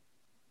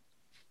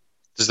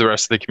 Does the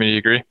rest of the committee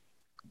agree?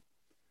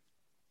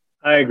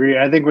 I agree.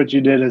 I think what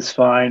you did is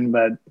fine,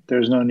 but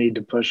there's no need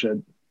to push it.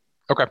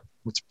 Okay.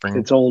 Let's bring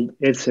It's old.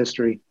 It's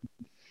history.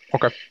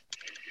 Okay.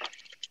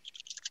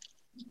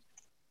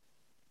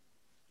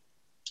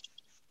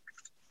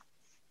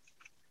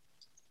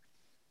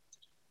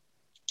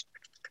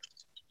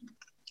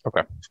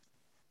 Okay.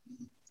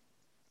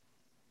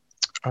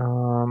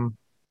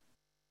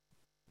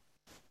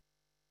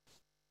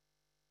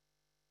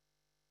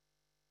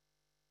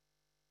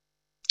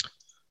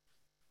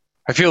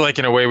 I feel like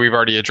in a way we've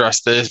already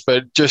addressed this,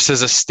 but just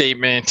as a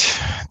statement,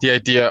 the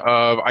idea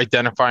of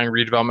identifying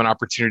redevelopment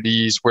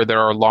opportunities where there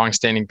are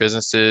longstanding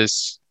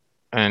businesses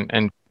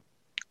and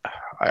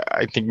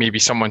I think maybe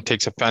someone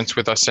takes offense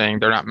with us saying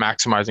they're not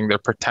maximizing their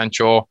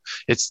potential.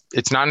 It's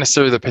not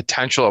necessarily the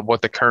potential of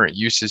what the current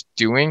use is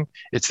doing.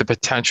 It's the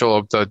potential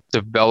of the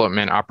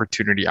development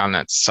opportunity on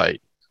that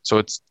site. So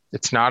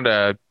it's not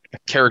a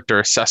character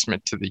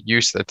assessment to the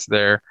use that's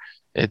there.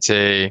 It's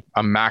a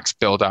max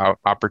build out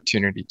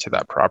opportunity to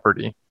that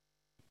property.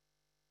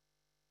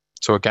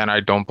 So again, I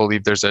don't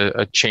believe there's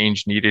a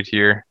change needed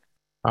here.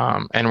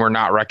 And we're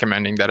not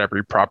recommending that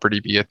every property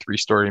be a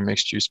 3-story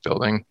mixed use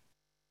building.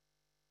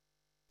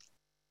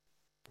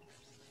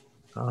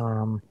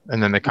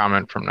 And then the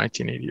comment from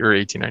 1980 or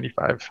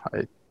 1895,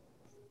 I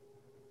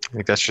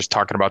think that's just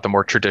talking about the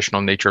more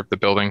traditional nature of the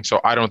building. So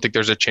I don't think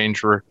there's a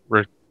change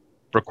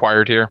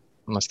required here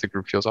unless the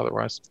group feels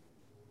otherwise.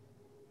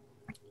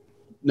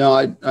 No,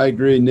 I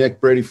agree, Nick.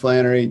 Brady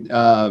Flannery.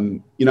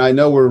 I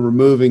know we're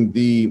removing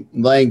the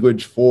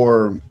language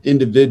for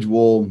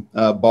individual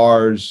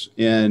bars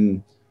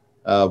and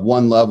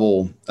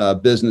one-level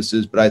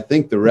businesses, but I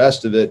think the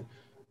rest of it,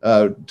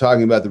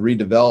 talking about the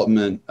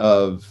redevelopment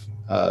of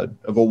a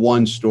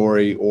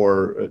 1-story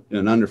or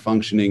an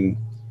under-functioning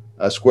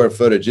square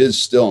footage,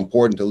 is still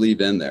important to leave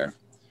in there.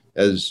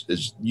 As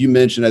you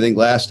mentioned, I think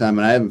last time,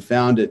 and I haven't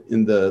found it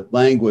in the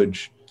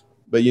language,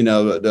 but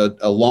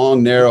a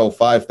long, narrow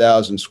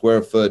 5,000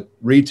 square foot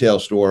retail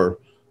store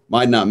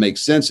might not make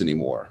sense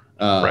anymore.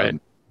 Right.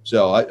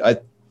 So I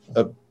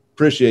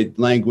appreciate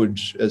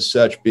language as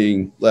such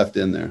being left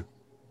in there.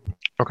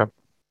 Okay.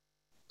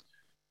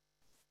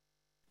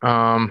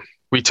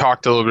 We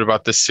talked a little bit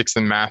about the 6th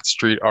and Math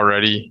Street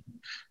already,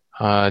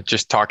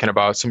 just talking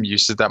about some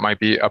uses that might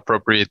be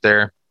appropriate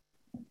there.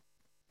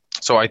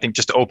 So I think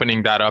just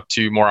opening that up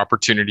to more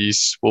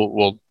opportunities,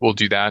 we'll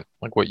do that,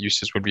 like what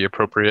uses would be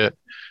appropriate.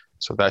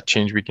 So that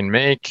change we can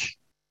make.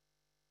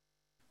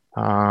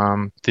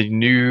 The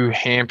New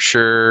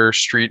Hampshire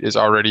Street is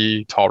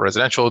already tall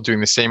residential.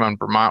 Doing the same on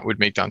Vermont would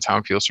make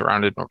downtown feel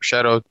surrounded and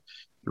overshadowed.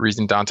 The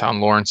reason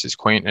downtown Lawrence is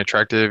quaint and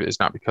attractive is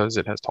not because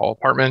it has tall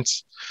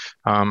apartments.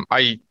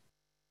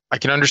 I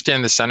can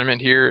understand the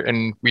sentiment here,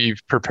 and we've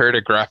prepared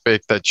a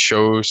graphic that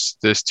shows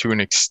this to an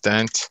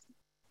extent.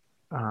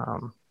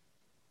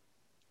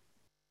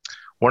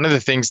 One of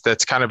the things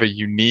that's kind of a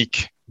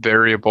unique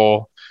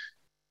variable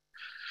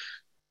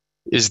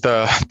is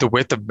the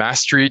width of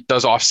Mass Street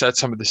does offset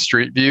some of the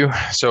street view.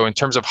 So in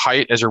terms of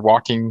height, as you're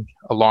walking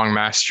along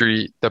Mass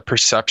Street, the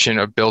perception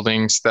of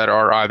buildings that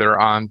are either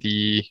on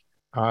the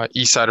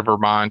east side of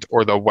Vermont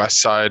or the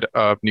west side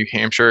of New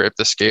Hampshire, if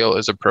the scale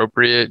is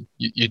appropriate,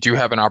 you do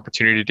have an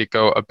opportunity to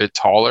go a bit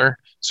taller.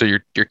 So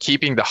you're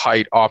keeping the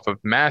height off of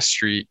Mass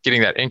Street,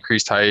 getting that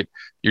increased height.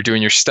 You're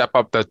doing your step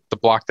up the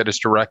block that is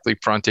directly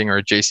fronting or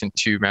adjacent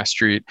to Mass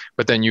Street,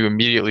 but then you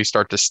immediately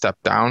start to step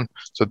down.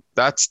 So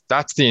that's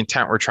the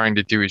intent we're trying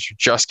to do, is you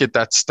just get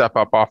that step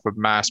up off of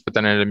Mass, but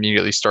then it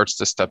immediately starts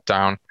to step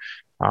down.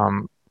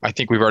 I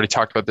think we've already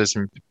talked about this,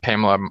 and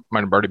Pamela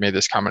might have already made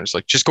this comment. It's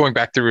like just going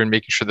back through and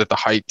making sure that the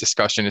height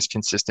discussion is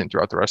consistent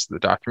throughout the rest of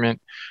the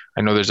document.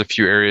 I know there's a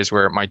few areas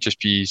where it might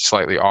just be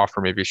slightly off,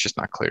 or maybe it's just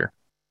not clear.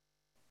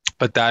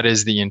 But that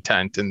is the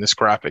intent, and this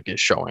graphic is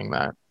showing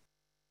that.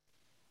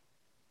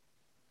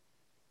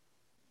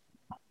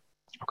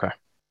 Okay.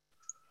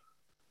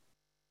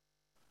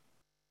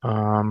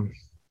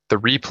 The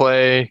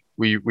replay,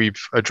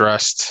 we've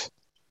addressed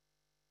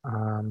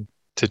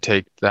to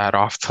take that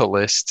off the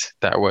list.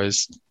 That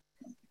was,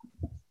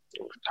 we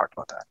talked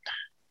about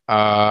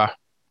that.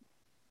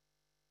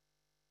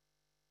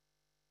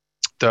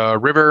 The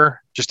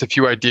river, just a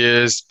few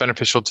ideas,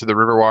 beneficial to the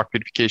Riverwalk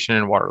beautification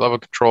and water level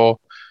control.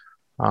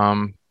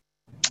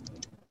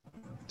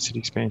 City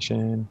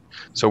expansion.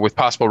 So with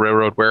possible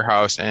railroad,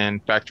 warehouse,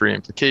 and factory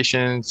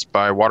implications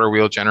by water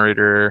wheel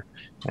generator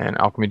and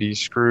Alchemy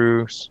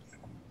screws.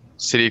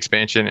 City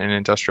expansion and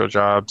industrial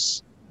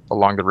jobs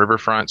along the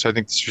riverfront. So I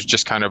think this was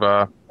just kind of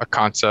a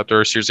concept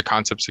or a series of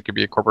concepts that could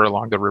be incorporated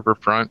along the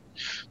riverfront.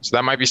 So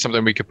that might be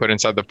something we could put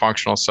inside the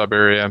functional sub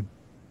area,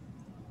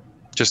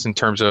 just in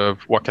terms of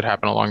what could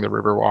happen along the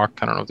Riverwalk.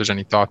 I don't know if there's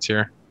any thoughts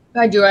here.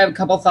 I do. I have a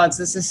couple thoughts.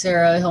 This is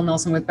Sarah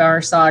Hill-Nelson with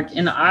Bowersock.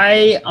 And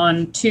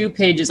on 2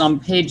 pages, on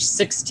page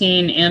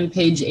 16 and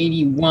page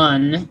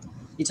 81,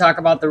 you talk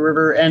about the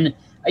river. And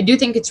I do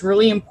think it's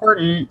really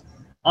important.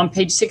 On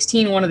page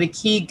 16, one of the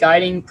key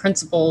guiding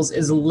principles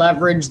is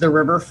leverage the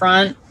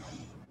riverfront.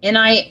 And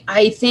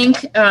I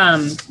think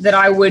that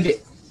I would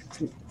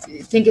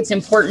think it's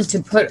important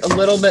to put a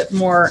little bit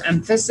more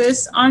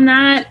emphasis on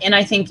that. And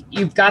I think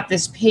you've got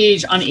this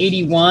page on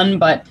 81,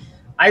 but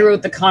I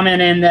wrote the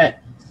comment in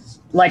that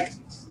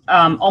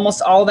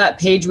almost all that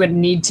page would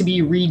need to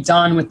be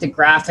redone with the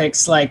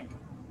graphics,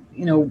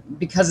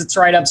 because it's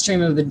right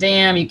upstream of the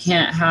dam, you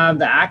can't have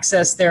the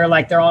access there.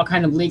 There are all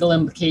kind of legal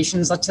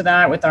implications to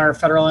that with our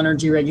Federal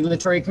Energy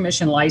Regulatory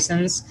Commission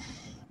license.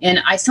 And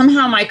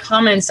my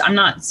comments, I'm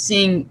not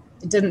seeing,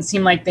 it didn't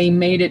seem like they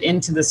made it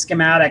into the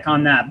schematic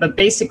on that, but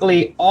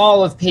basically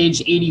all of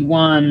page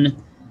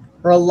 81,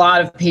 or a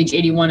lot of page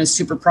 81, is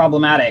super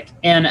problematic.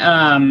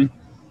 And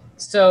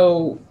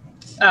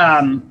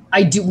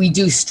we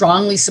do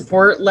strongly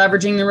support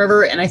leveraging the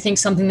river. And I think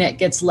something that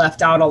gets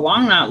left out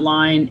along that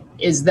line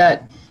is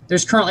that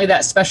there's currently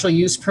that special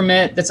use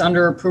permit that's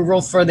under approval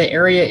for the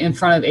area in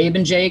front of Abe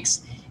and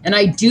Jake's. And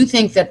I do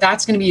think that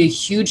that's going to be a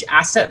huge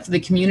asset for the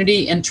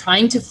community, and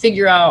trying to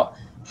figure out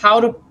how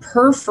to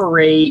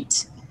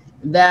perforate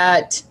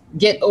that,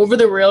 get over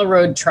the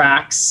railroad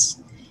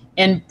tracks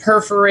and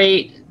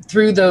perforate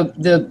through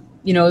the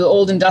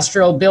old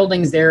industrial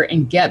buildings there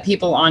and get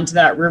people onto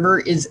that river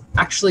is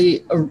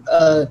actually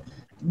a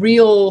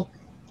real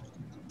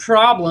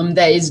problem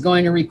that is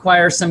going to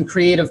require some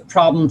creative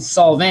problem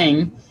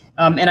solving.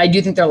 And I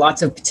do think there are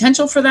lots of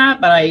potential for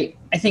that, but I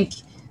think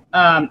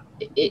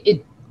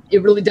it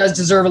really does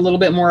deserve a little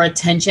bit more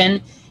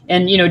attention.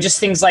 And, just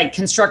things like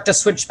construct a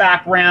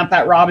switchback ramp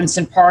at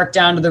Robinson Park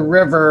down to the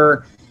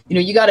river.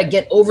 You got to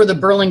get over the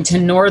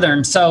Burlington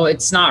Northern. So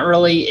it's not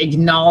really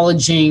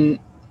acknowledging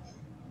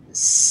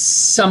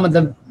some of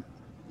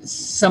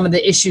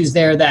the issues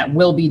there that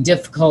will be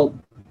difficult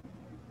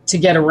to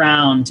get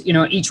around,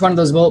 each one of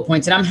those bullet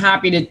points. And I'm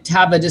happy to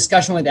have a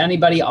discussion with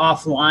anybody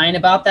offline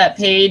about that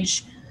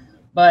page.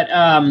 But,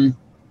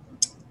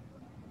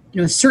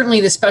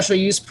 certainly the special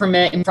use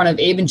permit in front of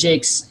Abe and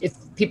Jake's, if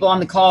people on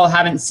the call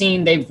haven't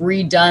seen, they've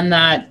redone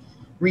that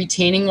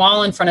retaining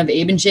wall in front of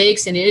Abe and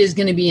Jake's, and it is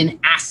going to be an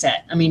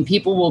asset. I mean,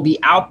 people will be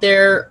out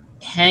there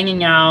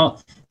hanging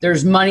out.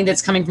 There's money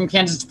that's coming from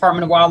Kansas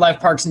Department of Wildlife,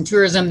 Parks and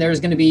Tourism. There's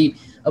going to be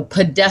a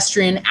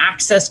pedestrian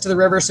access to the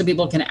river so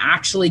people can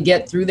actually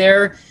get through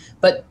there.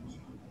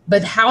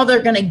 But how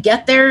they're going to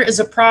get there is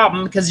a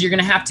problem, because you're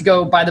going to have to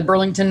go by the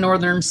Burlington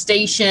Northern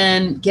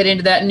Station, get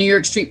into that New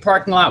York Street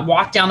parking lot,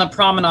 walk down the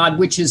promenade,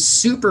 which is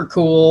super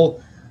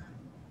cool.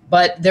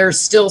 But there's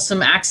still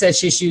some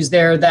access issues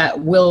there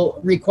that will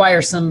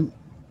require some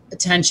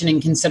attention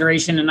and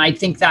consideration. And I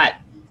think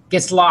that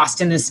gets lost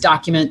in this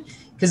document,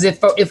 because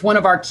if one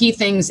of our key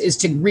things is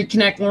to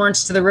reconnect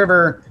Lawrence to the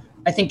river,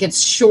 I think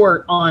it's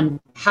short on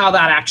how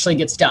that actually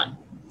gets done.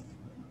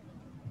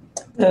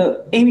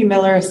 So Amy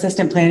Miller,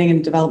 Assistant Planning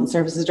and Development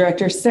Services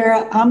Director.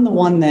 Sarah, I'm the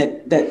one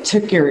that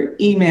took your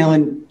email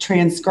and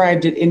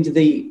transcribed it into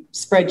the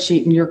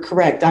spreadsheet, and you're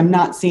correct. I'm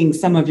not seeing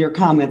some of your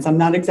comments. I'm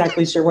not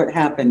exactly sure what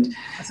happened.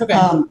 That's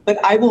okay.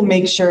 But I will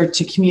make sure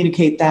to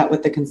communicate that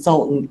with the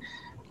consultant.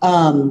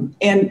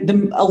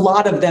 A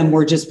lot of them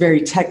were just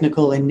very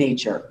technical in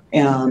nature.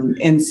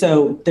 And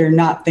so they're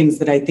not things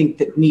that I think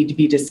that need to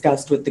be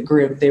discussed with the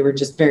group. They were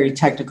just very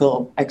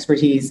technical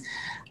expertise.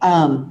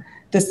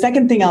 The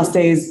second thing I'll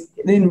say is,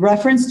 in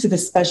reference to the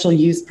special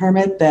use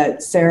permit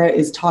that Sarah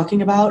is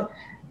talking about,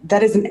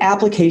 that is an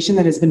application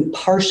that has been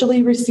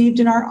partially received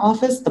in our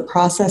office. The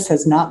process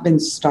has not been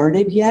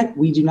started yet.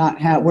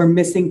 We're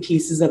missing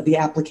pieces of the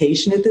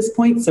application at this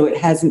point, so it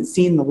hasn't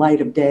seen the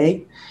light of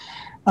day.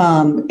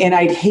 And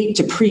I'd hate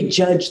to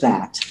prejudge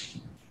that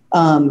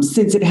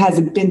since it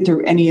hasn't been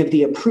through any of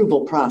the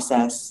approval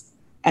process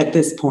at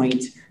this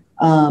point.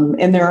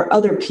 And there are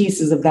other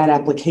pieces of that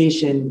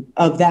application,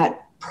 of that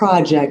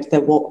project,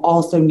 that will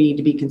also need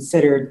to be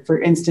considered.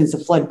 For instance, a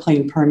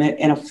floodplain permit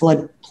and a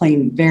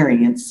floodplain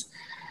variance.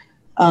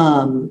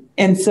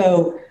 And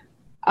so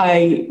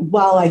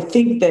while I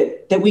think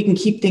that we can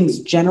keep things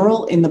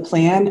general in the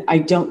plan, I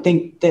don't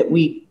think that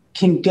we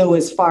can go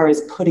as far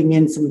as putting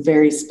in some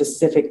very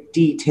specific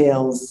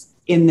details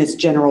in this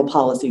general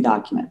policy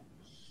document.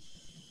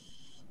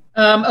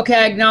 Okay,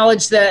 I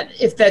acknowledge that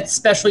if that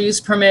special use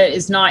permit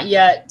is not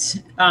yet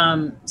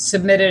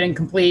submitted and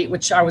complete,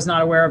 which I was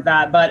not aware of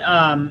that, but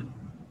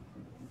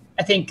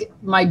I think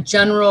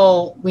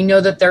we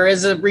know that there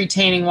is a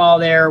retaining wall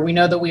there. We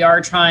know that we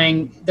are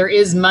trying, there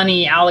is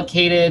money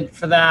allocated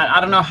for that. I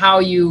don't know how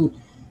you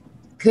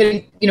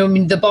could,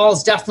 the ball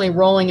is definitely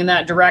rolling in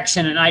that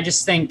direction. And I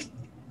just think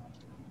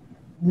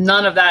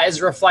none of that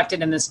is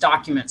reflected in this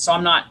document. So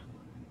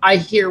I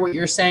hear what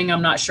you're saying.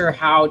 I'm not sure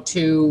how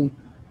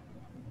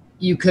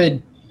you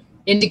could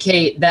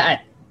indicate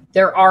that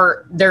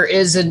there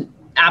is an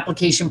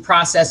application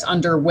process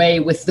underway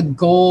with the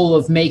goal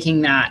of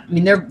making that. I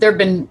mean, there have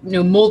been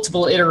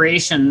multiple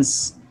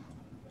iterations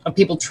of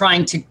people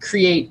trying to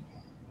create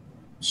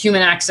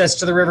human access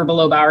to the river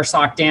below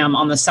Bowersock Dam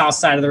on the south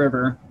side of the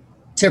river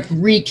to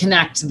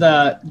reconnect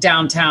the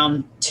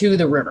downtown to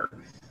the river.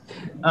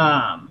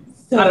 I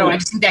don't know. I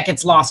just think that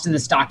gets lost in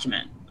this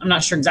document. I'm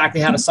not sure exactly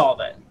how to solve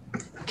it.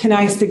 Can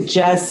I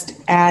suggest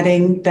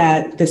adding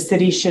that the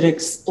city should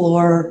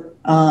explore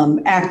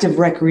active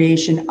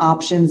recreation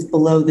options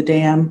below the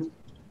dam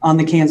on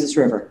the Kansas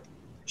River?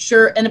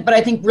 Sure, but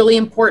I think really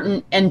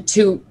important, and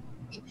to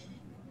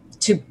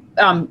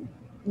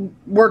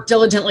work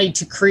diligently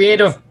to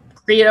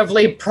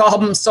creatively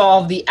problem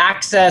solve the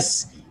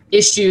access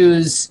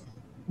issues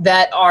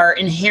that are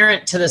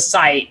inherent to the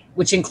site,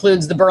 which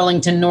includes the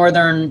Burlington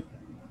Northern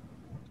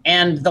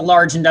and the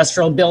large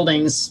industrial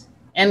buildings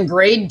and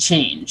grade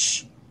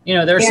change.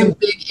 There's some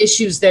big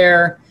issues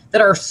there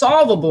that are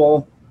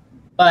solvable,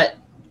 but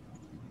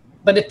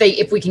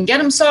if we can get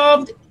them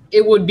solved,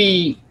 it would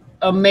be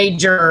a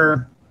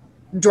major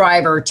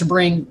driver to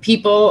bring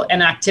people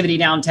and activity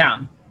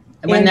downtown.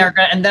 when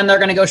and then they're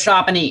going to go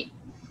shop and eat.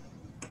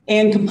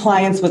 And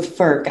compliance with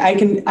FERC.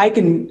 I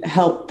can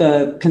help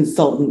the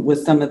consultant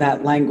with some of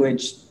that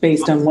language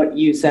based on what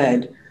you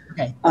said.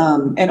 Okay.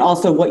 And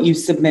also what you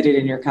submitted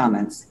in your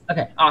comments.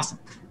 Okay, awesome.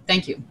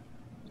 Thank you.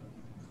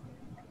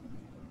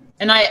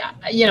 And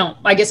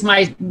I guess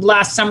my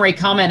last summary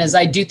comment is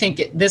I do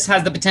think this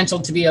has the potential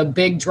to be a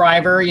big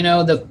driver.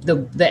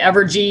 The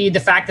Evergy,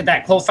 the fact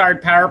that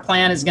coal-fired power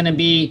plant is going to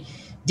be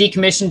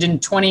decommissioned in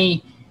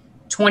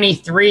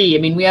 2023. I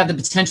mean, we have the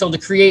potential to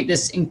create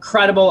this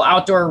incredible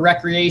outdoor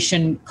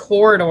recreation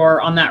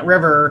corridor on that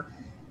river.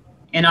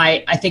 And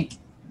I think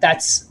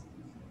that's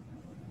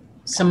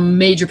some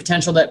major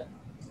potential that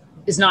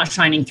is not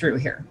shining through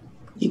here.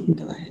 You can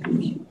go ahead and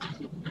mute.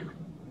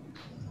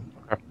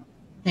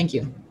 Thank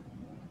you.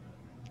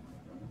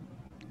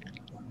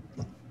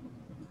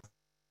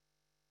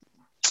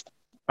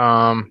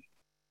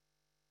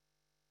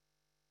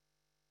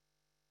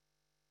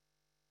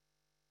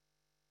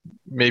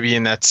 Maybe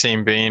in that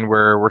same vein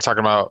where we're talking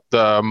about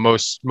the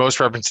most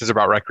references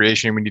about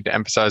recreation, we need to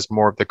emphasize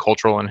more of the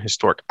cultural and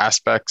historic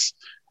aspects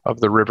of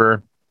the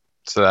river.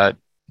 So that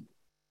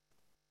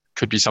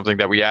could be something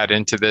that we add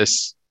into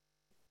this.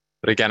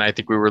 But again, I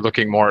think we were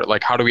looking more at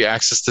like, how do we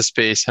access the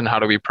space and how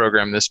do we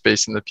program this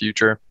space in the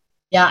future?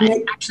 Yeah,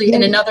 actually,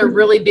 and another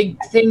really big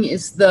thing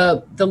is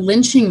the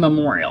lynching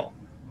memorial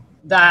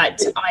that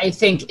I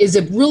think is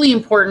a really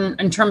important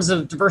in terms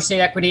of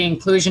diversity, equity,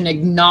 inclusion,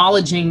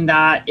 acknowledging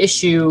that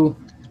issue.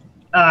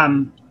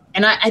 And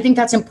I think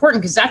that's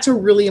important because that's a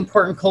really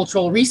important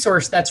cultural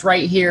resource that's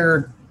right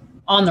here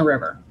on the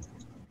river.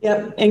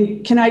 Yep.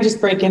 And can I just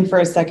break in for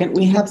a second?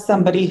 We have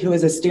somebody who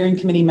is a steering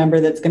committee member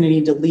that's going to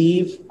need to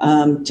leave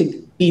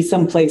to be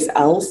someplace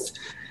else.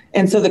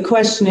 And so the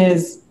question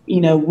is,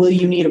 will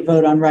you need a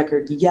vote on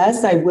record?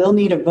 Yes, I will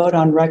need a vote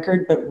on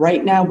record, but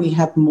right now we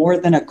have more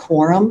than a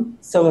quorum.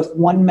 So if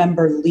one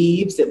member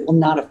leaves, it will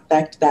not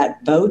affect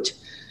that vote.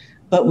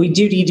 But we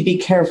do need to be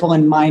careful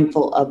and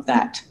mindful of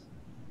that.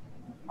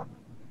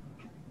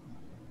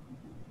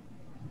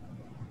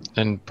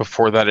 And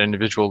before that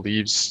individual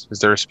leaves, is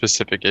there a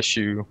specific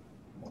issue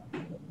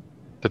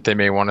that they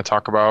may want to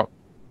talk about?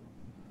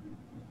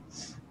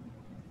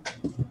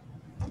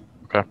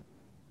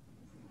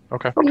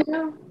 Okay.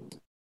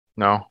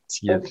 No,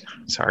 it's Edith.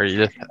 Sorry,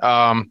 Edith.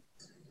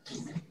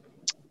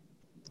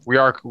 We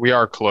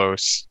are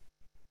close.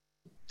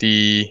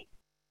 The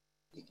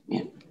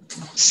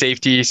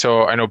safety.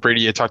 So I know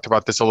Brady had talked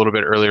about this a little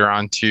bit earlier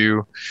on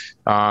too.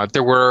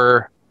 There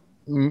were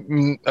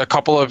a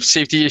couple of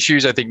safety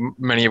issues, I think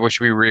many of which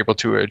we were able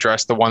to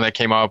address. The one that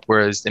came up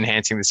was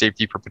enhancing the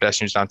safety for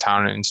pedestrians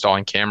downtown and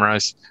installing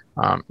cameras.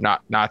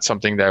 Not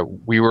something that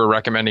we were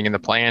recommending in the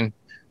plan.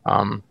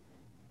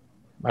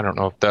 I don't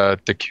know if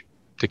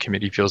the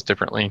committee feels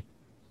differently.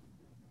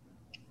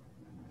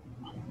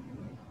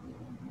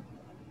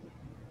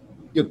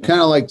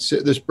 Kind of like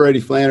this Brady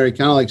Flannery,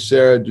 kind of like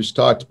Sarah just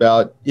talked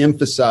about,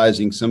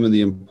 emphasizing some of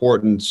the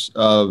importance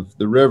of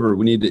the river.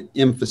 We need to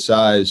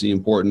emphasize the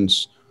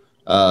importance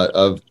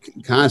of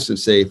constant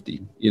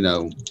safety.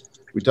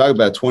 We talk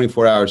about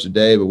 24 hours a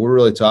day, but we're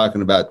really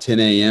talking about 10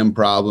 a.m.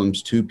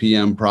 problems, 2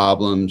 p.m.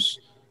 problems,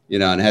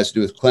 and it has to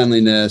do with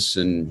cleanliness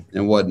and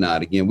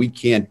whatnot. Again, we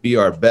can't be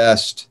our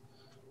best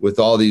with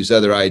all these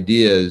other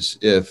ideas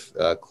if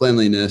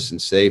cleanliness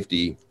and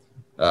safety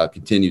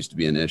continues to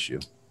be an issue.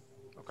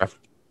 Okay.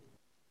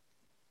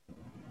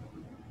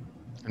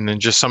 And then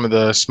just some of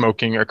the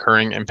smoking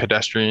occurring in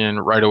pedestrian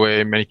right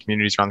away. Many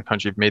communities around the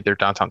country have made their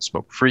downtown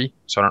smoke free.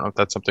 So I don't know if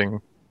that's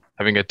something,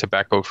 having a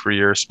tobacco free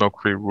or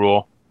smoke free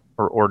rule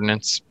or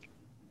ordinance.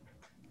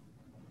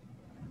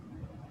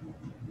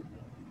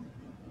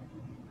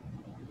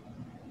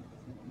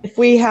 If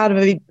we had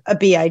a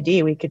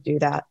BID, we could do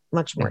that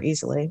much more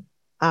easily,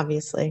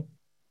 obviously.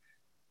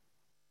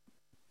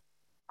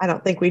 I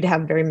don't think we'd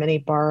have very many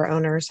bar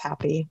owners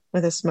happy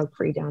with a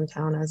smoke-free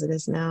downtown as it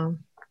is now.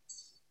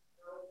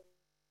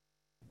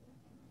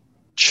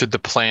 Should the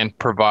plan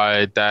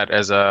provide that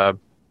as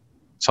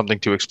something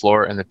to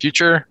explore in the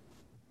future?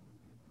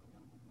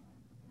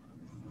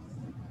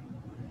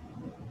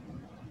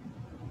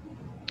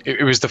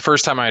 It was the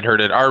first time I had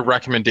heard it. Our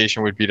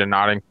recommendation would be to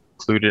not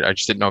include it. I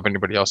just didn't know if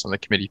anybody else on the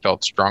committee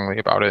felt strongly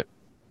about it.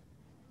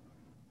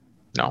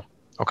 No.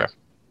 Okay.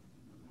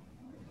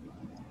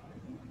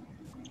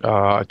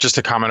 Just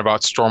a comment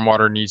about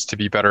stormwater needs to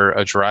be better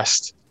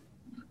addressed.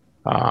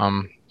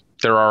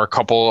 There are a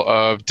couple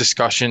of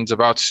discussions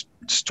about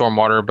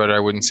stormwater, but I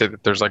wouldn't say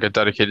that there's like a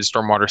dedicated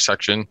stormwater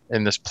section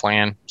in this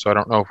plan. So I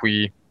don't know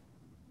if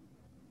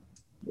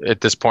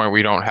at this point,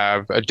 we don't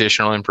have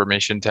additional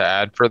information to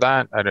add for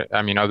that.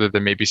 I mean, other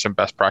than maybe some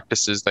best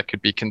practices that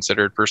could be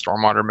considered for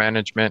stormwater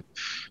management,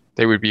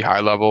 they would be high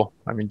level,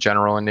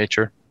 general in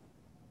nature.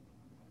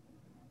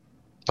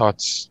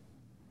 Thoughts?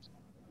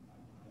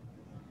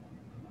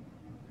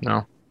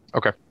 No?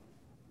 Okay.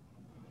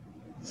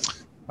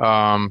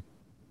 Pamela,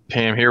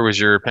 here was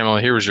your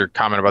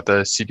comment about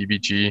the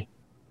CDBG.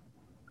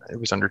 It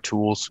was under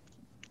tools.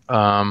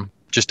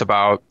 Just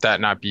about that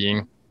not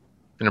being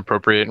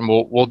inappropriate, and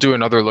we'll do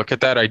another look at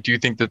that. I do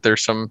think that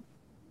there's some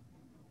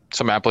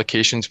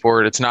applications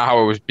for it. It's not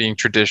how it was being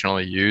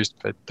traditionally used,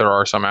 but there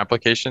are some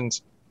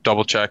applications.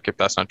 Double check. If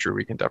that's not true,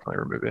 we can definitely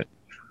remove it.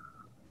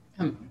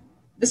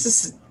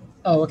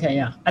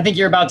 Yeah. I think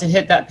you're about to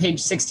hit that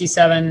page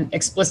 67,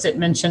 explicit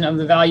mention of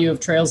the value of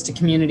trails to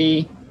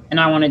community. And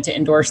I wanted to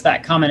endorse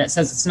that comment. It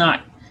says it's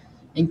not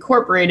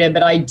incorporated,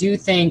 but I do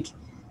think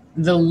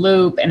the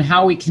loop and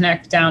how we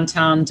connect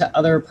downtown to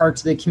other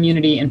parts of the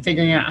community and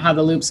figuring out how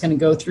the loop's going to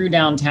go through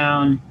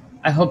downtown,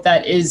 I hope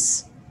that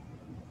is,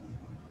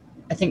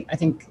 I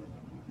think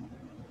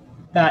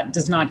that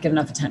does not get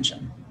enough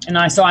attention.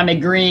 And so I'm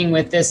agreeing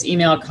with this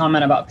email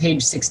comment about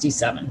page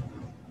 67.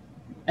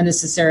 And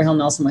this is Sarah Hill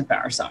Nelson with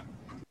Bowersock.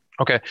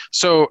 Okay.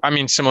 So, I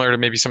mean, similar to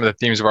maybe some of the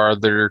themes of our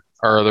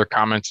other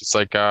comments, it's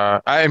like,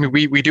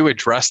 we do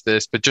address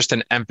this, but just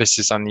an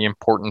emphasis on the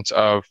importance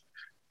of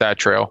that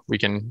trail. We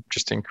can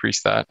just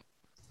increase that.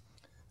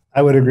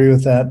 I would agree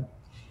with that.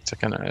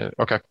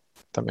 Okay.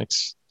 That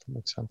makes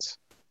sense.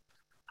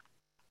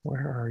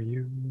 Where are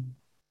you?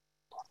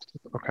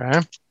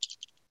 Okay.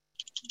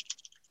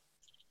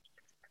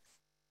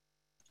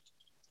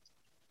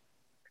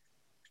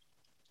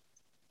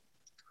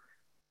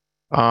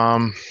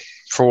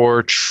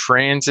 For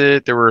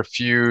transit, there were a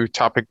few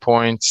topic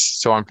points.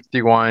 So on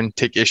 51,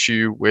 take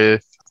issue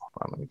with,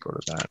 let me go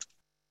to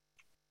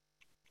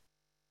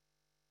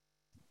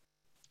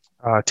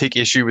that. Take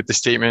issue with the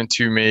statement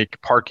to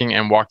make parking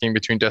and walking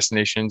between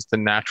destinations the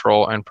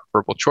natural and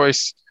preferable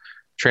choice.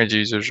 Transit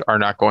users are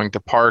not going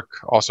to park.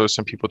 Also,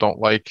 some people don't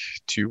like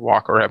to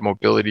walk or have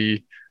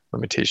mobility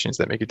limitations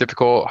that make it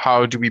difficult.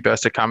 How do we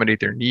best accommodate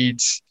their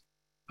needs?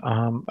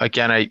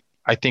 Again,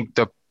 I think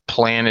the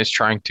plan is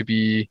trying to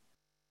be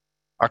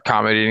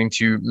accommodating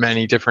to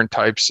many different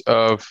types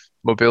of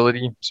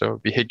mobility. So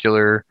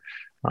vehicular,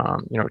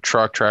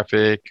 truck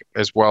traffic,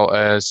 as well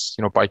as,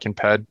 bike and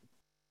ped.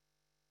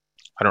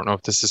 I don't know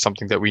if this is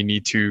something that we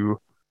need to,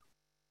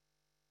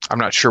 I'm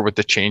not sure what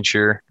the change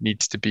here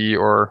needs to be,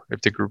 or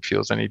if the group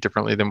feels any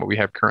differently than what we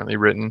have currently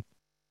written.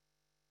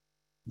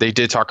 They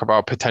did talk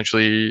about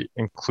potentially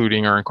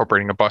including or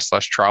incorporating a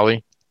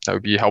bus/trolley. That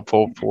would be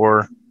helpful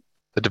for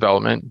the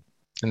development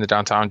in the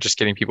downtown, just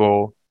getting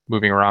people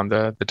moving around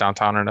the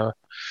downtown in a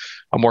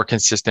more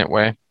consistent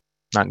way,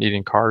 not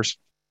needing cars.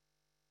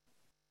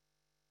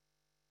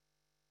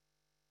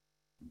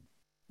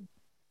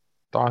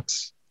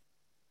 Thoughts?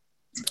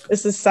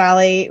 This is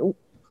Sally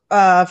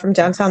from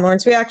downtown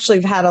Lawrence. We actually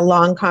have had a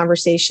long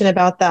conversation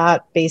about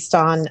that based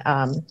on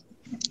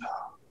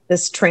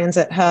this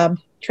transfer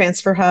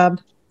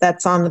hub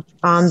that's on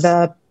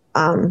the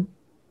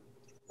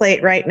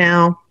plate right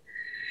now.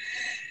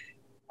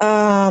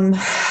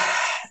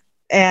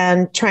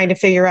 And trying to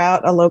figure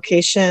out a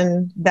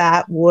location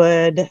that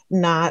would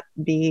not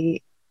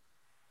be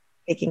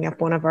taking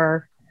up one of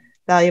our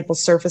valuable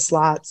surface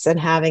lots and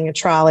having a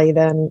trolley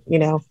then,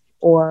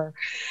 or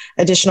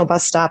additional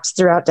bus stops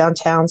throughout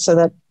downtown, so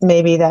that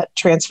maybe that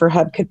transfer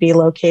hub could be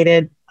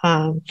located,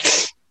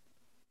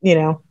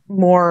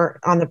 more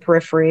on the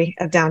periphery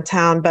of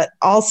downtown, but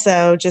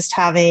also just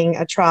having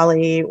a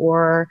trolley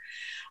or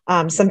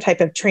some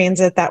type of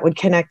transit that would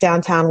connect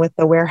downtown with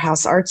the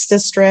Warehouse Arts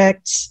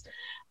District.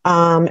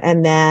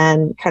 And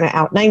then kind of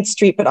out 9th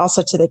Street, but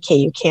also to the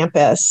KU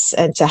campus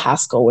and to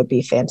Haskell would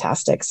be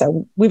fantastic.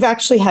 So we've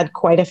actually had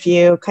quite a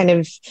few kind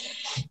of,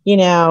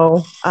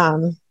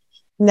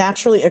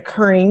 naturally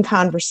occurring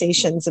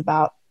conversations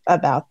about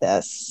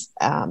this.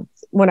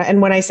 When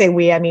I say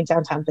we, I mean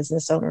downtown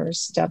business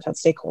owners, downtown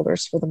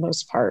stakeholders for the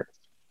most part.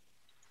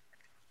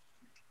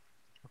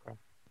 Okay.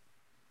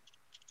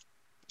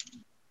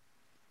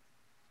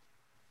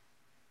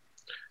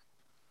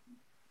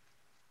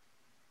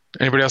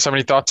 Anybody else have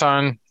any thoughts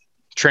on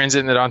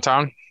transit in the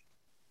downtown?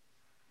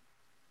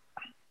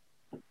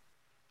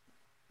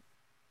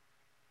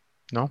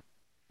 No?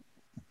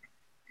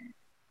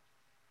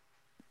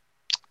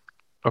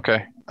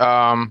 Okay.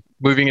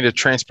 Moving into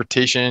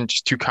transportation,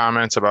 just 2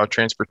 comments about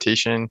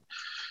transportation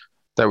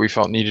that we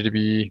felt needed to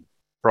be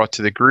brought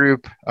to the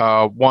group.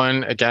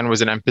 One, again,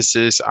 was an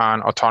emphasis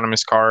on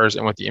autonomous cars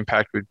and what the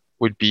impact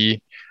would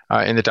be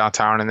in the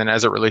downtown. And then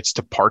as it relates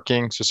to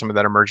parking, so some of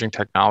that emerging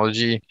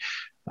technology,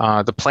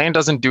 the plan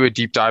doesn't do a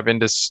deep dive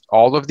into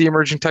all of the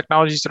emerging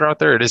technologies that are out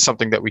there. It is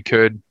something that we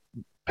could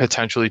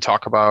potentially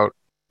talk about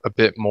a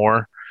bit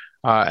more.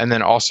 And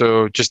then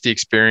also just the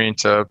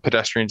experience of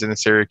pedestrians in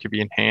this area could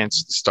be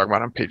enhanced. It's talking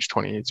about on page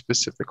 28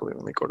 specifically.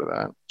 Let me go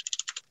to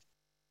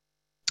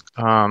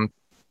that.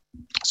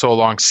 So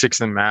along 6th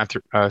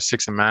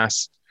and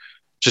Mass,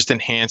 just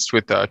enhanced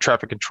with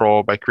traffic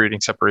control by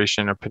creating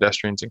separation of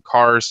pedestrians and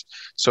cars.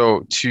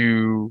 So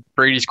to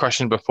Brady's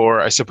question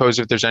before, I suppose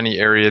if there's any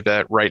area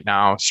that right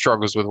now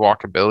struggles with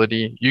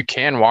walkability, you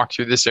can walk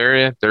through this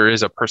area. There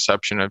is a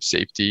perception of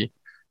safety.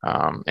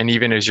 And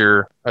even as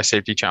you're a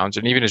safety challenge,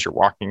 and even as you're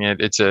walking it,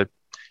 it's a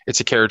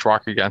carriage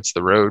walk against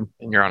the road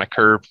and you're on a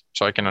curb.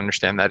 So I can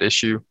understand that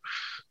issue.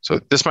 So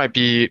this might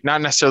be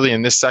not necessarily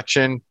in this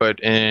section,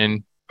 but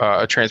in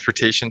a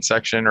transportation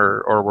section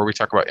or where we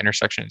talk about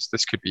intersections,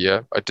 this could be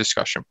a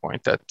discussion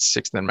point that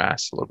 6th and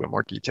Mass a little bit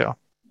more detail.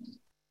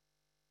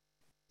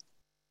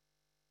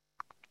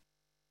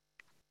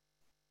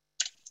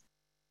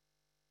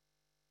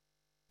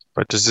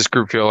 But does this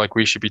group feel like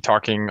we should be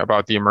talking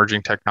about the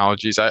emerging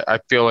technologies? I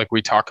feel like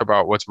we talk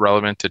about what's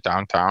relevant to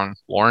downtown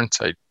Lawrence.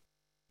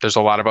 There's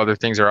a lot of other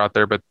things that are out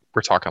there, but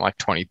we're talking like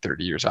 20,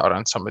 30 years out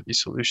on some of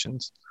these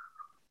solutions.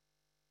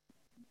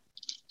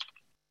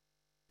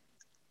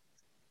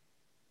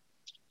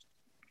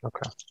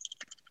 Okay.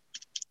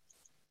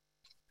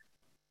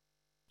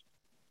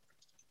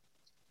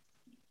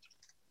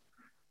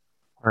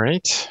 All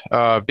right.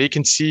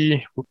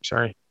 Vacancy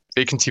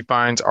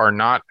fines are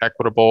not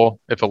equitable.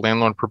 If a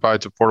landlord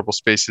provides affordable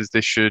spaces, they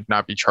should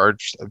not be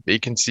charged a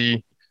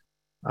vacancy.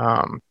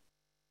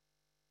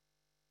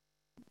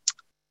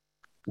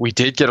 We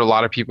did get a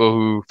lot of people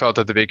who felt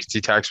that the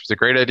vacancy tax was a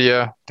great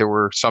idea. There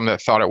were some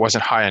that thought it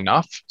wasn't high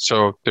enough.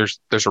 So there's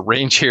a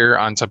range here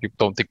on some people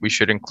don't think we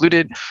should include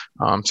it.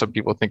 Some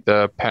people think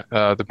the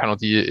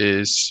penalty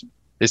is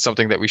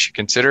something that we should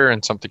consider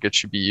and something that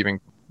should be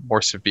even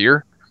more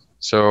severe.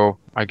 So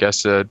I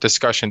guess a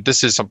discussion,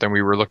 this is something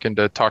we were looking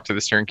to talk to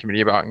the steering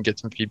committee about and get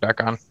some feedback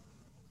on.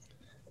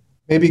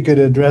 Maybe you could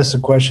address a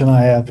question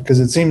I have, because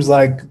it seems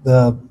like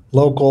the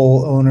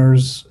local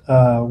owners,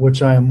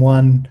 which I am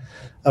one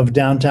of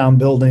downtown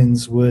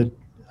buildings, would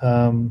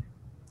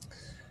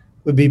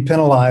be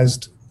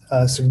penalized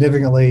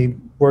significantly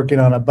working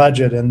on a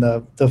budget, and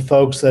the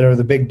folks that are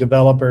the big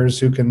developers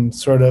who can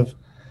sort of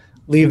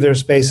leave their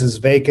spaces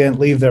vacant,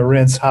 leave their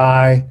rents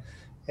high,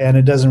 and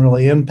it doesn't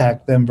really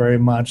impact them very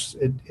much.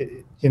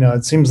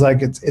 It seems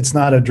like it's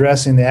not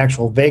addressing the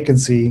actual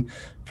vacancy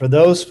for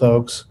those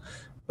folks,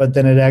 but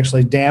then it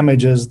actually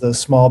damages the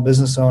small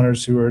business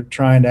owners who are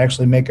trying to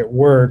actually make it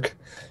work,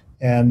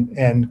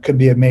 and could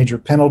be a major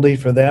penalty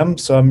for them.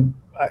 So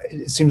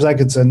it seems like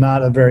it's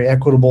not a very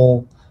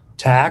equitable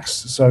tax.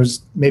 So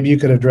maybe you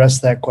could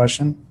address that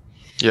question.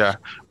 Yeah.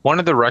 One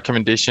of the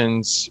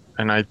recommendations,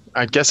 and I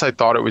guess I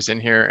thought it was in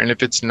here, and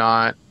if it's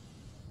not,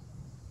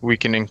 we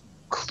can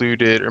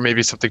include it, or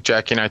maybe something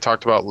Jackie and I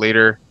talked about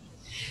later.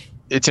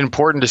 It's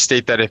important to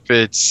state that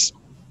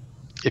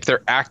if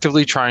they're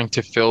actively trying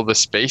to fill the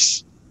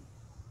space,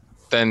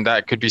 then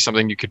that could be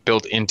something you could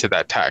build into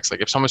that tax.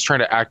 Like if someone's trying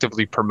to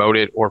actively promote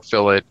it or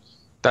fill it,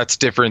 that's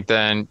different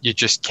than you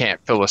just can't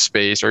fill a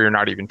space or you're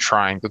not even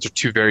trying. Those are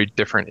two very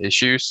different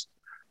issues.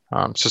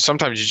 So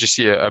sometimes you just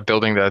see a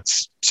building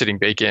that's sitting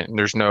vacant and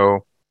there's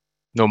no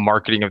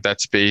marketing of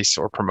that space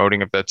or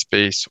promoting of that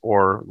space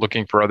or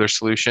looking for other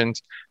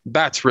solutions.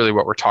 That's really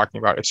what we're talking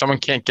about. If someone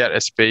can't get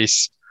a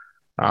space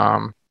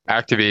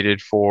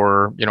activated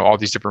for all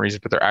these different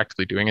reasons, but they're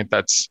actively doing it,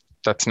 that's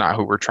not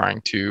who we're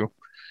trying to.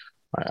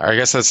 I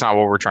guess that's not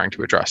what we're trying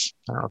to address.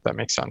 I don't know if that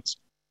makes sense.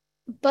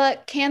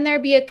 But can there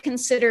be a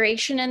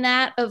consideration in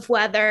that of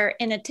whether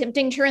in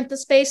attempting to rent the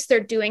space, they're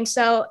doing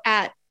so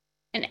at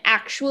an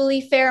actually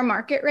fair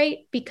market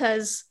rate?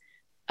 Because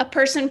a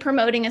person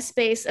promoting a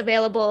space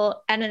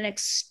available at an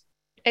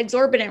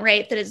exorbitant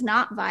rate that is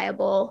not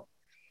viable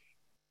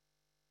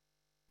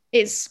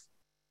is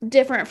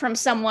different from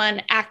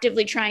someone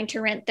actively trying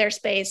to rent their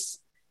space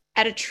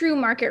at a true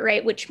market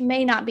rate, which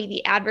may not be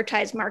the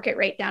advertised market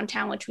rate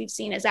downtown, which we've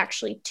seen is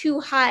actually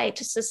too high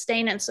to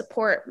sustain and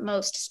support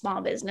most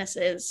small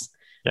businesses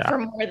for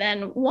more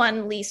than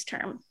one lease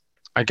term.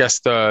 I guess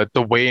the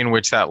way in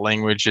which that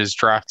language is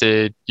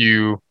drafted,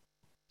 we'd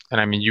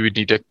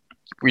need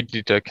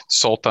to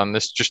consult on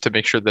this just to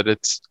make sure that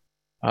it's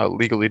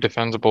legally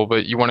defensible,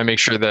 but you want to make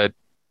sure that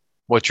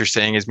what you're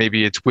saying is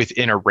maybe it's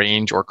within a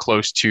range or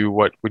close to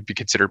what would be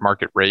considered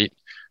market rate.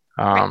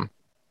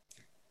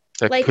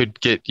 Right.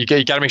 You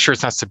got to make sure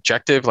it's not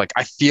subjective. Like,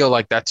 I feel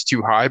like that's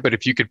too high, but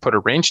if you could put a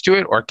range to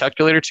it or a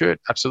calculator to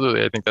it,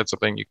 absolutely. I think that's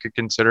something you could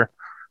consider.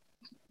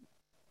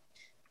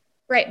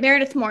 Right.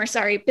 Meredith Moore,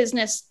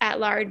 business at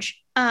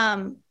large.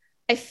 I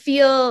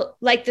feel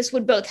like this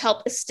would both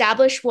help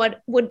establish what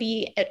would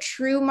be a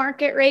true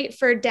market rate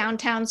for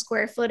downtown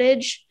square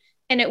footage,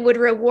 and it would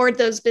reward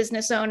those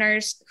business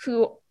owners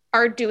who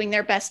are doing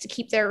their best to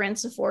keep their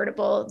rents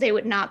affordable. They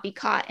would not be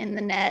caught in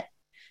the net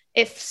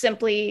if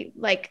simply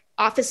like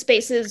office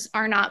spaces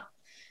are not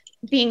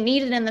being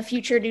needed in the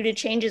future due to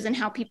changes in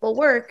how people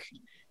work.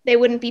 They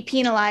wouldn't be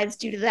penalized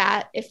due to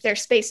that if their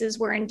spaces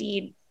were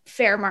indeed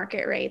fair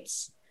market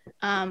rates.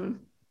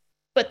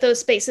 But those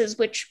spaces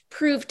which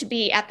prove to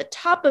be at the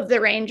top of the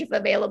range of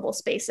available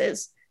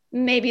spaces,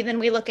 maybe then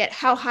we look at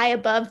how high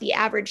above the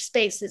average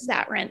space is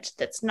that rent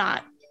that's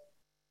not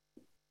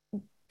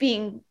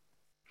being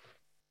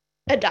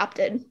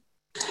adopted.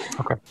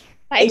 Okay.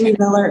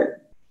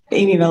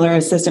 Amy Miller,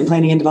 Assistant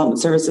Planning and Development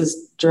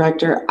Services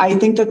Director. I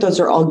think that those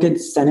are all good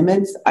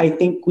sentiments. I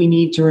think we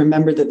need to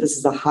remember that this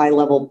is a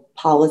high-level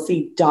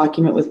policy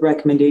document with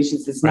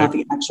recommendations. It's not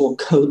the actual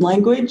code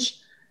language.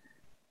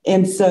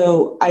 And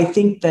so I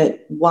think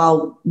that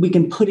while we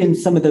can put in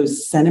some of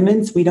those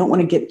sentiments, we don't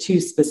want to get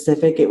too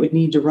specific. It would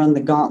need to run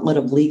the gauntlet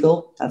of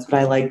legal. That's what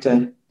I like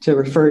to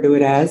refer to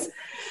it as.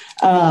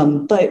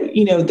 But,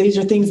 these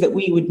are things that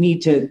we would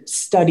need to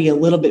study a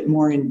little bit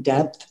more in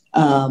depth.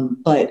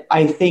 But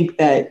I think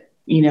that,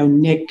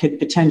 Nick could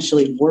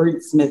potentially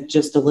wordsmith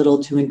just a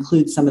little to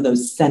include some of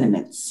those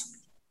sentiments.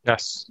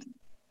 Yes.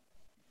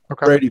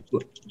 Okay.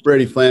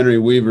 Brady Flannery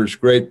Weaver's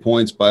great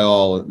points by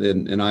all.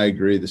 And I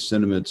agree. The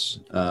sentiments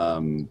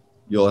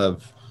you'll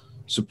have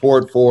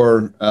support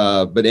for,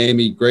 but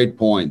Amy, great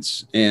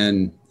points.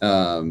 And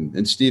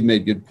Steve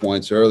made good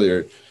points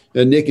earlier.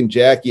 Nick and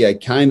Jackie, I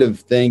kind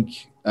of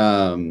think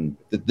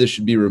that this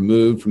should be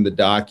removed from the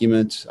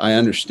document. I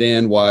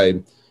understand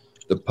why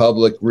the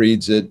public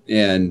reads it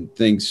and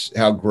thinks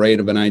how great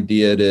of an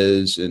idea it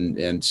is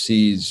and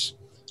sees,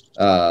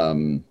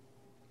 I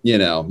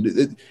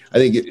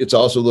think it's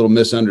also a little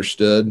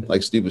misunderstood.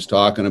 Like Steve was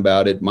talking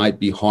about, it might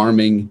be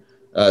harming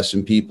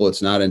some people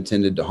it's not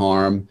intended to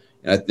harm.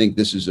 And I think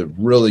this is a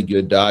really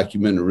good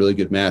document, a really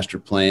good master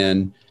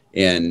plan.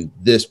 And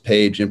this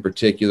page in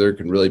particular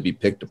can really be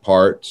picked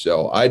apart.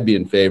 So I'd be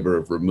in favor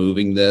of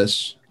removing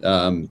this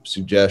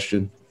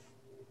suggestion.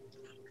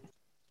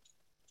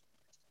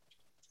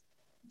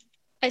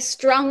 I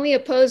strongly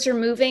oppose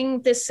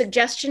removing this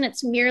suggestion.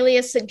 It's merely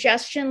a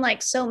suggestion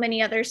like so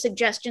many other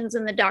suggestions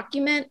in the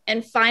document,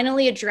 and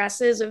finally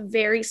addresses a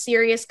very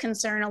serious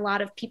concern a lot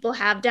of people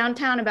have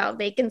downtown about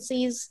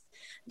vacancies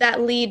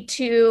that lead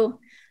to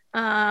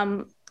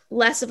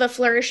less of a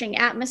flourishing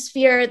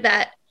atmosphere,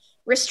 that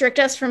restrict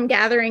us from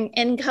gathering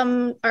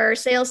income or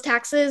sales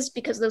taxes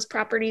because those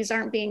properties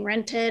aren't being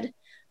rented.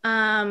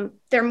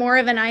 They're more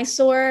of an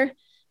eyesore.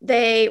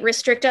 They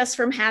restrict us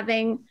from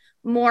having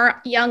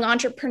more young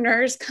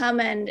entrepreneurs come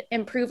and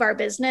improve our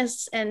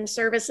business and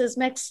services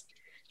mix.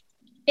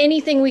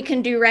 Anything we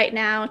can do right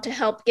now to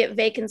help get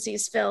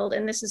vacancies filled.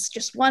 And this is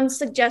just one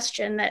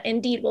suggestion that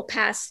indeed will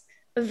pass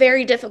a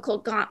very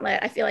difficult gauntlet.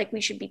 I feel like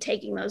we should be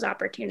taking those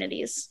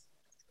opportunities.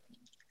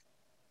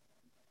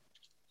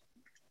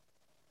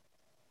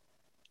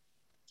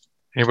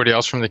 Anybody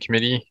else from the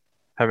committee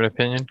have an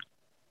opinion?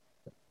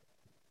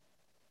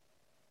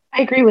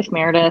 I agree with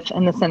Meredith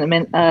and the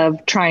sentiment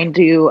of trying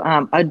to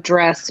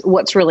address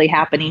what's really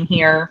happening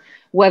here,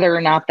 whether or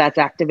not that's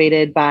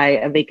activated by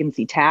a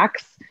vacancy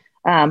tax,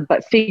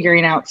 but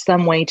figuring out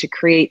some way to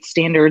create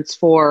standards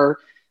for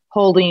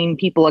holding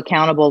people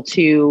accountable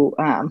to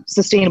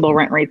sustainable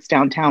rent rates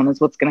downtown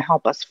is what's going to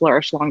help us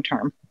flourish long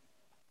term.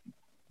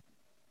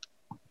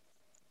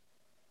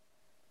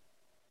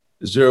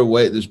 Is there a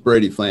way, this is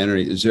Brady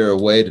Flannery, is there a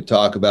way to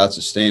talk about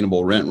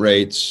sustainable rent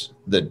rates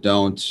that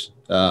don't,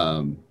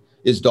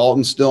 is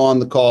Dalton still on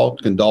the call?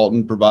 Can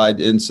Dalton provide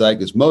insight?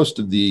 Because most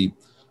of the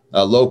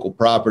local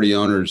property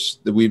owners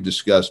that we've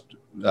discussed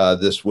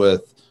this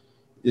with,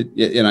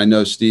 and I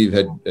know Steve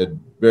had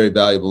very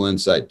valuable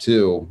insight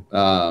too.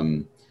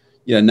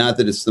 Not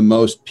that it's the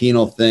most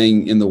penal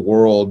thing in the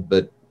world,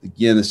 but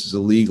again, this is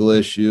a legal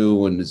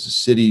issue, and as a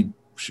city,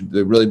 should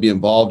they really be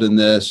involved in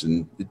this?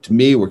 And to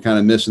me, we're kind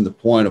of missing the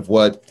point of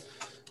what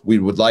we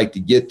would like to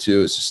get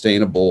to is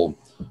sustainable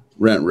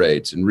rent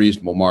rates and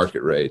reasonable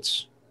market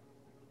rates.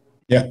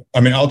 Yeah, I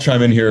mean, I'll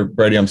chime in here,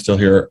 Brady. I'm still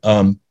here.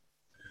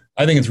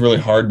 I think it's really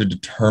hard to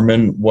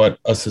determine what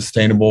a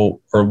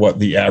sustainable or what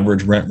the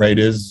average rent rate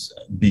is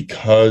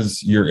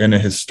because you're in a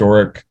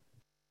historic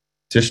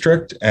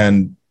district,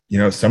 and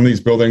some of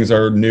these buildings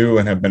are new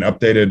and have been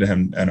updated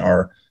and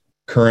are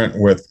current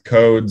with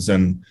codes,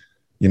 and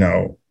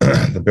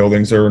the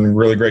buildings are in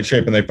really great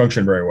shape and they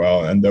function very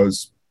well, and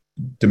those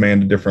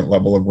demand a different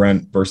level of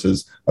rent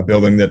versus a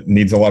building that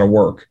needs a lot of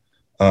work.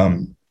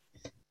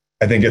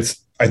 I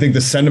think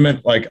the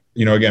sentiment,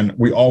 again,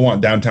 we all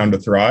want downtown to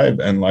thrive,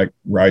 and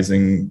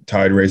rising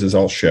tide raises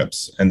all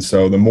ships. And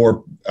so the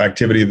more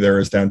activity there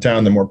is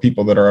downtown, the more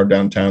people that are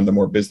downtown, the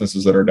more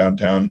businesses that are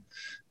downtown,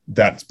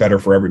 that's better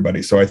for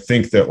everybody. So I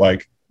think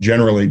that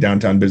generally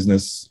downtown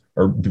business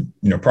or,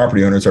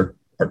 property owners are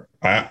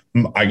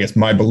I guess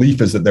my belief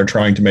is that they're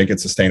trying to make it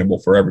sustainable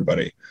for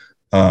everybody.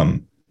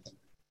 But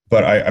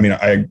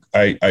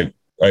I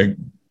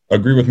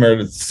agree with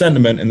Meredith's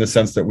sentiment in the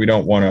sense that we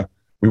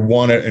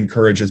want to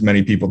encourage as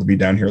many people to be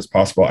down here as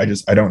possible.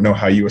 I don't know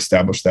how you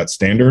establish that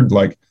standard.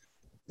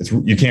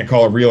 You can't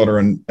call a realtor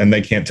and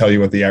they can't tell you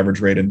what the average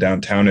rate in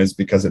downtown is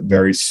because it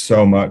varies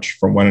so much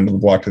from one end of the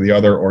block to the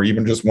other, or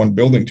even just one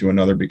building to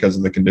another because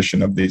of the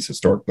condition of these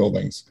historic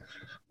buildings.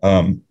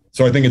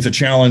 So I think it's a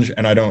challenge,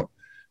 and I don't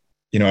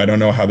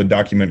know how the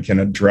document can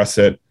address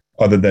it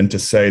other than to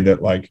say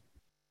that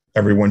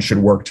everyone should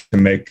work to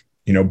make,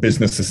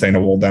 business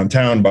sustainable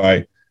downtown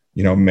by,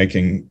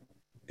 making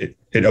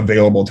it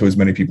available to as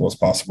many people as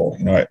possible.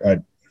 I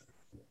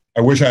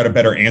wish I had a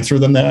better answer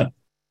than that.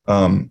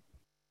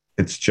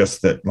 It's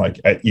just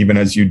that even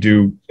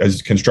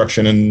as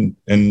construction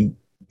in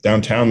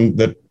downtown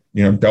that,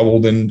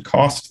 doubled in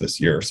cost this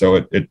year.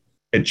 So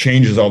it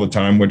changes all the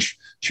time, which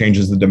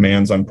changes the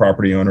demands on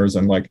property owners.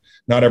 And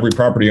not every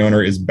property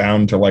owner is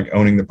bound to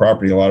owning the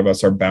property. A lot of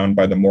us are bound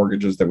by the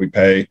mortgages that we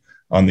pay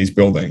on these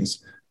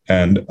buildings.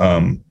 And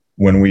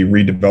when we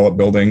redevelop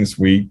buildings,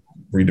 we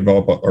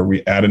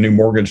add a new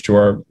mortgage to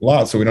our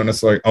lot. So we don't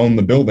necessarily own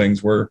the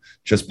buildings. We're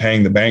just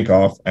paying the bank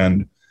off.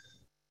 And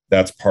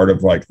that's part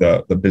of like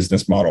the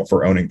business model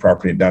for owning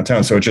property in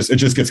downtown. So it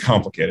just gets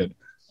complicated.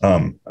 I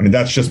mean,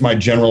 that's just my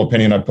general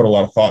opinion. I put a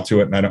lot of thought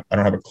to it, and I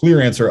don't have a clear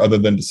answer other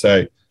than to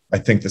say I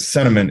think the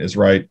sentiment is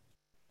right.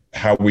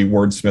 How we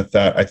wordsmith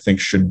that, I think,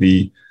 should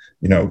be,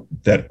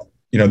 the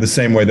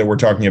same way that we're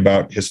talking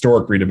about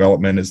historic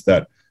redevelopment is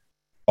that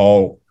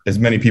as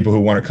many people who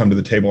want to come to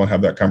the table and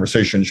have that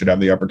conversation should have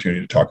the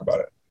opportunity to talk about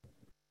it.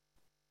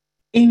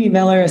 Amy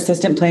Miller,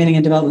 Assistant Planning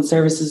and Development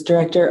Services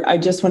Director. I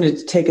just wanted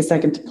to take a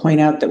second to point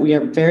out that we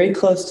are very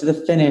close to the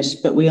finish,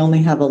 but we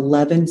only have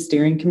 11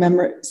 steering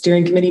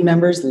committee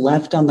members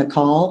left on the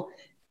call.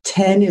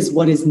 10 is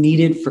what is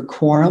needed for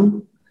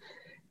quorum.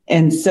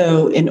 And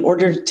so in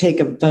order to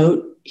take a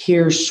vote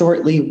here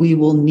shortly, we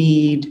will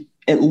need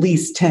at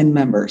least 10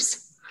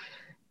 members.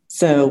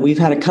 So we've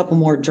had a couple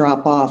more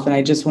drop off, and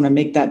I just want to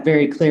make that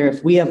very clear.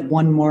 If we have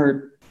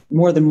more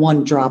than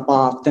one drop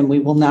off, then we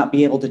will not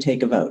be able to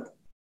take a vote.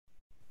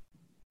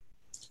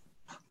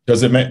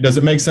 Does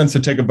it make sense to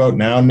take a vote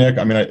now, Nick?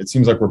 I mean, it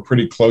seems like we're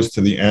pretty close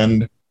to the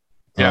end.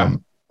 Yeah.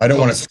 I don't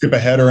want to skip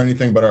ahead or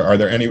anything, but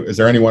is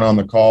there anyone on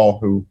the call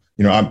who,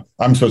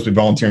 I'm supposed to be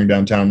volunteering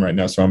downtown right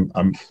now, so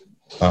I'm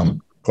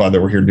glad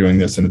that we're here doing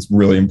this, and it's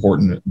really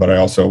important. But I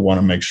also want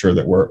to make sure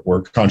that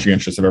we're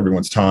conscientious of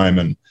everyone's time,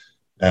 and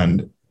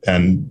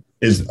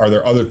are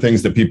there other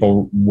things that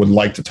people would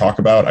like to talk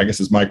about? I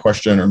guess is my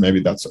question, or maybe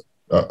that's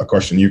a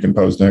question you can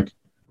pose, Nick.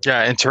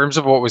 Yeah, in terms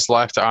of what was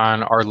left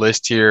on our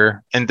list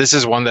here, and this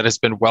is one that has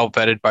been well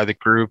vetted by the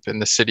group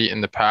and the city in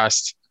the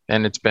past,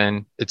 and it's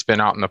been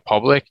out in the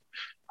public.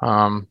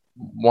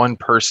 One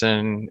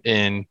person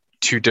in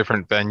 2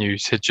 different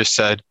venues had just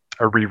said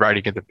a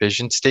rewriting of the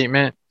vision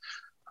statement.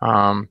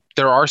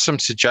 There are some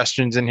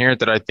suggestions in here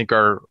that I think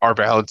are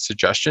valid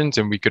suggestions,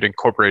 and we could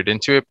incorporate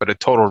into it, but a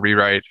total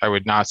rewrite I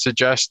would not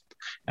suggest.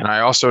 And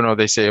I also know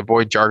they say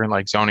avoid jargon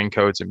like zoning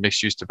codes and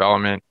mixed-use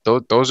development.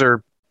 Those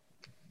are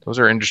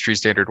industry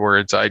standard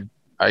words. I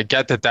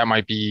get that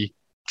might be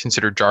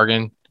considered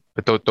jargon,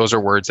 but those are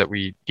words that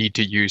we need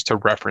to use to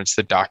reference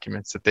the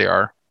documents that they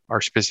are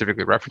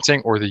specifically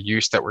referencing, or the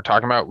use that we're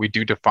talking about. We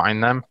do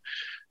define them.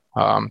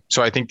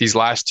 So I think these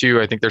last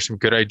 2, I think there's some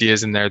good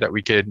ideas in there that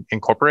we could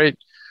incorporate.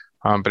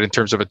 But in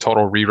terms of a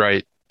total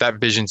rewrite, that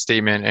vision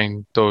statement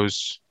and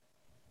those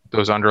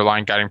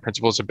underlying guiding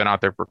principles have been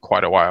out there for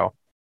quite a while.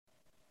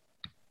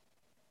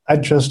 I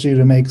trust you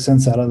to make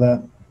sense out of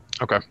that.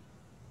 Okay.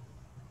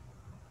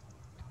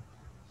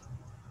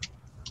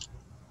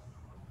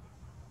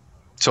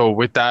 So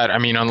with that, I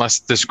mean, unless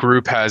this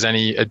group has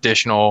any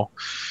additional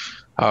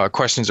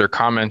questions or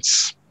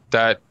comments,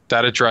 that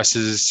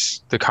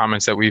addresses the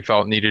comments that we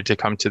felt needed to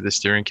come to the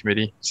steering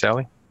committee.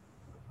 Sally?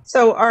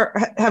 So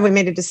have we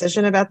made a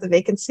decision about the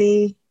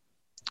vacancy?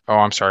 Oh,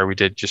 I'm sorry. We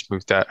did just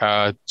move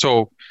that.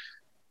 So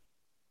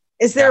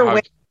is there a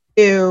way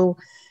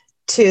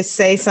to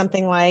say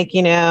something like,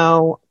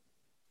 I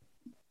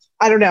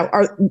don't know,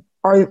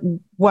 are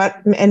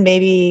what, and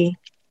maybe,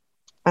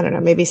 I don't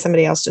know, maybe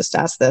somebody else just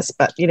asked this,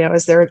 but,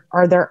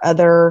 are there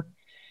other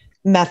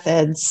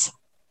methods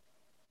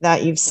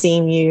that you've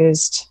seen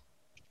used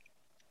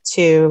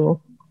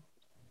to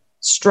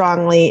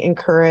strongly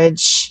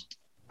encourage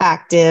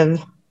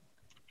active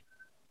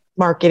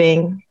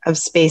marketing of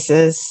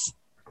spaces,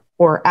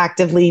 or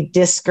actively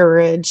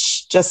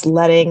discourage just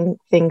letting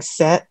things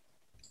sit?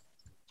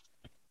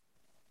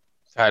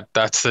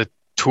 That's the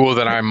tool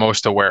that I'm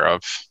most aware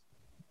of.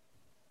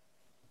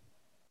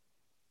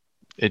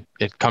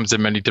 It comes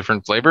in many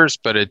different flavors,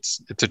 but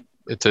it's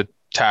a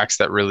tax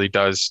that really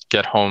does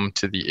get home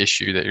to the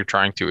issue that you're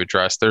trying to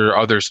address. There are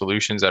other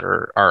solutions that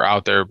are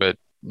out there, but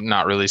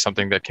not really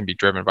something that can be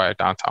driven by a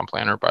downtown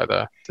plan or by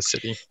the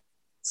city.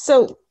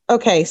 So,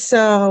 okay.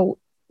 So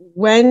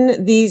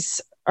when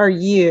these are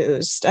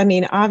used, I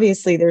mean,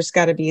 obviously there's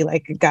got to be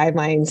like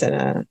guidelines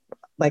and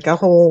a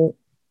whole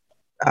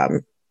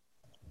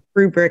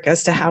rubric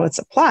as to how it's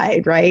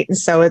applied, right? And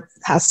so it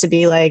has to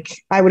be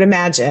like, I would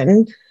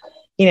imagine,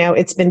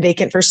 it's been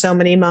vacant for so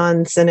many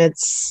months, and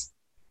it's.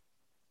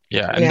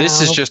 Yeah, and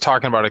this is just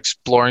talking about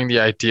exploring the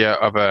idea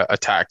of a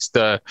tax,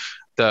 the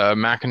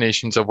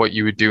machinations of what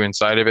you would do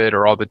inside of it,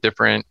 or all the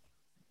different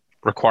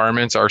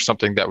requirements are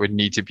something that would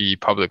need to be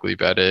publicly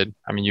vetted.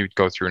 I mean, you'd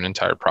go through an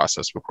entire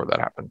process before that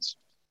happens.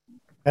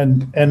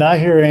 And I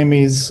hear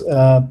Amy's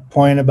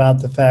point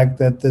about the fact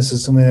that this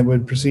is something that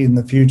would proceed in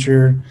the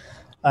future.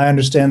 I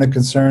understand the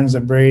concerns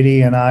that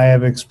Brady and I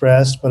have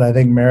expressed, but I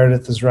think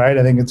Meredith is right.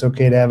 I think it's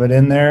okay to have it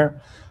in there.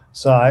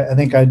 So I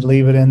think I'd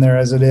leave it in there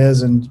as it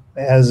is and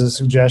as a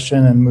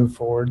suggestion and move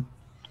forward.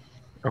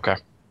 Okay.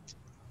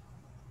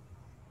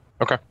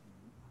 Okay.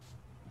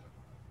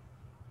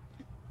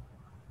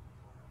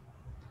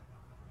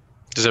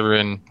 Does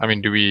everyone, I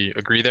mean, do we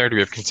agree there? Do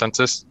we have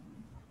consensus?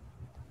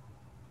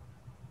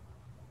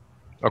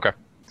 Okay.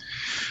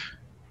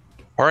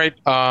 All right.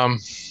 I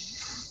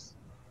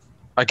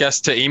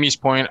guess to Amy's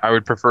point, I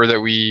would prefer that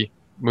we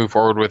move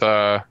forward with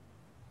a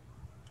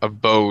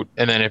vote.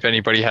 And then if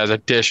anybody has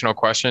additional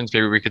questions,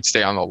 maybe we could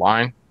stay on the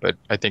line. But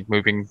I think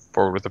moving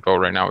forward with a vote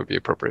right now would be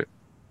appropriate.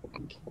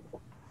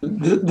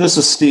 This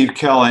is Steve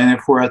Kelly, and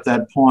if we're at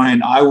that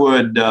point, I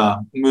would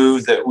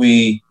move that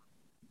we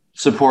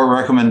support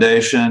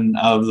recommendation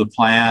of the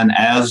plan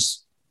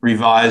as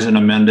revised and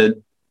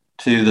amended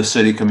to the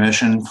City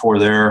Commission for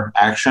their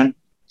action.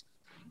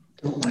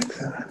 Don't like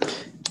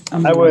that.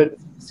 I would,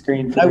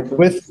 screen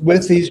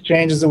with these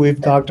changes that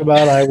we've talked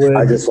about, I would.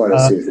 I just want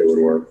to see if it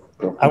would work.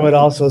 I would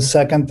also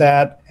second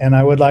that, and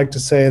I would like to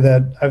say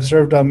that I've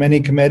served on many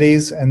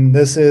committees, and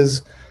this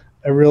is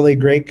a really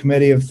great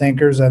committee of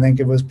thinkers. I think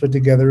it was put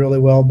together really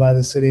well by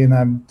the city, and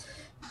I'm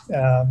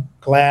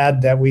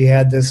glad that we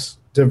had this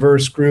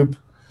diverse group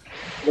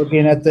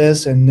looking at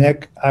this. And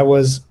Nick, I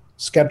was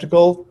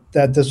skeptical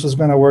that this was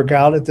going to work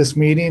out at this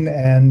meeting,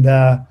 and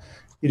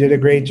you did a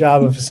great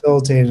job of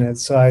facilitating it.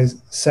 So I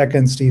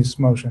second Steve's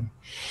motion.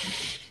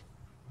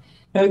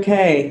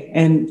 Okay,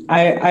 and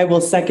I will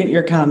second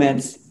your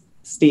comments,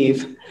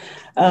 Steve.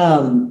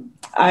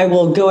 I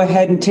will go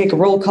ahead and take a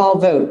roll call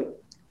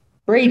vote.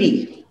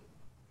 Brady.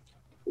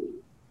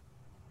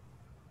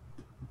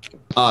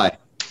 Aye.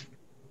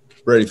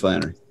 Brady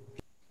Flannery.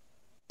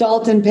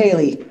 Dalton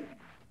Paley.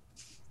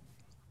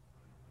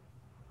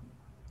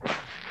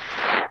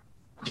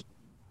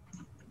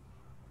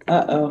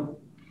 Uh-oh.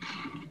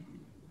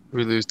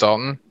 We lose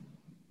Dalton.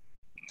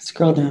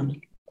 Scroll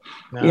down.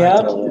 No,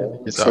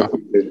 Yep. He's off.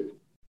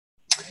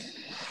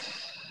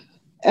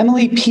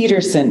 Emily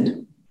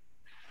Peterson.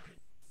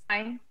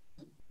 Aye.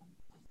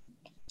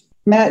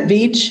 Matt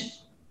Veach.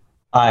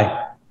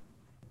 Aye.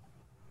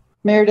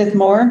 Meredith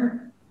Moore.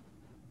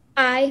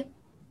 Aye.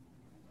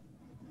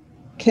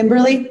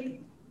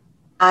 Kimberly.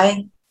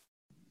 Aye.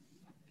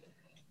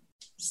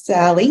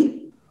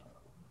 Sally.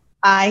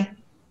 Aye.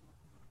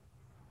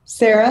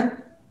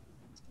 Sarah.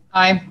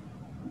 Aye.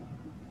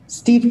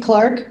 Steve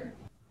Clark.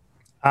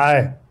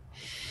 Aye.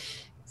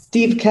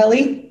 Steve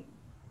Kelly.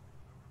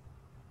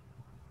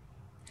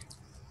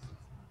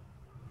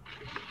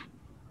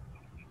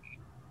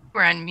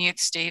 We're on mute,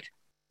 Steve.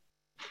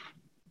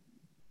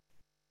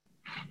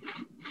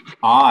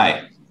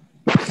 Aye.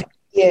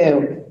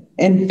 You.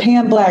 And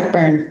Pam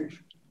Blackburn.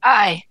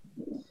 Aye.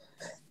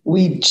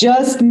 We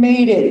just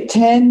made it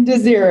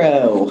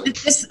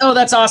 10-0. Oh,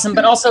 that's awesome.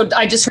 But also,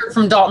 I just heard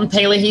from Dalton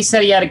Paley. He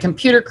said he had a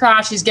computer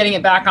crash. He's getting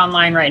it back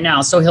online right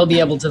now, so he'll be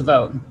able to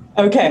vote.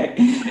 Okay.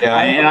 Yeah,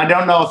 and I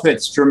don't know if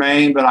it's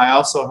germane, but I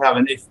also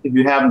haven't, if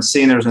you haven't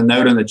seen, there's a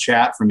note in the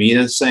chat from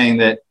Edith saying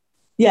that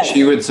yes,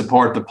 she would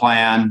support the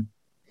plan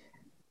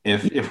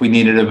if we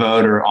needed a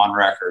vote or on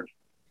record.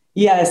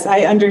 Yes,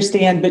 I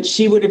understand, but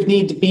she would have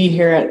need to be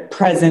here at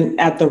present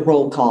at the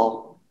roll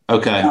call.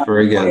 Okay,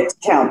 very good.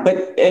 Count, but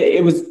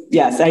it was,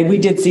 yes, we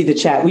did see the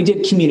chat. We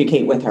did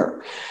communicate with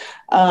her.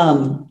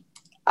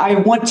 I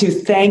want to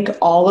thank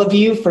all of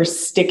you for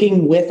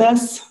sticking with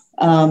us.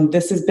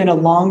 This has been a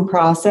long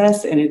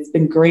process and it's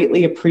been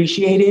greatly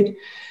appreciated.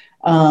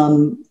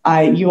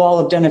 You all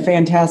have done a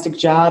fantastic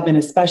job, and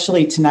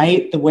especially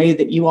tonight, the way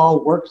that you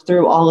all worked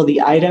through all of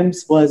the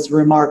items was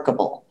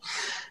remarkable.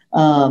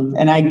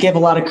 And I give a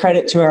lot of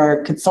credit to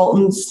our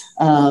consultants,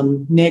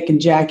 Nick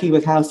and Jackie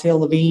with House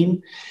Hill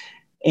Levine.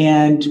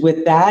 And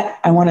with that,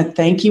 I want to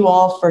thank you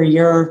all for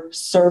your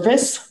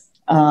service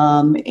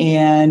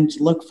and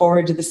look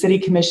forward to the City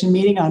Commission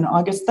meeting on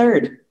August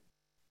 3rd.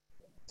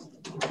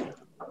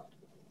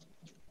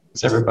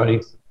 Thanks,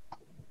 everybody.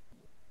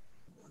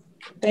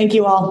 Thank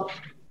you all.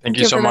 Thank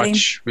you so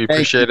much. We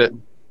appreciate it.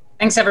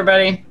 Thanks,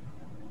 everybody.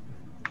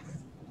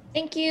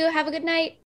 Thank you. Have a good night.